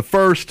one. The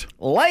first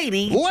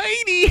lady.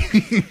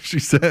 She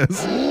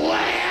says,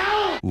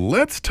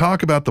 let's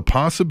talk about the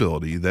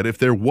possibility that if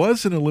there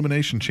was an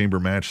Elimination Chamber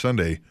match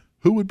Sunday,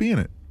 who would be in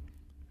it?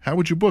 How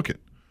would you book it?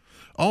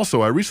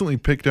 Also, I recently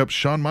picked up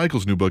Shawn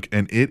Michaels' new book,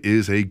 and it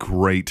is a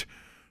great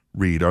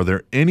read. Are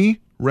there any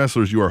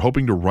wrestlers you are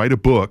hoping to write a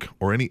book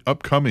or any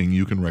upcoming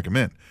you can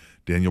recommend?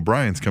 Daniel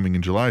Bryan's coming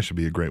in July should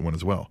be a great one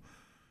as well.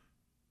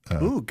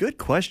 Ooh, good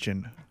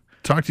question.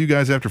 Talk to you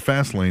guys after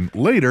Fastlane.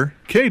 Later,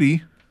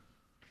 Katie.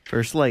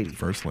 First lady.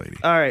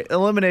 All right,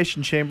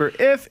 Elimination Chamber.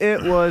 If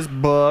it was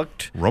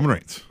booked. Roman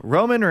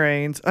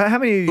Reigns. How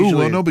many usually? Ooh,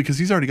 well, no, because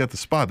he's already got the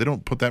spot. They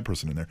don't put that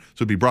person in there.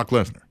 So it'd be Brock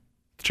Lesnar,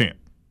 champ.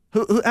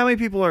 How many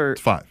people are?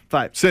 It's 5.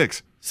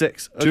 6.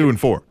 6. Okay. 2 and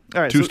 4.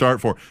 All right. 2 start,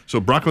 4. So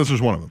Brock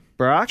Lesnar's one of them.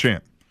 Brock?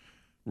 Champ.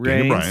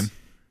 Reigns. Daniel Bryan.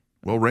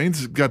 Well,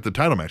 Reigns got the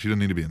title match. He doesn't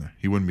need to be in there.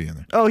 He wouldn't be in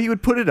there. Oh, he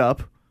would put it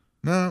up.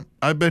 No,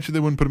 I bet you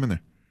they wouldn't put him in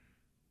there.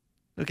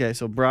 Okay,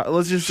 so Brock,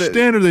 let's just say.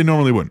 Standard, they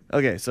normally wouldn't.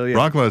 Okay, so yeah.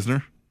 Brock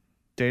Lesnar.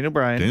 Daniel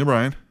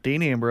Bryan.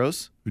 Dean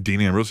Ambrose.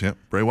 Yeah.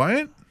 Bray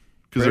Wyatt.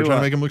 Because they're trying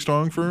to make him look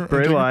strong for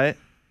Bray Wyatt.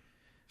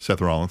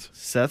 Seth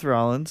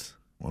Rollins.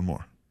 One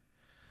more.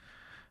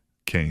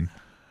 Kane.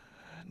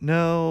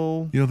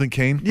 No. You don't think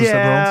Kane?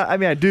 Yeah, I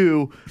mean I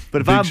do,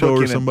 but if Big I'm Show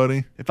booking or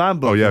somebody. If I'm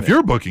booking, if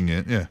you're booking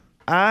it, yeah.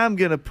 I'm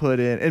gonna put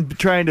in and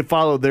trying to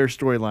follow their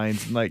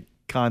storylines and like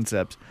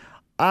concepts.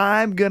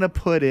 I'm gonna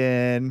put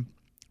in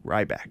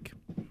Ryback.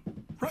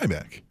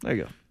 There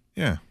you go.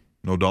 Yeah.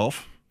 No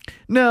Dolph?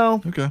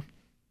 No. Okay.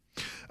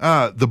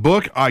 The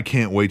book, I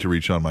can't wait to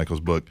read Shawn Michaels'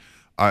 book.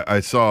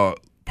 I saw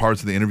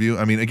parts of the interview.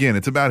 I mean, again,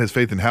 it's about his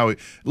faith and how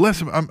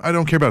I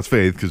don't care about his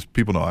faith because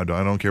people know I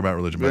don't care about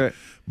religion, Right.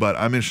 but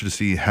I'm interested to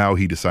see how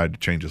he decided to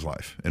change his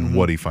life and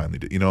what he finally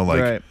did. You know,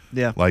 like Right.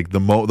 Yeah. like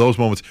those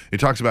moments. It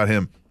talks about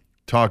him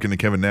talking to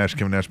Kevin Nash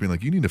being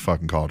like, "You need to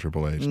fucking call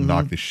Triple H,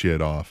 knock this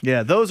shit off."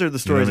 Yeah, those are the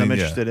stories what I mean? I'm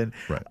interested in.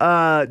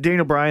 Right.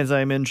 Daniel Bryan's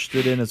I'm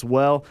interested in as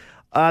well.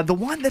 The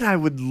one that I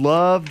would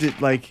love to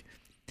like,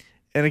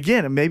 and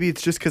again, maybe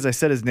it's just because I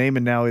said his name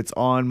and now it's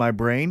on my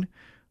brain,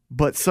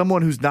 but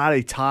someone who's not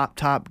a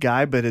top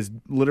guy, but has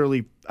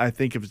literally, I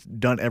think, has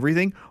done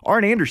everything.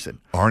 Arn Anderson.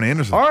 Arn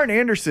Anderson. Arn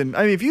Anderson.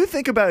 I mean, if you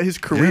think about his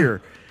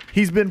career,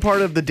 he's been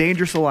part of the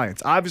Dangerous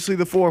Alliance, obviously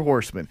the Four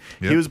Horsemen.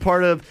 Yep. He was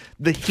part of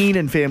the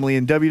Heenan family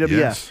in WWF,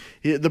 Yes.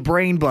 the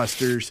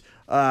Brainbusters,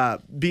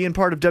 being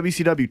part of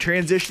WCW,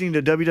 transitioning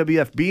to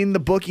WWF, being the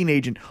booking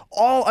agent.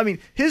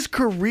 His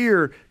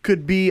career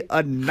could be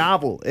a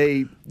novel,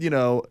 a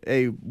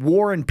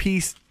War and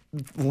Peace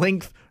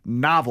length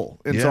novel,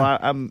 and so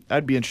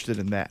I'd be interested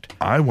in that.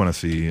 I want to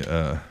see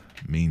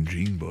Mean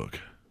Gene book.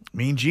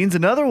 Mean Gene's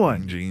another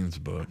one. Gene's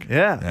book.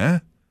 Yeah.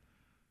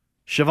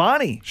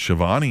 Shivani.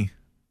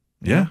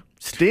 Yeah.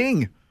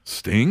 Sting.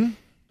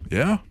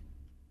 Yeah.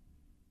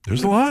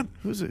 There's a lot.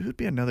 Who'd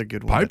be another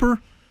good one? Piper.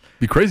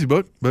 Be crazy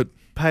book, but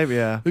Piper,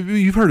 yeah.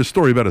 You've heard a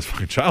story about his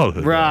fucking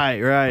childhood.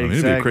 Right. I mean, it'd be a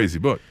exactly. crazy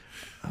book.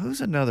 Who's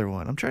another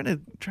one? I'm trying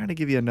to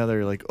give you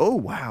another like, oh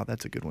wow,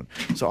 that's a good one.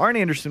 So Arn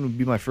Anderson would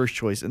be my first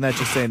choice, and that's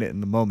just saying it in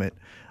the moment.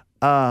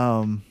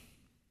 Heyman.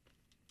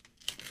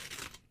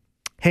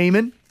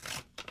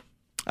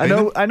 I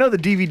know the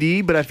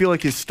DVD, but I feel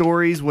like his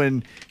stories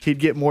when he'd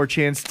get more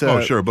chance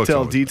to book's tell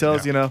always-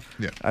 details, yeah.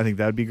 Yeah. I think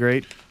that'd be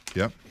great.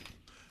 Yep.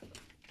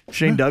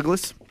 Shane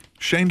Douglas.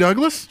 Shane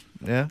Douglas.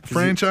 Yeah.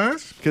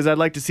 Franchise. Because I'd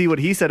like to see what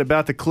he said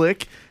about the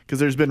Click, because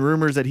there's been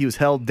rumors that he was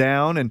held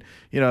down and,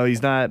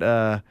 he's not,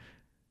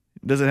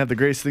 doesn't have the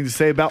greatest thing to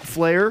say about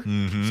Flair.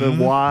 So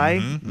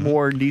why?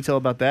 More in detail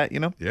about that,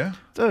 Yeah.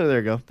 So there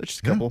you go. That's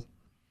just a couple.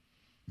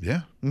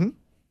 Yeah.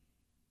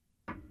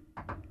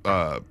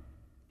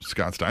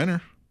 Scott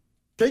Steiner.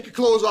 Take your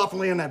clothes off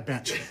and lay on that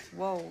bench.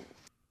 Whoa.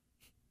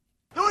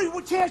 The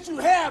only chance you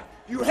have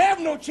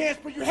no chance,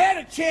 but you had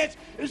a chance,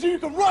 is that you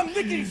can run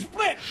lickety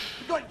split.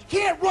 You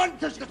can't run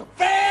because you got a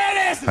fat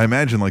ass. I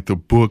imagine like the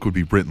book would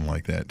be written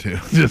like that too.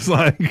 Just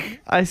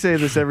like I say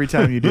this every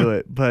time you do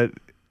it, but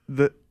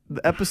the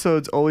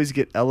episodes always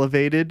get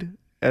elevated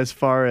as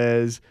far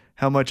as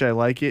how much I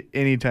like it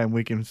anytime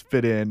we can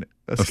fit in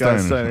a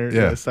Scott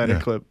Steiner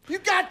clip. You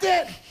got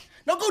that?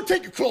 Now go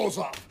take your clothes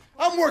off.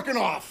 I'm working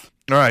off.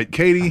 All right,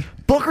 Katie.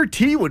 Booker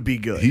T would be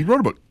good. He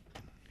wrote a book.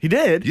 He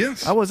did?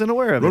 Yes. I wasn't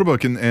aware of Wrote it. a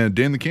book, and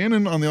Dan the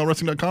Cannon on the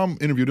allwrestling.com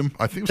interviewed him.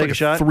 I think it was Take like a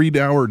shot?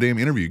 3-hour damn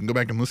interview. You can go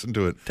back and listen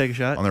to it. Take a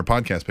shot? On their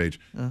podcast page.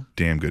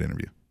 Damn good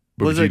interview.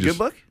 Was Booker it a T good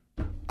book?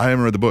 I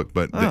haven't read the book,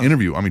 but the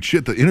interview,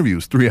 the interview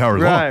was 3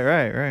 hours long.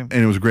 Right. And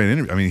it was a great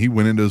interview. I mean, he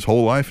went into his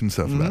whole life and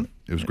stuff about it.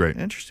 It was great.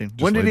 Interesting.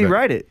 Just When did laid he back.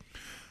 write it?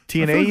 I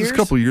feel TNA like it was years? a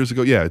couple of years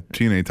ago. Yeah,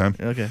 TNA time.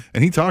 Okay.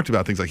 And he talked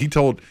about things like he's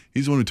the one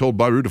who told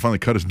Bobby Roode to finally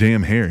cut his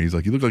damn hair. He's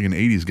like, you look like an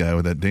 80s guy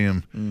with that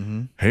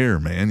damn hair,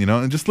 man.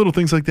 And just little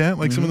things like that,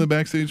 like some of the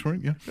backstage work.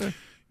 Yeah. Sure.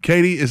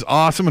 Katie is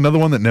awesome. Another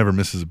one that never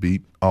misses a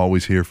beat.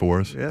 Always here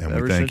for us. Yeah, and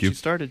ever we thank since you. you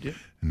started, yeah.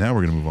 And now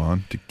we're going to move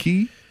on to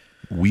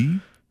Kiwi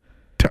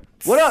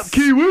Tuts. What up,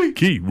 Kiwi?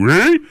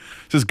 Kiwi.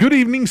 Says, good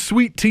evening,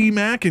 sweet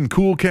T-Mac and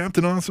cool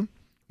Captain Awesome.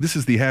 This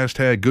is the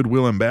hashtag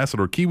Goodwill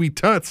Ambassador Kiwi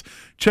Tuts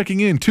checking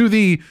in to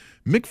the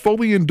Mick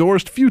Foley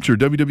endorsed future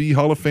WWE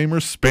Hall of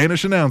Famer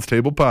Spanish Announce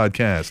Table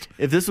podcast.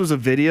 If this was a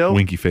video,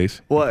 Winky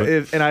face. well,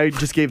 and I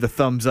just gave the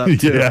thumbs up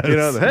too.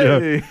 Yes,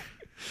 Hey. yeah.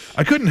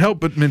 I couldn't help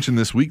but mention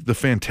this week the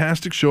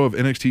fantastic show of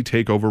NXT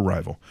TakeOver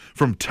Rival.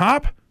 From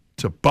top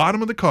to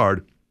bottom of the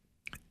card,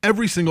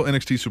 every single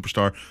NXT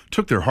superstar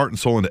took their heart and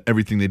soul into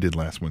everything they did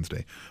last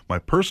Wednesday. My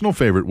personal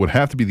favorite would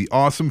have to be the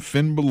awesome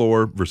Finn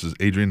Balor versus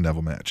Adrian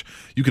Neville match.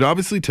 You could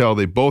obviously tell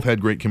they both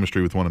had great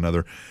chemistry with one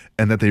another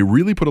and that they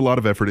really put a lot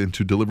of effort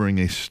into delivering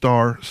a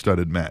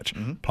star-studded match.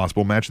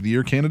 Possible match of the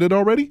year candidate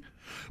already?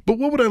 But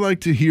what would I like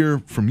to hear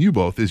from you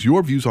both is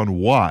your views on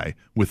why,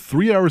 with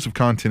 3 hours of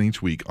content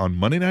each week on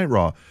Monday Night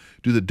Raw,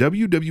 do the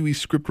WWE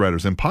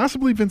scriptwriters and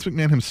possibly Vince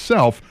McMahon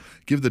himself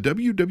give the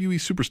WWE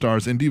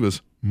superstars and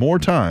divas more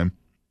time,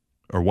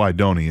 or why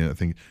don't he, I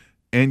think,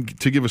 and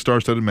to give a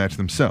star-studded match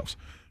themselves?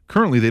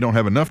 Currently, they don't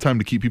have enough time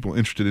to keep people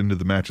interested into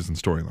the matches and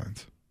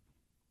storylines.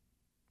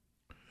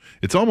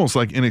 It's almost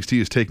like NXT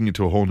is taking it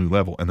to a whole new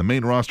level, and the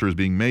main roster is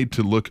being made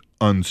to look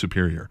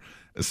unsuperior,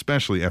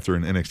 especially after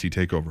an NXT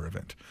TakeOver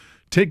event.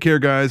 Take care,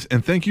 guys,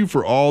 and thank you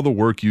for all the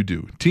work you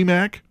do.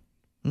 T-Mac,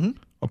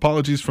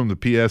 apologies from the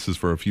PSs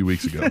for a few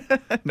weeks ago.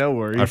 No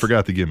worries. I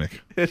forgot the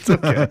gimmick. It's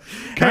okay.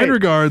 Kind Hey,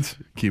 regards,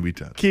 Kiwi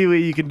Tuts.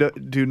 Kiwi, you can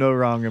do no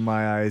wrong in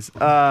my eyes.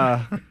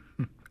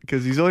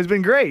 Because he's always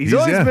been great. He's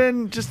always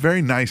been just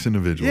very nice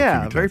individual.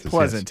 Yeah, Kiwi very Tuts is,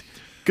 pleasant.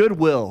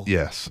 Goodwill.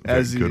 Yes,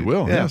 As you-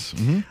 goodwill. yeah. Yes.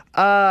 Mhm.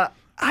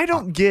 I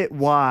don't get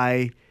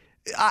why.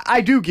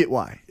 I do get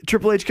why.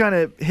 Triple H kind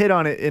of hit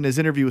on it in his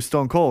interview with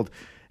Stone Cold.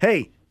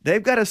 Hey,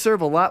 they've got to serve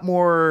a lot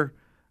more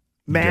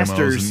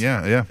masters.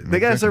 Demos and- yeah. They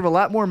got to serve a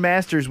lot more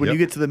masters when Yep. you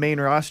get to the main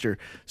roster.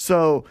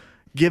 So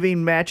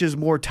giving matches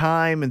more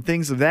time and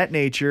things of that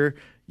nature,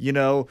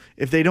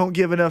 if they don't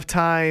give enough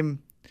time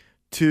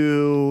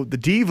to the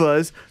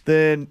Divas,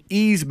 then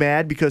E's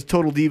mad because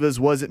Total Divas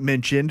wasn't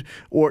mentioned,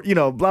 or,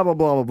 blah, blah, blah,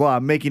 blah, blah,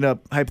 making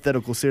up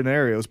hypothetical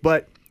scenarios.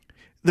 But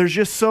there's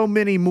just so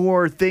many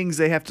more things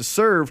they have to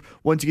serve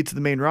once you get to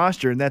the main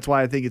roster, and that's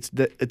why I think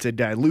it's a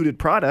diluted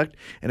product.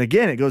 And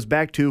again, it goes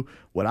back to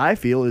what I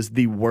feel is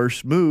the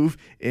worst move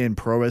in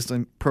pro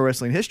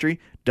wrestling history: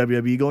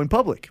 WWE going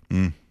public.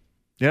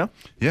 Yeah.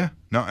 Yeah.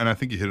 No, and I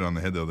think you hit it on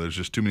the head, though. There's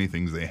just too many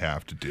things they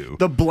have to do.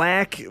 The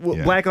black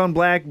on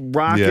black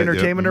Rock Yeah,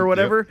 Entertainment or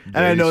whatever. yep. And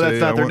I They know that's say,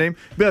 not "I their want-" name.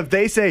 But if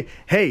they say,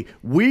 hey,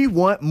 we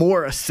want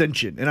more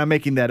Ascension, and I'm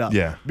making that up.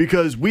 Yeah.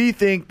 Because we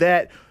think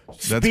that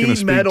gonna speed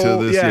speak metal,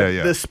 to this.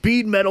 Yeah. the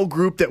speed metal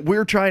group that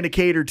we're trying to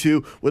cater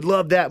to would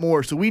love that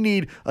more. So we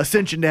need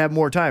Ascension to have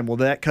more time. Well,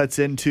 that cuts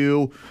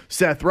into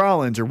Seth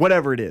Rollins or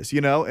whatever it is,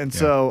 And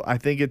so I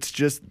think it's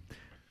just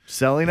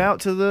selling out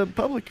to the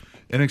public.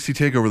 NXT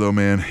TakeOver, though,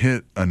 man,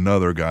 hit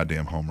another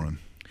goddamn home run.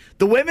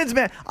 The women's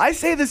match, I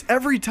say this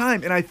every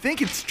time, and I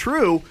think it's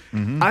true.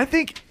 I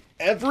think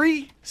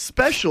every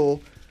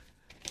special,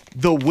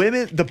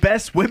 the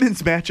best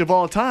women's match of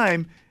all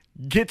time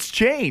gets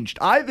changed.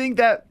 I think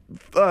that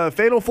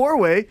Fatal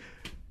 4-Way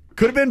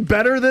could have been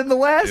better than the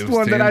last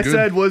one that damn I good.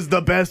 said was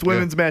the best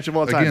women's match of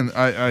all time.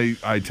 Again,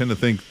 I tend to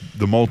think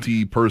the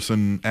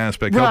multi-person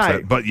aspect helps Right.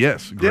 that. But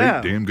yes, great,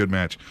 Yeah. damn good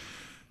match.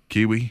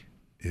 Kiwi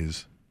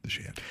is the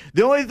shit.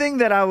 The only thing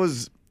that I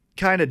was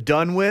kind of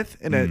done with,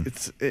 and I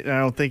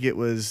don't think it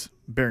was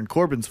Baron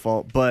Corbin's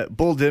fault, but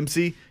Bull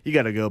Dempsey, you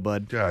got to go,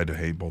 bud. God, I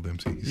hate Bull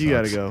Dempsey. You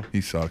gotta go.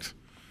 He sucks.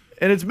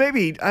 And it's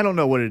maybe, I don't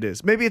know what it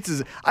is. Maybe I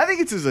think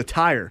it's his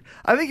attire.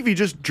 I think if he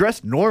just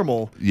dressed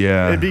normal,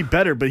 Yeah. it'd be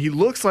better. But he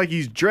looks like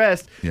he's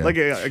dressed Yeah. like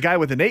a guy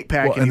with an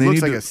 8-pack, Well, and they he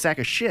looks need like to- a sack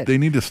of shit. They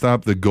need to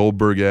stop the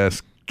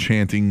Goldberg-esque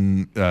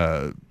chanting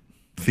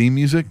theme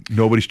music.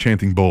 Nobody's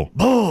chanting Bull.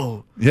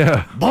 Bull!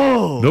 Yeah.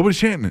 Bull! Nobody's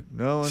chanting it.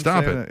 No one's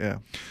Stop saying it. that,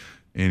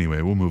 yeah.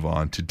 Anyway, we'll move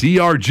on to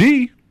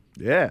DRG.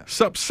 Yeah.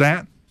 Sup,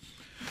 Sat?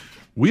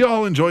 We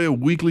all enjoy a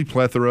weekly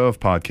plethora of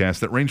podcasts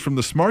that range from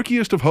the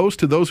smarkiest of hosts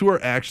to those who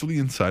are actually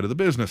inside of the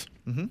business.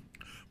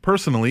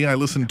 Personally, I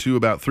listen to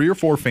about 3 or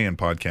 4 fan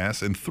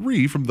podcasts and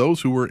 3 from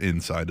those who are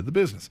inside of the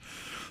business.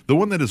 The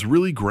one that has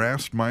really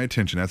grasped my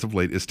attention as of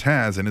late is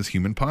Taz and his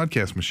Human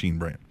Podcast Machine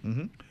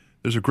brand.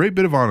 There's a great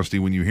bit of honesty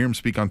when you hear him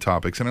speak on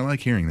topics, and I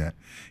like hearing that.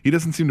 He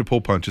doesn't seem to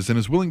pull punches and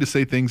is willing to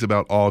say things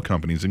about all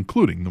companies,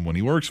 including the one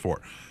he works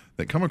for,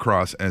 that come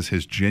across as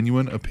his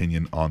genuine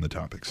opinion on the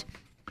topics.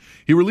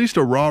 He released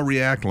a Raw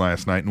React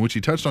last night in which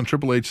he touched on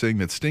Triple H saying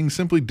that Sting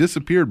simply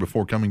disappeared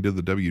before coming to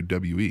the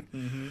WWE.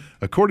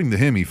 According to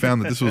him, he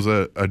found that this was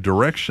a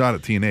direct shot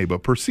at TNA,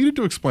 but proceeded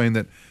to explain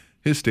that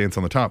his stance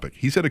on the topic.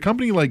 He said a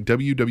company like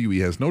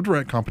WWE has no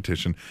direct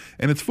competition,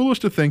 and it's foolish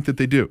to think that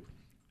they do.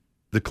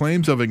 The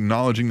claims of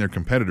acknowledging their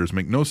competitors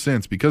make no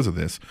sense because of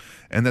this,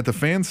 and that the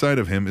fan side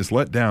of him is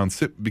let down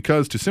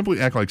because to simply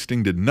act like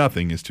Sting did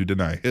nothing is to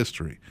deny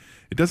history.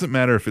 It doesn't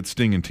matter if it's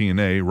Sting and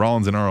TNA,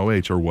 Rollins and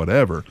ROH, or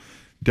whatever.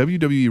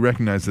 WWE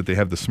recognizes that they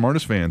have the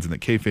smartest fans and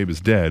that kayfabe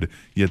is dead,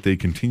 yet they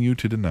continue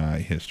to deny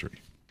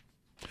history.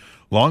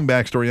 Long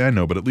backstory, I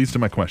know, but it leads to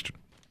my question.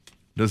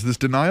 Does this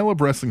denial of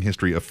wrestling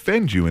history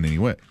offend you in any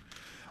way?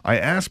 I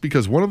ask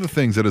because one of the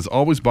things that has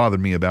always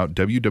bothered me about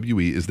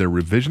WWE is their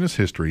revisionist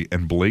history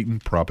and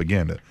blatant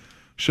propaganda.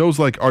 Shows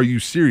like Are You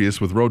Serious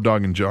with Road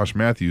Dogg and Josh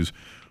Matthews,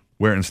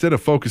 where instead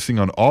of focusing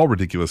on all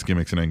ridiculous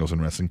gimmicks and angles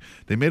in wrestling,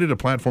 they made it a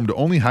platform to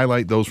only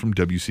highlight those from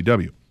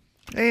WCW.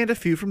 And a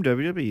few from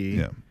WWE.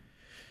 Yeah.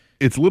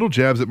 It's little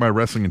jabs at my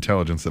wrestling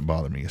intelligence that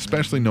bother me,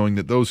 especially knowing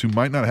that those who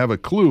might not have a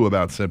clue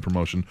about said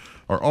promotion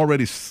are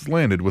already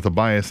slanted with a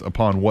bias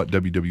upon what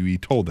WWE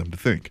told them to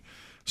think.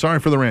 Sorry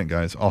for the rant,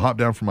 guys. I'll hop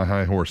down from my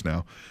high horse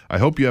now. I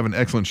hope you have an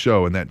excellent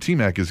show and that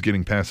T-Mac is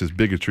getting past his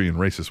bigotry and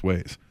racist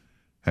ways.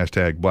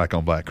 Hashtag black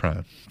on black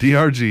crime.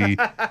 DRG,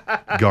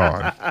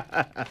 gone.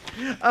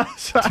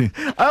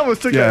 I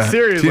almost took that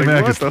serious.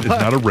 T-Mac Like, is what the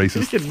not a fuck?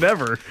 racist. You can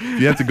never.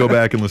 You have to go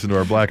back and listen to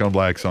our black on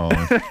black song.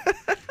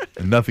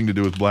 And nothing to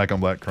do with black on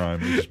black crime.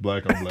 It's just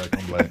black on black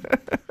on black.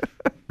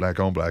 Black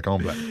on black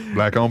on black.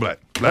 Black on black.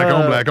 Black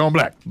on black on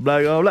black.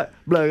 Black on black.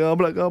 Black on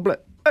black on black.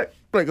 Hey,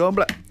 black on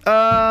black.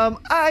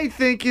 I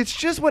think it's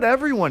just what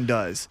everyone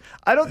does.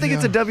 I don't think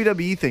it's a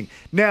WWE thing.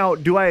 Now,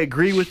 do I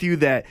agree with you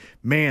that,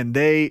 man,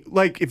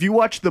 if you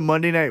watch the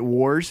Monday Night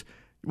Wars,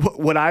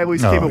 what I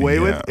always came away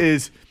with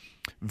is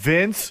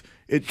Vince,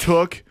 it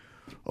took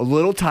a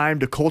little time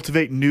to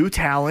cultivate new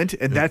talent,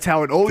 and that's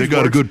how it always They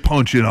got works. a good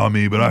punch in on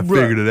me, but I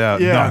figured it out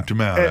and knocked him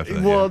out after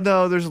that. Well,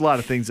 no, there's a lot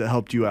of things that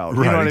helped you out.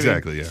 Right, You know what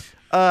exactly, I mean?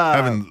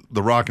 Having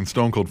The Rock and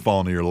Stone Cold fall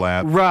into your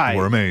lap Right.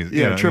 were amazing.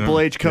 Yeah, Triple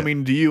H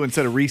coming to you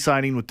instead of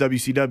re-signing with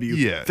WCW.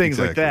 Yeah, things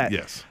like that.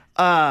 Yes.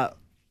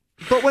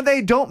 But when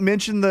they don't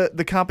mention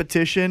the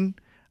competition,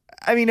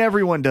 I mean,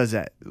 everyone does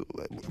that.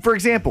 For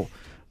example,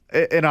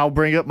 and I'll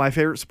bring up my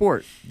favorite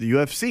sport, the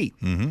UFC.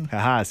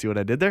 Haha, see what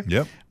I did there?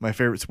 Yep. My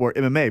favorite sport,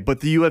 MMA. But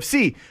the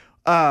UFC,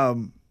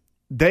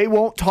 They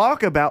won't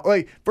talk about,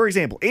 like, for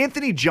example,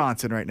 Anthony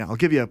Johnson right now. I'll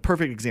give you a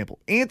perfect example.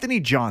 Anthony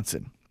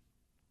Johnson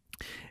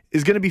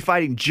is going to be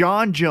fighting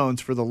John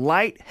Jones for the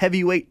light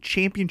heavyweight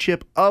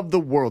championship of the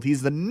world.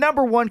 He's the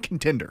 #1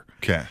 contender.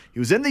 Okay. He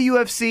was in the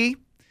UFC.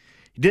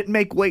 He didn't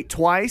make weight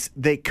twice.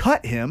 They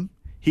cut him.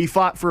 He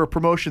fought for a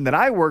promotion that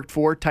I worked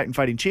for, Titan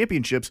Fighting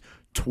Championships,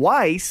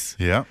 twice.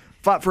 Yeah.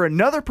 Fought for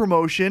another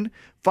promotion,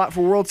 fought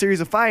for World Series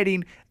of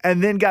Fighting,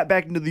 and then got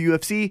back into the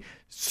UFC,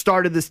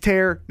 started this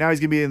tear. Now he's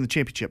going to be in the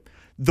championship.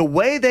 The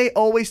way they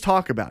always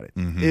talk about it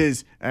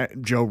is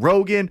Joe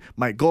Rogan,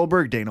 Mike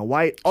Goldberg, Dana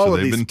White, all So of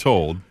they've these. been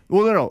told.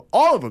 Well, no.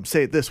 All of them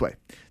say it this way.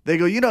 They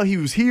go, he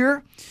was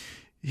here.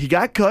 He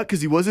got cut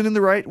because he wasn't in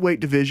the right weight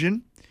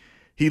division.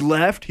 He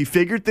left. He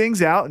figured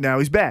things out. And now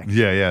he's back.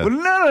 Yeah. Well,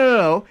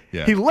 no.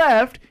 Yeah. He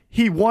left.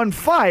 He won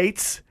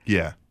fights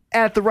Yeah.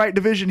 at the right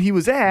division he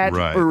was at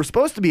Right. or was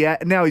supposed to be at,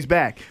 and now he's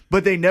back.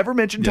 But they never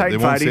mention Yeah, Titan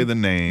they won't Fighting. say the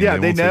name. Yeah, They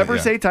they won't say- never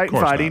yeah, say of Titan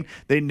course Fighting. not.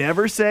 They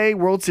never say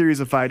World Series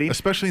of Fighting.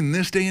 Especially in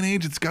this day and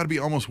age, it's got to be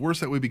almost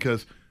worse that way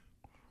because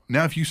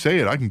now if you say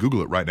it, I can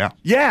Google it right now.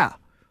 Yeah,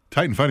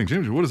 Titan Fighting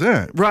Championship, what is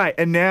that? right.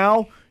 And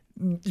now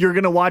you're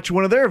going to watch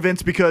one of their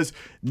events because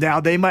now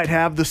they might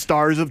have the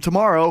stars of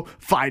tomorrow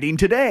fighting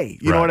today.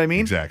 You know Right, what I mean?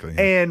 exactly,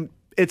 yeah. And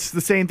it's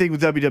the same thing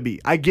with WWE.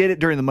 I get it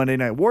during the Monday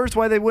Night Wars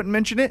why they wouldn't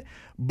mention it,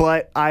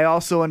 but I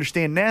also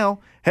understand now,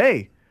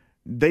 hey,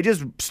 they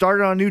just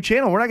started on a new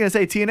channel. We're not going to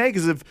say TNA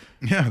because if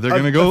Yeah, they're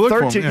going to go look for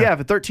 13, them. if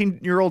a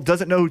 13-year-old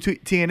doesn't know who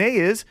TNA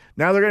is,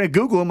 now they're going to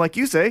Google them like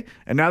you say,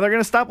 and now they're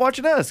going to stop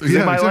watching us because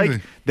Yeah, exactly.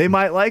 they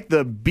might like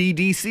the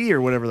BDC or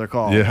whatever they're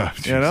called. Yeah,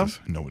 you know. Jesus,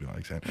 nobody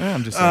likes that. Yeah,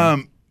 I'm just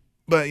saying.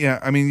 But yeah,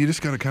 I mean, you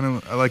just got to kind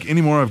of like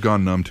anymore. I've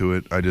gone numb to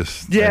it. Yeah,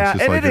 it's just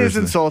and like, it is here's the-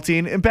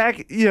 insulting. And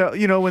back,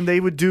 you know, when they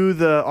would do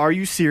the "Are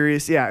you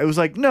serious?" Yeah, it was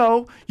like,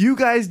 no, you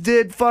guys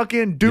did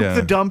fucking Duke Yeah.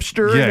 the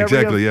Dumpster Yeah, and every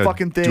exactly. Yeah,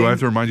 fucking thing. Do I have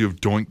to remind you of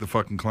Doink the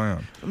fucking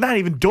clown? Not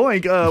even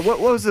Doink.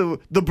 What was the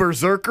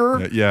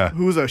Berserker? Yeah.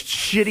 who was a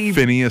shitty.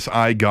 Phineas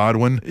I.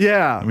 Godwin.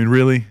 Yeah, I mean,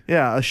 really?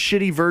 yeah, a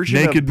shitty version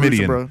Naked of Bruiser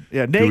Midian. Bro.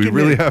 Yeah, Do naked. we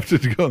really Midian. have to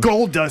go?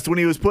 Gold Dust when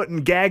he was putting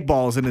gag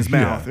balls in his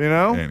mouth. Yeah. You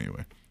know.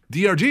 Anyway,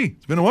 DRG.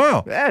 It's been a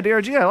while. Yeah,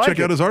 DRG. I like Check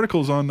it. out his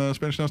articles on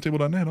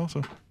SpanishNowsTable.net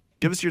also.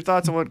 Give us your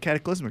thoughts on what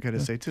Cataclysmic had to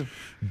say too.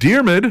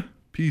 Dear Mid,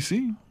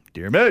 PC.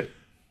 Dear Mid.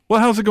 Well,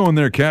 how's it going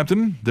there,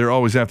 Captain? They're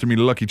always after me,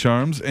 Lucky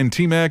Charms. And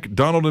T-Mac,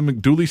 Donald, and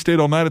McDooley stayed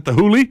all night at the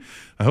Hooli.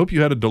 I hope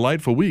you had a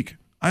delightful week.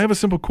 I have a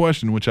simple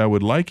question which I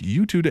would like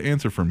you two to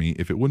answer for me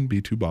if it wouldn't be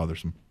too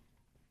bothersome.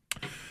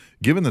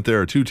 Given that there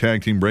are 2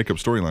 tag team breakup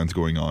storylines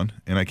going on,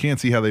 and I can't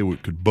see how they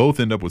could both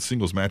end up with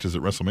singles matches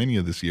at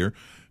WrestleMania this year,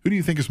 who do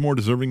you think is more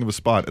deserving of a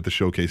spot at the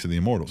Showcase of the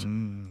Immortals?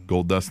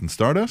 Goldust and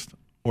Stardust,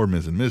 or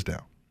Miz and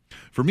Mizdow?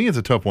 For me, it's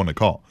a tough one to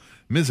call.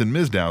 Miz and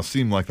Mizdow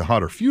seem like the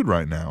hotter feud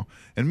right now,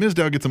 and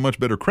Mizdow gets a much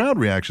better crowd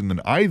reaction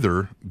than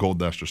either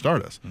Goldust or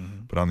Stardust.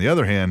 But on the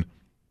other hand,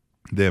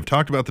 they have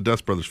talked about the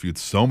Dust Brothers feud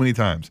so many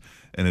times,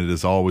 and it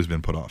has always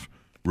been put off.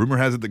 Rumor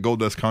has it that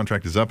Goldust's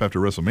contract is up after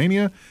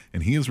WrestleMania,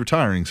 and he is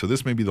retiring, so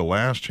this may be the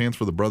last chance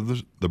for the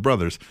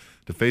brothers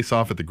to face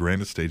off at the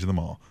grandest stage of them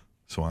all.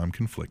 So I'm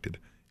conflicted.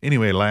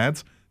 Anyway,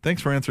 lads,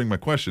 thanks for answering my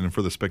question and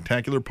for the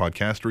spectacular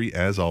podcastery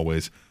as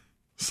always.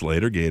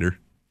 Slater Gator,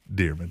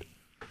 Dearman.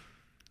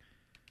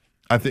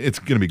 I think it's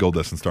going to be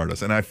Goldust and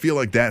Stardust, and I feel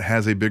like that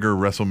has a bigger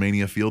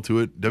WrestleMania feel to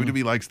it.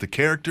 WWE likes the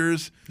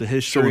characters, The So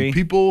history. when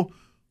people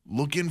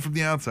look in from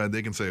the outside,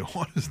 they can say,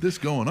 "What is this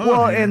going on?"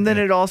 Well, here?" and then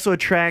it also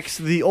attracts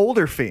the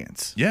older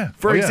fans. yeah.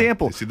 For Oh, yeah.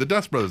 example, they see the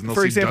Dust Brothers, and they'll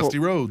for see example, Dusty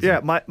Rhodes. Yeah,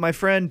 my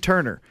friend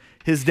Turner,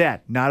 his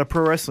dad, not a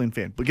pro wrestling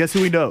fan, but guess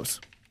who he knows?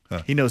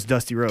 He knows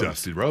Dusty Rhodes.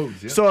 Dusty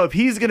Rhodes. Yeah. So if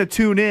he's gonna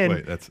tune in,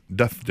 Wait, that's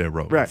Dusty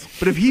Rhodes. right?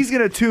 But if he's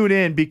gonna tune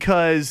in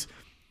because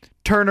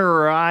Turner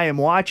or I am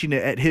watching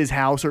it at his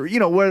house, or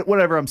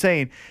whatever I'm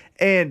saying,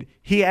 and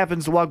he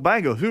happens to walk by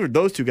and go, "Who are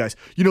those two guys?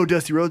 You know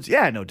Dusty Rhodes?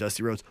 Yeah, I know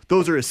Dusty Rhodes.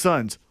 Those are his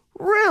sons.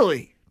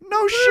 Really?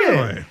 No shit."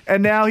 Really?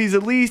 And now he's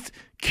at least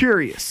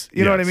curious.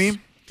 You know what I Yes.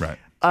 mean?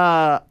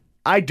 Right.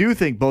 I do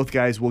think both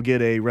guys will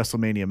get a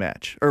WrestleMania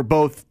match, or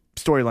both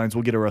storylines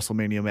will get a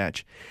WrestleMania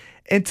match.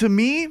 And to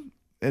me,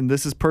 and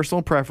this is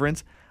personal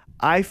preference,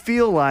 I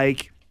feel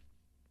like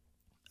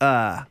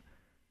the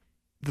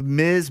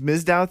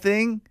Mizdow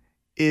thing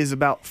is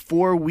about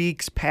 4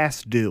 weeks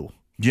past due.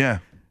 Yeah.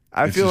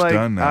 I It's feel just like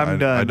done now. I'm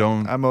done. I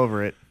don't. I'm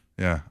over it.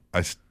 Yeah.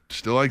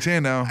 Still like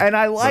Sandow. And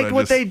I but like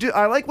what just- they do.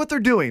 I like what they're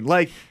doing.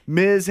 Like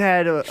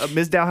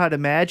Mizdow had a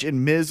match,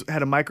 and Miz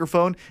had a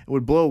microphone and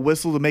would blow a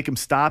whistle to make him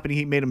stop, and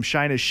he made him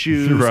shine his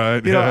shoes.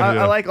 Right, You know, yeah, I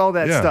yeah. like all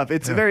that Yeah, stuff.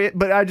 It's yeah. very,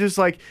 but I just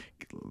like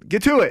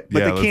get to it, but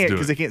Yeah, they let's can't do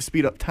because it. they can't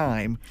speed up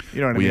time. You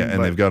know what I Well, mean? yeah, and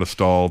But- they've got to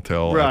stall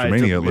till Right, after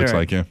Mania, it till- looks right.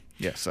 like, yeah.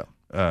 yeah. So,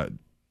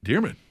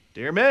 Dearman,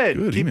 dear Mid,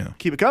 Good email.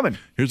 keep it coming.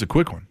 here's a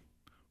quick one.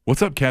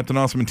 What's up, Captain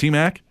Awesome and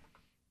T-Mac?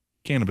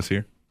 Cannabis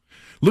here.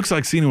 Looks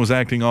like Cena was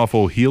acting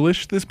awful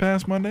heelish this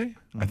past Monday.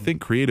 I think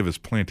creative is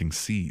planting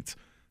seeds.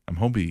 I'm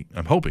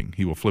hoping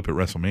he will flip at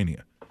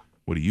WrestleMania.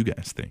 What do you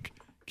guys think?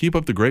 Keep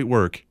up the great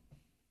work.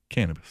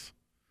 Cannabis.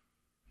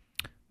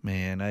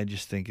 Man, I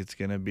just think it's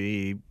gonna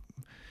be.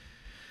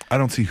 I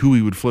don't see who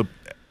he would flip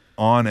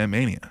on at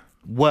Mania.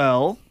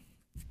 Well,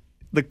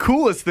 the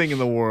coolest thing in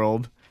the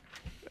world,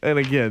 and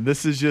again,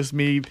 this is just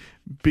me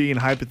being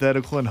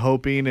hypothetical and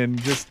hoping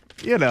and just,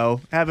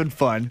 having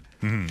fun.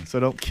 So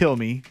don't kill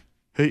me.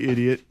 Hey,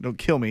 idiot, don't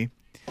kill me.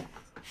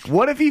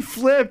 What if he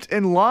flipped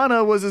and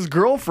Lana was his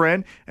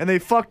girlfriend and they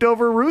fucked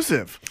over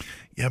Rusev?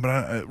 Yeah,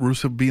 but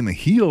Rusev being the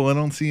heel, I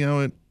don't see how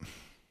it...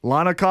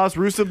 Lana cost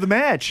Rusev the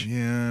match.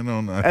 Yeah, I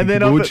don't know. I And think then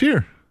people would up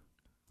cheer.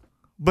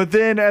 But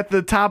then at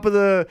the top of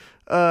the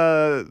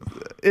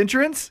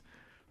entrance,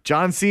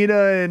 John Cena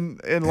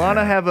and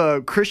Lana have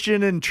a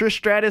Christian and Trish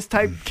Stratus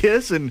type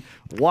kiss and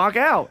walk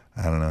out.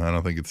 I don't know. I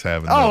don't think it's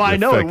having Oh, the I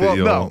know it effect that will.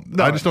 you'll-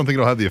 No. I just don't think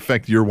it'll have the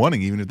effect you're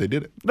wanting, even if they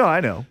did it. No, I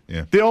know.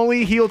 Yeah. The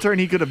only heel turn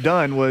he could have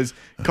done was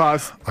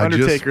cost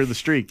Undertaker the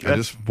streak. I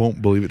just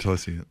won't believe it till I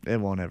see it.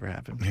 It won't ever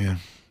happen. Yeah.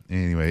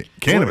 Anyway,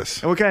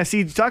 cannabis. And what kind of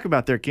seed you talk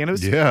about there,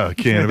 cannabis? Yeah,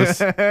 cannabis.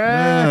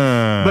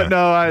 But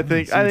no, I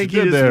think he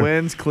good just there.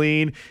 wins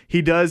clean.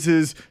 He does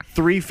his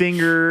 3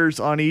 fingers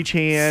on each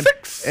hand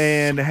 6.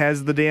 and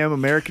has the damn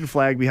American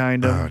flag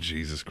behind him. Oh,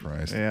 Jesus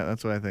Christ. Yeah,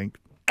 that's what I think.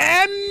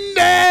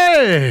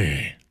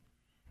 Andy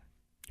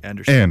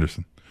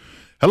Anderson.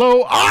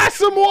 Hello,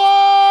 awesome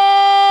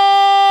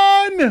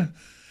one.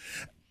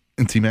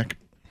 And T-Mac.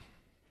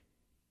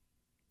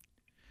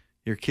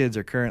 Your kids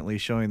are currently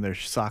showing their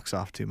socks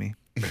off to me.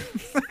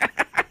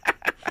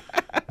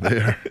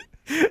 They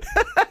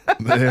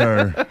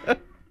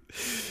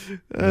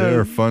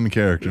are fun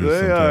characters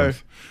They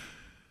sometimes.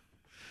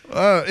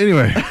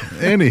 Anyway,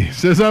 Andy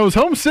says, I was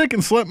homesick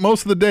and slept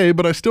most of the day,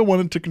 but I still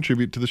wanted to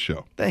contribute to the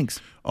show. Thanks.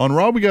 On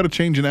Raw, we got to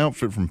change an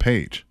outfit from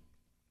Paige,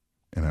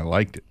 and I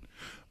liked it.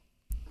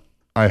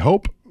 I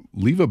hope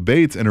Leva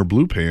Bates and her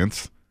blue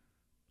pants.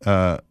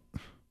 Blue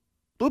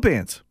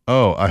pants.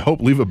 Oh, I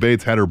hope Leva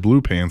Bates had her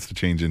blue pants to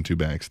change into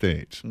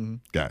backstage.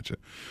 Gotcha.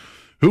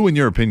 Who, in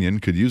your opinion,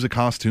 could use a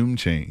costume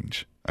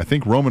change? I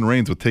think Roman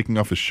Reigns with taking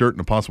off his shirt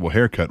and a possible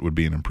haircut would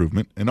be an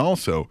improvement. And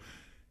also,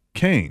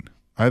 Kane,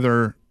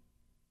 but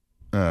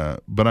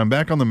I'm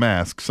back on the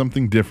mask,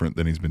 something different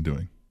than he's been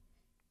doing.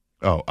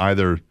 Oh,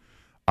 either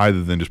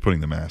than just putting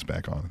the mask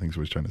back on, I think is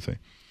what he's trying to say.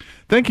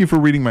 Thank you for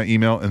reading my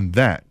email, and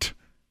that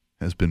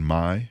has been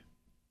my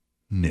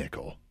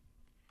nickel.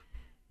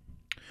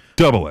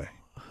 Double A.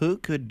 Who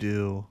could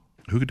do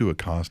a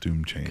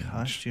costume change?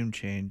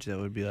 that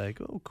would be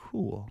like, oh,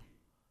 cool.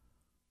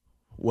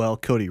 Well,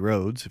 Cody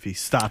Rhodes, if he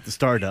stopped the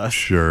Stardust.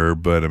 Sure,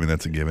 but I mean,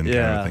 that's a given kind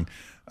of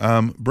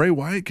thing. Bray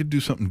Wyatt could do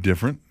something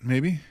different,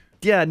 maybe.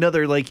 Yeah,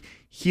 another like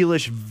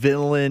heelish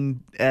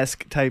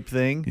villain-esque type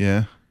thing.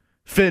 Yeah.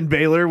 Finn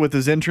Balor with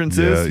his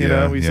entrances,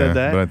 we said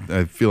that. But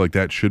I feel like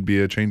that should be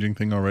a changing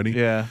thing already.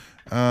 Yeah.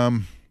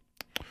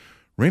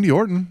 Randy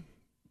Orton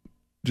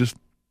just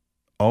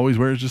always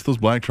wears just those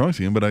black trunks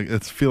again, but I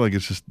feel like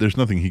it's just there's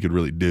nothing he could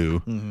really do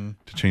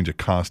to change a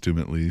costume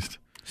at least.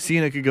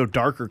 Cena could go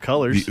darker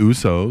colors. The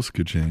Usos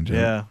could change it.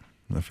 Yeah.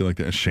 I feel like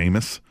that.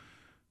 Sheamus.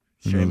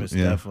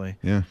 Definitely.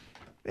 Yeah.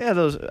 Yeah,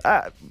 those.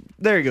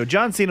 There you go.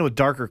 John Cena with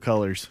darker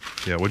colors.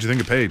 Yeah, what'd you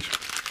think of Paige?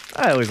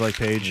 I always like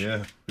Paige.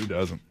 Yeah, who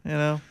doesn't?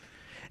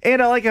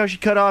 And I like how she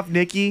cut off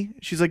Nikki.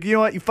 She's like, you know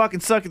what? You fucking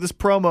suck at this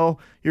promo.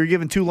 You're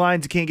given 2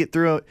 lines. You can't get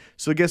through it.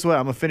 So guess what?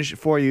 I'm going to finish it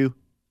for you.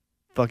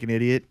 Fucking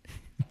idiot.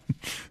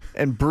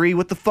 And Brie,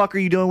 what the fuck are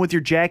you doing with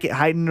your jacket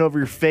hiding it over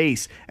your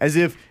face as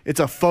if it's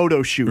a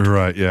photo shoot?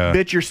 Right, yeah.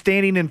 Bitch, you're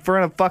standing in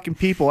front of fucking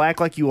people. Act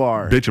like you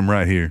are. Bitch, I'm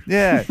right here.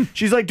 Yeah.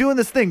 She's like doing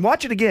this thing.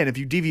 Watch it again if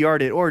you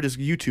DVR'd it or just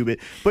YouTube it.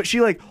 But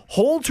she like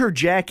holds her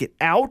jacket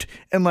out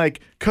and like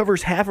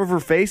covers half of her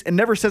face and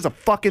never says a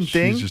fucking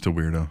thing. She's just a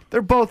weirdo.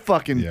 They're both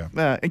fucking. Yeah.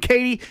 And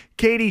Katie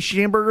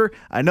Schamberger,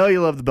 I know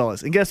you love the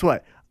Bellas. And guess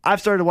what? I've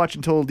started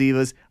watching Total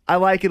Divas. I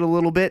like it a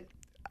little bit.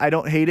 I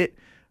don't hate it.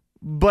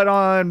 But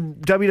on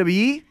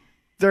WWE,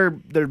 they're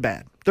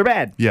bad. They're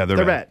bad. Yeah,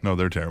 they're bad. No,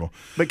 they're terrible.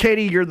 But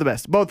Katie, you're the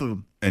best. Both of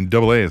them. And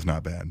Double A is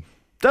not bad.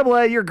 Double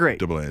A, you're great.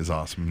 Double A is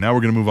awesome. Now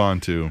we're going to move on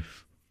to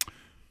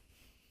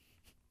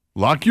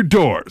lock your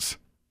doors.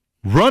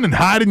 Run and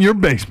hide in your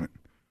basement.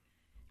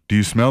 Do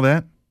you smell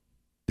that?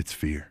 It's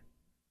fear.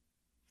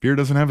 Fear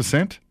doesn't have a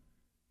scent,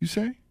 you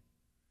say?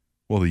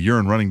 Well, the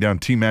urine running down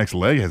T-Mac's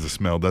leg has a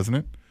smell, doesn't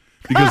it?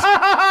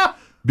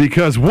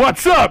 Because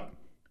what's up?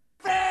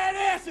 Fat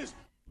asses!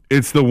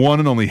 It's the one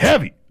and only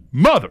Heavy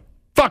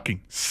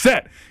Motherfucking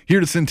Set. Here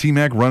to send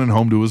T-Mac running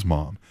home to his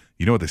mom.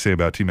 You know what they say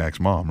about T-Mac's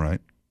mom,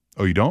 right?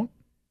 Oh, you don't?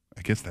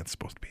 I guess that's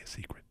supposed to be a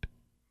secret.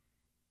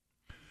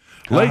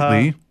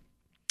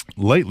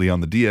 Lately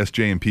on the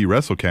DSJMP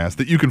WrestleCast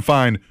that you can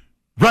find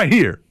right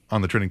here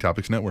on the Trending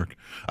Topics Network,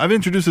 I've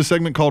introduced a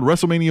segment called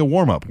WrestleMania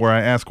Warm-Up, where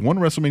I ask one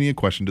WrestleMania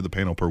question to the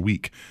panel per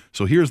week.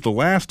 So here's the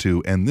last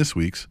 2 and this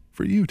week's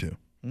for you 2.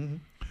 Mm-hmm.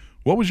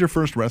 What was your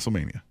first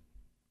WrestleMania?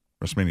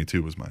 WrestleMania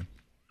 2 was mine.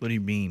 What do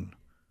you mean?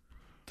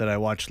 That I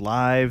watched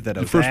live? That I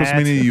The was first at?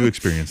 WrestleMania you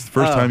experienced. The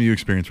first time you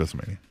experienced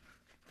WrestleMania.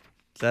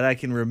 That I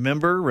can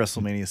remember,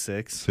 WrestleMania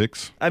 6.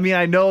 6? I mean,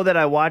 I know that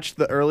I watched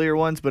the earlier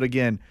ones, but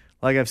again,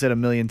 like I've said a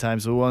million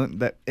times, the one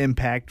that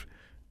impact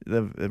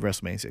the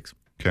WrestleMania 6.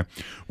 Okay.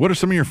 What are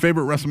some of your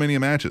favorite WrestleMania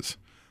matches?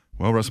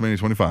 Well, WrestleMania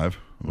 25,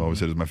 I've always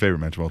said is my favorite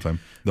match of all time.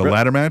 The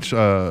ladder match,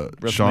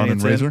 Shawn and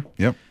 10. Razor.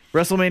 Yep.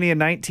 WrestleMania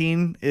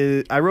 19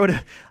 is, I wrote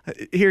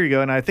here you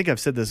go, and I think I've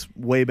said this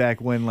way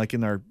back when, like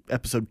in our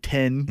episode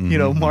 10,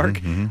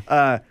 mark.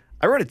 I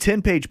wrote a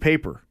 10-page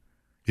paper.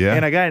 Yeah.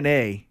 And I got an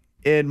A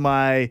in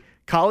my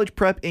college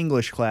prep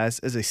English class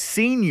as a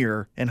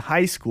senior in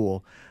high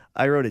school.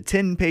 I wrote a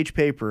 10-page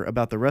paper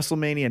about the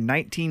WrestleMania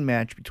 19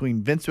 match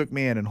between Vince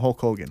McMahon and Hulk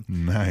Hogan.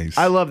 Nice.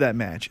 I love that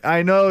match.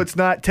 I know it's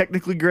not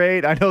technically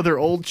great. I know they're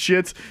old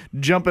shits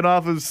jumping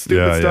off of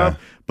stupid stuff. Yeah.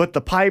 But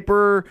the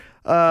Piper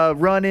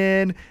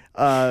run-in,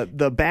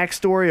 the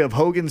backstory of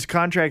Hogan's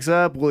contract's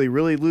up, will he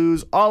really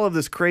lose? All of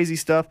this crazy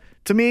stuff.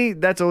 To me,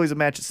 that's always a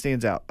match that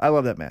stands out. I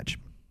love that match.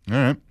 All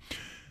right.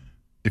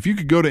 If you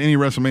could go to any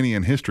WrestleMania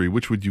in history,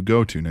 which would you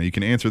go to? Now, you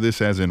can answer this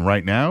as in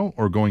right now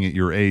or going at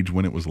your age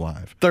when it was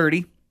live.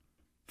 30.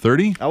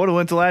 30? I would have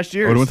went to last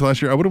year. I would have went to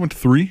last year. I would have went to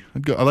 3.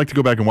 I'd like to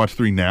go back and watch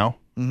 3 now,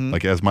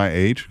 like as my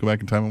age. Go back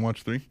in time and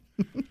watch 3.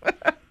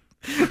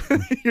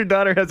 Your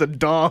daughter has a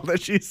doll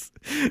that she's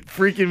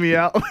freaking me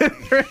out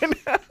with right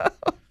now.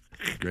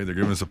 Great. They're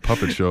giving us a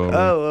puppet show.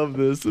 I love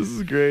this. This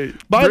is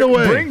great. By the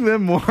way. Bring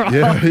them more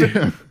often.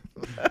 Yeah.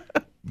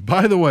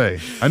 By the way,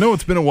 I know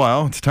it's been a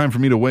while. It's time for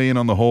me to weigh in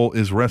on the whole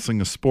is wrestling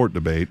a sport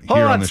debate Hold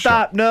here on on, this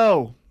stop.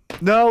 show.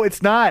 No,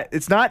 it's not.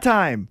 It's not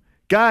time.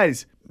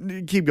 Guys,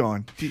 keep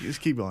going.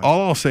 Just keep going.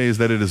 All I'll say is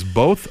that it is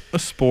both a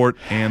sport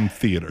and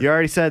theater. You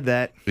already said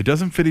that. It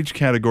doesn't fit each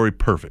category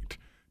perfect.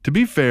 To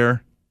be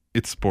fair,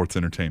 it's sports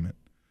entertainment.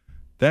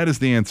 That is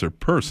the answer.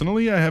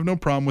 Personally, I have no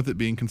problem with it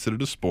being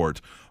considered a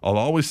sport. I'll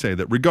always say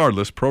that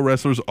regardless, pro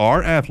wrestlers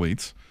are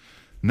athletes,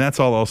 and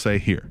that's all I'll say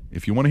here.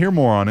 If you want to hear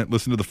more on it,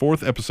 listen to the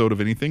 4th episode of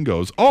Anything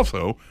Goes,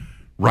 also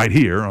right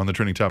here on the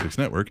Trending Topics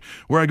Network,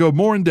 where I go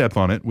more in depth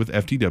on it with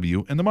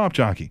FTW and the Mop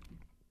Jockey.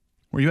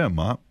 Where you at,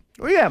 Mop?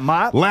 Where you at,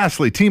 Mop?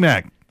 Lastly,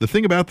 T-Mac, the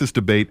thing about this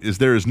debate is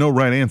there is no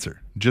right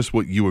answer, just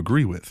what you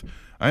agree with.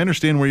 I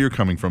understand where you're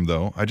coming from,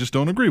 though. I just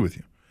don't agree with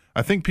you.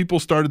 I think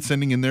people started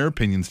sending in their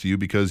opinions to you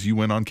because you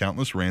went on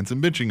countless rants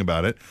and bitching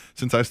about it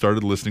since I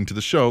started listening to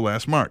the show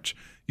last March.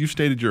 You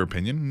stated your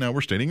opinion, now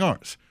we're stating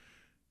ours.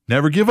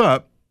 Never give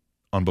up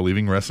on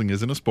believing wrestling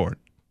isn't a sport.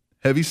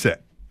 Heavy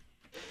set.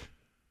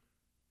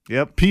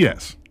 Yep.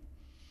 P.S.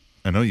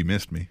 I know you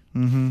missed me.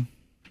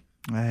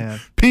 I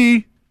have.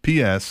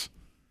 P.S.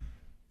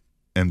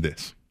 and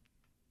this.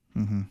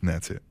 Mm-hmm. And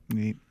that's it.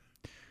 Neat.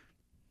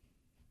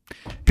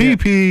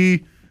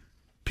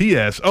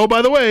 P.S. Oh,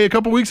 by the way, a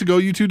couple weeks ago,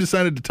 you two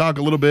decided to talk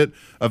a little bit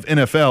of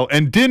NFL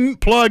and didn't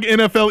plug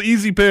NFL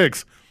Easy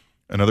Picks.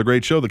 Another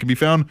great show that can be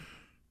found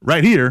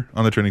right here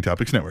on the Trending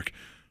Topics Network.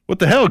 What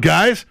the hell,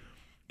 guys?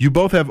 You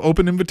both have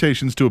open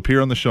invitations to appear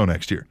on the show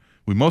next year.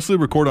 We mostly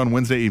record on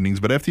Wednesday evenings,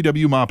 but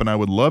FTW Mop and I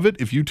would love it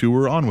if you two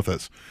were on with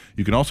us.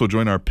 You can also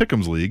join our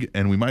Pick'ems League,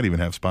 and we might even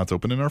have spots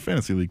open in our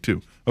Fantasy League,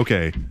 too.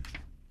 Okay,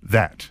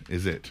 that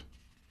is it.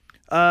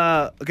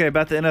 Okay,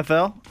 about the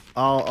NFL,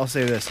 I'll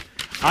say this.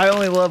 I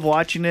only love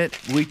watching it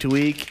week to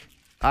week.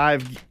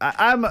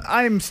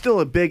 I'm still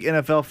a big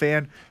NFL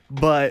fan,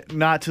 but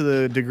not to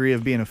the degree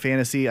of being a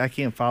fantasy. I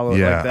can't follow it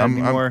like that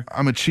anymore.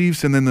 I'm a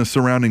Chiefs, and then the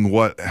surrounding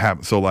what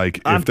happens. So, like,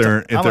 if they're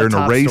in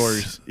a race,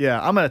 stories.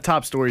 Yeah, I'm a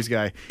top stories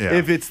guy. Yeah.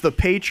 If it's the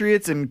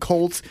Patriots and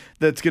Colts,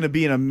 that's going to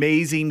be an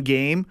amazing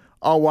game.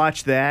 I'll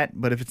watch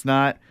that. But if it's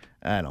not,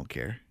 I don't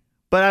care.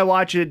 But I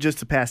watch it just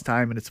to pass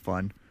time, and it's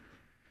fun.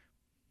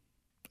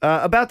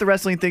 About the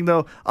wrestling thing,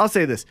 though, I'll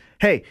say this.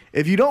 Hey,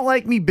 if you don't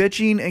like me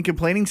bitching and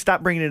complaining,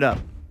 stop bringing it up.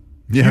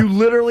 Yeah. You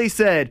literally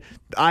said,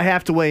 I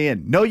have to weigh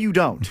in. No, you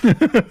don't.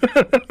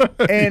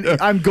 And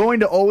I'm going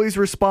to always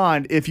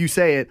respond if you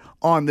say it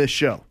on this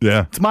show.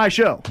 Yeah. It's my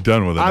show.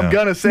 Done with it I'm now.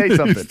 going to say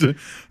something.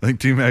 I think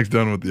T-Mac's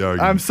done with the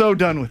argument. I'm so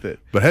done with it.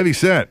 But heavy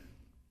set.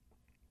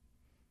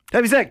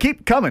 Heavy set,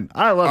 keep coming.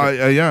 I love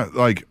it. Yeah,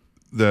 like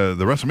the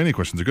WrestleMania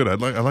questions are good. I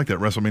like that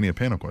WrestleMania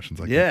panel questions.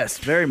 Like Yes,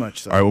 very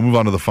much so. All right, we'll move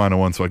on to the final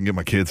one so I can get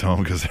my kids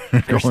home because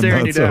they're going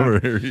staring nuts you down. over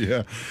here.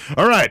 Yeah.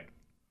 All right.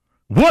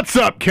 What's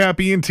up,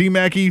 Cappy and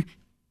T-Mackie?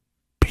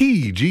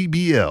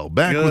 PGBL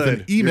back with an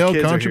Good. Your email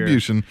kids are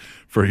contribution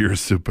for your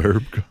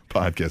superb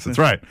podcast. That's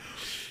right.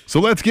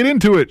 So let's get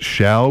into it,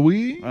 shall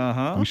we?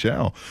 Uh-huh. We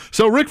shall.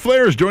 So Ric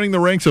Flair is joining the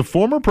ranks of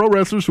former pro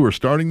wrestlers who are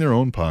starting their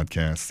own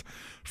podcasts.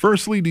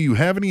 Firstly, do you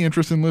have any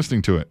interest in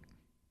listening to it?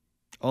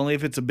 Only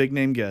if it's a big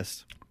name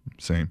guest.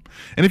 Same.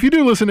 And if you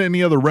do listen to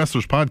any other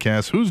wrestlers'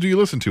 podcasts, whose do you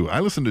listen to? I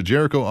listen to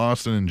Jericho,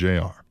 Austin, and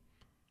JR.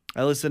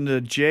 I listen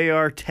to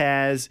JR,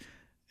 Taz,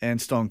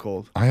 and Stone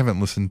Cold. I haven't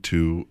listened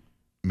to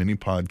many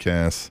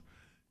podcasts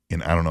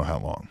in I don't know how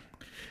long.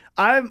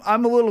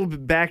 I'm a little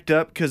bit backed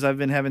up because I've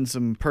been having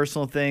some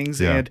personal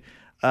things, Yeah.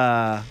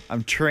 and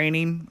I'm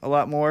training a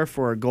lot more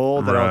for a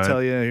goal that Right. I'll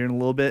tell you here in a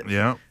little bit.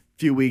 Yeah.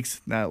 Few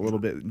weeks, not a little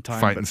bit in time.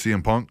 Fighting but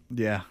CM Punk.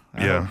 yeah,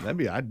 Yeah. I'd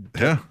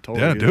Yeah. totally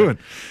Yeah, do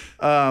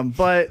that.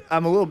 But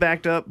I'm a little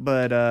backed up.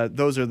 But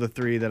those are the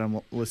three that I'm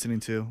listening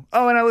to.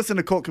 Oh, and I listen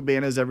to Colt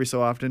Cabanas every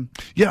so often.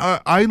 Yeah,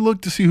 I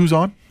look to see who's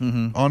on,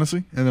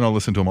 honestly, and then I'll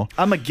listen to them all.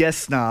 I'm a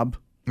guest snob.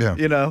 Yeah.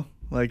 You know,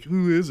 like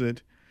who is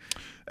it?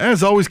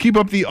 As always, keep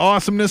up the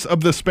awesomeness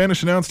of the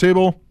Spanish Announce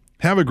Table.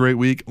 Have a great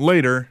week.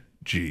 Later,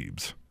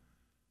 Jeebs.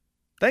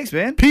 Thanks,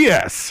 man.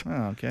 P.S.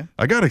 Oh, okay.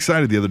 I got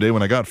excited the other day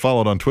when I got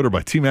followed on Twitter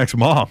by T-Mac's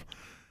mom.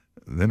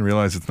 Then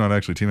realized it's not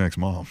actually T-Mac's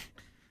mom.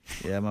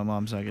 Yeah, my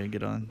mom's not going to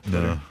get on.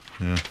 No.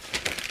 Yeah.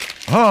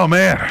 Oh,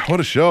 man. What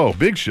a show.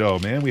 Big show,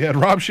 man. We had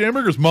Rob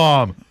Schamberger's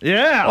mom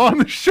on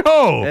the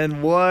show.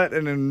 And what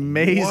an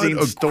amazing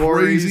what a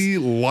story. crazy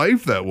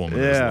life that woman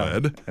has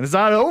led. And it's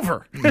not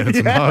over. And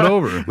it's not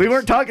over. We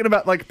weren't talking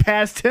about like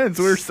past tense.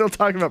 We were still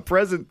talking about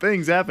present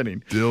things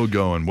happening. Still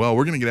going. Well,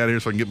 we're going to get out of here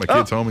so I can get my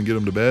kids home and get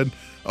them to bed.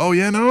 Oh,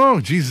 yeah,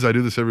 no. Jesus, I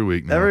do this every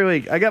week now. Every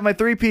week. I got my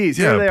 3 Ps.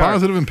 Here they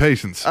positive and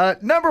patience.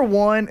 Number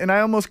 1, and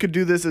I almost could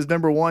do this as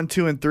number 1,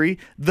 2, and 3.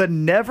 The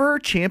Never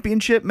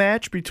Championship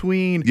match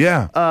between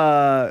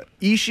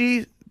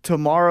Ishii,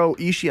 tomorrow.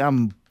 Ishii,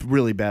 I'm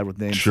really bad with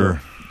names. Sure. So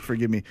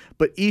forgive me.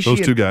 But Ishii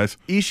Those two guys.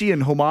 Ishii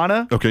and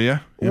Homana. Okay, yeah.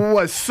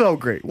 Was so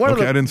great. I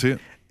didn't see it.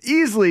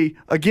 Easily,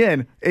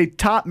 again, a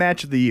top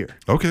match of the year.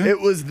 Okay.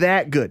 It was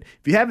that good.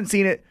 If you haven't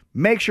seen it,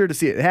 make sure to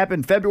see it. It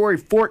happened February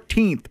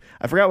 14th.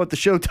 I forgot what the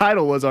show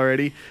title was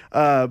already.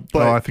 But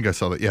I think I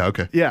saw that. Yeah,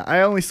 okay. Yeah,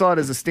 I only saw it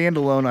as a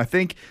standalone. I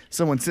think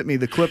someone sent me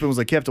the clip and was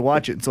like, you have to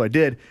watch it. And so I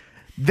did.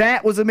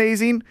 That was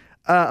amazing.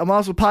 I'm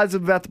also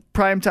positive about the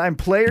primetime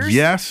players.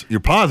 Yes, you're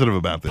positive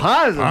about this.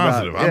 Positive.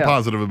 About it, I'm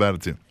positive about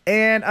it, too.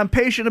 And I'm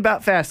patient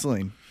about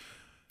Fastlane.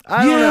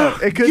 I don't know.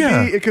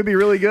 It could be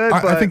really good.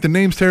 I think the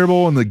name's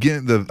terrible and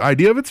the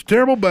idea of it's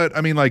terrible, but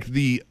I mean, like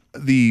the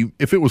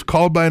if it was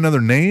called by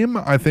another name,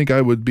 I think I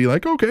would be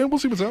like, okay, we'll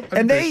see what's up.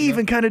 And they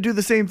even kind of do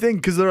the same thing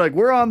because they're like,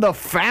 we're on the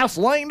fast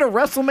lane to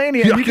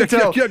WrestleMania. And you can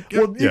tell.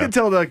 Well, you can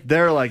tell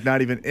they're like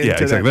not even into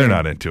exactly. that. They're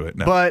not into it.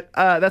 No. But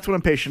that's what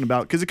I'm patient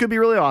about because it could be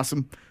really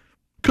awesome.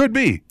 Could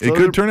be. So it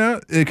could turn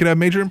out. It could have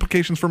major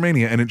implications for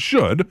Mania, and it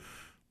should.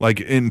 Like,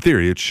 in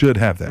theory, it should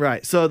have that.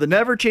 Right. So the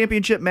Never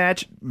Championship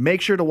match, make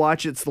sure to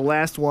watch it. It's the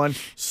last one.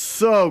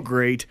 So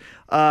great.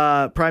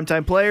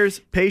 Primetime players,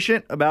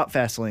 patient about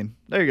Fastlane.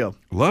 There you go.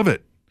 Love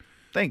it.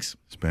 Thanks.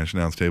 Spanish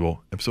Announce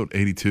Table, episode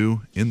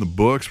 82 in the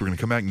books. We're going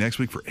to come back next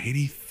week for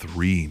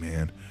 83,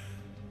 man.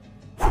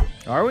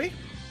 Are we?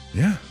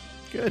 Yeah.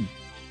 Good.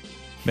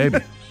 Maybe.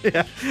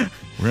 Yeah. We're going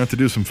to have to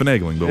do some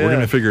finagling, but we're going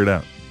to figure it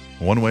out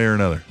one way or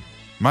another.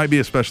 Might be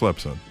a special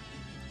episode.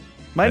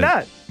 Might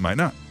not. Might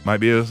not. Might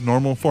be a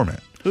normal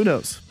format. Who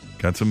knows?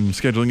 Got some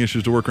scheduling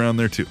issues to work around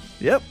there, too.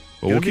 Yep.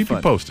 But we'll keep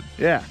you posted.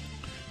 Yeah.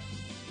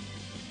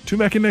 Tune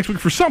back in next week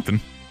for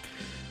something.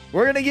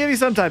 We're going to give you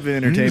some type of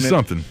entertainment.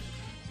 Something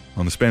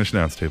on the Spanish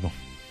Announce Table,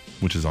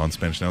 which is on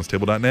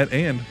SpanishAnnounceTable.net.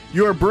 And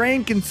your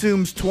brain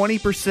consumes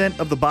 20%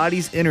 of the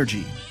body's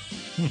energy.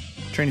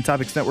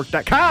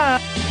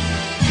 TrainingTopicsNetwork.com.